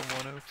a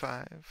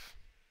 105?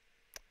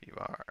 You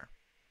are.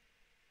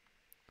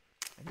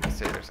 And you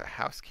say there's a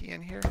house key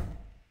in here?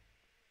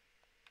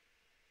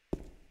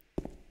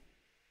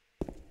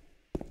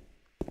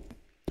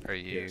 Are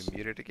you Yes.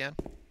 muted again?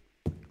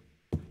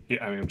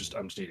 Yeah, I mean, I'm just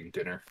eating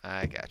dinner.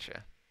 I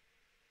gotcha.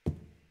 I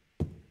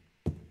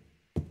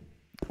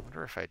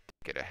wonder if I did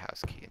get a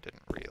house key and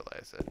didn't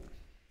realize it.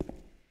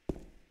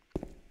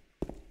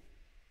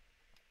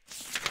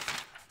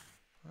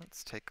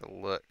 Let's take a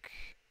look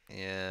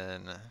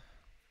in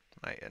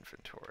my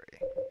inventory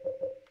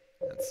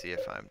and see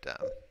if I'm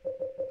dumb.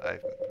 I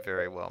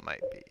very well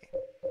might be.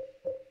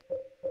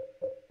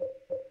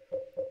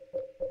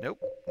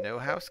 Nope, no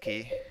house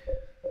key.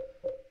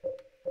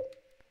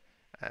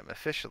 I'm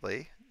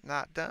officially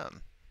not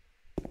dumb.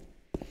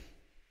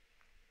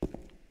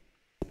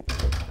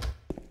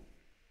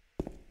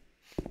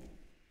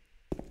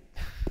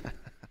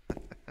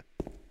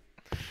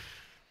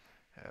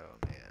 Oh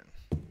man.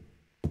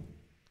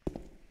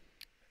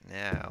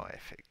 Now I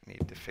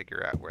need to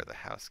figure out where the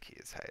house key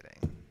is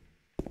hiding.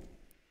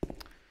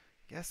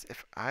 Guess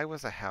if I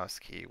was a house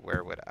key,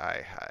 where would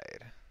I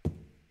hide?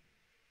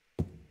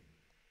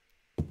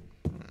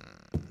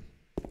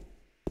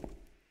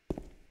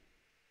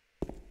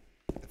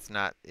 It's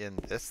not in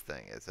this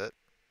thing, is it?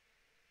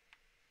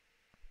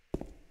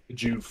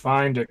 Did you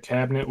find a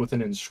cabinet with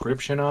an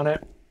inscription on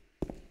it?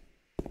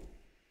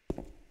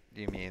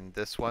 You mean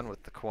this one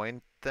with the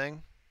coin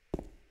thing?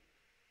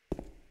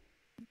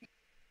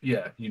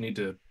 Yeah, you need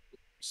to.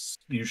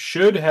 You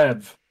should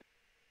have.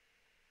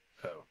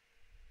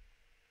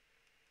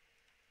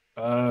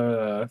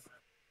 Oh.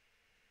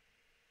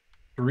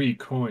 3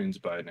 coins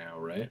by now,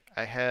 right?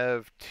 I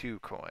have 2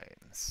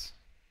 coins.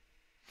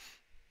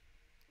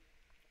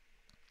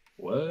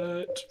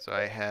 What? So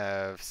I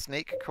have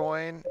snake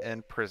coin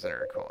and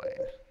prisoner coin.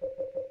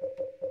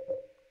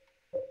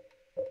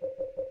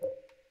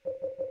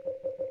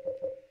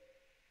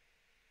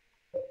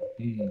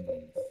 Hmm.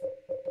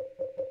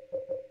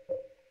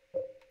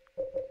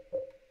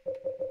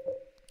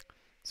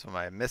 So am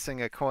I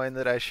missing a coin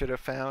that I should have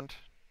found?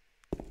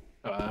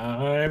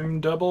 I'm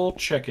double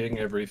checking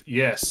everything.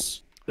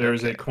 Yes,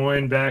 there's Okay. a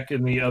coin back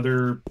in the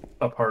other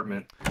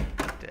apartment.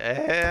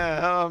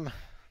 Damn.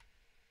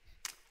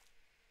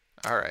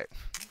 Alright.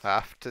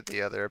 Off to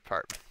the other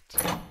apartment.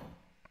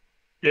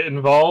 It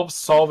involves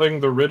solving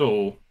the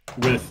riddle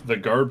with the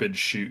garbage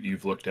chute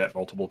you've looked at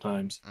multiple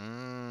times.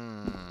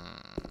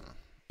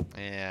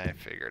 Yeah, I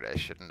figured I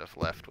shouldn't have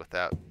left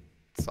without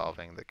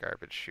solving the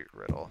garbage chute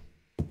riddle.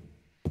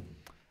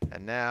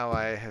 And now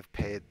I have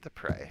paid the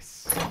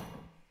price.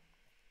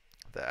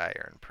 The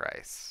iron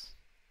price.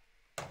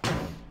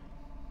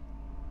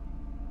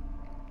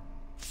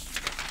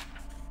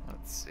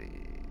 Let's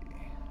see.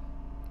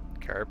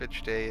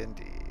 Garbage day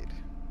indeed.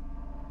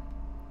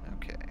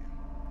 Okay.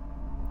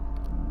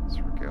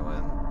 So we're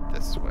going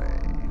this way.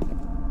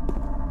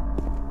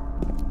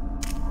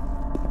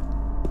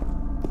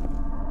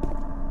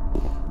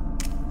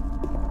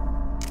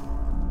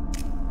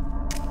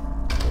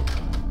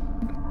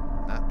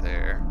 Not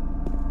there.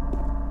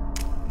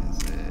 Is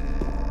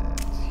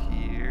it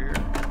here?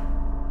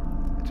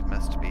 It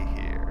must be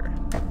here.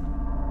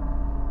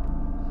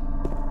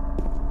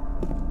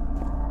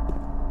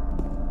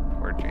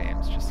 Poor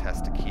James just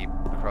has to keep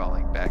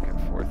crawling back and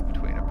forth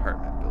between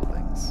apartment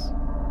buildings.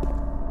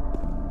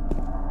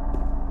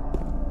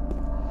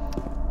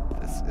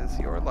 This is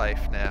your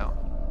life now.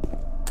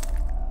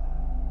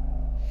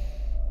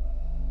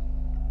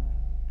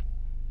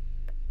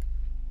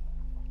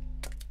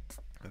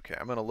 Okay,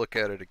 I'm gonna look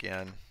at it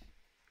again.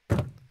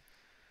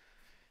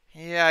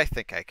 Yeah, I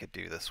think I could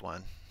do this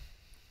one.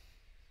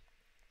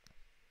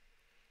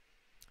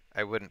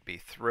 I wouldn't be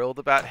thrilled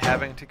about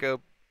having to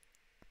go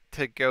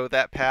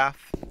that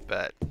path,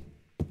 but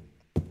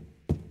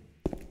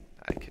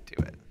I could do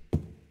it.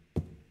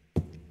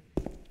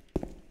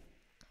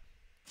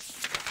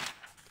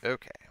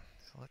 Okay,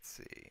 so let's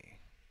see.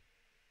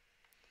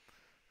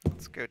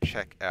 Let's go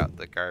check out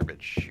the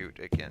garbage chute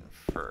again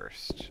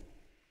first.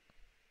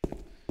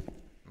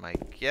 My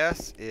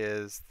guess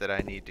is that I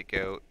need to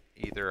go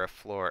either a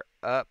floor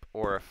up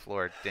or a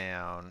floor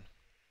down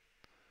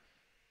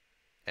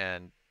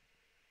and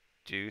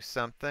do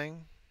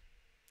something.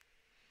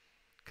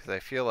 Because I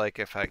feel like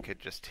if I could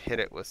just hit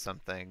it with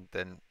something,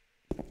 then,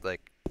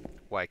 like,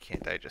 why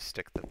can't I just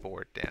stick the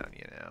board down,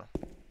 you know?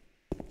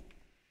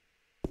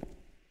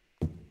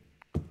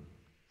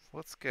 So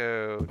let's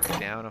go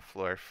down a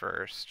floor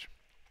first.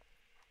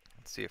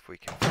 Let's see if we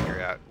can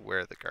figure out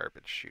where the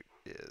garbage chute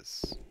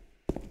is.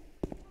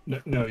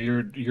 No,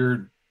 you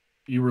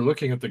were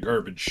looking at the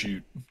garbage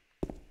chute.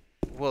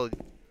 Well,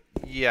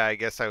 yeah, I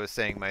guess I was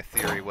saying my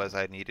theory was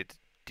I needed to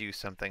do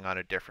something on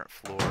a different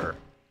floor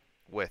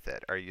with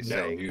it. Are you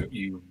saying?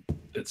 No,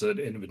 it's an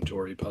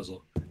inventory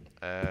puzzle.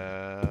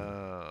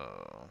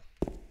 Oh.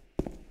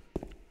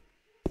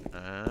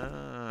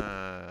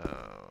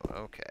 Oh,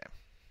 okay.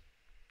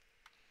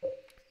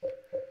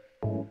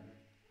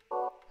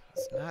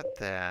 It's not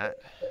that.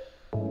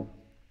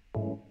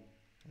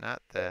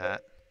 Not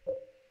that.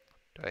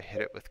 Do I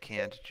hit it with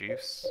canned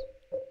juice?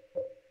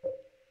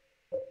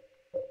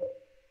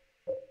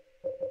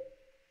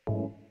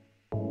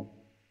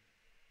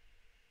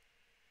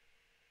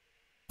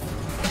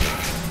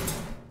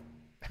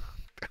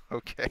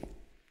 Okay.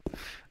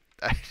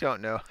 I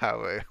don't know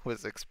how I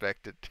was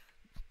expected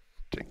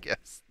to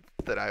guess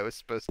that I was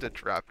supposed to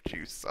drop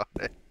juice on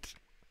it.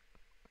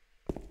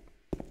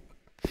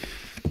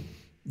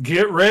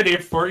 Get ready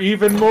for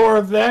even more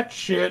of that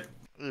shit.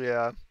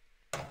 Yeah.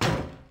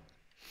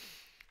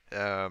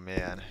 Oh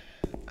man.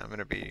 I'm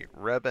gonna be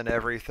rubbing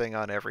everything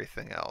on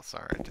everything else,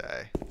 aren't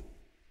I?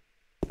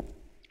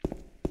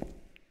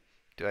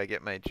 Do I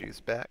get my juice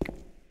back?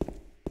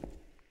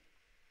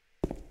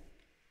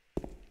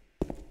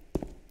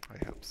 I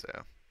hope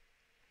so.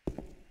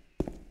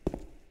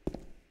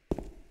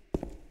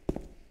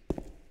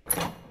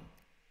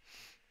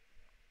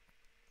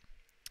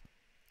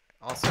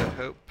 Also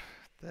hope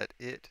that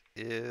it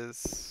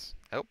is...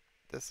 Oh,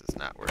 this is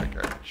not where the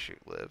garbage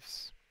chute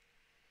lives.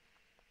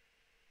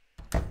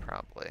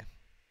 Probably.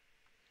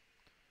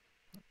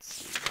 Let's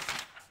see.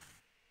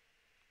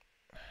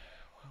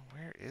 Well,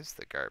 where is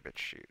the garbage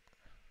chute?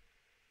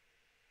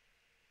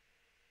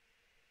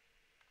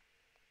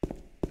 So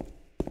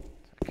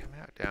I come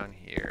out down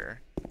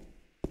here.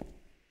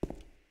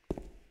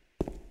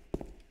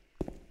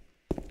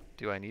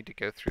 Do I need to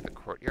go through the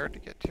courtyard to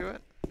get to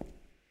it?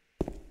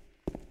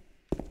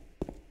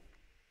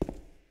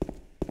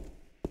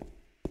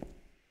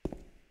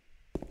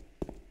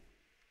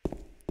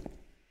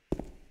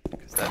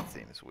 Because that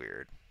seems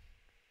weird.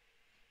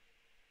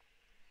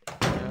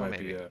 It might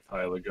be a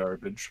pile of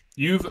garbage.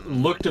 You've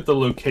looked at the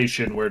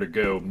location where to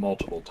go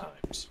multiple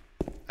times.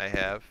 I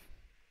have.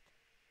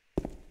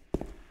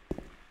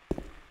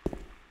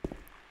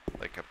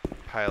 Like a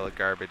pile of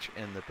garbage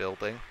in the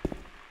building.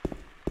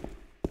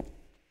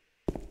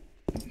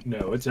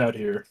 No, it's out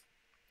here.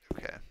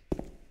 Okay.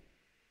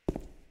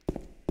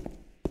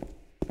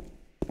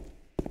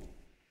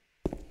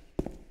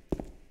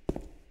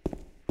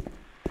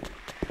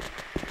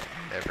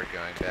 Never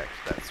going back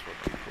to that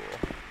swimming pool.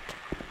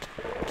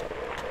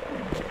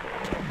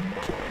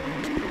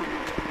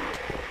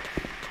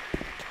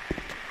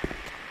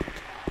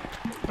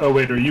 Oh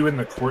wait, are you in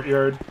the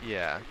courtyard?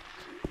 Yeah.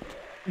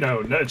 No,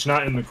 it's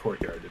not in the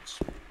courtyard. It's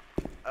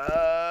The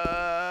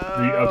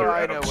other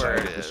I know where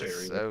outside it of this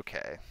is. area.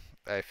 Okay.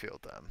 I feel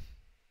dumb.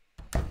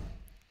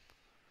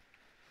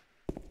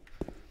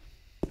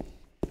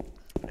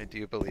 I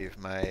do believe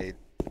my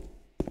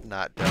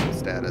not dumb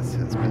status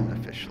has been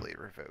officially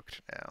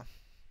revoked now.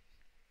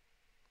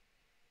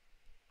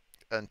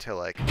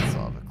 Until I can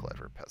solve a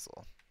clever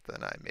puzzle.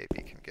 Then I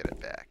maybe can get it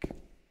back.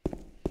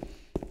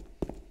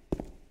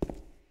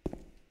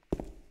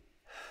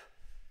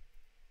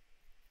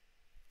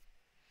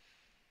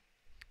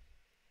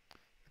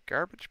 The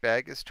garbage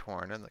bag is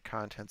torn and the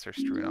contents are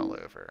strewn all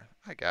over.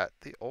 I got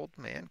the old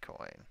man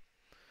coin.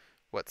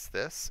 What's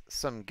this?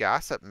 Some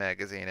gossip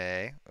magazine,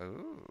 eh?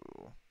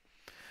 Ooh.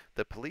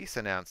 The police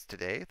announced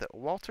today that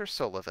Walter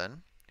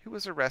Sullivan, who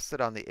was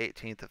arrested on the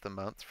 18th of the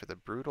month for the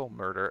brutal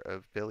murder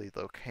of Billy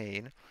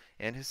Locane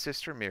and his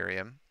sister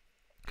Miriam,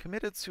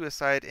 committed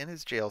suicide in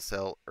his jail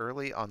cell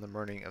early on the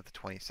morning of the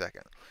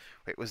 22nd.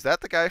 Wait, was that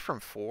the guy from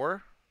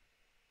 4?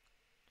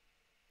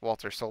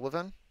 Walter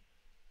Sullivan?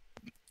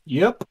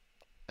 Yep.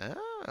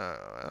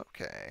 Oh,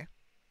 okay.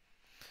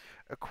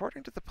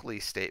 According to the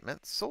police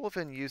statement,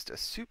 Sullivan used a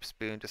soup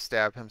spoon to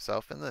stab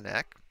himself in the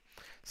neck,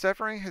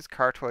 severing his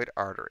carotid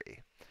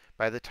artery.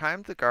 By the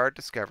time the guard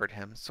discovered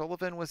him,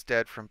 Sullivan was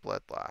dead from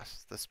blood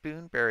loss, the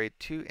spoon buried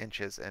 2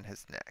 inches in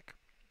his neck.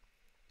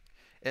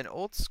 An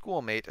old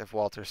schoolmate of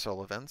Walter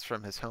Sullivan's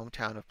from his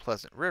hometown of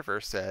Pleasant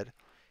River said,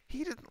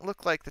 "He didn't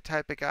look like the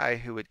type of guy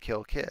who would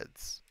kill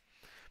kids."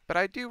 But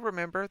I do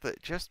remember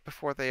that just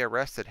before they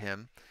arrested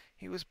him,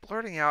 he was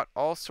blurting out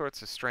all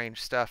sorts of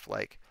strange stuff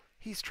like,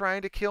 "He's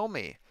trying to kill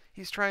me.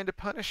 He's trying to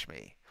punish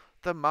me.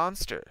 The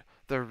monster,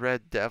 the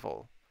red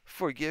devil.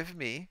 Forgive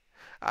me.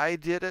 I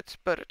did it,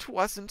 but it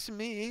wasn't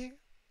me."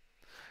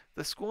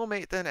 The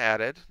schoolmate then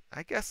added,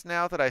 "I guess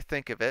now that I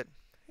think of it,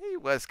 he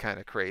was kind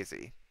of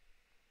crazy."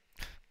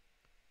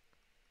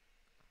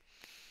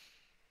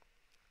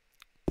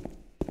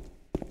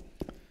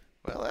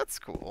 Well, that's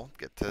cool.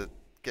 Get to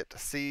get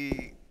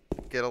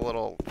a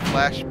little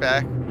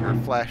flashback or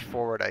flash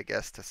forward, I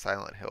guess, to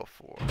Silent Hill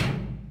 4.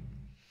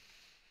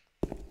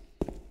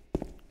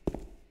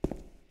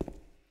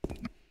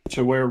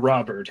 To where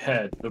Robert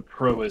had the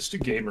proest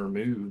gamer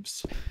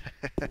moves.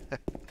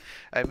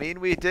 I mean,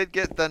 we did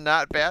get the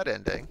not bad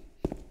ending.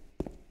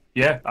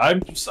 Yeah,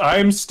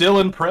 I'm still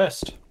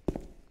impressed.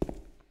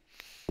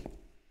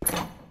 We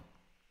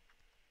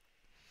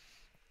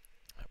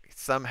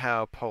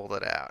somehow pulled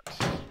it out.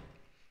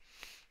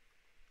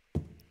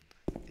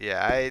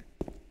 Yeah,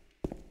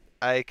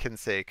 I can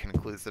say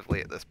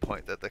conclusively at this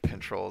point that the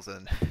controls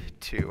in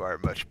 2 are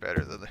much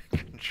better than the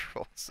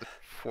controls in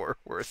 4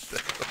 were,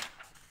 though.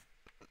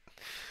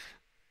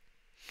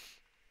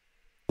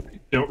 I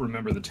don't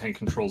remember the tank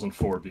controls in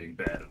 4 being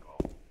bad at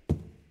all.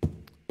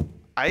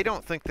 I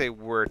don't think they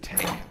were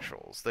tank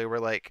controls. They were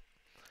like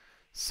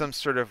some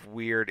sort of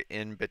weird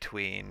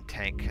in-between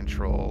tank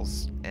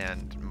controls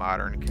and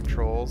modern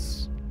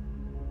controls.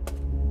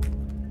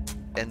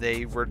 And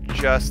they were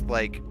just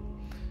like...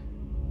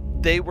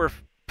 They were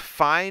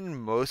fine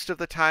most of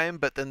the time,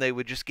 but then they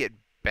would just get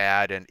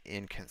bad and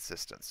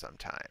inconsistent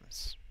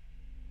sometimes.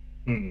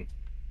 Hmm.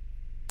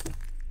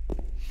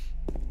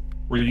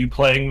 Were you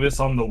playing this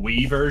on the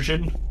Wii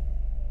version?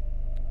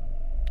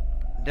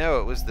 No,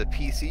 it was the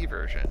PC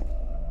version.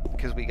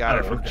 Because we got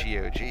it from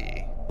GOG.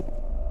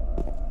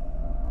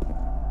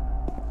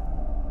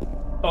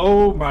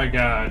 Oh my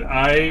god,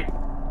 I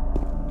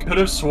could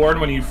have sworn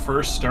when you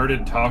first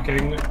started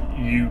talking,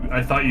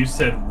 I thought you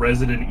said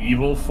Resident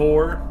Evil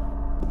 4.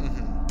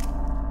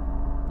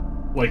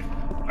 Mm-hmm. Like,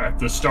 at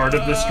the start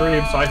of the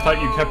stream, so I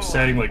thought you kept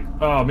saying, like,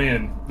 oh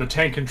man, the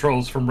tank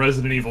controls from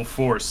Resident Evil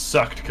 4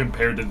 sucked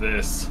compared to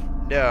this.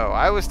 No,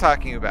 I was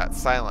talking about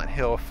Silent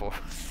Hill 4.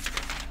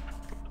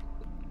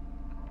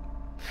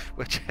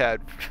 Which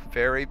had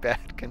very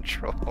bad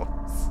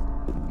controls.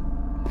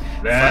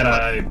 That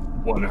I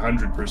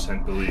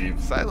 100% believe.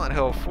 Silent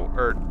Hill 4,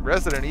 or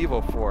Resident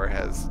Evil 4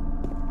 has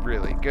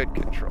really good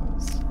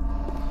controls.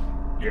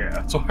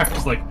 Yeah, so I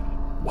was like,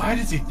 why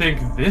does he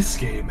think this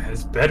game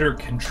has better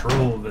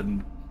control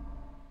than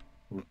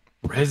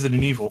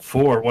Resident Evil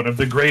 4, one of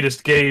the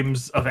greatest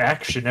games of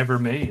action ever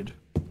made.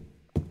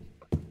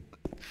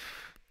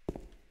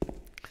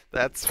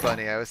 That's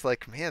funny. I was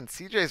like, man,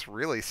 CJ's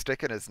really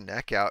sticking his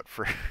neck out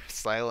for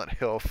Silent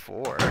Hill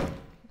 4.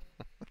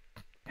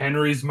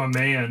 Henry's my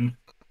man.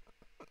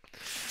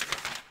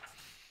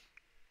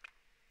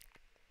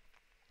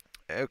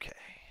 Okay.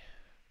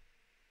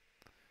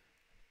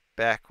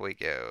 Back we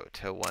go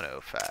to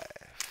 105.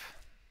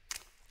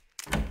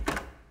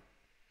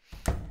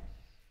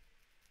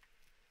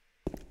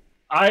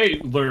 I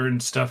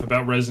learned stuff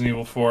about Resident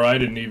Evil 4 I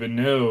didn't even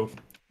know.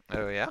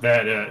 Oh, yeah?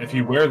 That if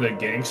you wear the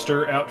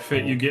gangster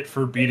outfit you get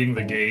for beating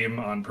the game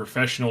on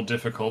professional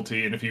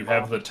difficulty, and if you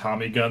have the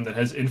Tommy gun that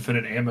has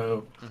infinite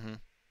ammo,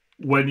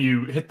 when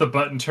you hit the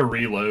button to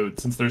reload,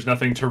 since there's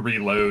nothing to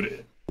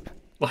reload,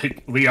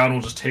 like, Leon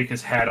will just take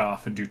his hat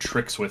off and do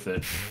tricks with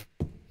it.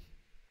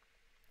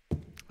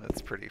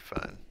 That's pretty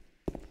fun.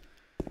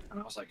 And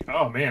I was like,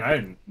 oh man, I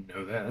didn't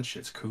know that. That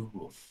shit's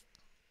cool.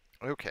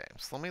 Okay,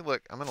 so let me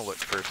look. I'm going to look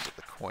first at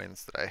the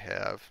coins that I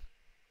have.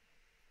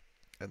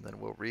 And then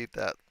we'll read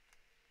that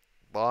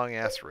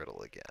long-ass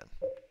riddle again.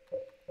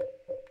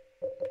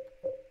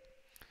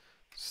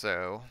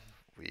 So,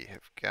 we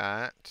have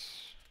got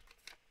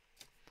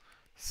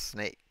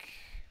Snake.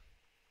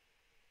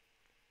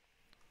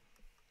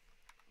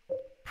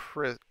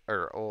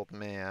 Old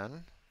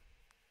man.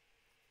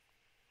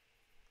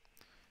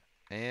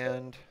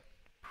 And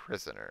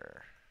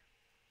prisoner.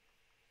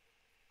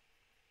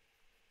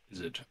 Is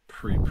it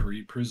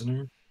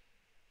pre-prisoner?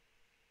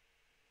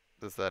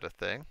 Is that a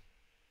thing?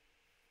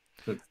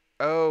 It's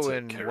Oh, a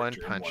in character One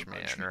in Punch One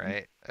Man, Punch Man.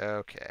 right?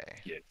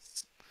 Okay.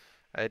 Yes.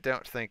 I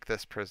don't think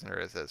this prisoner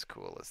is as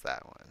cool as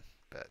that one,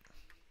 but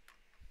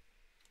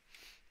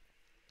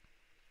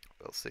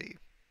we'll see.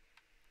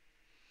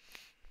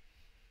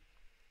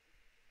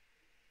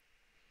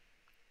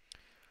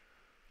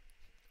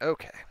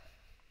 Okay.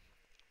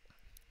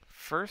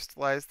 First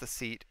lies the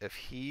seat of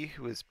he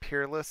who is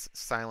peerless,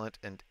 silent,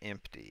 and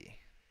empty,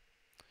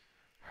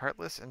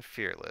 heartless and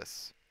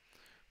fearless.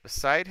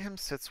 Beside him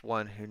sits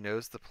one who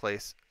knows the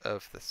place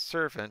of the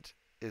servant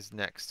is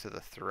next to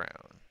the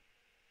throne.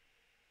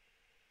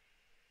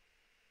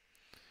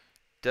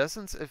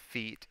 Dozens of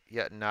feet,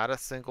 yet not a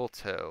single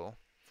toe.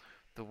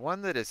 The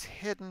one that is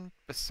hidden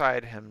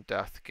beside him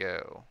doth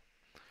go.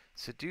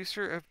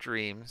 Seducer of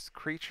dreams,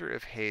 creature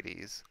of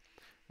Hades,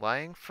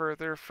 lying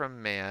further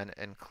from man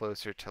and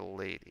closer to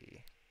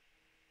lady.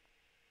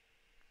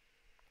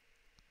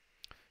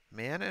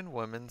 Man and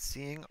woman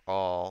seeing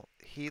all,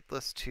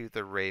 heedless to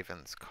the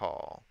raven's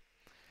call.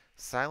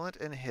 Silent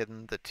and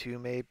hidden the two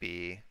may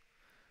be,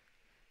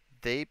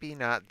 they be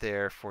not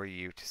there for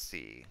you to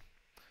see.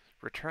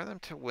 Return them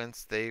to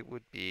whence they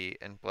would be,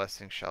 and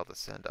blessing shall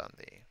descend on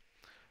thee.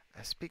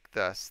 I speak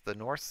thus, the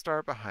North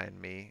Star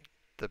behind me,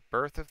 the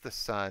birth of the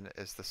sun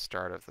is the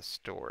start of the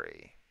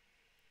story.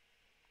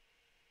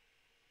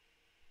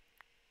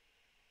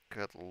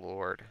 Good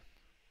Lord.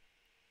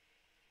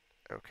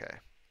 Okay.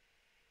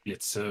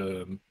 It's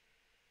Alright.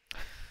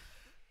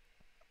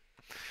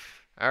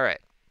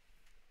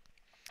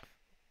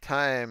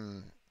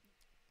 Time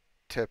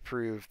to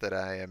prove that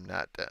I am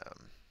not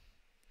dumb.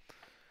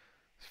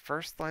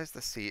 First lies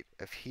the seat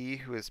of he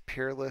who is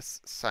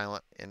peerless,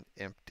 silent, and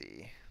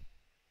empty,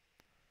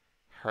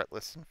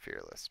 heartless and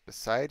fearless.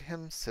 Beside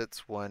him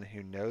sits one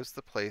who knows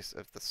the place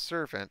of the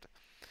servant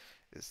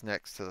is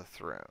next to the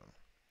throne.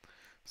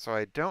 So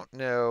I don't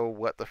know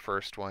what the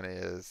first one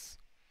is,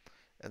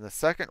 and the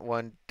second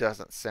one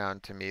doesn't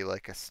sound to me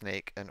like a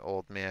snake, an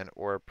old man,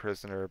 or a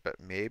prisoner, but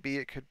maybe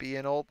it could be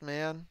an old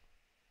man?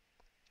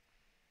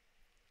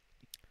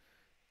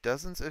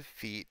 Dozens of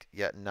feet,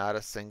 yet not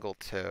a single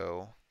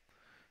toe.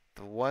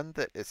 The one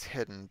that is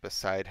hidden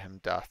beside him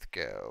doth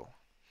go.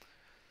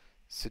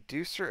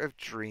 Seducer of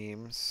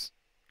dreams,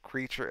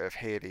 creature of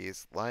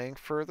Hades, lying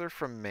further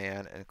from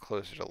man and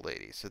closer to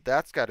lady. So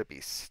that's got to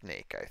be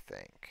Snake, I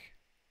think.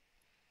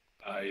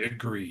 I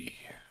agree.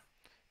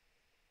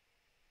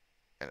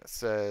 And it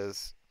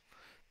says,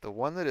 the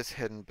one that is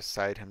hidden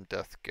beside him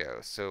doth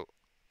go. So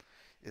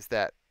is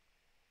that...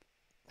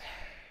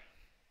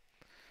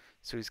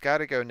 So he's got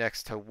to go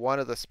next to one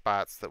of the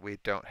spots that we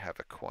don't have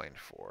a coin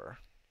for.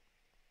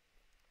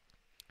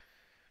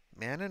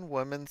 Man and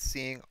woman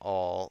seeing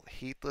all,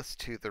 heedless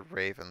to the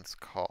raven's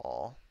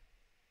call.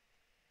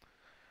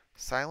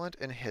 Silent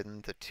and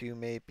hidden the two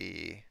may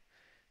be,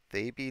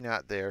 they be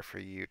not there for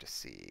you to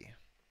see.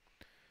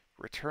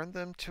 Return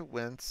them to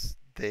whence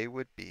they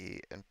would be,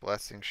 and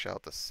blessing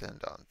shall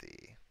descend on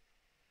thee.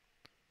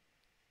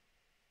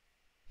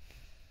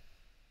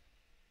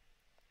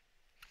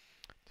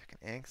 Took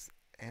an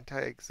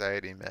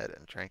anti-anxiety med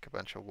and drank a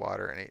bunch of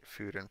water and ate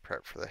food and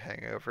prep for the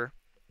hangover.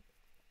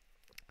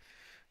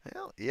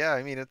 Well, yeah,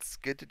 I mean, it's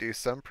good to do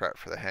some prep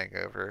for the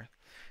hangover.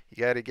 You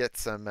gotta get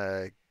some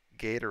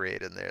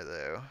Gatorade in there,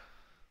 though.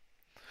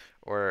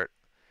 Or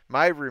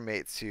my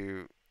roommates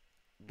who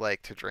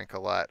like to drink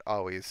a lot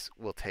always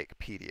will take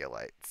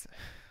Pedialytes.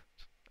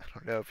 I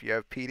don't know if you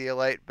have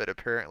Pedialyte, but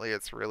apparently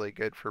it's really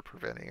good for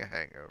preventing a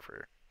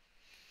hangover.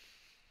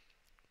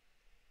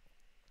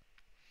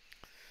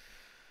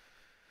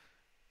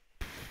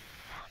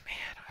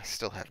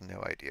 still have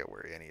no idea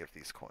where any of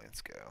these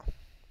coins go.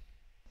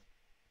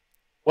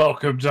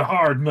 Welcome to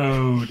hard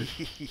mode.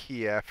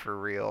 Yeah, for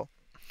real.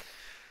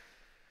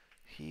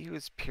 He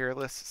was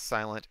peerless,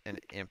 silent, and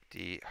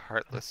empty,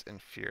 heartless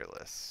and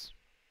fearless.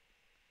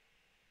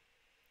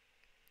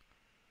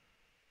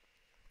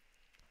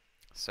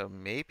 So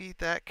maybe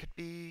that could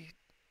be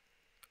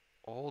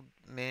old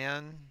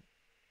man.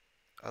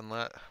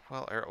 Unless,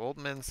 well, are old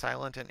men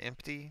silent and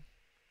empty?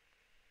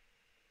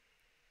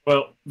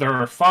 Well, there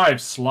are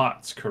 5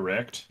 slots,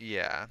 correct?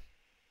 Yeah.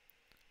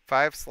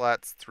 5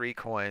 slots, 3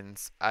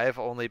 coins. I've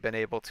only been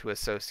able to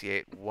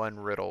associate 1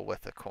 riddle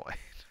with a coin.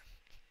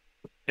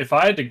 If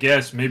I had to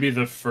guess, maybe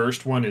the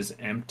first one is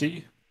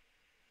empty.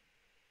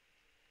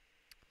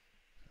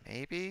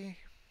 Maybe?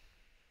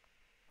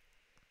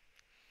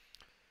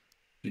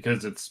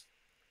 Because it's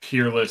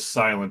peerless,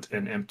 silent,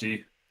 and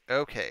empty.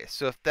 Okay,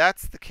 so if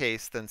that's the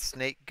case, then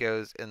Snake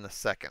goes in the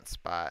second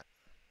spot.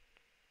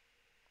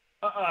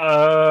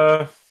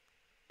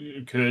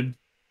 You could.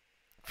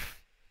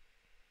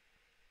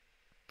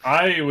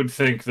 I would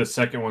think the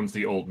second one's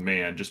the old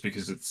man, just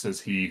because it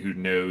says he who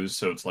knows,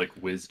 so it's like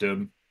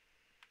wisdom.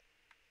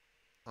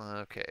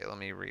 Okay, let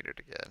me read it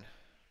again.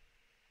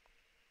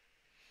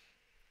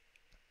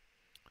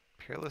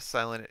 Peerless,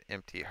 silent, and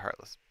empty,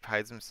 heartless.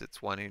 Hides him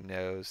sits one who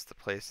knows the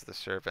place of the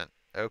servant.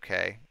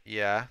 Okay,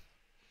 yeah.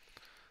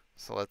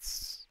 So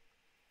let's...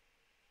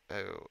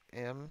 Oh,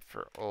 M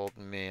for old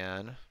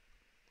man.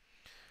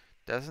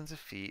 Dozens of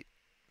feet.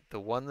 The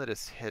one that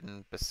is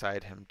hidden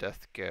beside him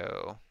doth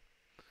go.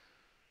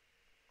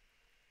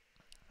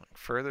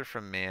 Further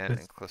from man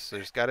and closer.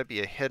 There's got to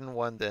be a hidden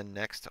one then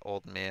next to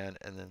old man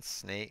and then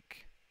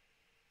snake.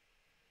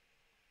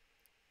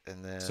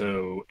 And then...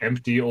 So,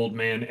 empty old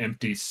man,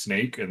 empty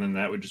snake, and then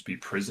that would just be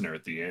prisoner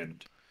at the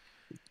end.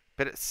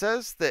 But it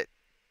says that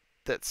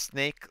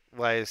snake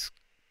lies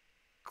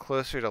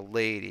closer to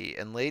lady,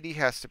 and lady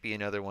has to be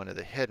another one of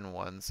the hidden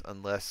ones,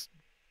 unless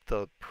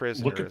the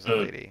prisoner is a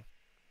lady.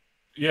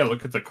 Yeah,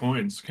 look at the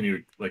coins. Can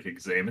you, like,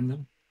 examine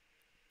them?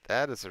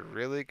 That is a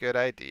really good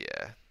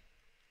idea.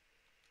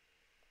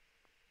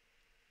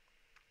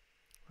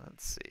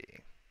 Let's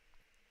see.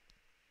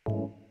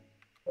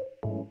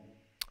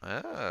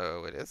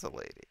 Oh, it is a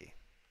lady.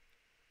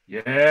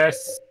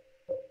 Yes!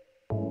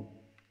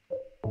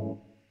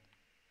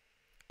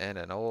 And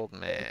an old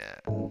man.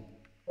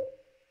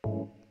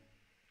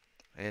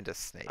 And a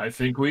snake. I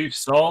think we've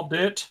solved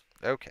it.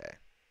 Okay.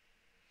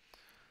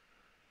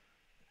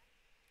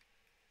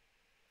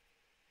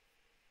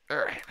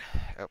 Alright.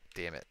 Oh,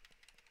 damn it.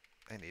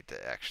 I need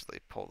to actually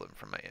pull them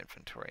from my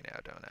inventory now,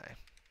 don't I?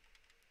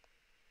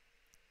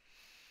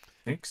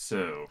 I think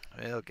so.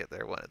 We'll get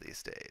there one of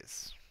these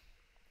days.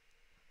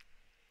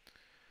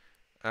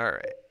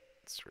 Alright.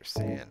 So we're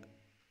saying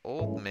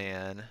old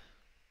man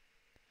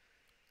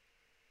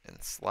in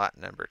slot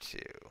number 2.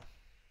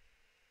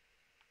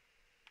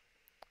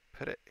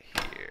 Put it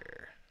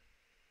here.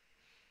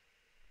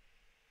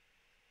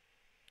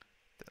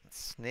 Then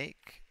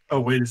snake. Oh,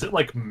 wait, is it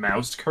like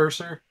mouse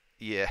cursor?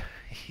 Yeah,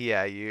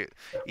 yeah, you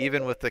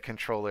even with the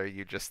controller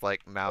you just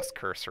like mouse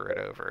cursor it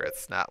over.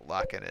 It's not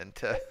locking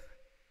into.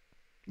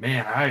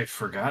 Man, I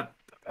forgot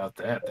about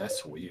that.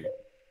 That's weird.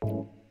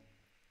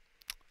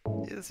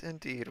 Is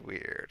indeed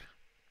weird.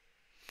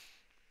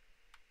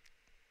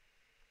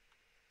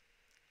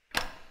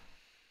 So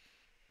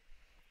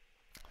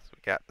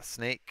we got the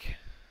snake.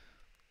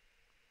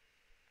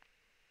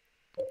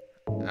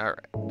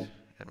 Alright.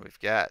 And we've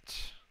got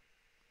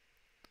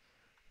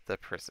the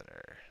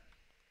prisoner.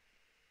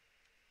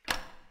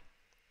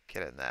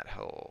 Get in that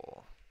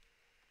hole.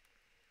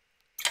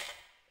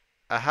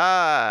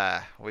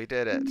 Aha! We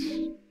did it.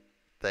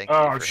 Thank you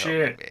for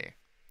helping me.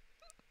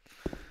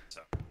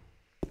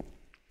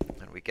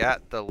 And we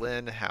got the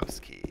Lynn house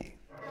key.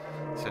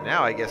 So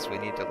now I guess we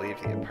need to leave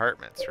the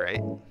apartments,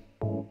 right?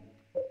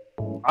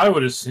 I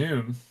would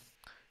assume.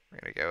 We're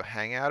gonna go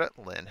hang out at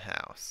Lynn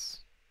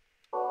house.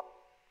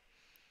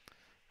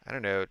 I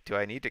don't know, do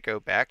I need to go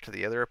back to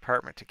the other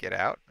apartment to get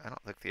out? I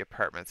don't think the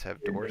apartments have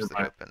doors that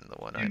open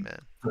the one I'm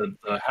in.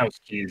 The house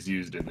key is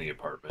used in the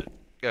apartment.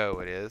 Oh,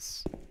 it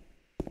is?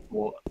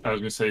 Well, I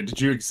was going to say,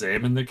 did you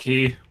examine the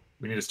key?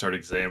 We need to start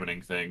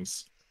examining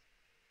things.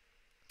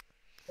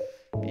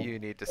 You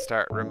need to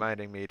start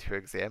reminding me to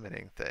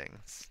examining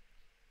things.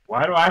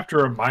 Why do I have to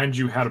remind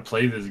you how to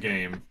play this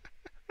game?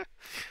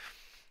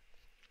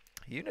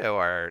 You know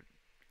our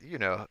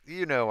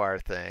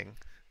thing.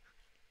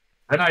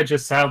 Then I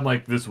just sound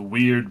like this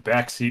weird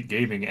backseat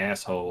gaming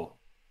asshole.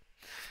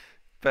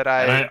 But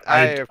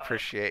I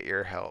appreciate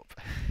your help.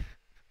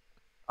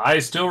 I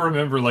still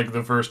remember like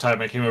the first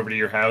time I came over to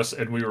your house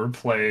and we were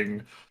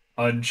playing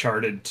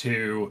Uncharted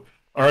 2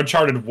 or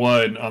Uncharted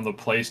 1 on the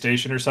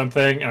PlayStation or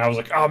something, and I was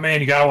like, oh man,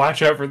 you gotta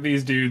watch out for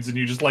these dudes, and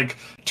you just like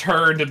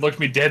turned and looked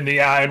me dead in the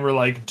eye and were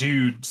like,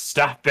 dude,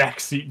 stop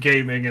backseat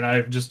gaming, and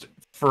I've just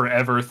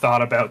forever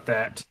thought about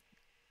that.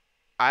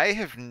 I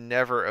have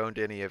never owned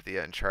any of the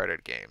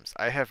Uncharted games.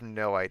 I have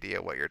no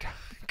idea what you're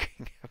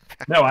talking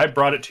about. No, I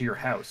brought it to your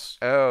house.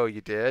 Oh, you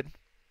did?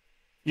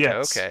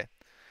 Yes. Okay.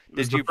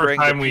 was Did the you first bring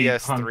the time we hung.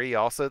 PS3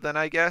 also then,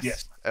 I guess?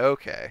 Yes.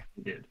 Okay.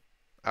 We did.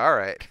 All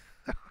right.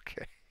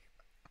 Okay.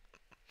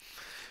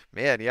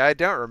 Man, yeah, I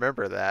don't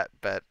remember that,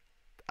 but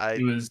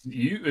It was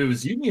you. It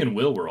was you, me, and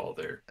Will were all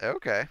there.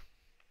 okay.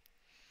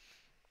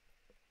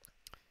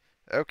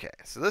 Okay,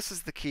 so this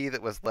is the key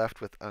that was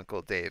left with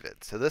Uncle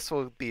David. So this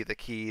will be the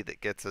key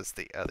that gets us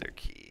the other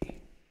key.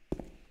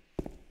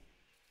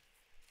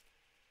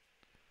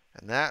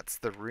 And that's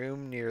the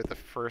room near the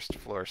first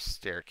floor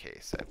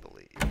staircase, I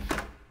believe.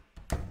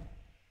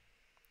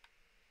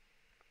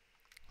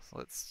 So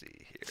let's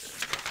see here.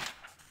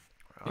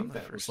 I think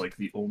that was like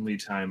the only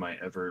time I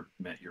ever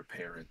met your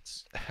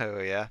parents. Oh,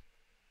 yeah?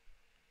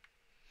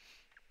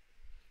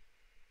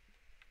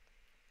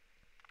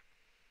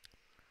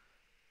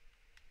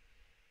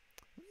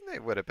 They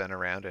would have been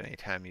around any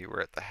time you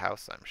were at the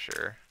house, I'm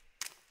sure.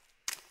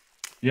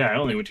 Yeah, I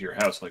only went to your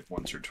house like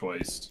once or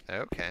twice.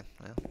 Okay,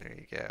 well, there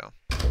you go.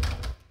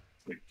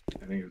 Like,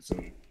 I think it was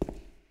in.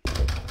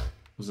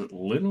 Was it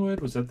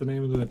Linwood? Was that the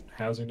name of the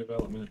housing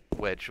development?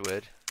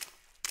 Wedgwood.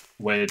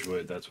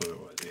 Wedgwood, that's what it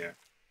was, yeah.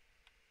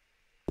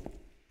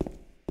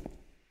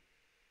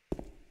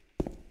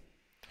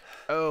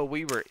 Oh,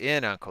 we were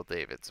in Uncle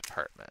David's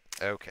apartment.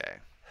 Okay.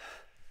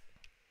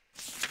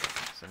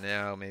 So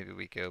now maybe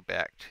we go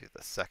back to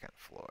the second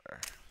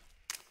floor.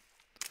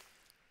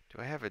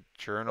 Do I have a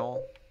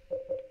journal?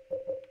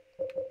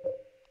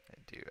 I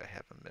do. I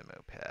have a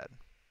memo pad.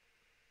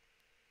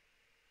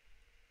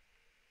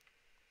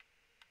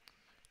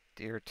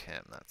 Dear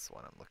Tim, that's the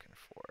one I'm looking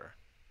for.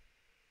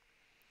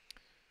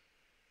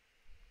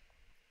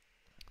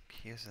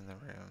 Key is in the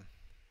room.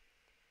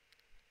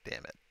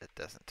 Damn it, it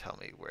doesn't tell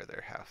me where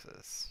their house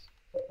is.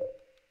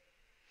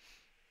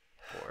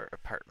 Or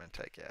apartment,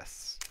 I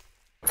guess.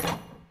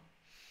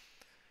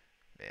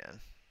 Man.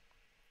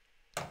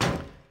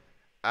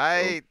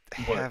 I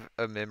have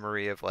a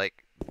memory of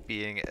like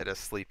being at a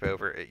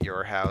sleepover at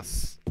your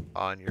house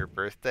on your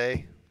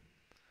birthday.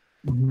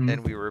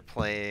 And we were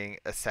playing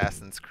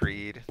Assassin's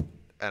Creed,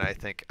 and I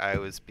think I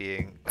was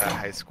being a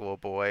high school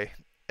boy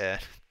and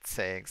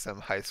saying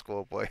some high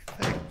school boy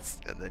things,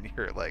 and then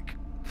you're like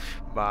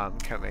mom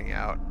coming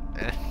out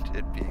and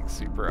it being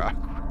super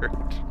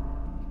awkward.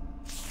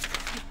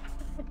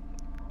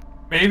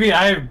 Maybe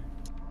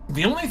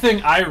the only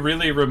thing I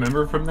really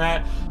remember from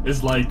that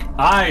is like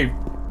I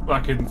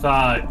fucking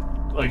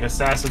thought like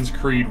Assassin's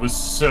Creed was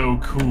so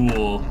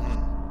cool.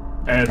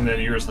 And then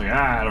you're just like,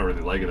 I don't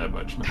really like it that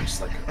much. And I'm just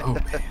like, oh,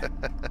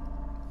 man.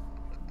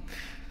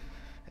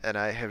 And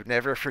I have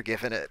never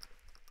forgiven it,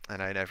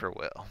 and I never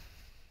will.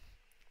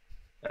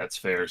 That's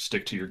fair.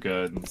 Stick to your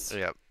guns.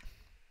 Yep.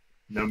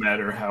 No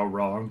matter how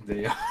wrong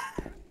they are.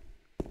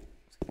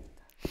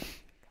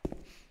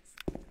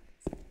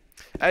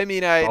 I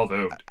mean,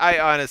 Although, I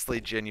honestly,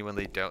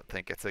 genuinely don't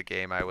think it's a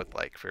game I would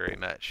like very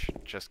much,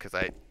 just because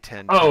I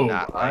tend to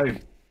not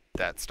like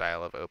that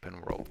style of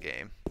open world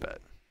game, but...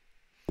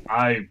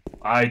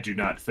 I do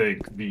not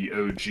think the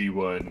OG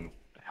one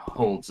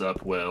holds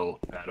up well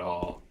at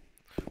all.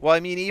 Well, I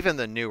mean, even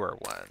the newer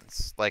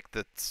ones, like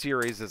the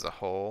series as a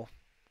whole.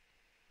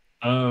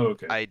 Oh,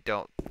 okay.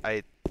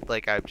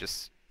 I'm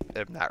just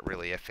am not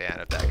really a fan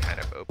of that kind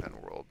of open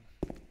world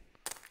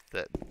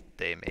that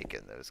they make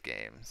in those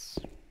games.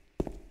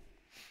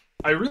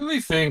 I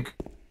really think,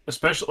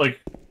 especially,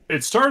 like,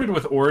 it started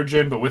with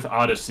Origin, but with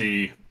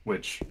Odyssey,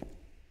 which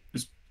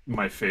is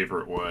my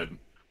favorite one,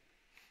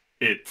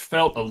 it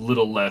felt a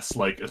little less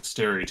like a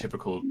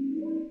stereotypical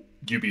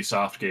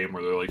Ubisoft game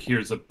where they're like,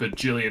 here's a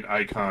bajillion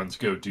icons,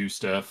 go do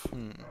stuff.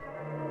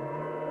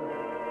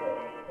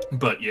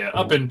 But yeah,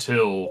 up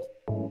until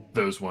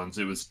those ones,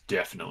 it was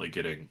definitely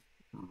getting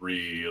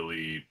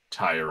really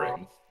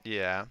tiring.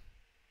 Yeah.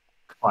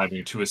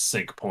 Climbing to a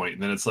sync point,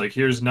 and then it's like,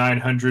 here's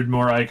 900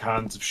 more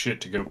icons of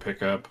shit to go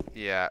pick up.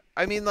 Yeah.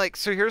 I mean, like,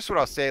 so here's what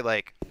I'll say,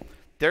 like,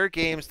 there are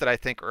games that I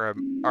think are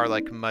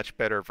like much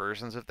better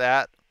versions of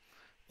that.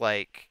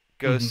 Like,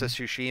 Ghost of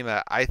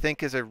Tsushima, I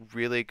think is a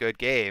really good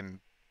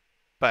game,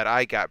 but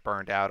I got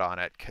burned out on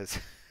it because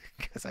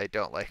I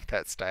don't like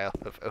that style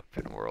of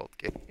open world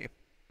game.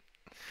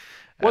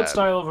 What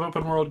style of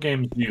open world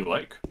games do you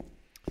like?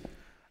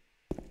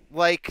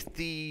 Like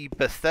the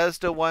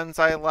Bethesda ones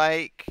I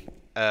like.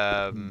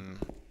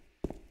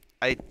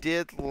 I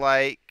did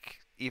like,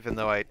 even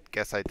though I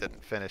guess I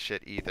didn't finish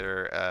it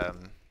either.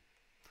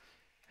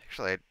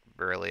 Actually, I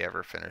rarely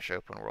ever finish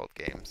open world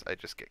games. I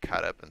just get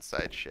caught up in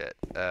side shit.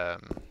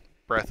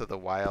 Breath of the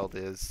Wild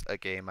is a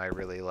game I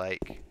really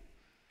like.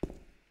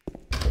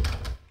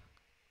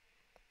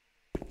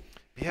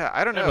 Yeah,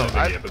 I don't know.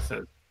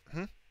 Bethesda.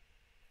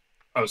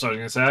 I was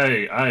gonna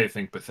say, I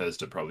think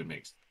Bethesda probably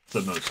makes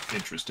the most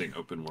interesting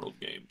open world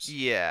games.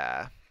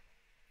 Yeah,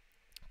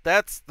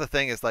 that's the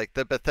thing. Is like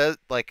the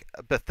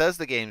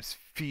Bethesda games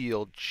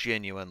feel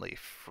genuinely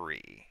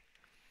free,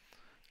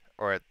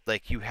 or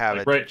like you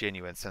have a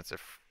genuine sense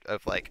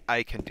of like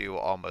I can do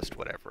almost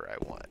whatever I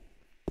want.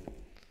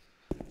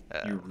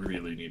 You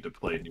really need to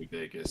play New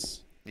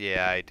Vegas.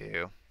 Yeah, I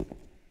do.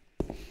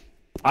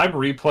 I'm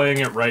replaying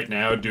it right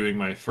now, doing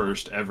my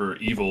first ever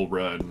Evil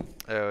run.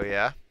 Oh,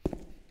 yeah?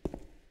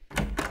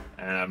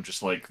 And I'm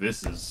just like,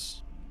 this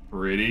is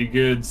pretty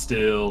good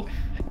still.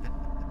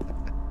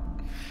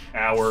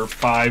 Hour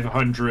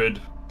 500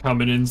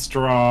 coming in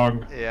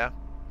strong. Yeah.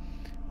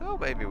 Well,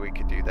 maybe we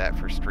could do that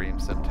for stream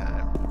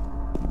sometime.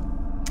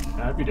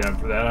 I'd be down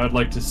for that. I'd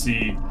like to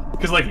see,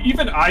 because like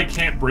even I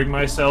can't bring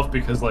myself,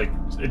 because like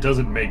it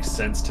doesn't make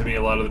sense to me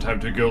a lot of the time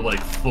to go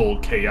like full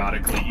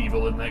chaotically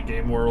evil in that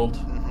game world.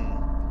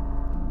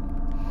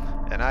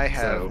 And I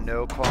have So-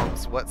 no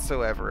qualms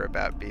whatsoever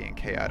about being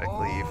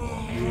chaotically evil.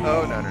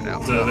 Oh, no, no,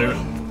 no. So there, I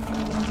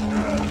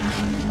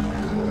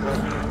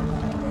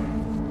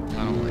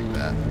don't like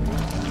that.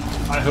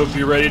 I hope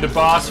you're ready to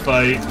boss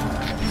fight.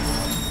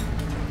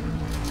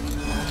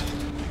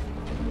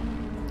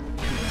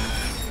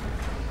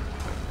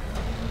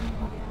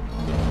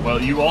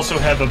 Well, you also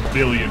have 1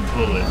 billion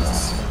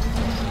bullets.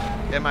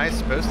 Am I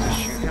supposed to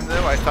shoot him,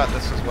 though? I thought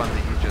this was one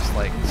that you just,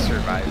 like,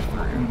 survive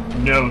through.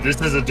 No, this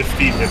is a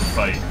defeat him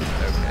fight.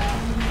 Okay.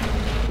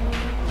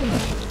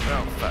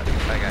 Oh, fuck.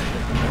 I got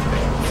hit.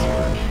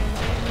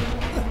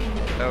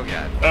 Oh,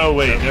 God. Oh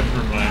wait,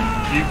 never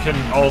mind. You can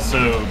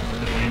also,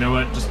 you know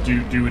what? Just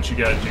do what you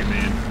gotta do,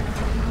 man.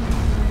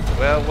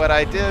 Well, what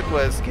I did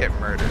was get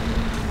murdered.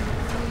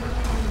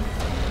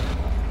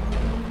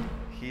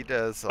 He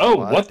does a Oh,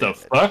 lot what of the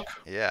damage. fuck?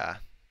 Yeah.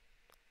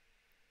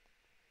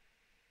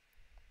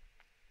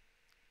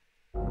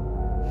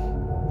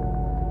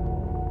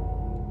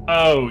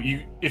 Oh,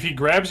 if he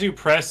grabs you,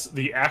 press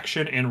the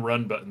action and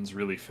run buttons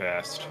really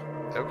fast.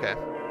 Okay.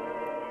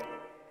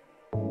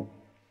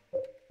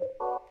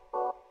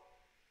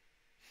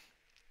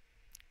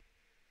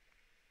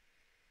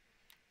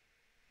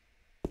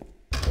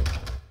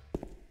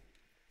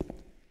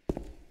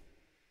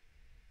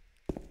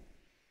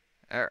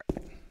 Alright.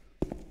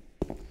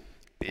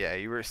 Yeah,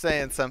 you were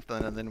saying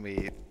something and then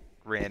we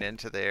ran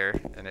into there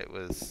and it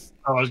was...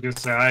 I was gonna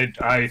say,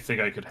 I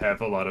think I could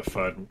have a lot of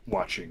fun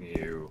watching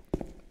you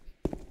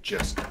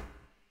just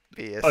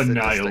be a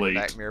annihilate.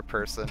 sadistic nightmare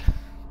person.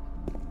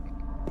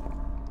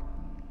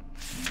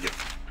 Yep.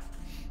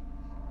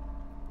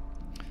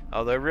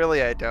 Although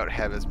really I don't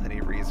have as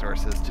many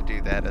resources to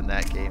do that in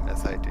that game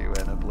as I do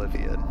in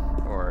Oblivion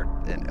or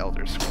in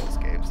Elder Scrolls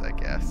games, I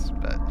guess,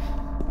 but...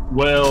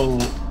 Well,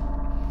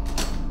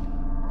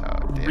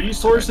 Oh, damn it,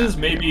 resources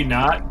did I not- maybe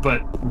not,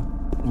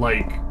 but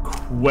like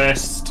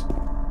quest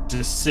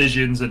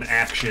decisions and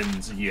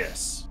actions,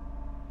 yes.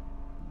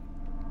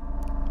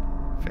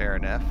 Fair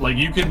enough. Like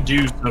you can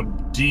do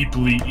some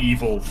deeply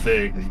evil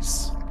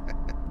things.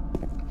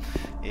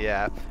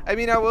 Yeah. I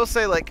mean, I will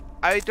say, like,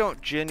 I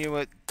don't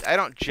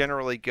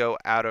generally go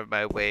out of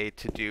my way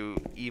to do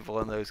evil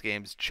in those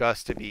games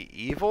just to be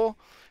evil,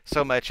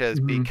 so much as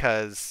Mhm.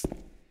 because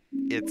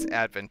it's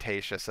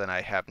advantageous and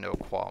I have no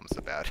qualms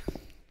about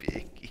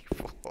being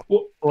evil.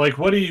 Well, like,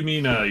 what do you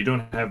mean you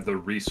don't have the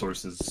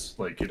resources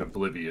like in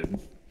Oblivion?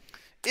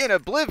 In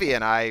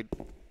Oblivion,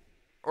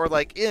 or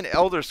like in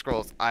Elder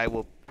Scrolls, I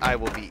will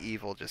be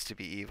evil just to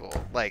be evil.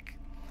 Like,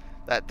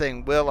 that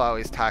thing Will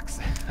always talks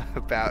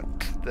about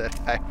that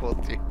I will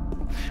do,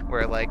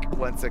 where like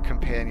once a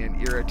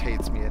companion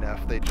irritates me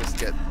enough, they just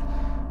get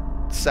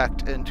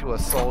sucked into a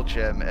soul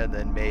gem and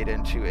then made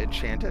into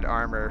enchanted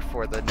armor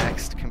for the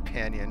next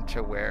companion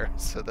to wear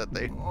so that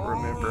they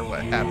remember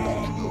what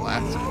happened to the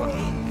last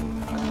one.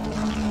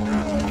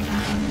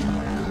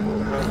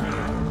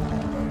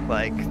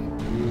 Like,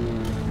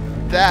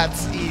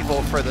 that's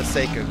evil for the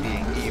sake of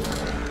being evil.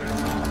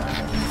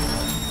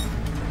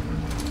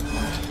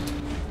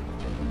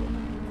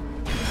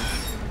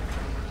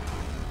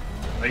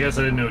 I guess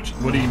I didn't know.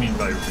 What do you mean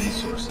by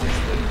resources?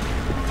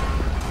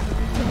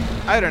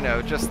 I don't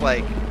know, just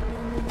like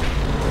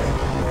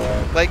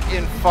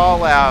in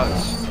Fallout,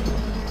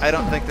 I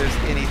don't think there's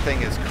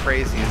anything as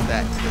crazy as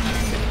that you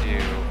can do.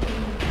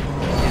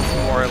 It's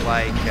more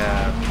like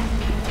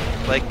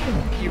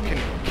you can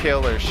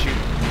kill or shoot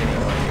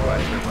anyone you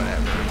want or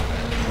whatever,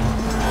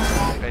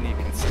 and you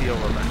can steal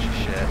a bunch of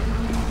shit.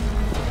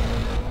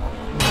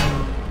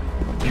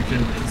 You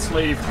can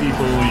enslave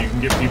people. You can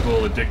get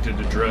people addicted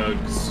to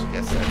drugs.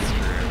 Yes, that's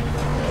true.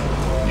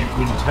 You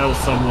can tell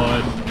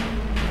someone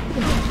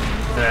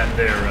that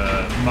their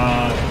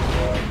mom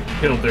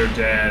killed their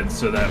dad,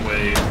 so that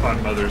way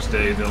on Mother's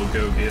Day they'll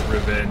go get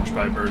revenge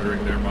by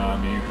murdering their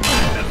mom. You can do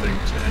nothing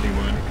to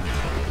anyone.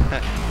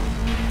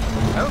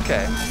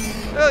 Okay.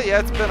 Well, yeah,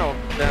 it's been a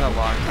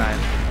long time,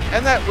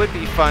 and that would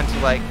be fun to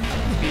like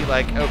be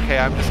like, okay,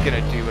 I'm just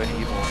gonna do an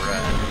evil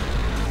run.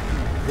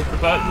 Hit the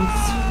buttons.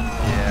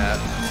 Yeah,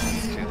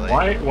 it's too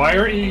late. Why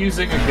aren't you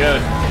using a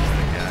gun? It's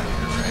the gun,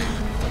 you're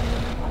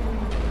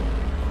right.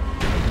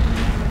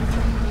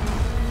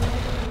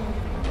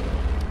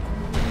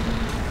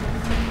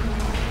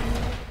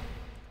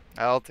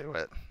 I'll do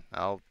it.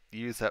 I'll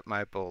use up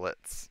my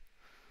bullets.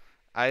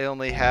 I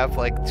only have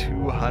like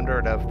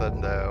 200 of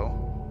them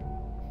though.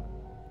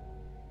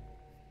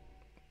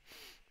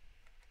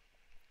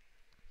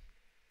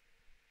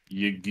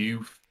 You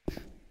goof.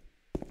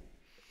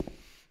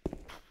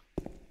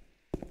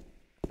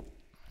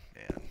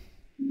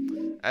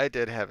 Man. I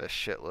did have a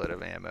shitload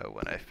of ammo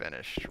when I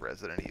finished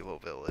Resident Evil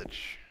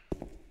Village.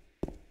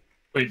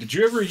 Wait, did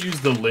you ever use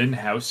the Lynn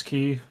house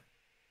key?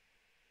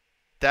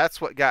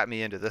 That's what got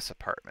me into this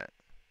apartment.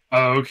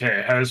 Oh,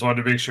 okay. I just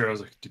wanted to make sure. I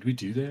was like, did we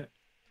do that?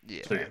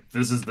 Yeah. So yeah,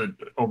 this is the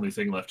only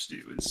thing left to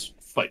do is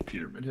fight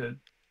Pyramid Head.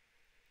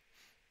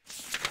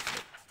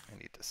 I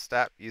need to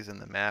stop using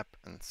the map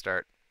and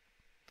start.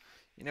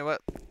 You know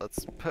what?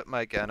 Let's put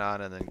my gun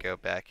on and then go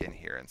back in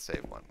here and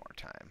save one more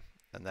time.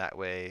 And that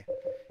way,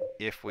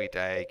 if we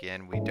die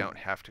again, we don't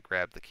have to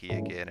grab the key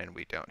again and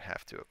we don't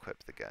have to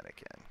equip the gun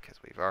again because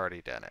we've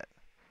already done it.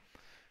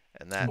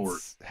 And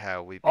that's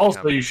how we become...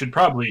 Also, you should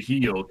probably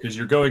heal because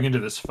you're going into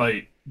this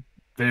fight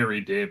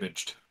very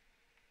damaged.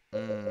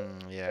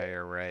 Yeah,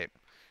 you're right.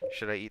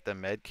 Should I eat the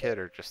med kit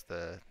or just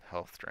the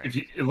health drink?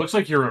 It looks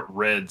like you're at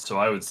red, so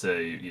I would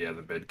say, yeah,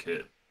 the med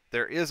kit.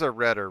 There is a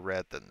redder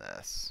red than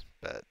this,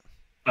 but...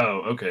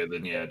 Oh, okay,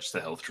 then yeah, just the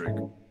health drink.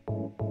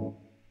 Oh,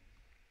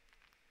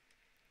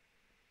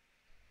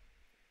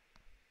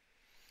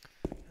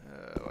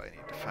 I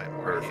need to find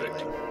more Perfect.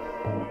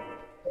 healing.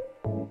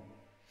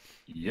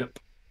 Yep.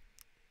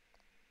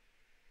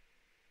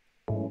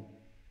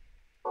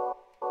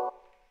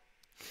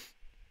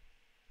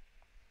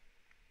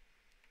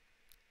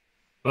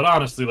 But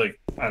honestly, like,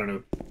 I don't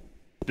know,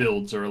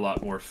 builds are a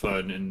lot more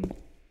fun and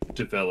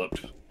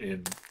developed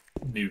in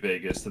New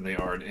Vegas than they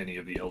are in any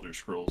of the Elder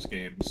Scrolls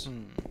games.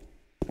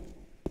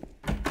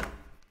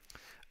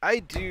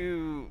 I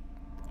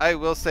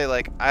will say,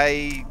 like,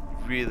 I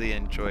really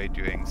enjoy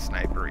doing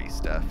snipery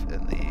stuff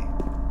in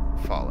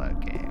the Fallout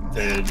games.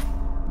 And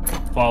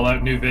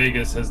Fallout New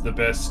Vegas has the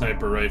best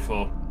sniper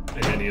rifle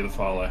in any of the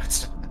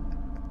Fallouts.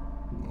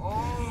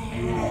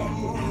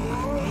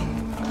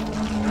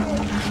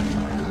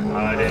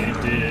 I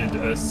did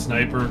a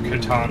sniper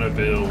katana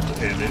build,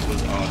 and it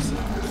was awesome.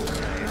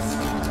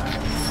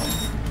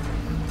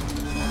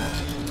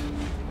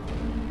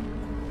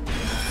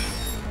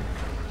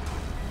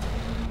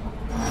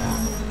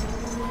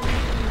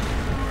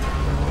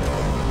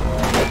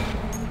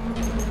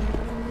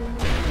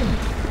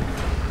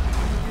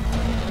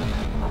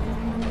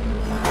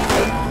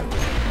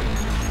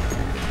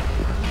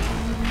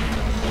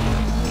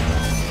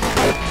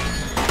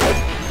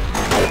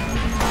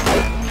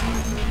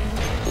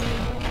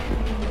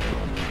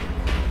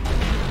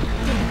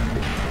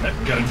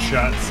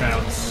 Gunshot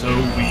sounds so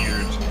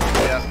weird.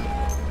 Yep.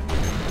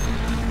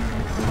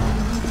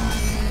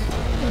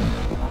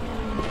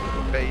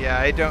 But yeah,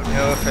 I don't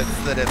know if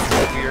it's that it's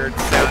a weird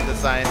sound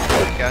design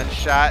for the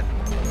gunshot,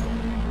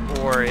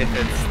 or if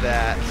it's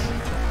that...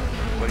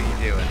 What are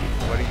you doing?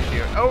 What are you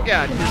doing? Oh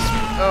god,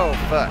 oh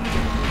fuck.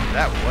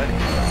 That what?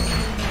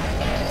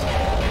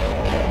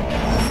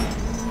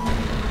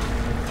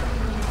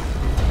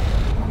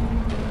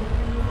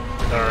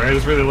 Alright, I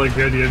just really like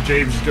the idea of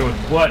James just going,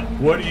 what?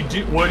 What do you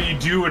do? What are you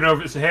doing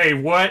over this? Hey,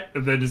 what?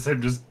 And then just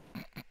him just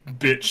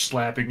bitch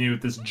slapping you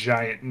with this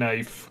giant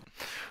knife.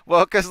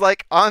 Well, because,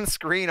 like, on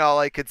screen, all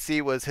I could see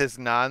was his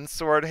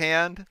non-sword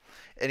hand,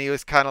 and he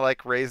was kind of,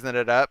 like, raising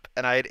it up,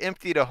 and I had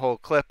emptied a whole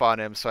clip on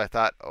him, so I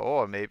thought,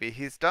 oh, maybe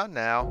he's done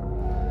now.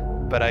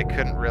 But I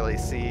couldn't really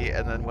see,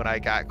 and then when I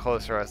got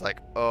closer, I was like,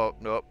 oh,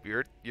 nope,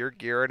 you're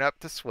gearing up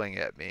to swing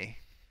at me.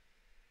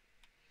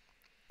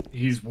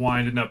 He's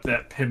winding up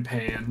that pimp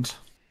hand.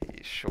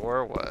 He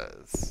sure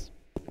was.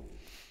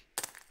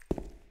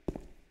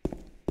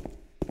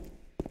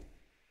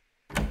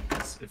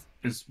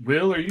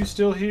 Will, are you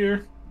still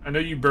here? I know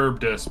you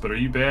burbed us, but are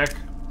you back?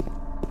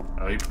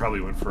 Oh, he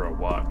probably went for a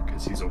walk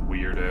because he's a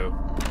weirdo.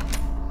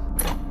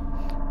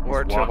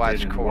 Or He's to watch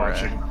walking and Cora.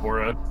 watching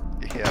Cora.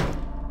 Yeah.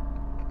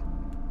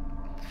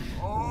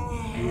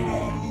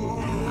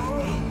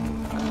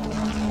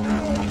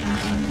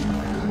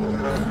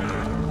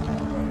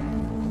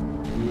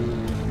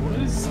 What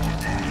is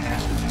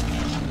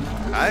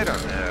happening? I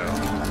don't know.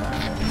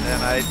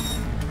 And I'm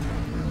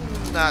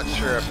not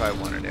sure if I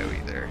want to know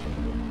either.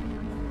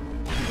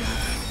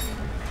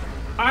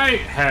 I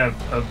have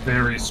a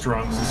very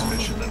strong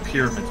suspicion that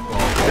Pyramid Head's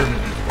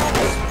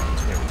balls smell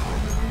terrible.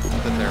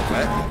 But they're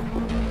wet?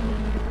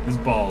 His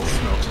balls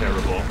smell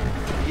terrible.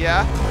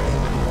 Yeah,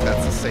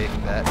 that's a safe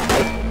bet.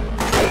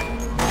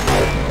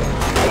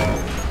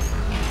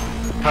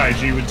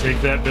 Kaiji would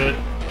take that bet.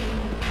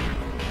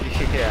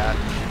 Yeah.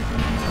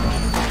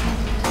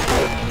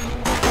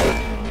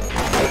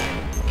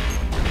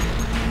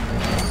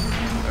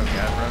 Oh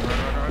god, run, run,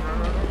 run, run,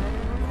 run, run,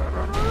 run, run,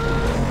 run, run.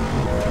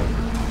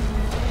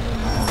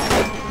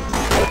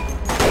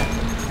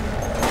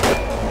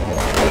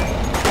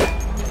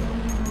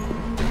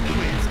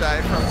 Please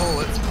die from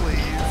bullets,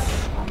 please.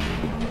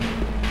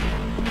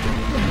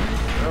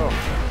 Oh.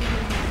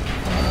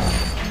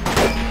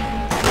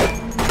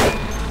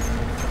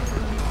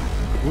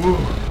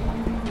 Ooh.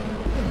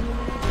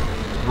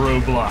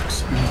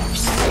 Roblox.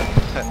 Oops.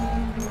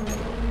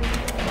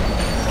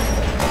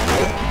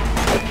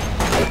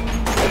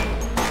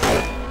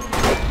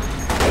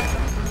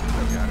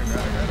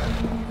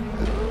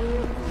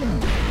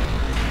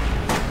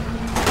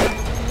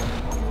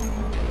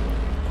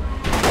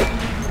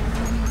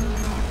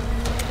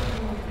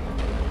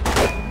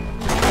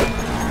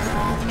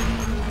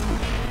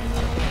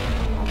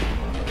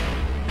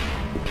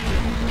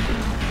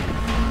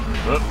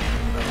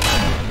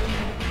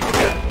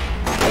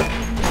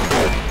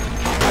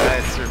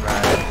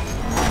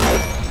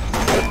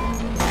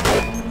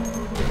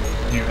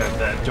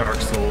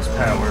 Dark Souls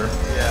power.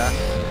 Yeah.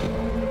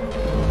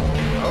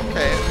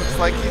 Okay, it looks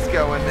like he's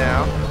going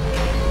now.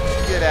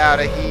 Get out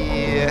of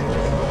here.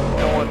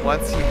 No one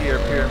wants you here,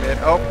 Pyramid.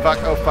 Oh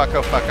fuck, oh fuck,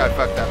 oh fuck, I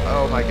fucked up.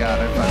 Oh my god,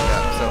 I fucked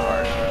up so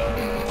hard.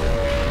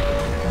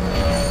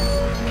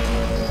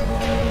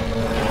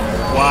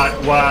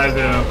 Why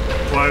though?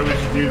 Why would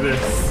you do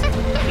this?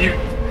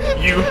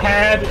 You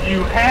had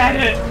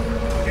it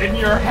in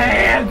your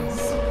hands.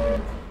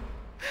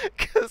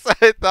 Because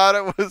I thought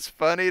it was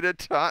funny to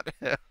taunt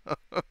him.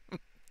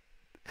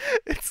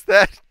 It's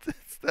that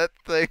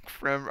thing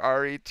from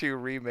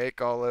RE2 Remake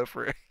all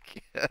over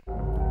again.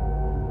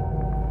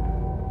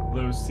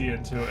 Lo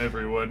siento,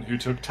 everyone who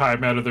took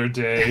time out of their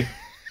day.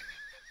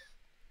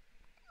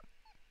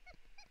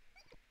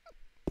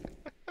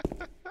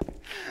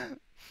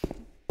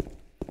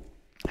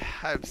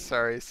 I'm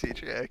sorry,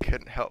 CJ. I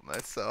couldn't help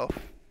myself.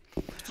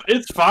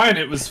 It's fine.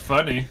 It was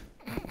funny.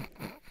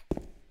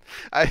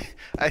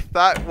 I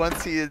thought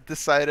once he had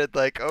decided,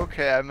 like,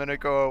 okay, I'm gonna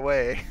go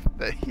away,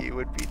 that he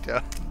would be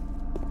done.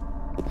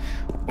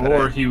 But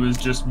Or he was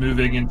just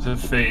moving into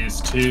phase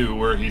 2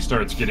 where he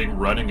starts getting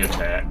running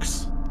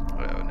attacks. Oh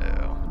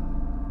no.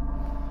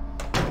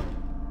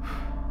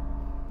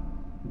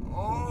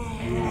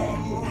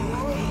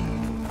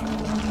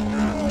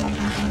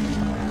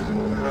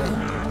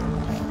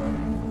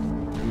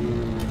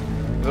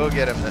 We'll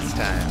get him this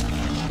time.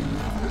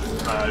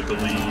 I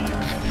believe.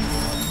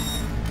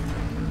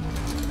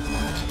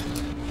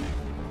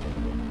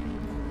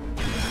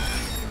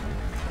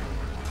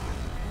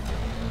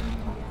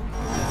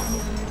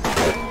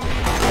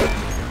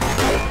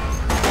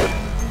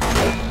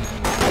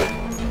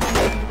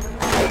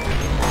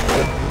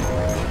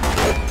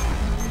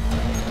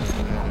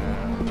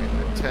 We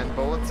put 10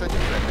 bullets in you,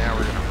 and now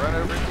we're gonna run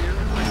over here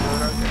and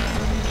reload our gun.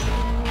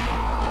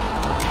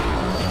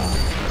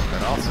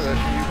 But also, if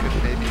you could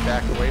maybe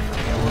back away from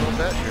me a little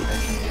bit, you're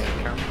making me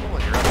uncomfortable,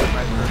 and you're up in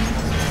my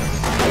personal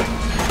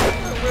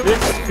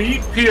space. 6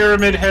 feet,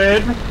 Pyramid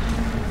Head.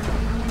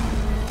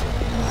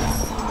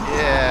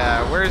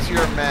 Yeah, where's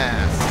your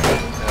mask?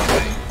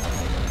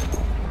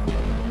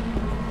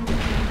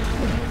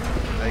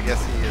 I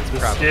guess he is The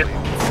probably skip.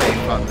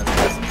 safe on the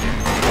mask.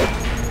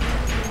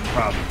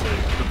 Probably.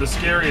 But the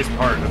scariest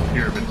part of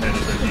Pyramid Head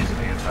is that he's an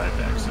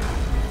anti-vaxxer.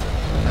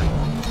 Oh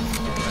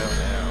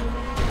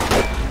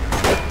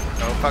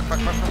no. Oh fuck, fuck,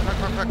 fuck, fuck, fuck,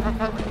 fuck, fuck, fuck,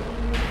 fuck.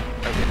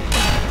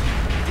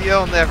 Okay.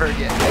 He'll never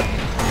get me.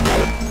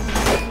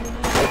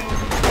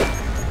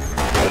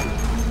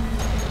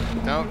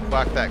 Don't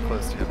walk that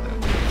close to him though,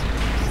 please.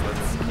 Just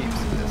let's keep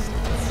some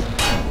distance.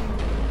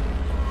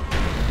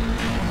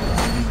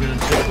 He's gonna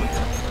tickle you.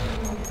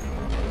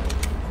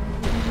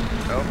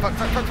 Oh fuck,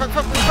 fuck, fuck, fuck,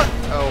 fuck, fuck, fuck.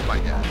 Oh my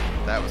god.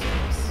 That was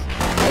close.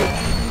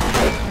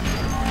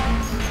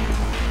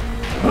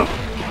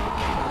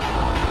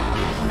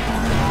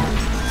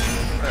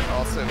 But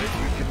also, if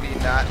you could be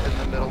not in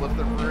the middle of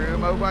the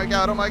room. Oh my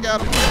god, oh my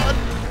god, oh my god.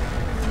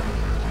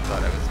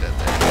 Thought I was dead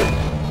there.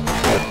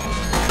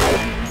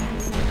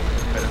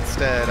 But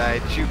instead, I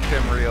juked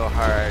him real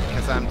hard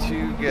because I'm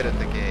too good at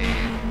the game.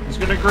 He's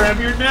gonna grab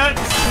your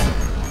nuts.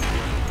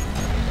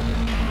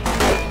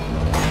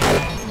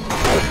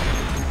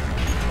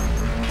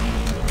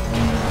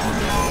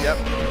 Yep.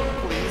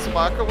 Please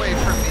walk away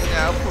from me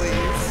now,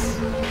 please.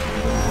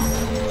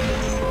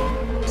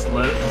 Just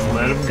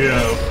let him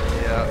go.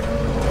 Yep.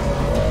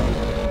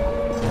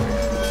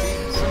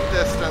 Keep some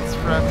distance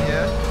from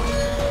you.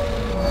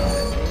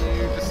 And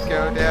you just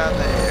go down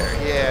there.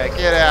 Yeah,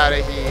 get out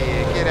of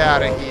here. Get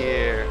out of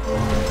here.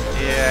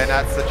 Yeah,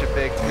 not such a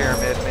big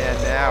pyramid man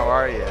now,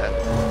 are you?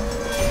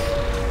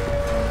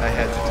 I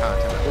had to taunt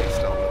him at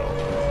least a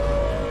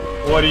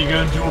little. What are you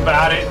gonna do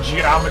about it,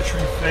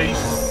 geometry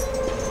face?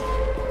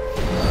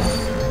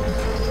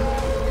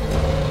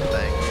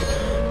 Thank you.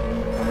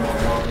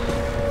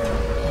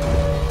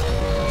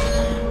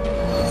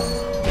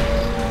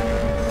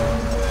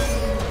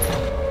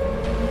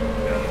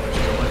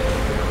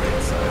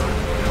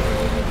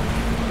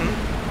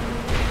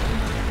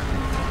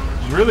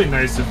 It's really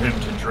nice of him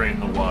to drain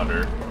the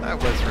water.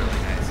 That was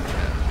really nice of him.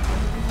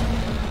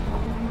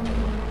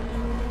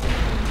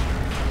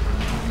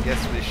 I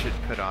guess we should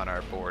put on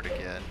our board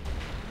again.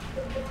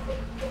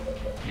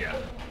 Yeah.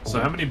 So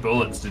how many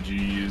bullets did you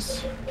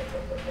use?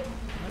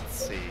 Let's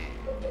see.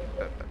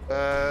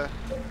 I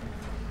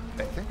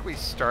think we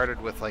started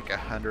with like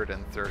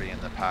 130 in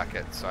the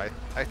pocket, so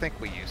I think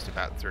we used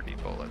about 30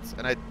 bullets,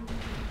 and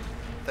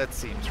that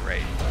seems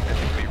right. I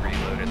think we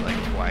reloaded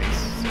like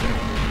twice. So.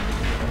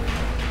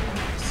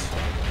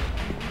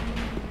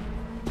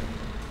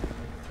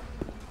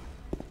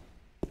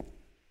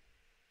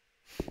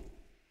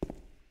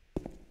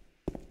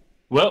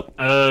 Well,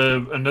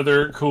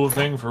 another cool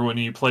thing for when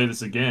you play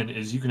this again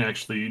is you can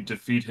actually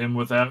defeat him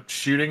without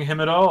shooting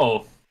him at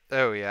all.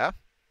 Oh yeah?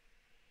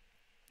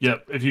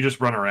 Yep, if you just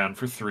run around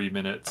for 3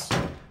 minutes.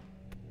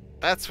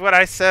 That's what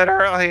I said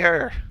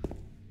earlier!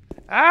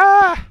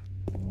 Ah!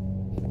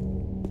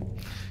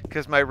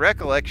 Because my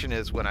recollection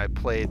is when I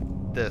played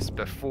this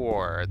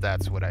before,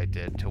 that's what I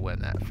did to win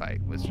that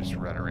fight, was just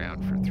run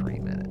around for 3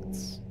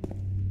 minutes.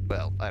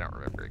 Well, I don't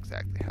remember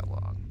exactly how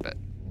long, but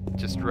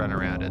just run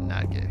around and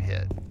not get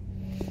hit.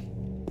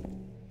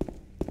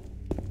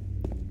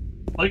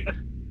 Like,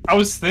 I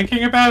was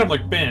thinking about it, I'm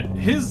like, man,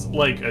 his,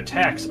 like,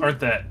 attacks aren't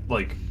that,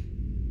 like,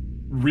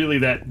 really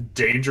that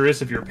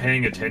dangerous if you're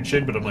paying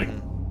attention, but I'm like,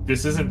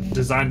 this isn't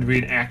designed to be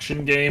an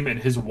action game, and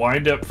his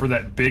wind-up for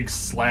that big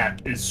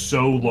slap is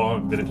so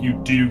long that if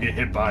you do get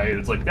hit by it,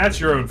 it's like, that's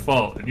your own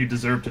fault, and you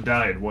deserve to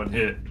die in one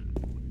hit.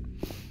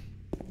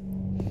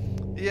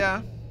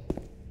 Yeah.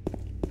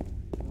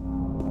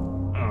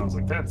 I was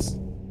like, that's...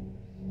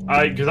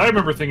 Because I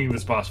remember thinking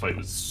this boss fight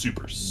was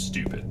super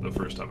stupid the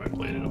first time I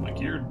played it. I'm like,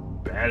 you're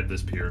bad at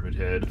this Pyramid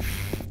Head.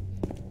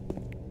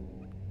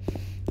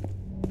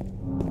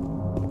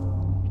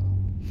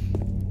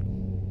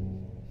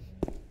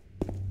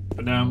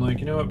 But now I'm like,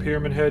 you know what,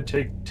 Pyramid Head,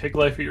 take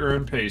life at your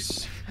own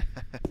pace.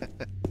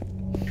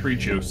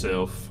 Treat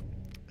yourself.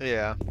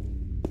 Yeah.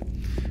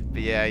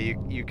 But yeah,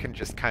 you can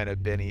just kind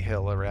of Benny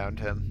Hill around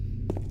him.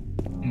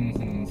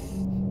 Mm-hmm.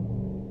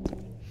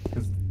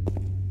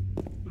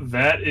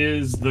 That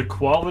is the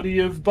quality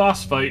of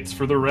boss fights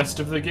for the rest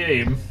of the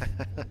game.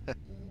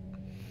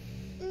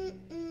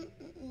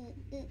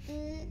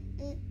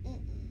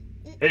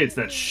 Hey, it's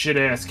that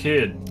shit-ass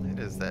kid. It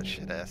is that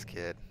shit-ass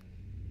kid.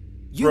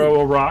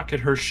 Throw a rock at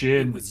her It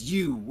shin. was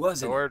you,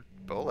 wasn't it? Or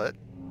Bullet.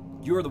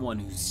 You're the one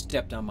who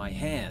stepped on my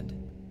hand.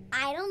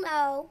 I don't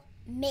know.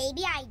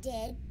 Maybe I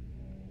did.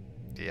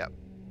 Yep.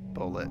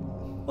 Bullet.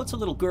 What's a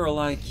little girl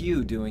like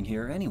you doing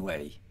here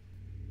anyway?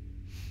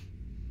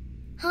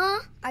 Huh?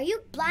 Are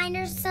you blind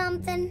or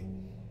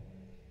something?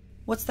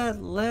 What's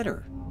that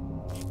letter?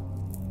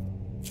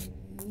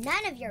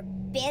 None of your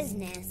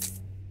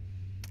business.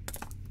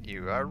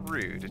 You are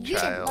rude, You didn't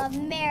child.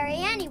 love Mary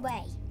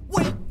anyway.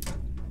 Wait!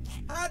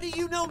 How do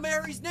you know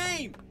Mary's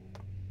name?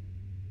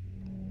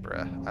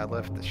 Bruh, I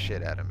left the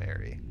shit out of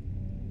Mary.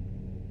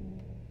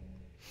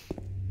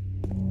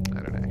 I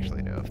don't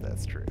actually know if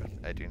that's true.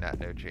 I do not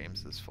know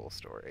James's full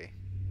story.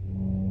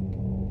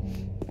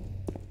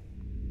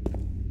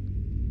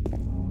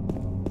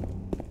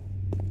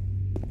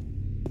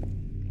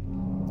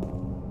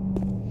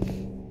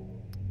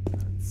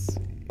 Let's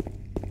see.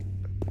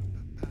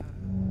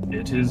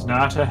 It is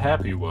not a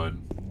happy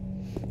one.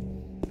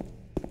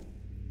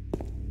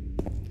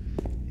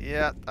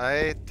 Yeah,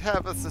 I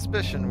have a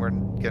suspicion we're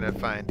gonna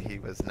find he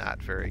was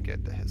not very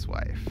good to his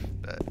wife,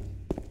 but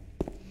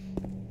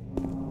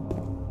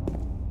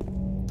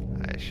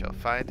I shall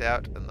find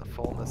out in the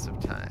fullness of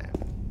time.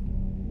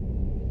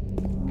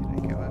 Can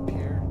I go up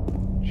here?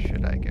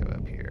 Should I go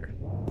up here?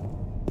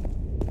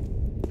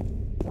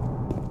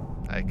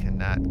 I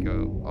cannot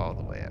go all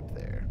the way up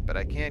there, but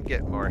I can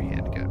get more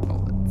handgun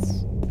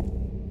bullets.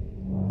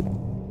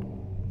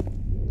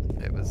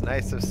 It was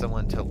nice of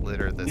someone to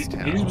litter this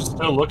town. He was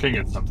still looking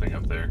at something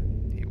up there.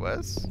 He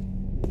was?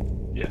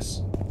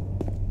 Yes.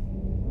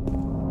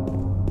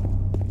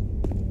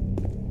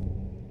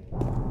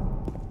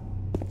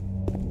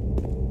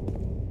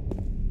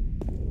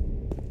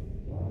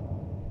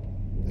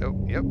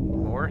 Oh, yep,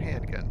 more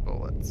handgun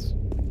bullets.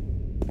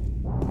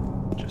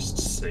 Just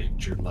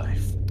saved your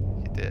life.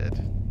 You did.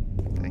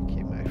 Thank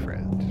you, my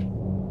friend.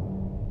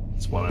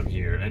 That's why I'm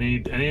here.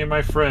 Any of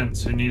my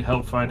friends who need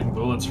help finding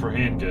bullets for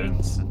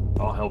handguns,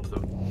 I'll help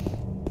them.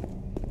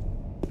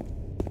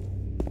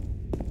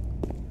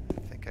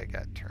 I think I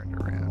got turned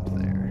around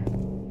there.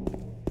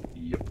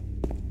 Yep.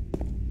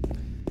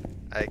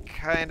 I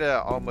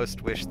kinda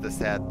almost wish this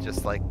had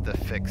just like the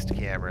fixed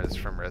cameras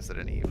from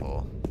Resident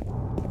Evil.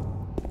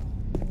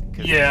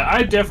 'Cause Yeah,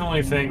 I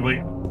definitely think,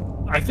 like,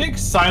 I think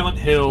Silent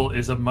Hill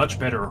is a much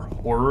better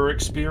horror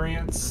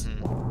experience,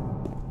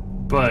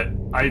 Mhm. but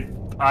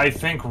I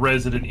think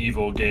Resident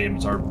Evil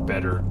games are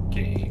better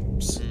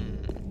games. Mm,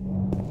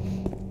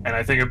 And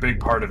I think a big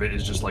part of it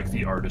is just like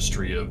the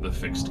artistry of the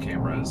fixed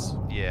cameras.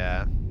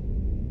 yeah.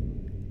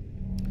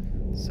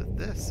 So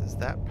this is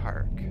that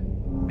park.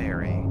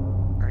 Mary,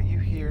 are you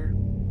here?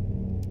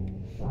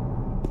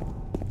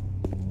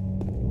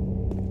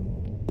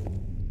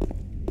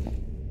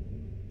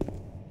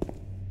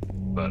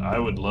 But I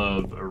would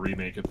love a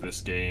remake of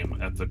this game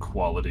at the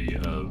quality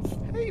of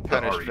Hey, the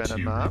Punished RE2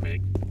 Venom Mom.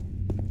 remake.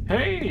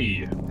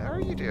 Hey! How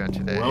are you doing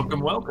today? Welcome,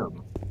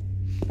 welcome.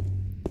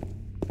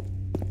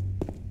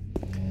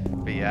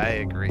 But yeah, I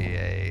agree.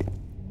 A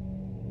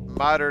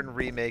modern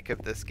remake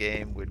of this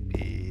game would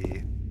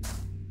be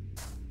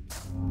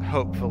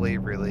hopefully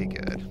really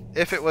good.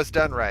 If it was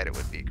done right, it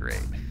would be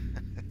great.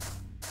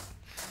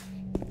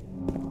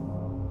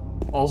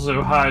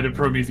 Also, hi to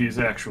Prometheus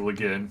Actual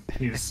again.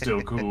 He's still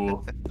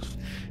cool.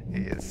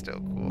 He is still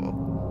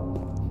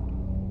cool.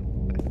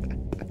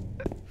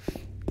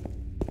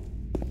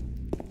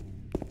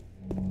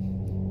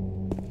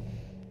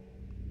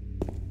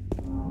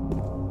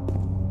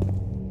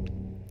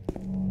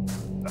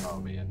 Oh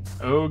man.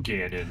 Oh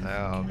Ganon.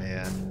 Oh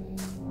man.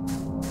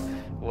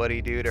 What'd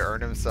he do to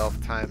earn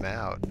himself time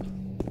out?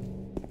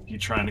 You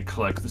trying to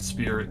collect the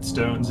spirit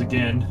stones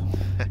again?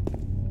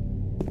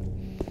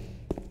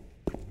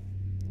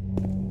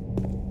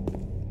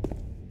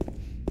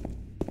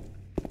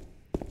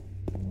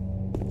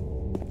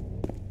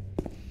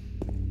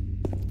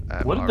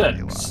 I'm What did already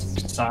that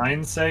lost.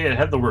 sign say? It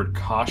had the word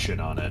caution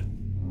on it.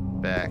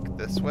 Back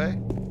this way?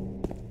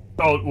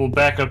 Oh, well,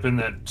 back up in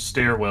that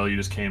stairwell you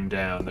just came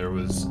down, there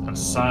was a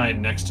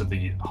sign next to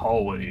the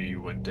hallway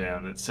you went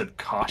down that said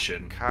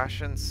caution.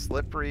 Caution,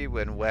 slippery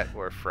when wet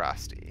or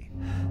frosty.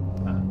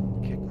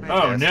 Kick my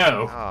Oh, desk.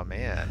 no. Oh,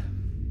 man.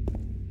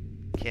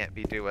 Can't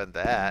be doing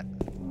that.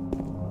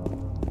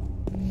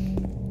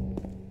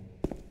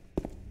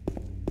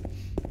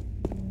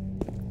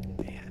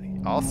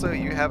 Man. Also,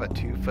 you have a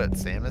 2-foot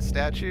Samus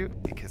statue?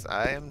 Because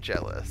I am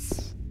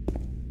jealous.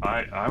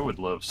 I would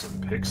love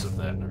some pics of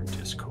that in our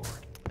Discord.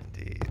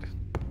 Indeed.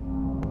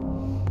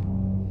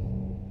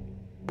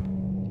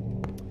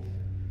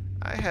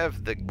 I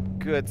have the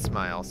good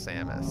smile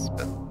Samus,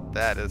 but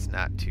that is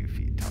not 2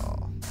 feet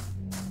tall.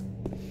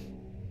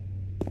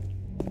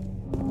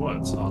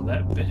 What's on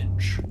that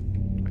bench?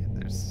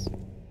 Wait,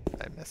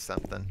 I missed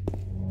something.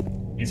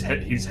 He's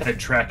head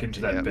tracking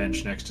to that Yep.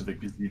 bench next to the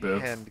gazebo.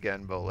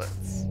 Handgun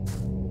bullets.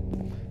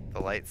 The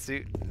light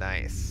suit,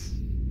 nice.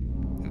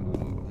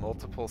 Ooh,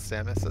 multiple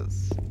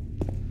Samuses.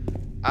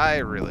 I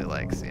really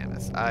like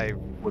Samus.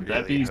 Would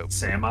that be hope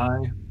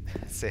Samai?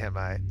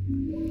 Samai.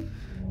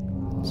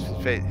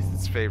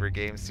 His favorite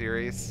game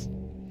series.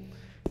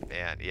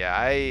 Man, yeah,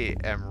 I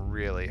am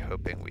really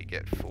hoping we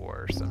get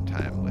 4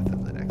 sometime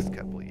within the next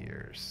couple of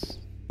years.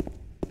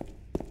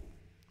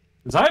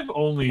 Because I've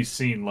only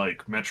seen,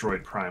 like,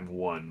 Metroid Prime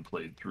 1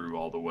 played through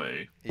all the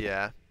way.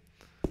 Yeah.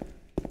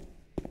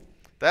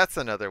 That's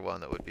another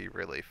one that would be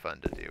really fun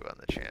to do on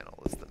the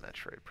channel, is the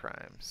Metroid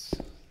Primes.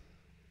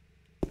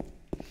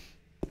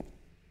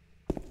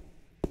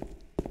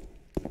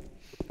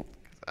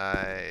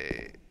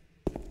 I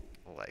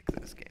like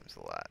those games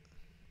a lot.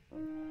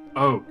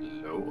 Oh,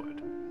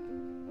 Lord.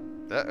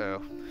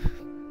 Uh-oh.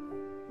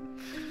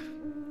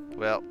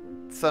 Well,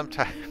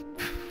 sometime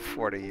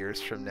 40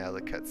 years from now,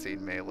 the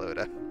cutscene may load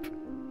up.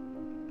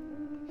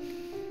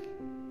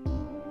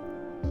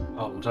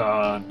 Hold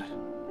on.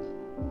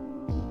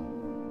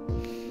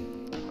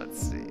 Let's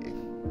see.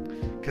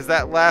 Because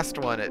that last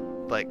one, it,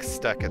 like,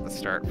 stuck at the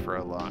start for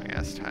a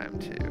long-ass time,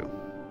 too.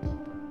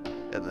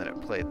 And then it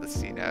played the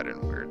scene out in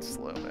weird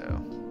slow-mo.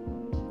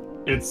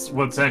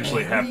 What's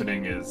actually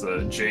happening is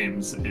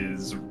James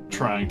is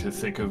trying to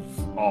think of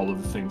all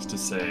of the things to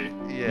say.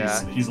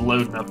 Yeah. He's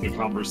loading up the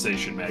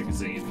conversation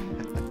magazine.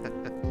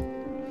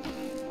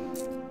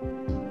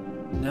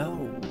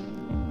 No,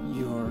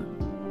 you're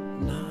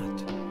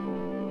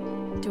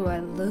not. Do I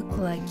look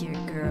like your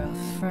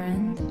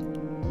girlfriend?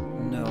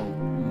 No,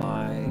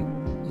 my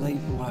late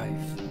wife.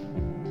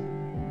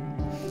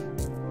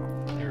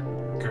 Your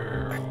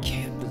girl. I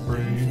can't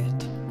believe it.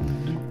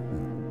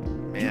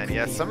 Man,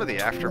 yeah, some of the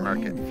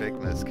aftermarket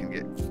Figmas can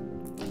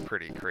get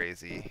pretty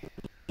crazy.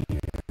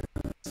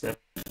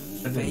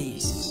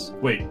 Face.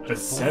 Wait, a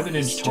Voice,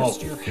 7-inch tall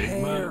just your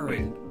hair Figma? Wait,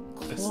 and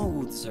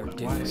clothes are why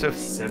different. So- is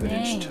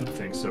 7-inch Name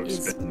thing so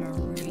is expensive?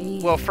 Marie.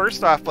 Well,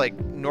 first off, like,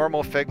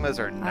 normal Figmas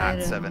are I not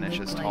don't 7 look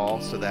inches like tall,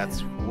 a so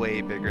that's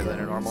way bigger than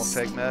a normal ghost,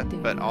 Figma, do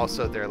but you?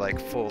 also they're, like,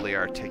 fully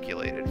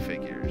articulated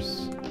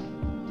figures.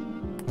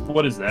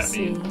 What does that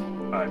See,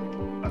 mean?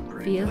 I'm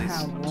pretty feel At least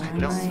how I warm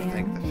don't I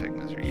think am? the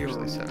Figmas are You're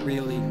usually 7.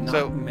 really not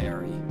So-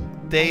 Mary.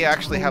 They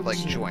actually have, like,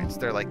 told you. joints.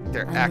 They're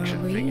I'm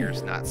action Marie.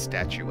 figures, not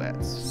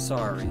statuettes.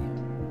 Sorry.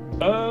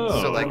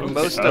 Oh, So, like, okay.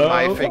 most of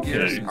my Oh,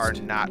 figures okay. are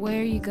not...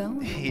 Where are you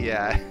going?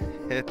 Yeah,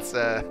 it's,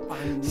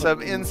 I'm some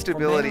looking for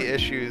instability Mary.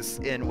 issues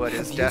in what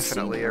Have is you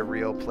definitely seen a her?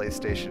 real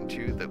PlayStation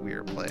 2 that we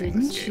are playing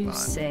Didn't this game you on.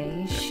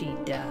 say she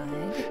died?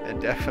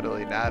 And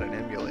definitely not an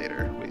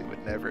emulator. We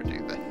would never do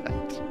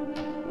that.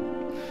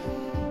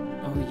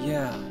 Oh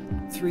yeah,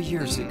 3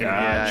 years ago.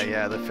 Gotcha.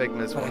 Yeah, the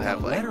Figmas But I will got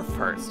have a like letter from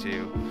parts her.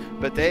 too.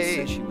 But She they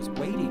said she was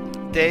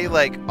waiting.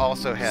 like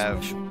also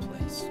have Special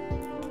place.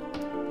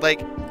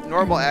 like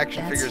normal Mm,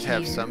 action that's figures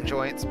have here. some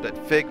joints, but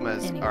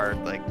Figmas Anyway, are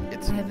like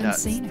it's I haven't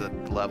nuts seen the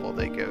her. level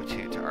they go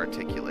to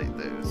articulate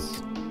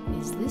those.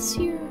 Is this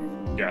your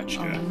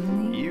Gotcha.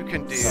 only? You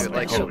can do Some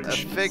like holy a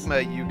shit.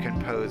 Figma you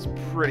can pose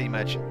pretty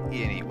much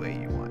any way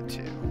you want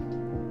to.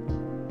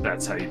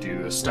 That's how you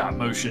do the stop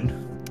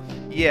motion.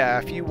 Yeah,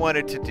 if you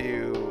wanted to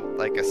do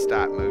like a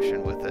stop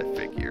motion with a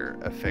figure,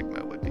 a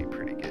Figma would be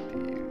pretty good to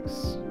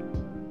use.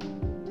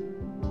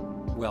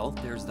 Well,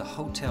 there's the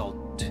hotel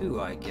too,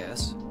 I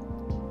guess.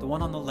 The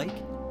one on the lake?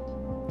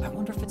 I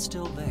wonder if it's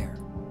still there.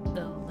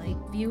 The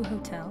Lakeview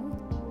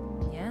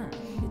Hotel? Yeah,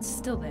 it's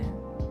still there.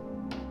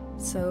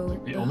 So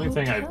The the only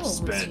thing hotel I've was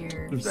spent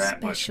your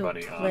that much special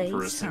money on for a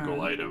place, single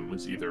huh? item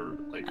was either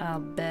like I'll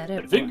bet I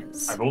it think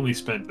was. I've only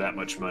spent that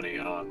much money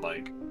on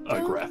like a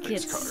Don't graphics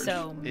get card.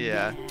 so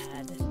Yeah.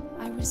 mad.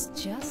 I was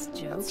just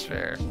joking. That's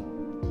fair.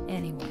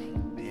 Anyway,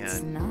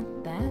 it's Man.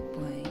 not that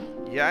way.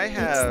 Yeah, I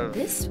have.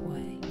 It's this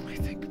way. I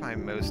think my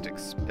most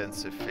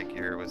expensive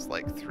figure was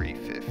like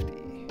 $350.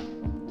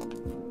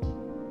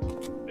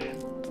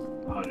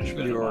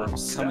 Punishment You're on coming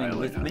styling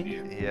with on me?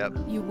 you. Yep.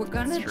 You were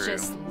gonna It's true.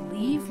 just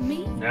leave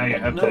me? Now you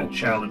have No. to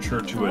challenge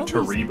her to a All these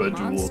Tariba duel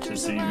to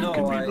monsters see who around?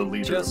 can No, be I the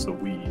leader just- of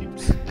the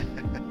weebs.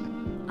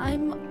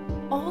 I'm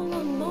all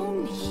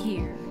alone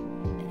here.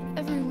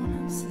 Everyone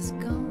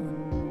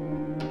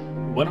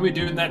When are we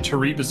doing that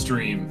Tariba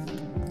stream?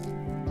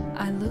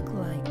 I look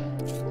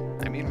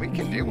like. I mean, we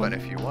can do one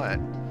if you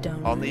want.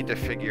 Don't I'll I? need to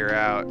figure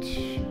out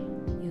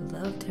You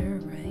loved her,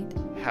 right?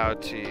 how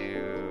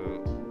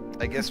to...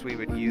 I guess we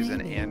would Or use an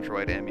maybe-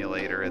 Android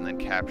emulator and then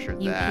capture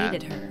You that.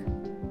 hated her.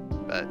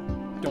 But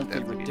Don't be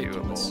that would be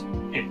ridiculous.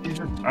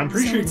 doable. I'm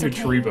pretty So sure you it's can do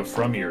okay. Tariba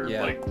from your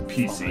Yeah, like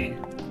PC.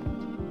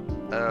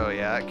 Oh,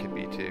 yeah, that could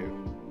be too.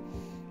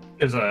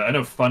 Because I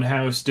know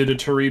Funhouse did a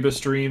Tariba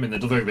stream, and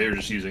it looked like they were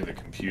just using the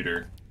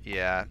computer.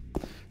 Yeah.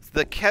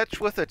 The catch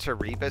with a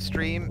Tariba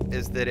stream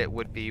is that it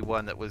would be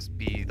one that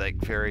be like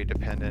very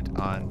dependent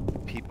on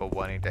people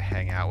wanting to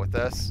hang out with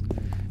us.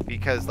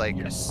 Because like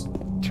Yes.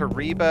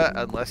 Tariba,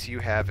 unless you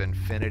have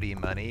infinity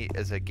money,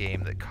 is a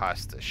game that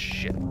costs a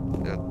shit.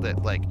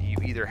 That like you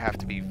either have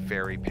to be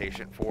very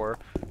patient for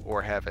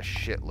or have a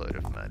shitload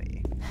of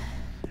money.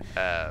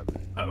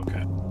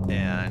 Okay.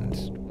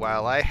 And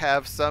while I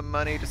have some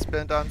money to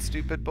spend on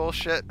stupid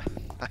bullshit,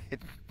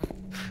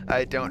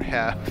 I don't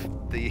have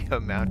the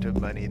amount of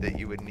money that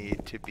you would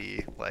need to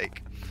be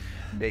like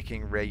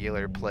making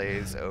regular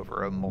plays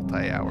over a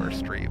multi-hour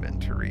stream in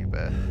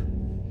Tariba.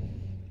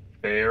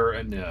 Fair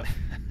enough.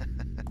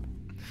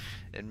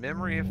 In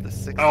memory of the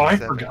 67 Oh, I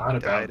who forgot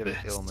about died of this.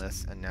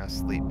 illness and now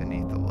sleep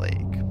beneath the lake.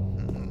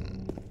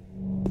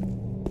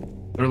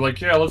 They're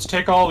like, yeah, let's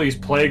take all these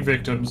plague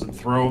victims and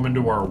throw them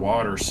into our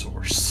water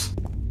source.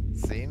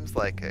 Seems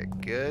like a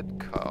good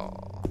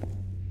call.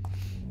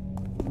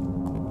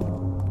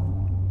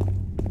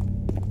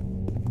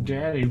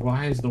 Daddy,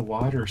 why is the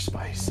water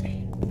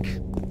spicy?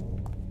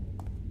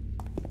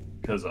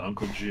 Because of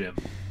Uncle Jim.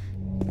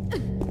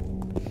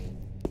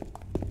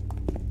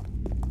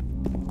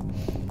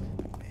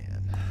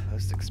 Man,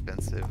 most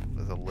expensive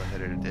was a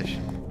limited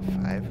edition,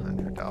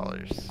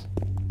 $500.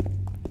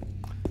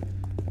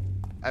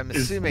 I'm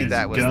assuming is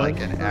that was like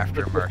an Guns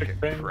a specific aftermarket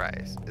thing?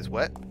 price. Is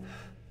what?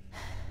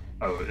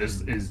 Oh,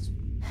 is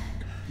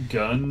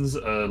guns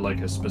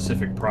like a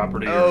specific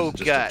property, or Oh, is it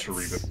just Guts. a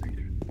Tariba for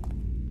you?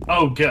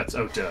 Oh, Guts.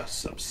 Oh, duh.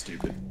 I'm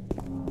stupid.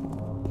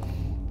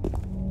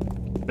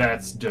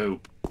 That's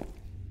dope.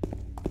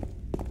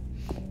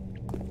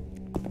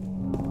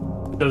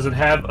 Does it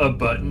have a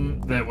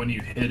button that when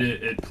you hit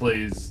it, it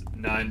plays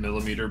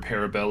 9mm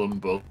Parabellum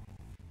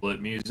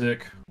bullet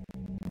music?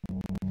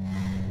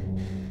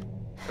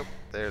 Oh,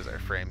 there's our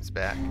frames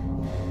back.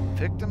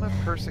 Victim of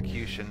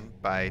Persecution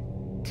by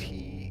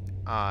T.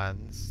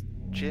 Ons.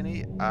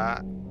 Jenny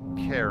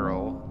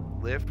Carroll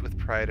lived with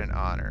pride and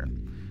honor.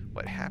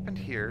 What happened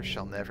here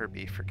shall never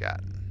be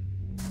forgotten.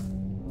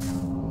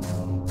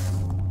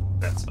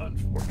 That's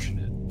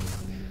unfortunate.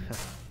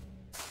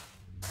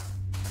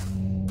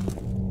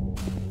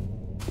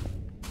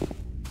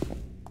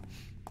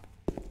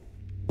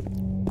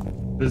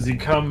 Does he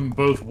come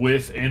both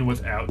with and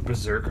without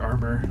berserk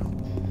armor?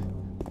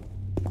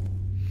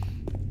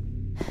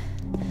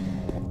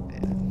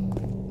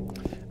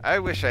 I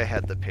wish I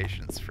had the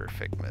patience for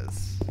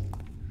Figmas.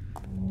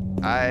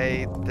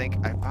 I think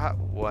I bought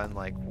one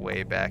like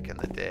way back in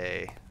the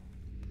day,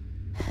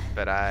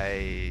 but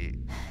I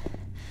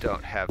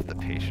don't have the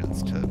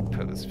patience to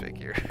pose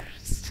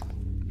figures.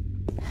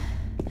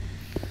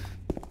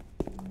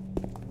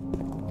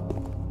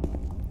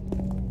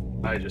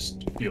 I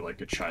just feel like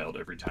a child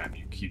every time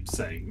you keep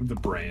saying the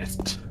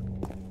brand.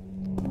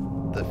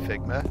 The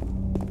Figma?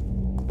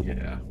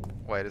 Yeah.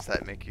 Why does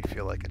that make you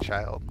feel like a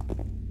child?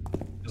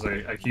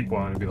 Because I keep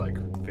wanting to be like,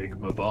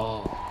 Figma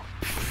ball.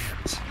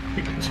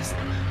 It just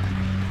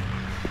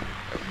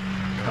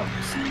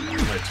comes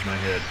right to my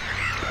head.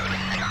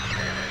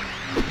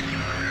 You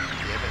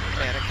have any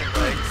mannequin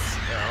legs?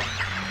 No.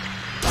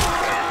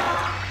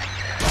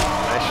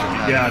 I should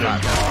not got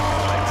have him.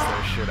 mannequin legs,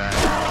 though, should I?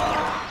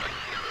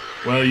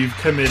 Well, you've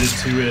committed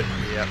to it.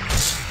 Yep.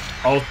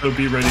 Also,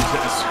 be ready to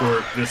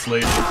escort this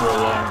lady for a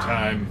long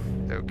time.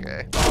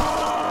 Okay.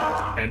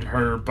 And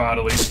her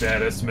bodily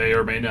status may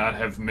or may not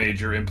have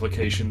major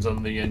implications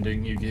on the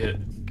ending you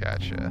get.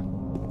 Gotcha.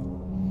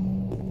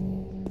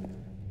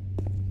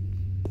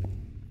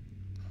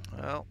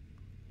 Well,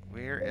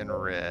 we're in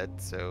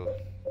red, so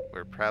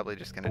we're probably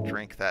just going to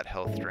drink that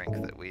health drink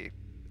that we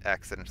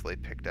accidentally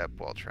picked up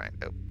while trying...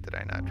 Oh, did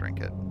I not drink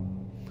it?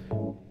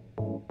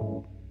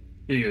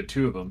 Yeah, you had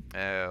two of them.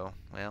 Oh,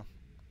 well.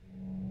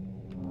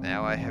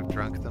 Now I have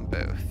drunk them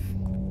both.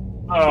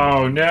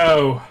 Oh,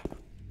 no!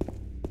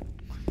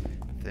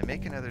 If they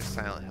make another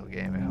Silent Hill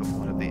game, I hope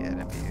one of the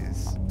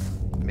enemies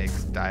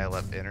makes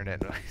dial-up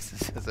internet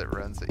noises as it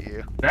runs at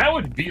you. That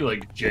would be,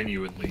 like,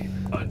 genuinely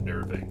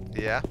unnerving.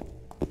 Yeah?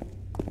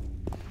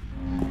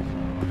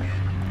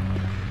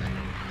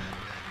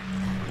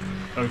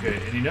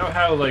 Okay, and you know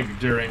how, like,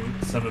 during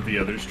some of the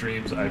other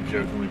streams, I've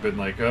jokingly been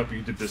like, oh,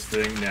 you did this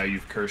thing, now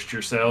you've cursed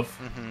yourself?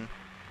 Mm-hmm.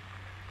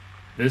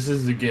 This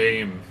is a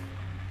game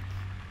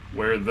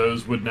where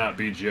those would not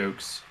be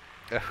jokes.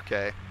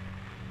 Okay.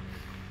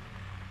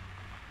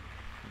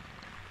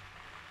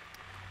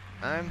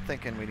 I'm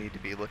thinking we need to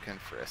be looking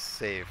for a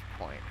save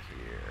point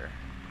here.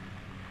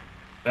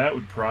 That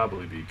would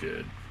probably be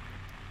good.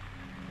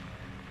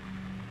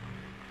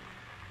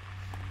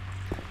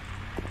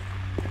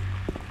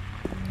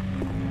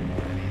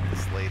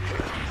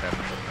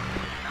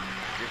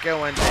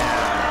 going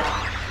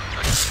down.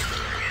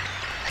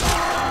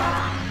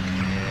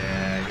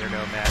 Yeah, you're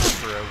no match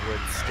for a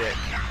wood stick.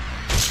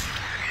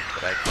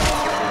 But I can't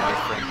get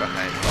anything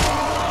behind me.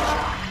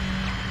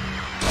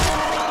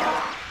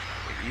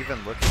 Even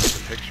looking at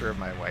the picture of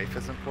my wife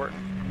is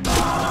important? Oh,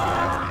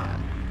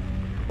 man.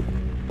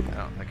 I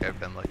don't think I've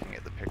been looking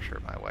at the picture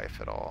of my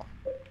wife at all.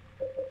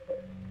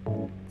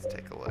 Let's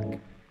take a look.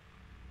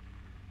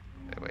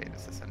 Wait,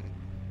 is this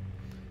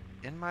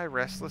in my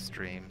restless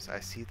dreams,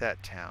 I see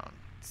that town,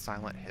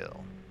 Silent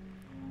Hill.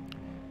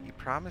 You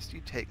promised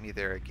you'd take me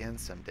there again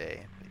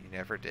someday, but you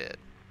never did.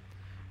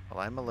 Well,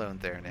 I'm alone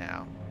there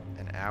now,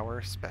 in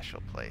our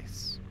special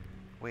place,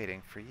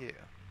 waiting for you.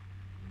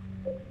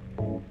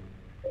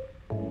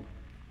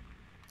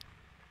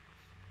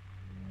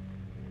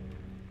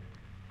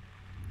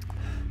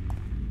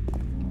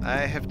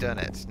 I have done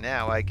it.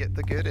 Now I get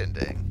the good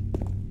ending.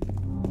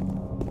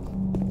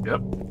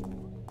 Yep.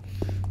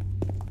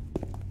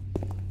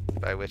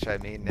 By which I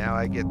mean now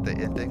I get the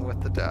ending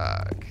with the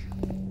dog.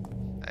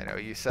 I know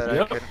you said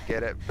I couldn't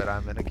get it, but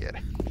I'm gonna get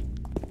it.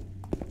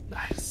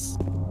 Nice.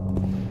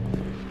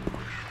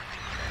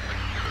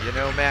 You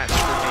know, match for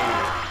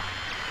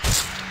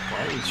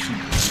Why is she me.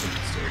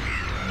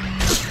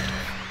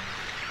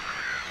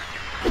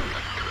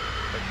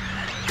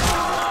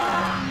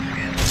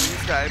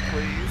 Please die,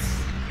 please.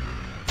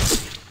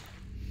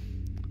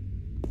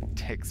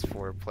 Takes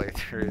 4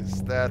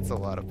 playthroughs. That's a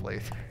lot of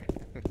playthroughs.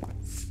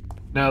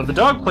 Now the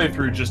dog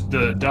playthrough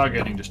the dog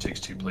ending just takes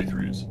 2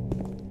 playthroughs.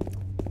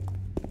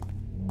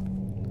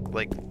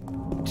 Like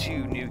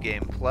 2 new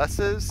game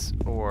pluses,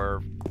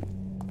 or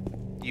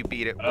you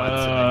beat it once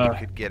and then you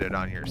could get it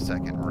on your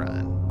second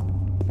run?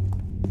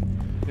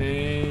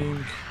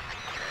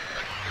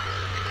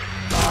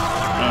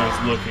 I was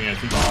looking, I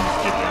think you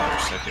can get on your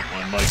second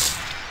one, like,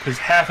 because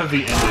half of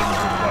the endings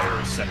require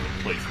a second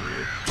playthrough.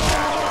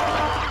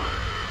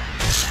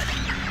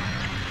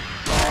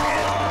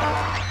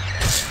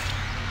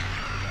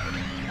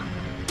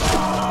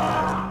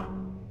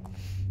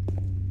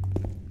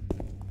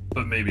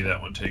 But maybe that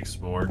one takes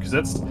more, because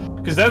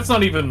that's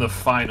not even the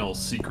final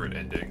secret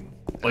ending,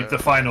 like the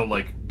final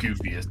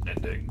goofiest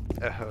ending.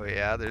 Oh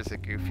yeah, there's a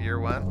goofier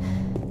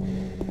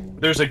one.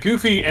 There's a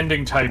goofy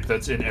ending type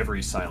that's in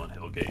every Silent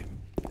Hill game.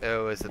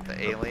 Oh, is it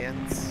the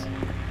aliens?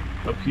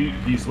 Oh,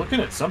 he's looking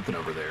at something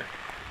over there.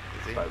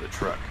 Is he? By the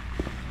truck.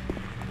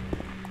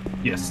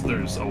 Yes,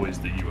 there's always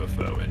the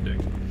UFO ending.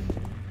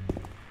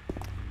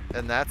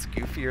 And that's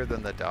goofier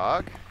than the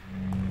dog?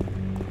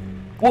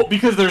 Well,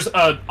 because there's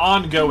an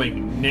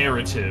ongoing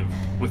narrative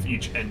with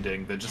each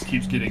ending that just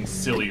keeps getting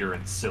sillier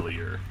and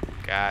sillier.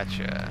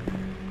 Gotcha.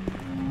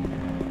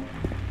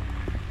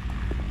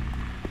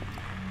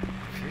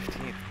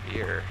 15th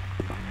beer.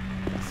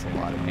 That's a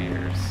lot of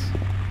beers.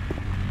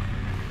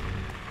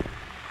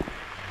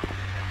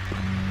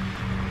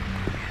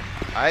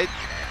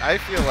 I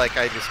feel like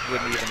I just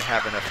wouldn't even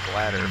have enough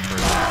bladder for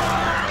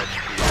that much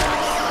beers.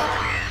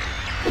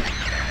 Oh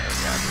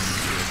god,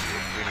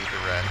 we need to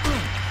run.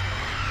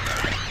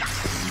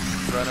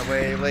 Run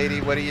away,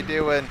 lady, what are you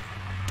doing?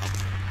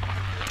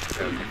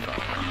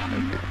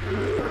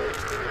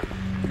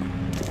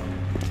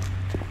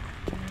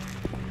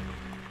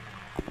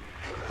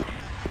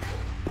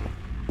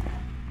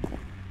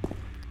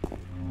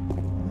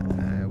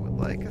 I would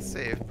like a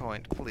save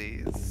point,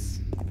 please.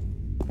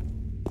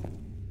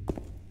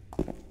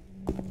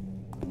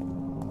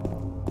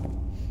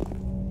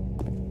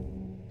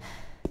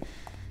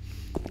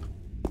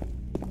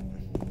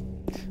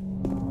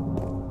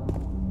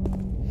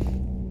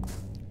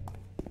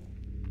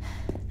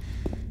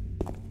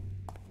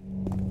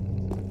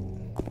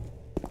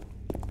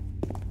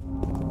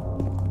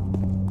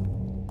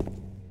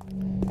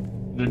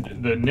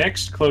 The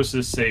next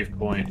closest save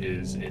point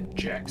is in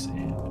Jack's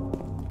Inn.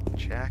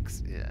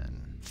 Jack's Inn.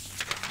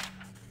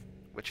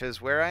 Which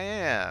is where I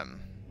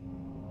am.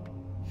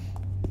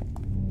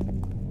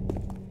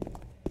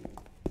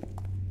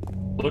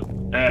 Look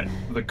at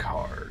the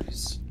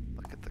cars.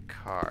 Look at the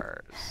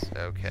cars.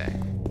 Okay.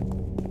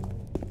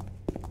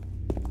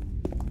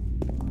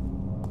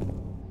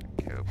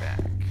 Go back.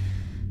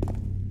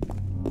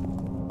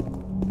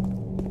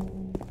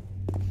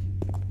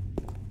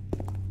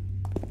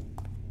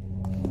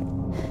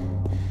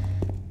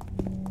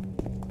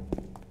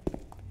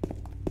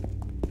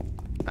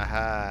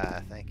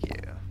 Aha, thank you.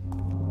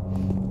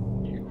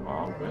 You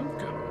are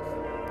welcome.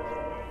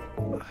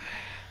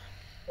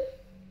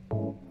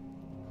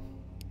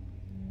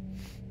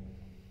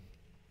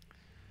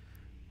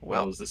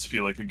 Well, does this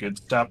feel like a good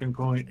stopping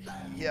point?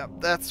 Yep,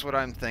 that's what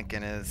I'm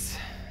thinking is,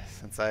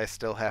 since I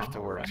still have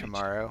to work Alright.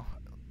 tomorrow,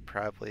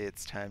 probably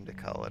it's time to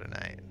call it a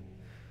night.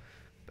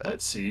 But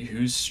Let's see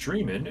who's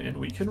streaming, and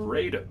we can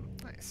rate them.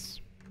 nice.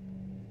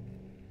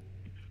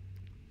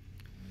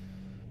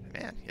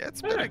 Man, yeah,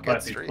 it's been a good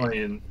Clappy stream.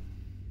 playing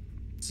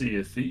Sea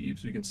of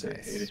Thieves. We can say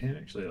Nice. hey to him.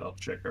 Actually, I'll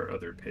check our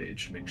other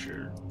page to make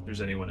sure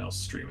there's anyone else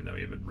streaming that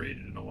we haven't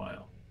rated in a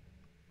while.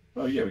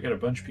 Oh yeah, we got a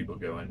bunch of people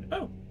going.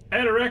 Oh,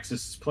 Ataraxis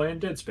is playing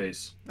Dead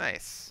Space.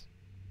 Nice.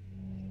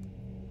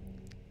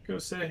 go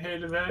say hey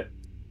to that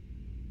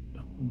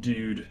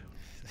dude.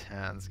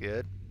 Sounds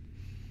good.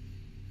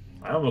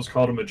 I almost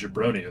called him a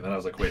jabroni, and then I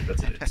was like, wait,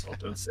 that's an insult.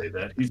 Don't say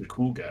that. He's a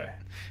cool guy.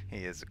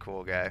 He is a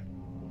cool guy.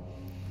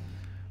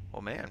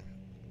 Well, man,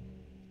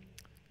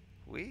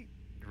 we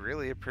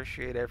really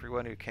appreciate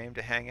everyone who came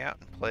to hang out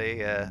and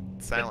play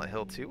Silent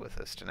Hill 2 with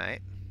us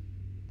tonight.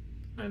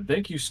 And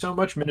thank you so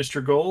much,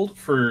 Minister Gold,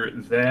 for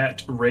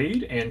that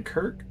raid, and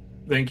Kirk,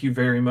 thank you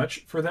very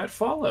much for that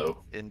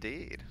follow.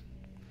 Indeed.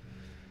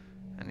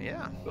 And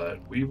yeah.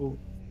 But we will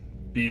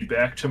be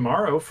back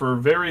tomorrow for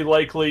very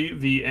likely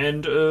the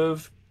end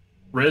of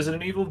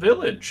Resident Evil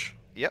Village.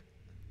 Yep.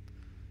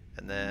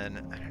 And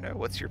then, I don't know,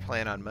 what's your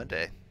plan on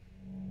Monday?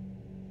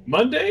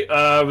 Monday,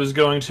 I was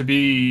going to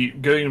be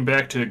going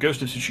back to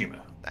Ghost of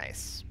Tsushima.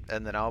 Nice.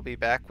 And then I'll be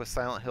back with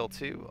Silent Hill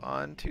 2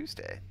 on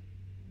Tuesday.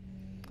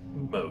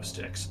 Most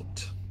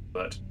excellent.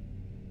 But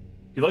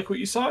if you like what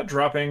you saw,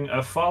 dropping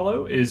a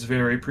follow is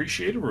very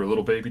appreciated. We're a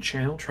little baby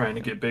channel trying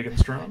to get big and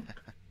strong.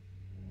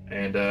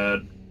 And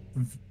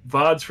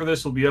VODs for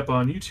this will be up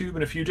on YouTube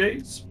in a few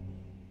days.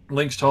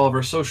 Links to all of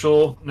our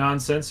social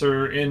nonsense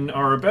are in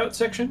our About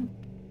section.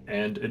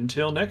 And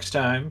until next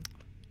time,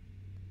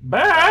 bye!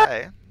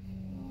 Bye.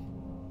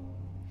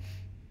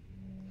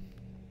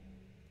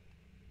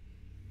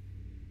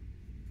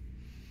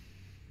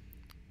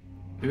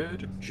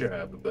 Good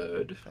job,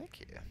 bud.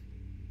 Thank you.